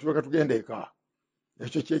neeryoke tulyoke tugende eka.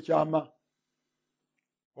 Ekyo kyekyama.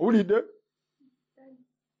 Owulidde?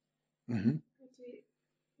 Kati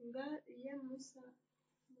nga ye Musa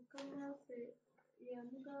mukama waffe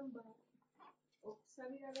yamugamba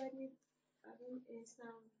okusabira bali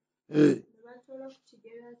ensanvu ne batoola ku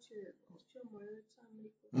kigera ky'omwoyo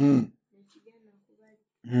kyamuliko nekigenda kubali.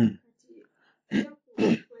 Kati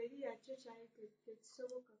ku Eriya kyo kyali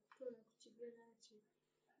tekisoboka kutoola ku kigera kye.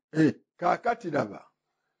 Kaakati laba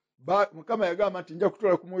Mukama yagamba nti nja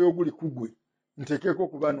kutoola ku mwoyo oguli ku ggwe nteekeko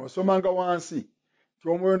ku bano. Osomanga wansi nti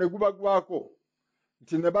omwoyo ne gubagwako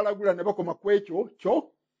nti ne balagula ne bakoma ku ekyo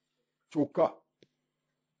kyokka.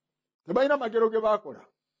 Tebalina magero ge baakola.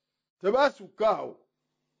 Tebaasukkaawo.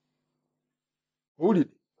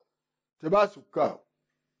 Owulidde? Tebaasukkaawo.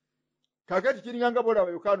 Kaakati kiringanga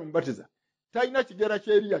bw'olaba Yokaana omubatiza talina kigera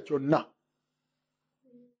ky'Eriya kyonna.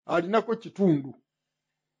 Alinako kitundu.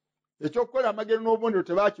 Ekyokukola amagero n'obubonero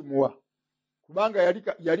tebaakimuwa. Kubanga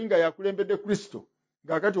yali nga yakulembedde Kristo.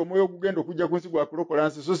 Kaakati omwoyo ogugenda okujja ku nsi gwakulokola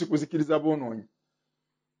nsi so si kuzikiriza boonoonyi.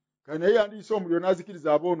 Kale naye yandiyise omuliro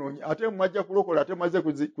n'azikiriza aboonoonyi ate mwajja kulokola ate mwaze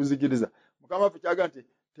kuzikiriza. Mukama waffe kyaga nti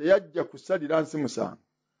teyajja kusalira nsi musango.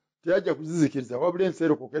 Teyajja kuzizikiriza wabula ensi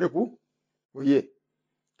erokokere ku ye.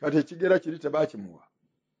 Kati ekigera kiri tebaakimuwa.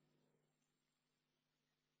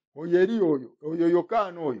 Oyo eri oyo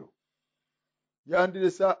Yokaana oyo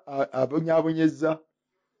yandiresa abonyaabonyezza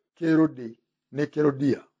Kerode ne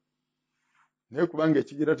Kerodiya. Naye kubanga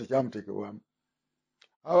ekigera tekyamuteekebwamu.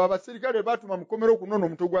 Abo abaserikale baatuma mukomero okunona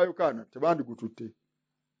omutwe gwa Yokaana tebandigututte.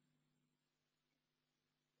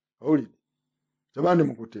 Owulidde?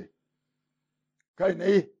 Tebandimukutte. Kale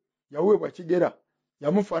naye yaweebwa kigera.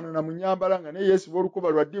 Yamufaanana mu nnyambala nga naye yeesiba olukoba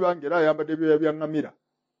lwa ddiba ng'era ayambadde ebyoya bya ŋŋamira.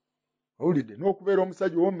 Owulidde? N'okubeera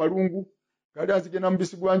omusajja ow'omu malungu ng'ali azigenda mu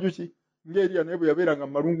mubisi gwa njuki ng'Eriya naye bwe yabeeranga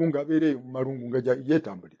mu malungu ng'abeera eyo mu malungu nga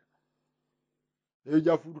yeetambulira. Eyo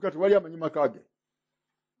gyafuutuka tewali amanyi maka ge.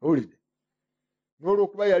 Owulidde?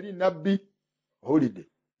 N'olwokuba yali nabbi. Owulidde?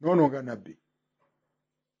 Noono nga nabbi.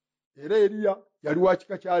 Era Eriya yali wa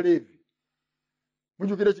kika kya Leevi.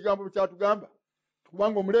 Mujjukira ekigambo kyatugamba?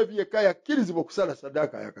 Kubanga Omuleevi yekka yakkirizibwa okusala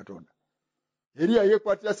ssaddaaka ya Katonda. Eriya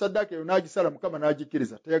yeekwatira ssaddaaka eyo n'agisala Mukama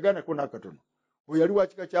n'agikkiriza. Teyagaanako n'akatono. Oyo yali wa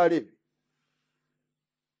kika kya Leevi.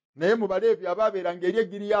 Naye mu Baleevi abaabeeranga eri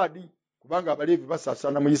Giriyaadi, kubanga Abaleevi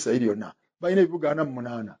basaasaana mu Isirayiri yonna, balina ebibuga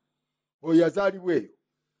 48. Oyo yazaalibwa eyo.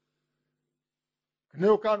 Ne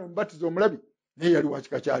Yokaana omubatiza omulabi naye yali wa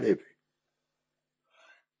kika kya Leevi.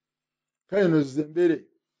 Kale eno zize embeera eyo.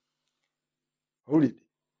 Owulidde?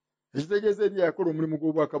 Ekitegeeza Eriya yakola omulimu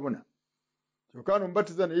gw'obwakabona. Yokaana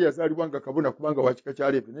omubatiza naye yazaalibwa nga kabona kubanga wa kika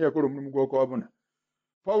kya Leevi naye yakola omulimu gw'obwakabona.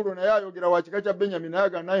 Pawulo naye ayogera wa kika kya Benyamini naye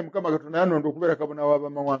agamba naye Mukama Katonda yanonda okubeera kabona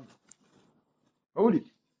w'abamawanga.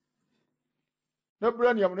 Owulidde? Ne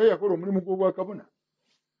Buraniyamu naye yakola omulimu gw'obwakabona.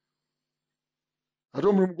 Ate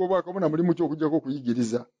omulimu gw'obwakabona mulimu ki okujjako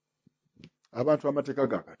okuyigiriza abantu amateeka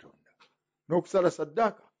ga Katonda n'okusala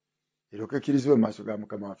ssaddaaka eryoke ekkirizibwe mu maaso ga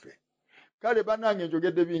Mukama waffe. Kale bannange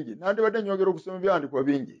njogedde bingi nandibadde nnyongera okusoma ebyandikwa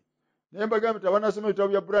bingi naye mbagamba nti abanasoma ebitabo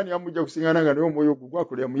bya Buraniyamu mujja kusiŋŋana nga naye omwoyo ogwo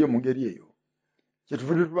gwakolera muye mu ngeri eyo.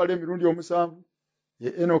 Kyetuvudde tubala emirundi 7 ye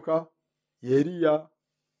Enoka, ye Eriya,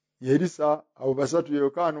 ye Erisa, abo 3 ye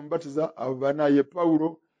Yokaana omubatiza, abo 4 ye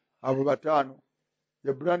Pawulo, abo 5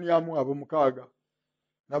 Ebraniamu ab'omukaaga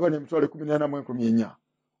n'abana emitwalo 14,140.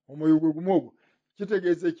 Omwoyo gwe gumu ogwo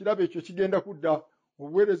kitegeeza ekirabo ekyo kigenda kudda,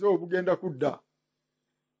 obuweereza obwo bugenda kudda.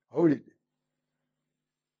 Awulidde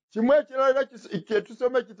kimu ekirala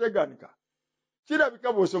tusome ekiteganika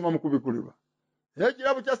kirabika bw'osoma mu kubikulirwa.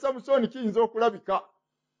 Ekirabo kya Samusoni kiyinza okulabika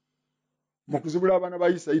mu kuzibula abaana ba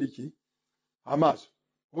Isirayiri amaaso,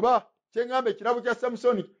 oba kyeŋŋamba ekirabo kya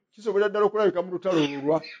Samusoni kisobola ddala okulabika mu lutalo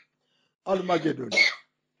lwa Alumagedoni,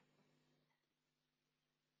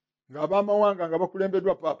 ng'abamawanga nga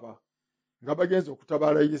bakulembeddwa paapa nga bagenza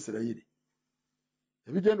okutabaala Isirayiri.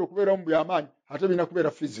 Ebigenda okubeera mu byamaanyi ate birina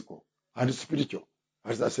kubeera physical and spiritual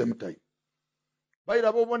at the same time.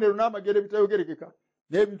 Bayiraba obubonero n'amagero ebitayogerekeka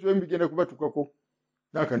n'ebintu ebimu bigenda kubatukako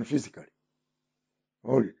nakani physically.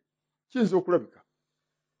 Olid kiyinza okulabika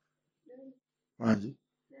mangi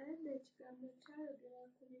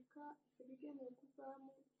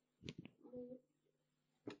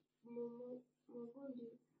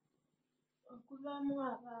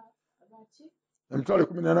emitwalo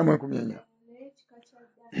 14,140.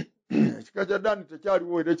 Ekika kya Ddaani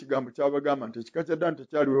tekyaliwo era ekigambo kyabagamba nti ekika kya Ddaani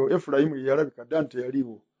tekyaliwo. Efulayimu ye yalabika, Ddaani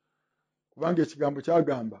teyaliwo, kubanga ekigambo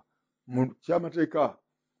kyagamba mu kyamateeka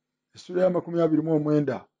essula ya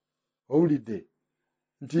 29 owulidde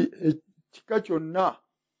nti ekika kyonna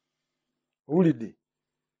owulidde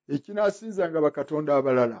ekinaasinzanga bakatonda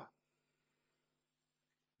abalala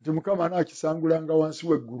nti Mukama anaakisangulanga wansi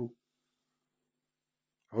w'eggulu.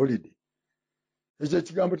 Owulidde ekyo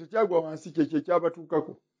ekigambo tekyagwa wansi, kyekyo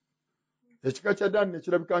ekyabatuukako. Ekika kya Ddaani ne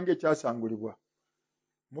kirabika ng'ekyasangulibwa.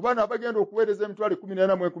 Mu baana abagenda okuweereza emitwalo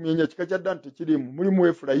 14,140 ekika kya Ddaani tekiriimu, mulimu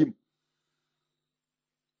Efulayimu.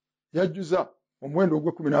 Yajjuza omuwendo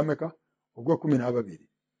ogw'Ogw'Ekkumi n'ababiri.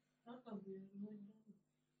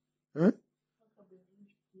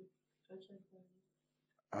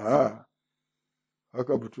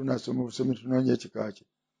 Akabu tunasoma obusomi tunoonya ekika kye.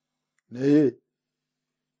 Naye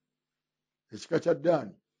ekika kya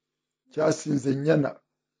Ddaani kyasinze ennyana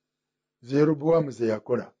Yerobowaamu ze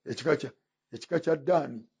yakola. Ekika kya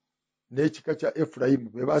Ddaani n'ekika kya Efulayimu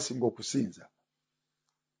be baasinga okusinza.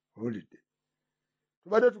 Owulidde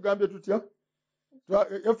tubadde tugambye tutya?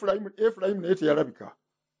 Efulayimu naye teyalabika.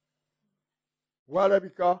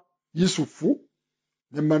 Walabika Yusufu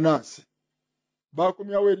ne Manaase.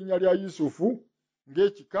 Baakomyawo erinnya lya Yusufu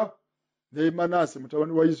ng'ekika ne Manaase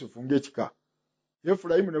mutabani wa Yusufu ng'ekika.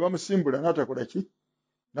 Efulayimu ne bamusimbula n'atakola ki?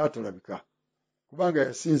 N'atalabika, kubanga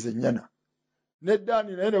yasinza ennyana. Ne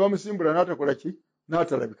Ddaani naye ne bamusimbula n'atakola ki?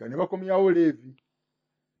 N'atalabika. Ne bakomyawo Leevi.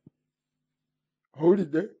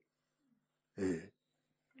 Owulidde?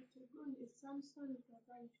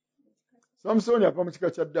 Samusoni ava mu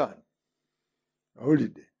kika kya Ddaani.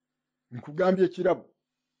 Owulidde? Nkugambye ekirabo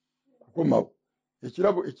kukomawo.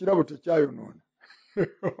 Ekirabo tekyayonoona.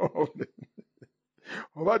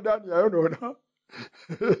 Oba Ddaani yayonoona?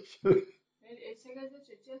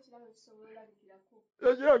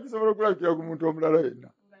 Ekirabo kisobola okulabikira ku muntu omulala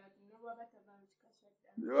yenna.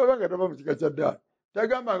 Baba nga tava mu kika kya Ddaani.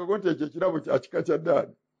 Tagambangako nti ekyo ekirabo kya kika kya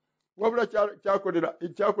Ddaani. Wabula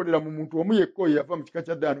kyakolera mu muntu omu yekka oyo yava mu kika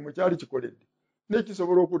kya Ddaani mwe kyali kikoledde.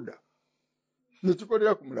 Nekisobola okudda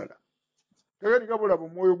nekikolera ku mulala. Kakati nga bulaba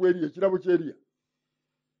omwoyo gw'Eriya, ekirabo ky'Eriya.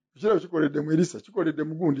 Ekirabo kikoledde mu Erisa, kikoledde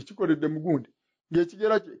mu gundi.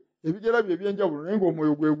 Ng'ekigera kye, ebigera bye ebyenjawulo naye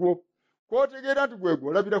ng'omwoyo gwegwo. Kw'otegeera nti gwegwo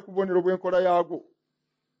olabira ku bubonero bw'enkola yaagwo.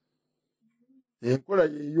 Enkola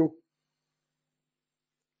yeeyo.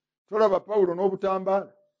 Tolaba Pawulo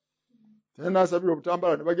n'obutambaala. Naye n'asabira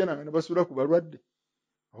obutambaala ne bagenda nga ne basuula ku balwadde.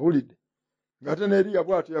 Owulidde? Ng'ate n'Eriya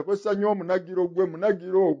bw'atyo yakozesa nnyo omunagiro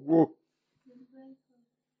ogwo.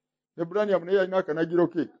 Ebraniamu naye yalina akanagiro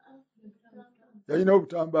ke. Yalina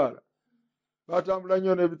obutambaala. Baatambula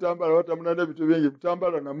nnyo n'ebitambaala, batambula n'ebintu bingi,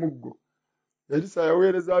 ebitambaala na muggo. Erisa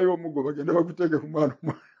yaweerezaayo omuggo bagende bagutege ku mwana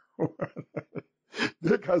omwana.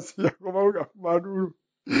 Gekasi yakomawo gakumanduulu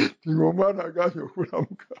nti ng'omwana agaanye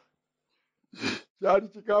okulamuka. Kyali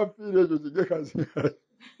kikanfiira ekyo kigekazi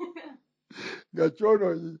nga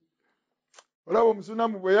kyonoonyi. Olaba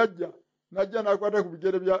omusunamu bwe yajja n'ajja n'akwata ku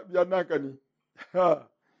bigere bya Nankani,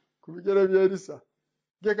 ku bigere bya Erisa.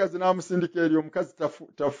 Gekazi n'amusindika eri omukazi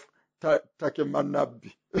takema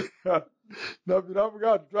nabbi. Nabbi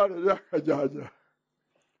n'avuga nti twala eri akajaja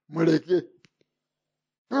muleke.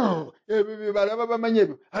 Ebyo byebalaba bamanye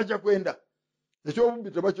ebyo ajja kwenda.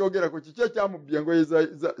 Ekyobubbi tebakyogerako. Kiki ekyamubbya engoye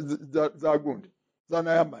za gundi za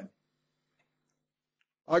Nayamani?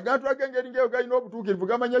 Agantu ag'engeri ng'eyo galina obutuukirivu,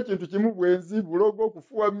 gamanya ekintu kimu: bwenzi, bulogo,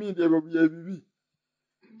 okufuuwa mmindi, ebyo byebibi.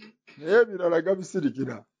 Naye ebirala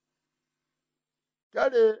gabisirikira.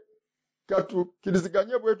 Kale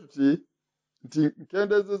katukkiriziganye bwe tuti nti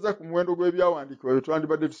nkendezeza ku muwendo gw'ebyawandiikibwa bye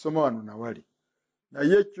twandibadde tusoma wano nawali.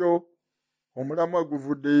 Naye ekyo omulamwa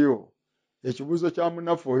guvuddeyo. Ekibuuzo kya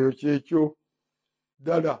munafu oyo kyekyo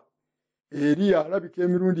ddala. Eriya alabika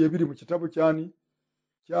emirundi 2 mu kitabu kyani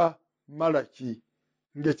kya Malaki.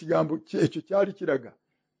 Ng'ekigambo ekyo kyali kiraga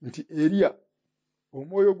nti Eriya,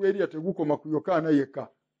 omwoyo gw'Eriya tegukoma ku Yokaana yekka,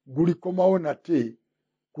 gulikomawo nate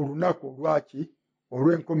ku lunaku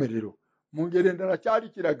olw'enkomerero. Mu ngeri endala kyali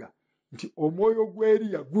kiraga nti omwoyo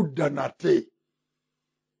gw'Eriya gudda nate.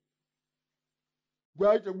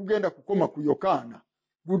 Gwali tegugenda kukoma ku Yokaana,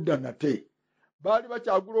 gudda nate. Baali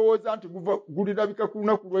bakyagulowooza nti gulirabika ku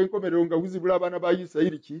lunaku lw'enkomerero nga guzibula abaana ba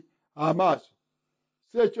Isirayiri amaaso.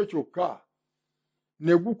 Si ekyo kyokka,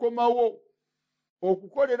 ne gukomawo.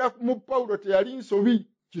 Okukolera mu Pawulo teyali nsobi,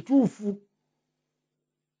 kituufu.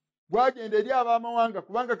 Gwagenda eri ab'amawanga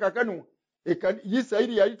kubanga kaakano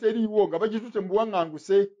Isirayiri yali teriiwo nga bagitutte mu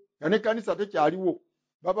buwaŋŋanguse nga n'Ekanisa tekyaliwo.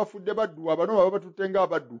 Babafudde baddu, abano baba batutte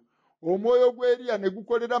ng'abaddu. Omwoyo gw'Eriya ne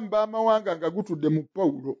gukolera mu b'amawanga nga gutudde mu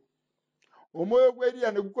Pawulo. Omwoyo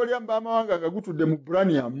gw'Eriya ne gukolera mu b'amawanga nga gutudde mu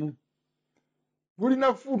Buraniyamu.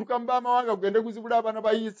 Gulina kufuutuka mu b'amawanga gugende guzibula abaana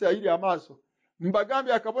ba Isirayiri amaaso.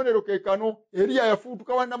 Mbagambye akabonero ke kano, Eriya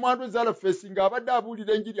yafuutuka wa nnamwandu Zalafesi ng'abadde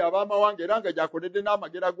abuulira enjiri ab'amawanga era nga gyakoledde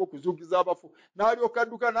n'amagera g'okuzuukiza abafu. N'alyoka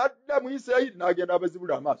adduka n'adda mu Isirayiri n'agenda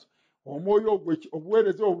abazibula amaaso. Omwoyo ogwo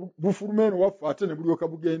obuweereza bufuluma eno waffe ate ne bulyoka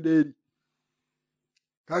bugenda eri.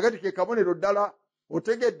 Kaakati ke kabonero ddala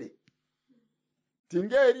otegedde.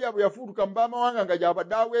 Tinga Eriya bwe yafuutuka mu b'amawanga nga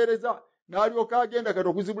gy'abadde aweereza n'alyoka agenda kati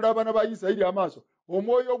okuzibula abaana ba Isirayiri amaaso.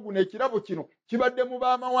 Omwoyo guno ekirabo kino kibadde mu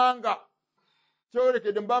b'amawanga.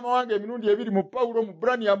 Kyolekedde mu b'amawanga emirundi 2 mu Pawulo mu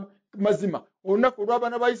Buraniyamu. Mazima olunaku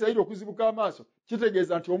olw'abaana ba Isirayiri okuzibuka amaaso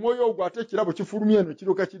kitegeeza nti omwoyo ogwo ate ekirabo kifulumye eno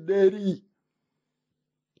kiryoka kidde eri.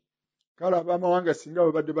 Kale ab'amawanga singa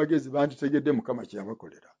babadde bagezi banditegedde Mukama kye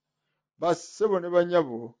yabakolera. Basi ssebo ne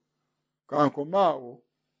bannyabo, kankomaawo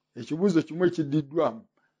ekibuuzo kimu ekiddiddwamu.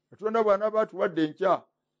 Katonda bw'anaaba atuwadde enkya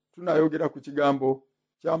tunaayogera ku kigambo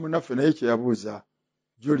kya munaffe naye kye yabuuza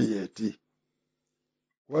Juliet.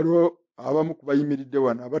 Waliwo abamu ku bayimiridde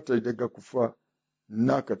wano abatadde kufa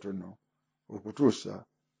nakatono okutuusa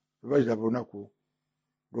lwe baliraba olunaku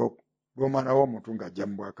lw'omwana w'omuntu ng'ajja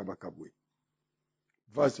mu bwakabaka bwe.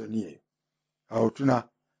 Vasoni eyo awo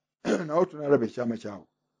nawo tunalaba ekyama kyawo.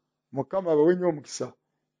 Mukama abawenye omukisa,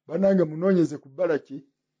 banange munoonyeze ku Balaki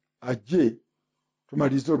ajje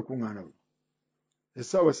tumalize olukuŋŋaana luno.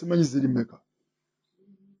 Essaawa simanyi ziri mmeka?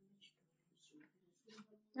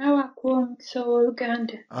 Nawakuwa omukisa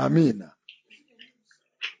w'Oluganda. Amiina.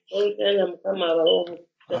 Oluganda Mukama abawe.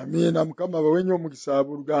 Amiina, Mukama abawenye omukisa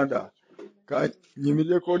abooluganda.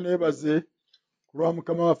 Nyimirireko neebaze ku lwa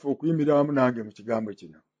Mukama waffe okuyimirira wamu nange mu kigambo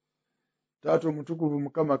kino. Taata omutukuvu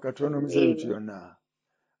Mukama Katonda omuze ebintu byonna.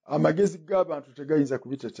 Amagezi g'abantu tegayinza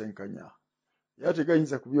kubitetenkanya. Era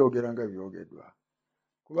tegayinza kubyogera nga byogeddwa.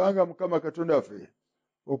 Kubanga Mukama Katonda waffe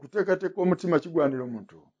okuteekateeka omutima kigwanira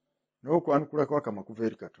omuntu n'okwanukulako akamwa kuva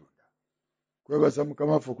eri Katonda. Kwebaza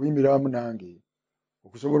Mukama waffe okuyimirira wamu nange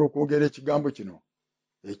okusobola okwogera ekigambo kino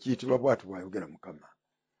ekiyitibwa bw'ati bw'ayogera Mukama.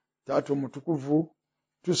 Taata omutukuvu,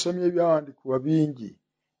 tusomye ebyawandiikibwa bingi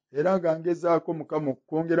era nga ngezaako Mukama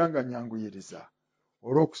okwongera nga nyanguyiriza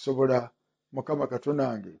olw'okusobola Mukama Katonda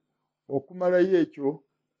wange okumalayo ekyo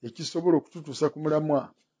ekisobola okututuusa ku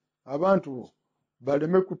mulamwa. Abantu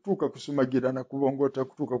baleme kutuuka kusumagira na kubongoota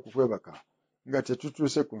kutuuka ku kwebaka nga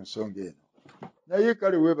tetutuuse ku nsonga eno. Naye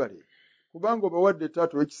kale weebale kubanga obawadde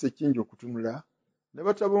taata w'ekisa ekingi okutunula ne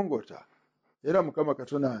batabongoota era Mukama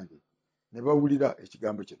Katonda wange ne bawulira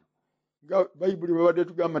ekigambo kino. Nga Bayibuli babadde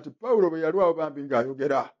tugamba nti Pawulo bwe yalwawo bambi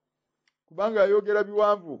ng'ayogera kubanga ayogera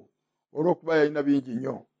biwanvu olw'okuba yalina bingi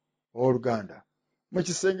nnyo oluganda. Mu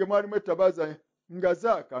kisenge mwalimu ettabaaza nga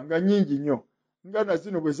zaaka nga nnyingi nnyo nga na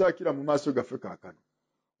zino bwe zaakira mu maaso gaffe kaakano.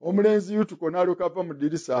 Omulenzi Yutuko n'alyoka ava mu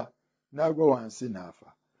ddirisa n'agwa wansi n'afa.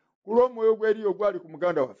 Ku lw'omwoyo gw'Eriya ogwali ku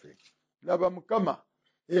muganda waffe, laba Mukama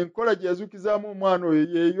enkola gye yazuukizaamu omwana oyo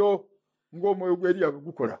yeeyo ng'omwoyo gw'Eriya bwe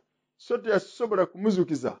gukola. So teyasobola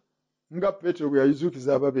kumuzuukiza nga Peetero bwe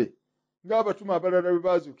yazuukiza ababe, ng'abatuma abalala bwe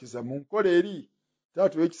baazuukiza mu nkola eri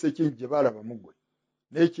taata w'ekisa ekingi gye baalaba mu ggwe.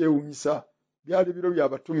 N'ekyewuunyisa byali biro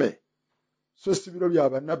by'abatume so si biro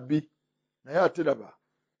by'abannabbi, naye ate laba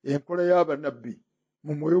enkola y'abannabbi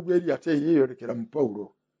mu mwoyo gw'Eriya ate yeeyolekera mu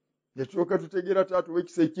Pawulo. Ne tulyoka tutegeera taata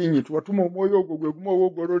w'ekisa ekingi tuwatuma omwoyo ogwo gwe gumu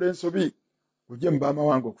ow'ogolola ensobi gujje mu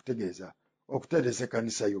b'amawanga okutereeza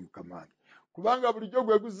Ekanisa y'Omukama wange. Kubanga bulijjo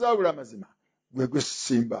gwe guzaawula amazima gwe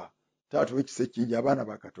gusimba taata w'ekisa ekingi abaana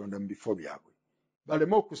ba Katonda mu bifo byabwe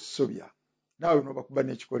baleme okusobya naawe n'obakuba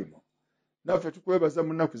n'ekikolimo. Naffe tukwebaza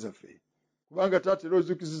mu nnaku zaffe kubanga taata era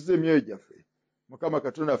ozukizizza emyoyo gyaffe mukama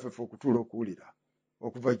katonda waffe okutuula okuwulira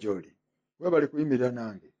okuva gy'oli. Weebale kuyimirira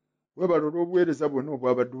nange, weebale olw'obuweereza bwonna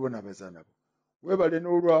obwabadduwo n'abazaana bo, weebale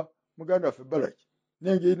n'olwa muganda waffe Balaki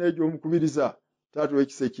n'engeri n'egy'omukubiriza taata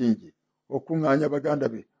w'ekisa kingi okuŋŋaanya baganda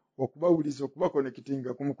be, okubawuliza,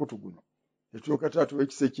 okubakonekitinga ku mukutu guno. Ne tulyoka taata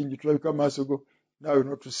w'ekisa kingi tulabika amaaso go naawe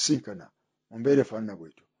n'otusisinkana mu mbeera efaanana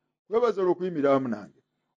bw'etyo. Weebaze olw'okuyimirira wamu nange,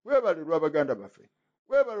 weebale olw'abaganda baffe,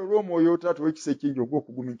 weebale olw'omwoyo taata w'ekisa kingi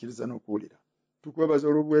ogw'okugumiikiriza n'okuwulira. Tukwebaza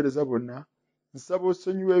olw'obuweereza bwonna. Nsaba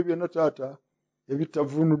osonyiwe byonna taata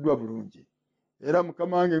ebitavuunuddwa bulungi. Era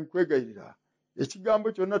mukama wange nkwegayirira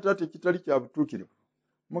ekigambo kyonna taata ekitali kya butuukirivu,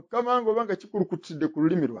 mukama wange obanga kikulukutidde ku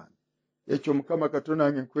lulimi lwange, ekyo mukama katonda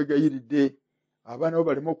wange nkwegayiridde abaana bo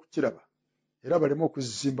baleme okukiraba era baleme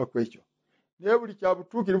okuzimba ku ekyo. Naye buli kya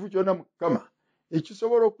butuukirivu kyonna mukama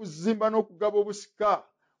ekisobola okuzimba n'okugaba obusika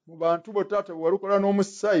mu bantu bo taata bwe walukola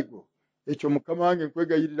n'omusaayi gwo, ekyo mukama wange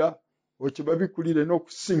nkwegayirira okibabikulire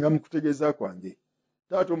n'okusinga mu kutegeeza kwange.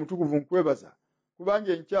 Taata omutukuvu nkwebaza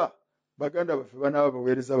kubanga enkya baganda baffe banaaba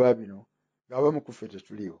baweereza ba bino ng'abamu ku ffe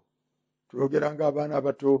tetuliiwo. Twogera ng'abaana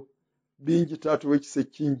abato bingi taata w'ekisa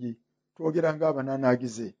kingi, twogera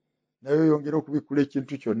ng'abanaanaagize, naye oyongere okubikula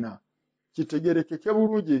ekintu kyonna kitegerekeke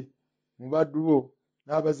bulungi mu baddu bo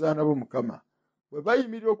n'abazaana bo mukama. Bwe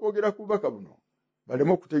bayimirira okwogera ku bubaka buno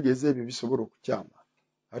baleme okutegeeza ebyo bisobola okukyama,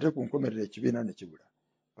 ate ku nkomerero ekibiina ne kibula.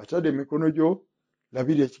 Batadde emikono gyo,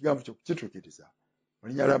 labirira ekigambo kyo kukituukiriza mu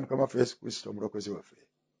linnya lya mukama waffe Yesu Kristo omulokozi waffe.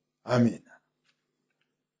 Amiina.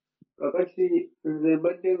 Kakati nze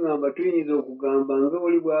mbadde ngamba tuyinza okugamba nga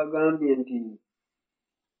oli bw'agambye nti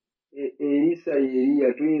Erisa ye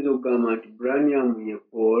Eriya, tuyinza okugamba nti Branham ye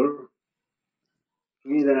Paul.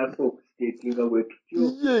 Tuyinza naffe okusiteekinga bwe tutyo.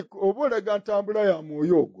 Ye oba olaga ntambula ya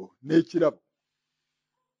mwoyo ogwo n'ekirabo.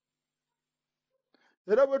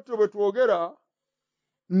 Era bwe tutyo bwe twogera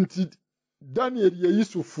nti Danyeri ye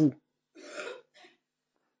Yusufu,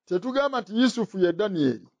 tetugamba nti Yusufu ye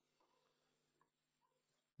Danyeri.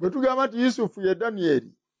 Bwe tugamba nti Yusufu ye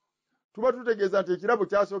Danyeri, tuba tutegeeza nti ekirabo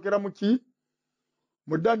kyasookera mu ki?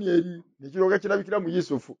 Mu Danyeri, ne kiryoka kirabikira mu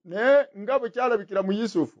Yusufu. Naye nga bwe kyalabikira mu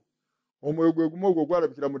Yusufu, omwoyo gwe gumu ogwo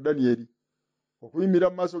gwalabikira mu Danyeri, okuyimirira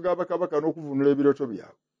mu maaso ga bakabaka n'okuvunula ebirooto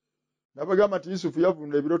byabwe. Nabagamba nti Yusufu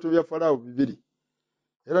yavunula ebirooto bya Falaawo 2,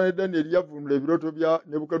 era ne Danyeri yavunula ebirooto bya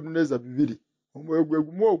Nebukadduneeza 2. Omwoyo gwe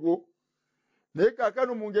gumu ogwo. Naye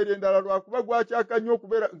kaakano mu ngeri endala lwakuba gwakyaka nnyo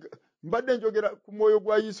okubeera, mbadde njogera ku mwoyo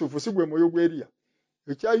gwa Yusufu, si gwe mwoyo gw'Eriya.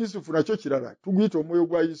 Ekya Yusufu nakyo kirala, tuguyita omwoyo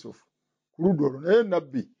gwa Yusufu ku ludda olwo. Naye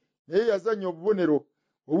nabbi, naye yazannya obubonero,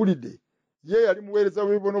 owulidde, ye yali muweereza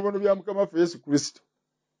w'ebibonobono bya mukama waffe Yesu Kristo.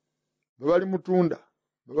 Bwe bali mutunda,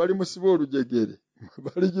 bwe bali musiba olujegere,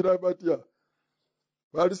 baligira batya?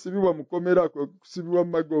 Balisibibwa mu kkomera, kusibibwa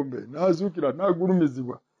mu magombe, n'azuukira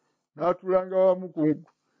n'agulumizibwa, n'atuulanga wamu ku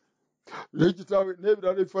n'ekitaawe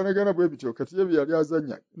n'ebirala ebifaanagana bwe bityo, kati ye bye yali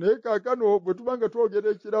azannya. Naye kaakano bwe tuba nga twogera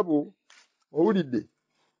ekirabo, owulidde,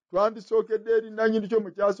 twandisookedde eri nannyini kyo mu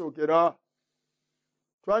kyasookera.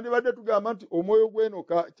 Twandibadde tugamba nti omwoyo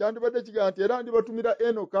gw'Enoka, kyandibadde kigamba nti era ndibatumira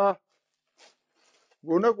Enoka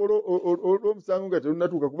ng'olunaku olw'omusango nga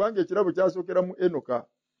terunatuuka, kubanga ekirabo kyasookera mu Enoka.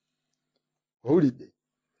 Owulidde,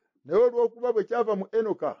 naye olw'okuba bwe kyava mu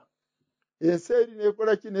Enoka, ensi eri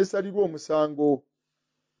n'ekola ki? N'esalirwa omusango.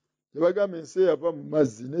 Tebagamba ensi yava mu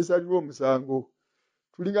mazzi n'esalirwa omusango.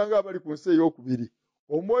 Tulinga ng'abali ku nsi ey'okubiri.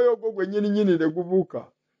 Omwoyo ogwo gwennyininyini ne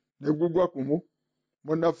gubuuka ne gugwa ku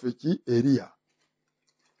munnaffe ki? Eriya.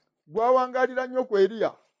 Gwawangaalira nnyo ku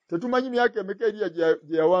Eriya. Tetumanyi myaka emeka Eriya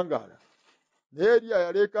gye yawangaala. Naye Eriya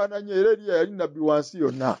yaleekaana nnyo, era Eriya yali nabbi wa nsi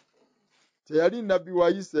yonna. Teyali nabbi wa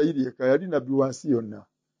Isirayiri yekka, yali nabbi wa nsi yonna.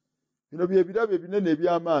 Bino bye birabo ebinene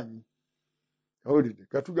eby'amaanyi. Owulidde,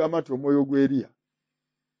 katugamba nti omwoyo gwa Eriya.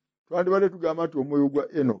 Twandibadde tugamba nti omwoyo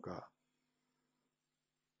gwa Enoka.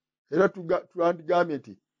 Era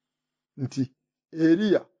twandigambye nti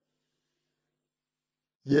Eriya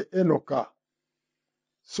ye Enoka.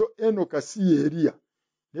 So Enoka si ye Eriya.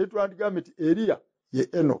 Naye twandigambye nti Eriya ye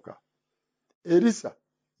Enoka. Erisa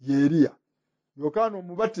ye Eriya. Yokaana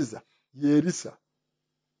omubatiza ye Erisa.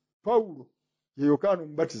 Pawulo ye Yokaana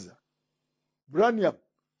omubatiza. Branham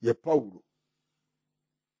ye Pawulo.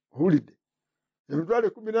 Owulidde, emitwalo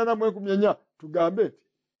 14,4 tugambe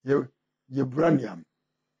nti ye Branham.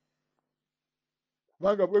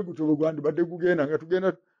 Kubanga bwe gutyo bwe gwandibadde gugenda nga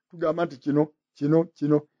tugenda tugamba nti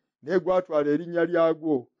kino, naye gwatwala erinnya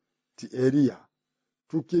lyagwo ti Eriya.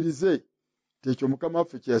 Tukkirize nti ekyo mukama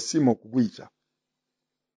waffe kye yasiima okuguyita.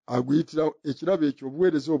 Aguyitira ekirabo ekyo,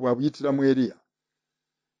 obuweereza obwo abuyitira mu Eriya.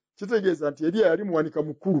 Kitegeeza nti Eriya yali muwanika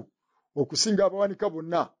mukulu okusinga abawanika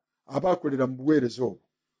bonna abakolera mu buweereza obwo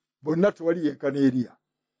bonna tewali yenkana Eriya.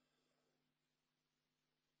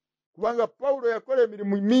 Kubanga Pawulo yakola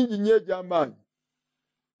emirimu mingi nnyo egy'amaanyi,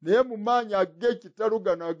 naye mu maanyi ag'ekitalo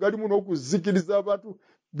gano agalimu n'okuzikiriza abantu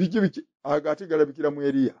biki ate galabikira mu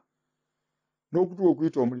Eriya n'okutuwa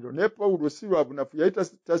okuyita omuliro. Naye Pawulo si lwa bunafu, yali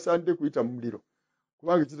tasaanidde kuyita mu muliro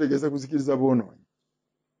kubanga kitegeeza kuzikiriza boonoonyi.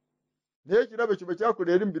 Naye ekirabo ekyo bwe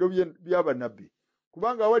kyakola eri mu biro by'abannabbi,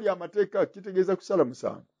 kubanga awali amateeka kitegeeza kusala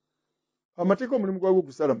musango. Amateeka omulimu gwagwo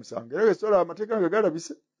gusala musango, era gasola amateeka nga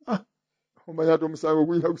galabise omanya ati omusango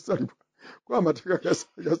guyina kusalibwa kuba amateeka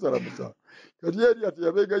gasala musango. Kati Eriya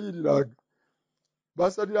teyabeegayiriranga,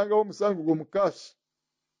 baasalirangawo omusango gwo mukaashi.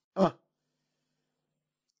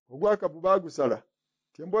 Ogwakabu baagusala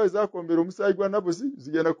ti embwa ezaakombera omusaayi gwa Nabosi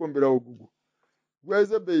zigenda kwomberawo ogugwo. Gwa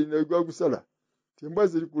Yezeberi ne gwagusala ti embwa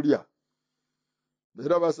ziri kulya,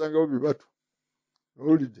 era baasangawo bibatu.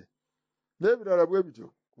 Owulidde? N'ebirala bwe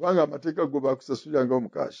bityo kubanga amateeka go baakusasulirangawo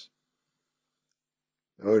mukaashi.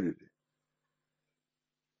 Owulidde?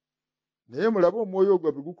 Naye mulabe omwoyo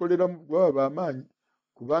ogwo bwe gukolera gwaba b'amaanyi,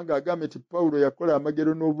 kubanga agambye nti Pawulo yakola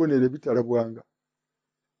amagero n'obubonero ebitalabwanga.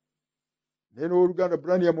 Naye n'owooluganda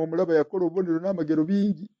Branham omulaba yakola obubonero n'amagero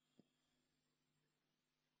bingi.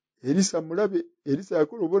 Erisa mulabe, Erisa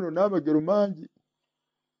yakola obubonero n'amagero mangi.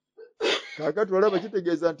 Kaakati olaba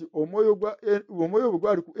kitegeeza nti omwoyo bwe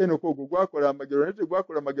gwali ku Enoka ogwo gwakola amagero, naye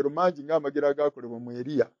tegwakola amagero mangi ng'amagero agaakolebwa mu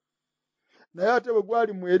Eriya. Naye ate bwe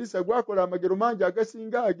gwali mu Erisa gwakola amagero mangi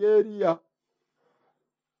agasinga ag'Eriya.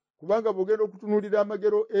 Kubanga bw'ogenda okutunuulira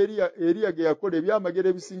amagero Eriya ge yakola, ebyamagero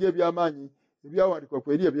ebisinga eby'amaanyi ebyawandiikwa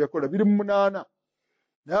ku Eriya bye yakola biri mu 8.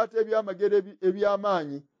 Naye ate ebyamagero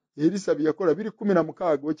eby'amaanyi Erisa bye yakola biri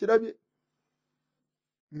 16. Okirabye?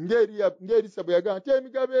 Ng'Erisa bwe yagamba nti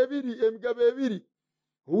emigabo ebiri.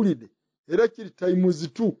 Owulidde? Era kiri times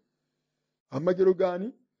 2. Amagero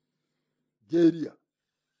gaani? G'Eriya.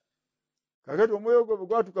 Kakati omwoyo gwo bwe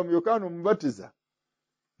gwatuuka mu Yokaana Omubatiza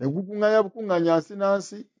ne gukuŋŋaanya bukuŋŋaanya nsi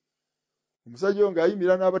nansi, omusajja oyo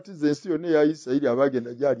ng'ayimirira n'abatiza ensi yonna eya Isirayiri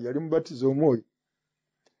abaagenda gy'ali, yali mubatiza omwoyo.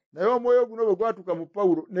 Naye omwoyo guno bwe gwatuuka mu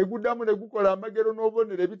Pawulo ne guddamu ne gukola amagero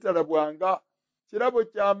n'obubonero ebitalabwanga. Kirabo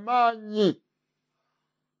ky'amaanyi.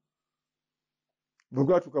 Bwe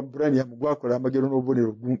gwatuuka mu Branham gwakola amagero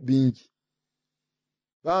n'obubonero bingi.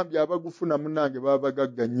 Bambi abagufuna munnange baba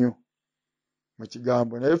bagagga nnyo mu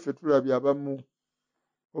kigambo, naye ffe tulabye abamu.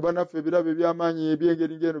 Oba naffe ebirabo eby'amaanyi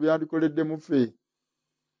eby'engeri ng'eno byandikoledde mu ffe.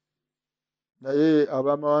 Naye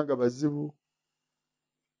ab'amawanga bazibu,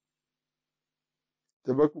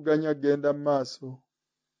 tebakuganya genda mu maaso.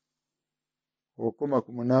 Okoma ku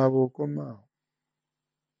munaaba okoma.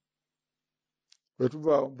 Bwe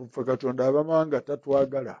tuva ffe Katonda ab'amawanga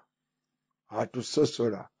tatwagala,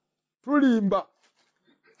 atusosola, tulimba.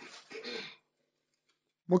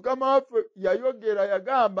 Mukama waffe yayogera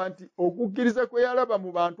yagamba nti okukkiriza kwe yalaba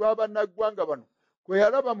mu bantu abannaggwanga bano, kwe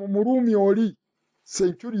yalaba mu Muruumi oli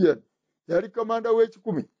Centurion, yali komanda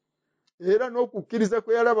w'ekikumi, era n'okukkiriza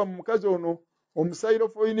kwe yalaba mu mukazi ono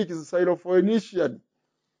Syrophoenician,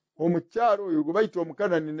 omukyalo oyo gwe bayita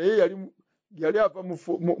Omukanani, naye yali ava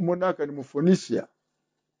mu Nakani mu Phoenicia.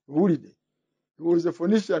 Owulidde? He was a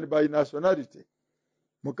Phoenician by nationality.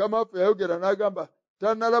 Mukama waffe yayogera n'agamba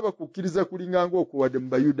tannalaba kukkiriza kulinganga okuwadde mu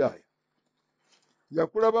Bayudaaya.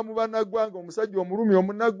 Yakulaba mu bannaggwanga, omusajja Omurumi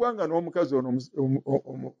omunnaggwanga n'omukazi ono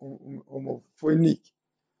Omuphoeniki.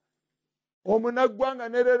 Omunnaggwanga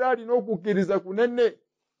ne leero alina okukkiriza kunene.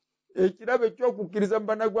 Ekirabo eky'okukkiriza mu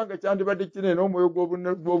bannaggwanga kyandibadde kinene n'omwoyo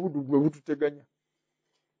gw'obuddu gwe bututeganya.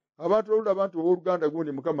 Abantu olulaba nti owooluganda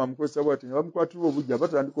gundi Mukama amukozesa bw'ati nga bamukwatirwa obujja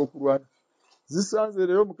batandika okulwana. Zisanze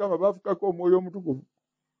leero Mukama baafukako omwoyo omutukuvu.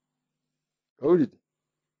 Owulidde?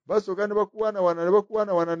 Basooka ne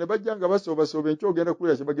bakuwaanawaana ne bajja nga basoobasooba enkya ogenda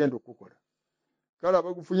kuwulira kye bagenda okukola. Kale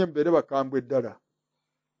abagufunye mubeere bakambwe ddala.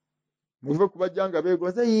 Muve ku bajja nga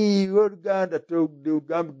beegoza oluganda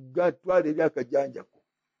twala eri akajanjako.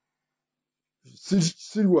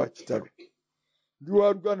 Siri wa kitalo. Ndi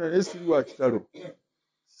wa Luganda naye siri wa kitalo.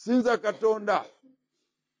 Sinza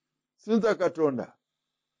Katonda.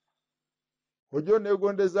 Ojo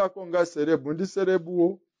neegondezaako nga serebu. Ndi serebu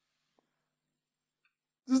wo.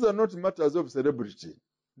 These are not matters of celebrity.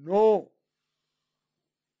 No.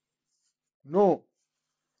 Nino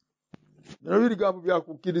bigambo bya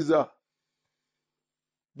kukkiriza.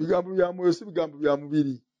 Bigambo bya mwoyo si bigambo bya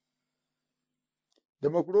mubiri.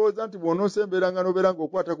 Dema kulowooza nti bw'onoosemberanga n'obeeranga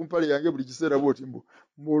okwata ku mpale yange buli kiseera bw'oti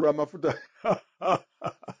mbulwa amafuta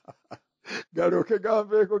galyoke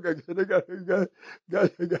ganveeko gagende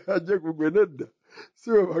gajje ku gwe nedda. Si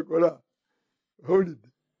bwe bakola. Owulidde?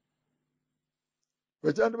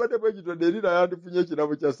 Bwekyandibadde bwe kityo Delila yandifunye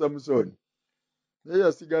ekirabo kya Samusoni naye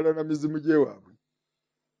yasigala na mizimu gy'ewaabwe.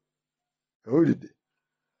 Owulidde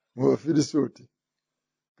mu Bafirisuuti.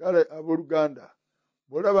 Kale abooluganda,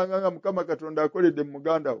 bw'olabanga nga Mukama Katonda akoledde mu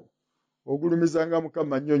muganda wo, ogulumizanga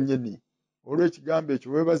Mukama nnyo nnyini. Olw'ekigambo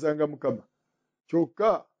ekyo weebazanga Mukama.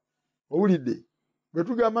 Kyokka owulidde bwe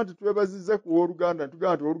tugamba nti twebazizza ku wooluganda,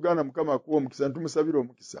 tugamba nti owooluganda Mukama akuwa omukisa, ntumusabira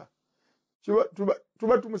omukisa.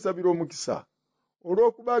 Tuba tumusabira omukisa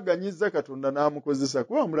olw'okuba aganyizza Katonda n'amukozesa,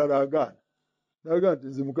 kuba mulala agaana. N'agaana nti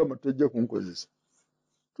nze Mukama tajja kunkozesa.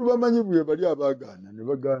 Tubamanyi bwe bali abaagaana ne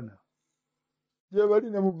bagaana. Gye bali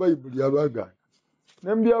ne mu Bayibuli abaagaana.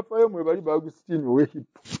 Ne mu byafaayo mwe bali Baagusitiini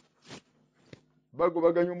ow'Ehippo.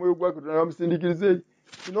 Bagobaganya omwoyo gwa Katonda bamusindiikiriza eri.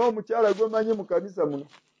 Kino omukyala gwemanyi mu kanisa muno.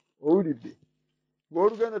 Owulidde.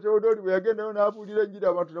 Ng'oluganda Tewodooli bwe yagendayo n'abuulira enjiri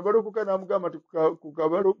abantu ne balokoka n'amugamba nti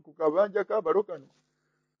ku kabanja k'abalo kano,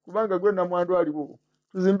 kubanga gwe nnamwandu aliwo,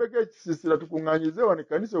 tuzimbeko ekisiisira tukuŋŋaanyize wano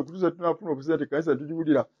ekkanisa okutuusa tunaafuna obusente ekkanisa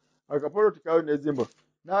tugiwulira akapoloti kaawe n'ezimba.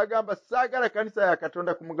 N'agamba saagala kkanisa ya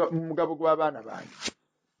Katonda mu mugabo gw'abaana bange.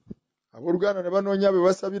 Abooluganda ne banoonya be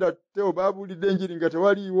basabira Teo baabuulidde enjiri nga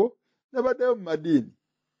tewaliiwo ne baddayo mu madiini.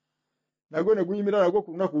 Nagwo ne guyimira nagwo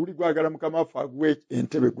ku lunaku luli gwagala Mukama waffe aguwe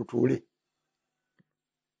entebe gutuule.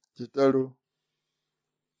 Kitalo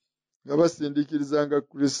nga basindiikirizanga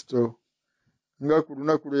Kristo nga ku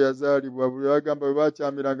lunaku lwe yazaalibwa, bwe bagamba bwe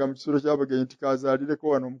baakyamiranga mu kisulo ky'abagenyi nti kaazaalireko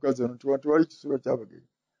wano omukazi ono, nti wano tewali kisulo ky'abagenyi,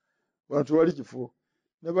 wano tewali kifo.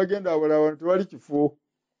 Ne bagenda awala, wano tewali kifo.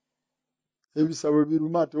 Ebisabo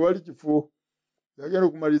biruma, tewali kifo. Yagenda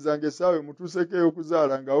okumalizanga essaawa emutuuseko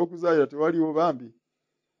ey'okuzaala, ng'awo okuzaalira tewaliwo bambi.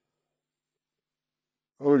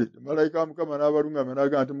 Owulidde, malayika wa Mukama n'abalungama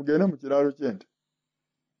n'agamba nti mugende mu kiraalo ky'ente.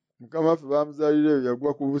 Mukama waffe baamuzaalira eyo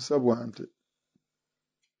yagwa ku busa bwa nte.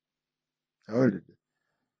 Owulidde.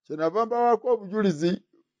 Kyenava mbawaako obujulizi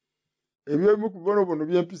eby'ebimu ku bibonobono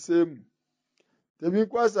by'empiseemu.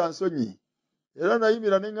 Tebinkwasa nsonyi. Era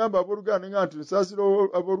nayimira ne ŋŋamba abooluganda ne ŋŋamba nti nsaasira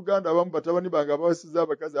abooluganda abamu batabani bange abawasizza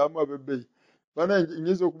abakazi abamu ab'ebbeeyi. Bannange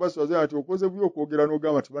nnyinza okubaswaza nti okoze bubi okwogera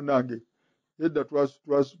n'ogamba nti bannange edda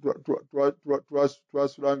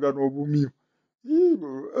twasulanga n'obumyu.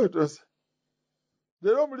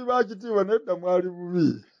 Leero muli baakitiibwa nedda mwali bubi.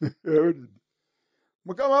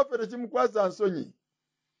 Mukama waffe tekimukwasa nsonyi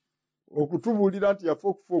okutubuulira nti yafa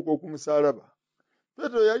okufa okw'okumusaalaba.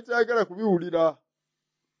 Peetero yali tayagala kubiwulira.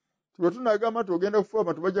 Bwe tunagamba nti ogenda kufa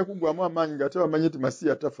abantu bajja kuggwamu amaanyi ng'ate bamanyi nti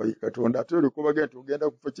Masiya tafa ye Katonda, ate olyoka obagamba nti ogenda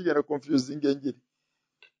kufa, kigenda konfuzinga enjiri.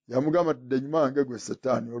 Yamugamba nti dda ennyuma wange gwe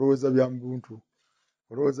Setaani, olowooza bya muntu,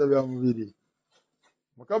 olowooza bya mubiri.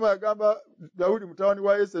 Mukama yagamba Dawudi mutabani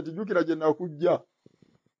wa Yese nti jjukira gye nakujja.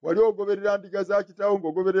 Wali ogoberera ndiga za kitaawo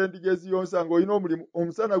ng'ogoberera endiga eziyonsa ng'olina omulimu,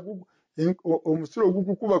 omusana omusulo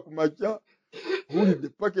gukukuba ku makya, owulidde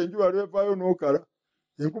paka enjuba lwevaayo n'okala,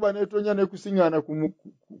 enkuba n'etonya n'ekusiŋŋaana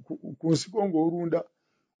ku nsiko ng'olunda.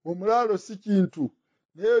 Omulaalo si kintu,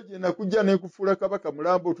 naye gye nakujja n'ekufuula kabaka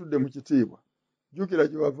mulamba otudde mu kitiibwa. Jjukira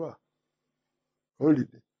gye wava.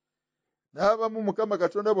 Owulidde. N'abamu Mukama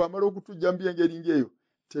Katonda bw'amala okutujja mu by'engeri ng'eyo,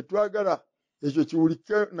 tetwagala ekyo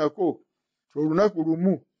kiwulike nako. Olunaku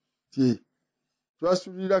lumu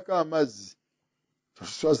twasuulirako amazzi,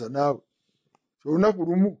 totuswaza naawe. Olunaku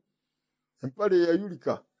lumu empale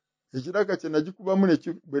eyayulika, ekiraka kye nagikubamu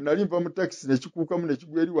bwe nali nva mu takisi nekikuukamu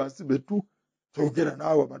nekigwa eri wansi betu, toogera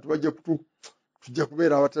naawe abantu tujja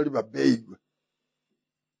kubeera abatali ba bbeeyi gwe.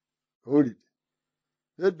 Owulidde.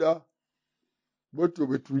 Edda bwetyo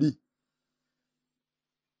bwe tuli.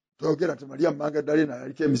 Toogera nti Mariya Magdalena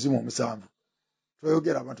yaliko emizimu 7.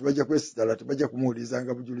 Toyogera abantu bajja kwesittala, tebajja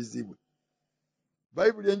kumuwulirizanga bujulizi bwe.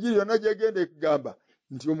 Bayibuli enjiri yonna gyegenda ekugamba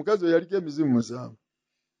nti omukazi oyo yaliko emizimu 7.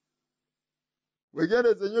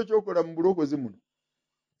 Wegendereze nnyo kyokola mu bulokozi muno.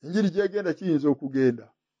 Enjiri gyegenda kiyinza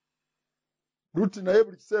okugenda. Lutti naye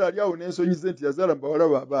buli kiseera ali awo n'ensonyi ze nti yazaala mu bawala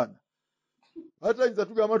b'abaana. Ate ayinza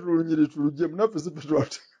tugamba tulunyiri tulugye munaffe si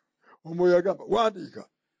twate. Omwoyo agamba wandiika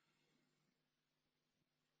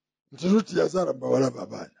nti Lutti yazaala mu bawala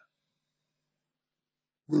b'abaana.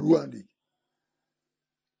 Gwe luwandiike.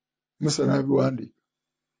 Musa n'abiwandiika.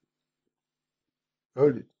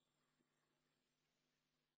 Owulidde.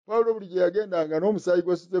 Pawulo buli gye yagendanga n'omusaayi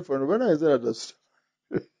gwa Siteefano banayinza natasuta.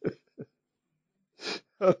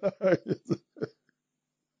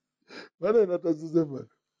 Banayina tasuze bano.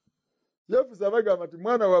 Yefusa abagamba nti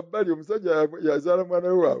mwana wa bbali omusajja yazaala mwana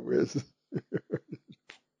we wa bwezi.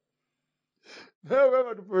 Naye bwe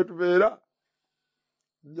batufe we tubeera,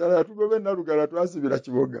 njala yatugoba ennalugala twasibira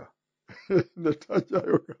kiboga. Ne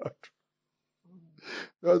takyayogaatu.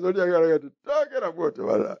 Nazo lyagalaga nti toogera bw'otyo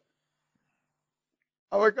bala.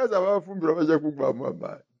 abakazi abafumbira bajja kugwamu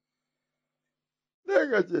amaanyi. Naye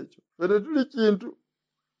nga kyekyo ffe tuli kintu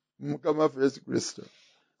mukama waffe Yesu Kristo.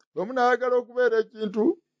 Bwe munaayagala okubeera ekintu,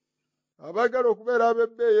 abaagala okubeera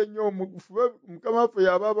ab'ebbeeyi ennyo, mukama waffe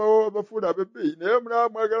yaba abafuula ab'ebbeeyi, naye munaaba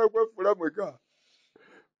mwagala kwefuula mweka,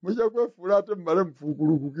 mujja kwefuula ate mumale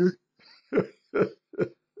mufuukulukuke.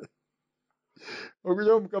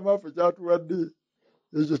 Okugira mukama waffe kyatuwadde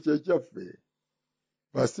ekyo kyekyaffe.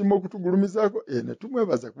 Bw'asimba okutugulumizaako, ne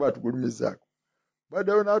tumwebaza kuba atugulumizaako.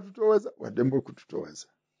 Baddeyo n'atutoowaza, wadde mbu okututoowaza.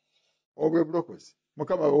 Obwe bulokozi.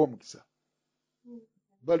 Mukama abawe omukisa.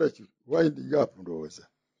 Badaki winding up ndowooza.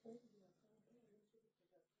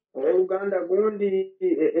 Oluganda gundi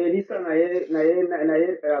Erisa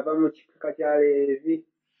naye ava mu kika kya Leevi.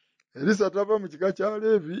 Erisa tava mu kika kya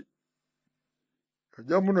Leevi.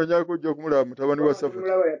 Ajja munonyako ojja kumulaba mutabani wa Safati.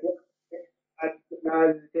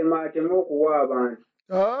 N'azitematema okuwa abantu.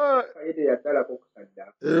 Kayite yaddalako ku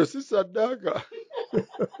saddaaka. Eyo si saddaaka.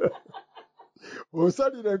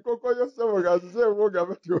 Osalira enkoko yo ssebo ng'azizeewo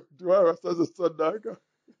nga tiwa abasaze saddaaka.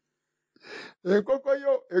 Enkoko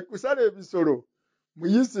yo ekusala ebisolo mu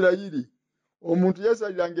Isirayiri. Omuntu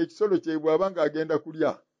yeesaliranga ekisolo kye bw'aba ng'agenda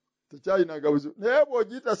kulya. Tekyayinanga buzibu. Naye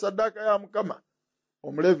bw'ogiyita saddaaka ya Mukama,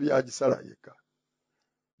 Omuleevi yagisala yekka.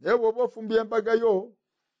 Naye bw'oba ofumbye embaga yo,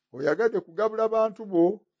 oyagadde kugabula bantu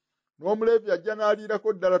bo, n'Omuleevi ajja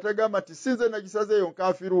n'aliirako ddala tagamba nti sinze nagisazeeyo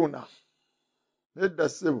nkaafiruuna. Nedda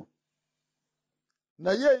ssebo.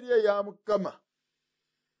 Naye eri eya Mukama,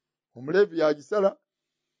 Omuleevi yagisala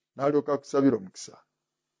n'alyoka akusabira omukisa.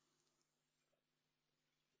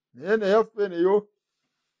 Naye neyaffe neyo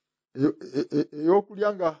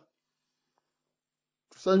ey'okulya nga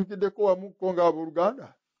tusanyukiddeko wamu ko ng'abooluganda,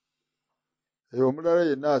 eyo omulala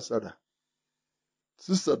yenna asala.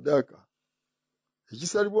 Si saddaaka.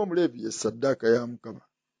 Ekisalibwa Omuleevi ye saddaaka ya Mukama.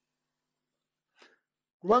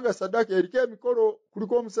 Kubanga saddaaka eriko emikolo,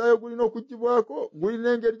 kuliko omusaayi ogulina okuggyibwako,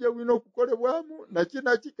 gulina engeri gye gulina okukolebwamu,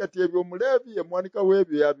 naki kati ebyo Omuleevi ye muwanika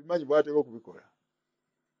w'ebyo yabimanyi bw'atera okubikola.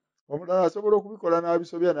 Omulala asobola okubikola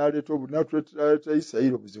n'abisobya n'aleeta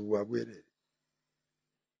Isirayiri obuzibu bwa bwereere.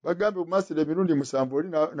 Bagambye obumasira emirundi 7 oli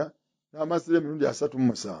n'amasira emirundi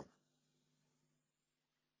 37.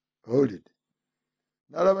 Owulidde?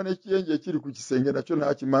 N'alaba n'ekiyenje ekiri ku kisenge nakyo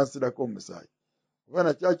n'akimansirako omusaayi. Oba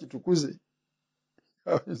nakyo akitukuze.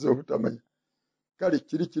 Ayinza obutamanya. Kale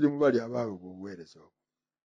kiri mu bali abaabwe obuweereza obwo.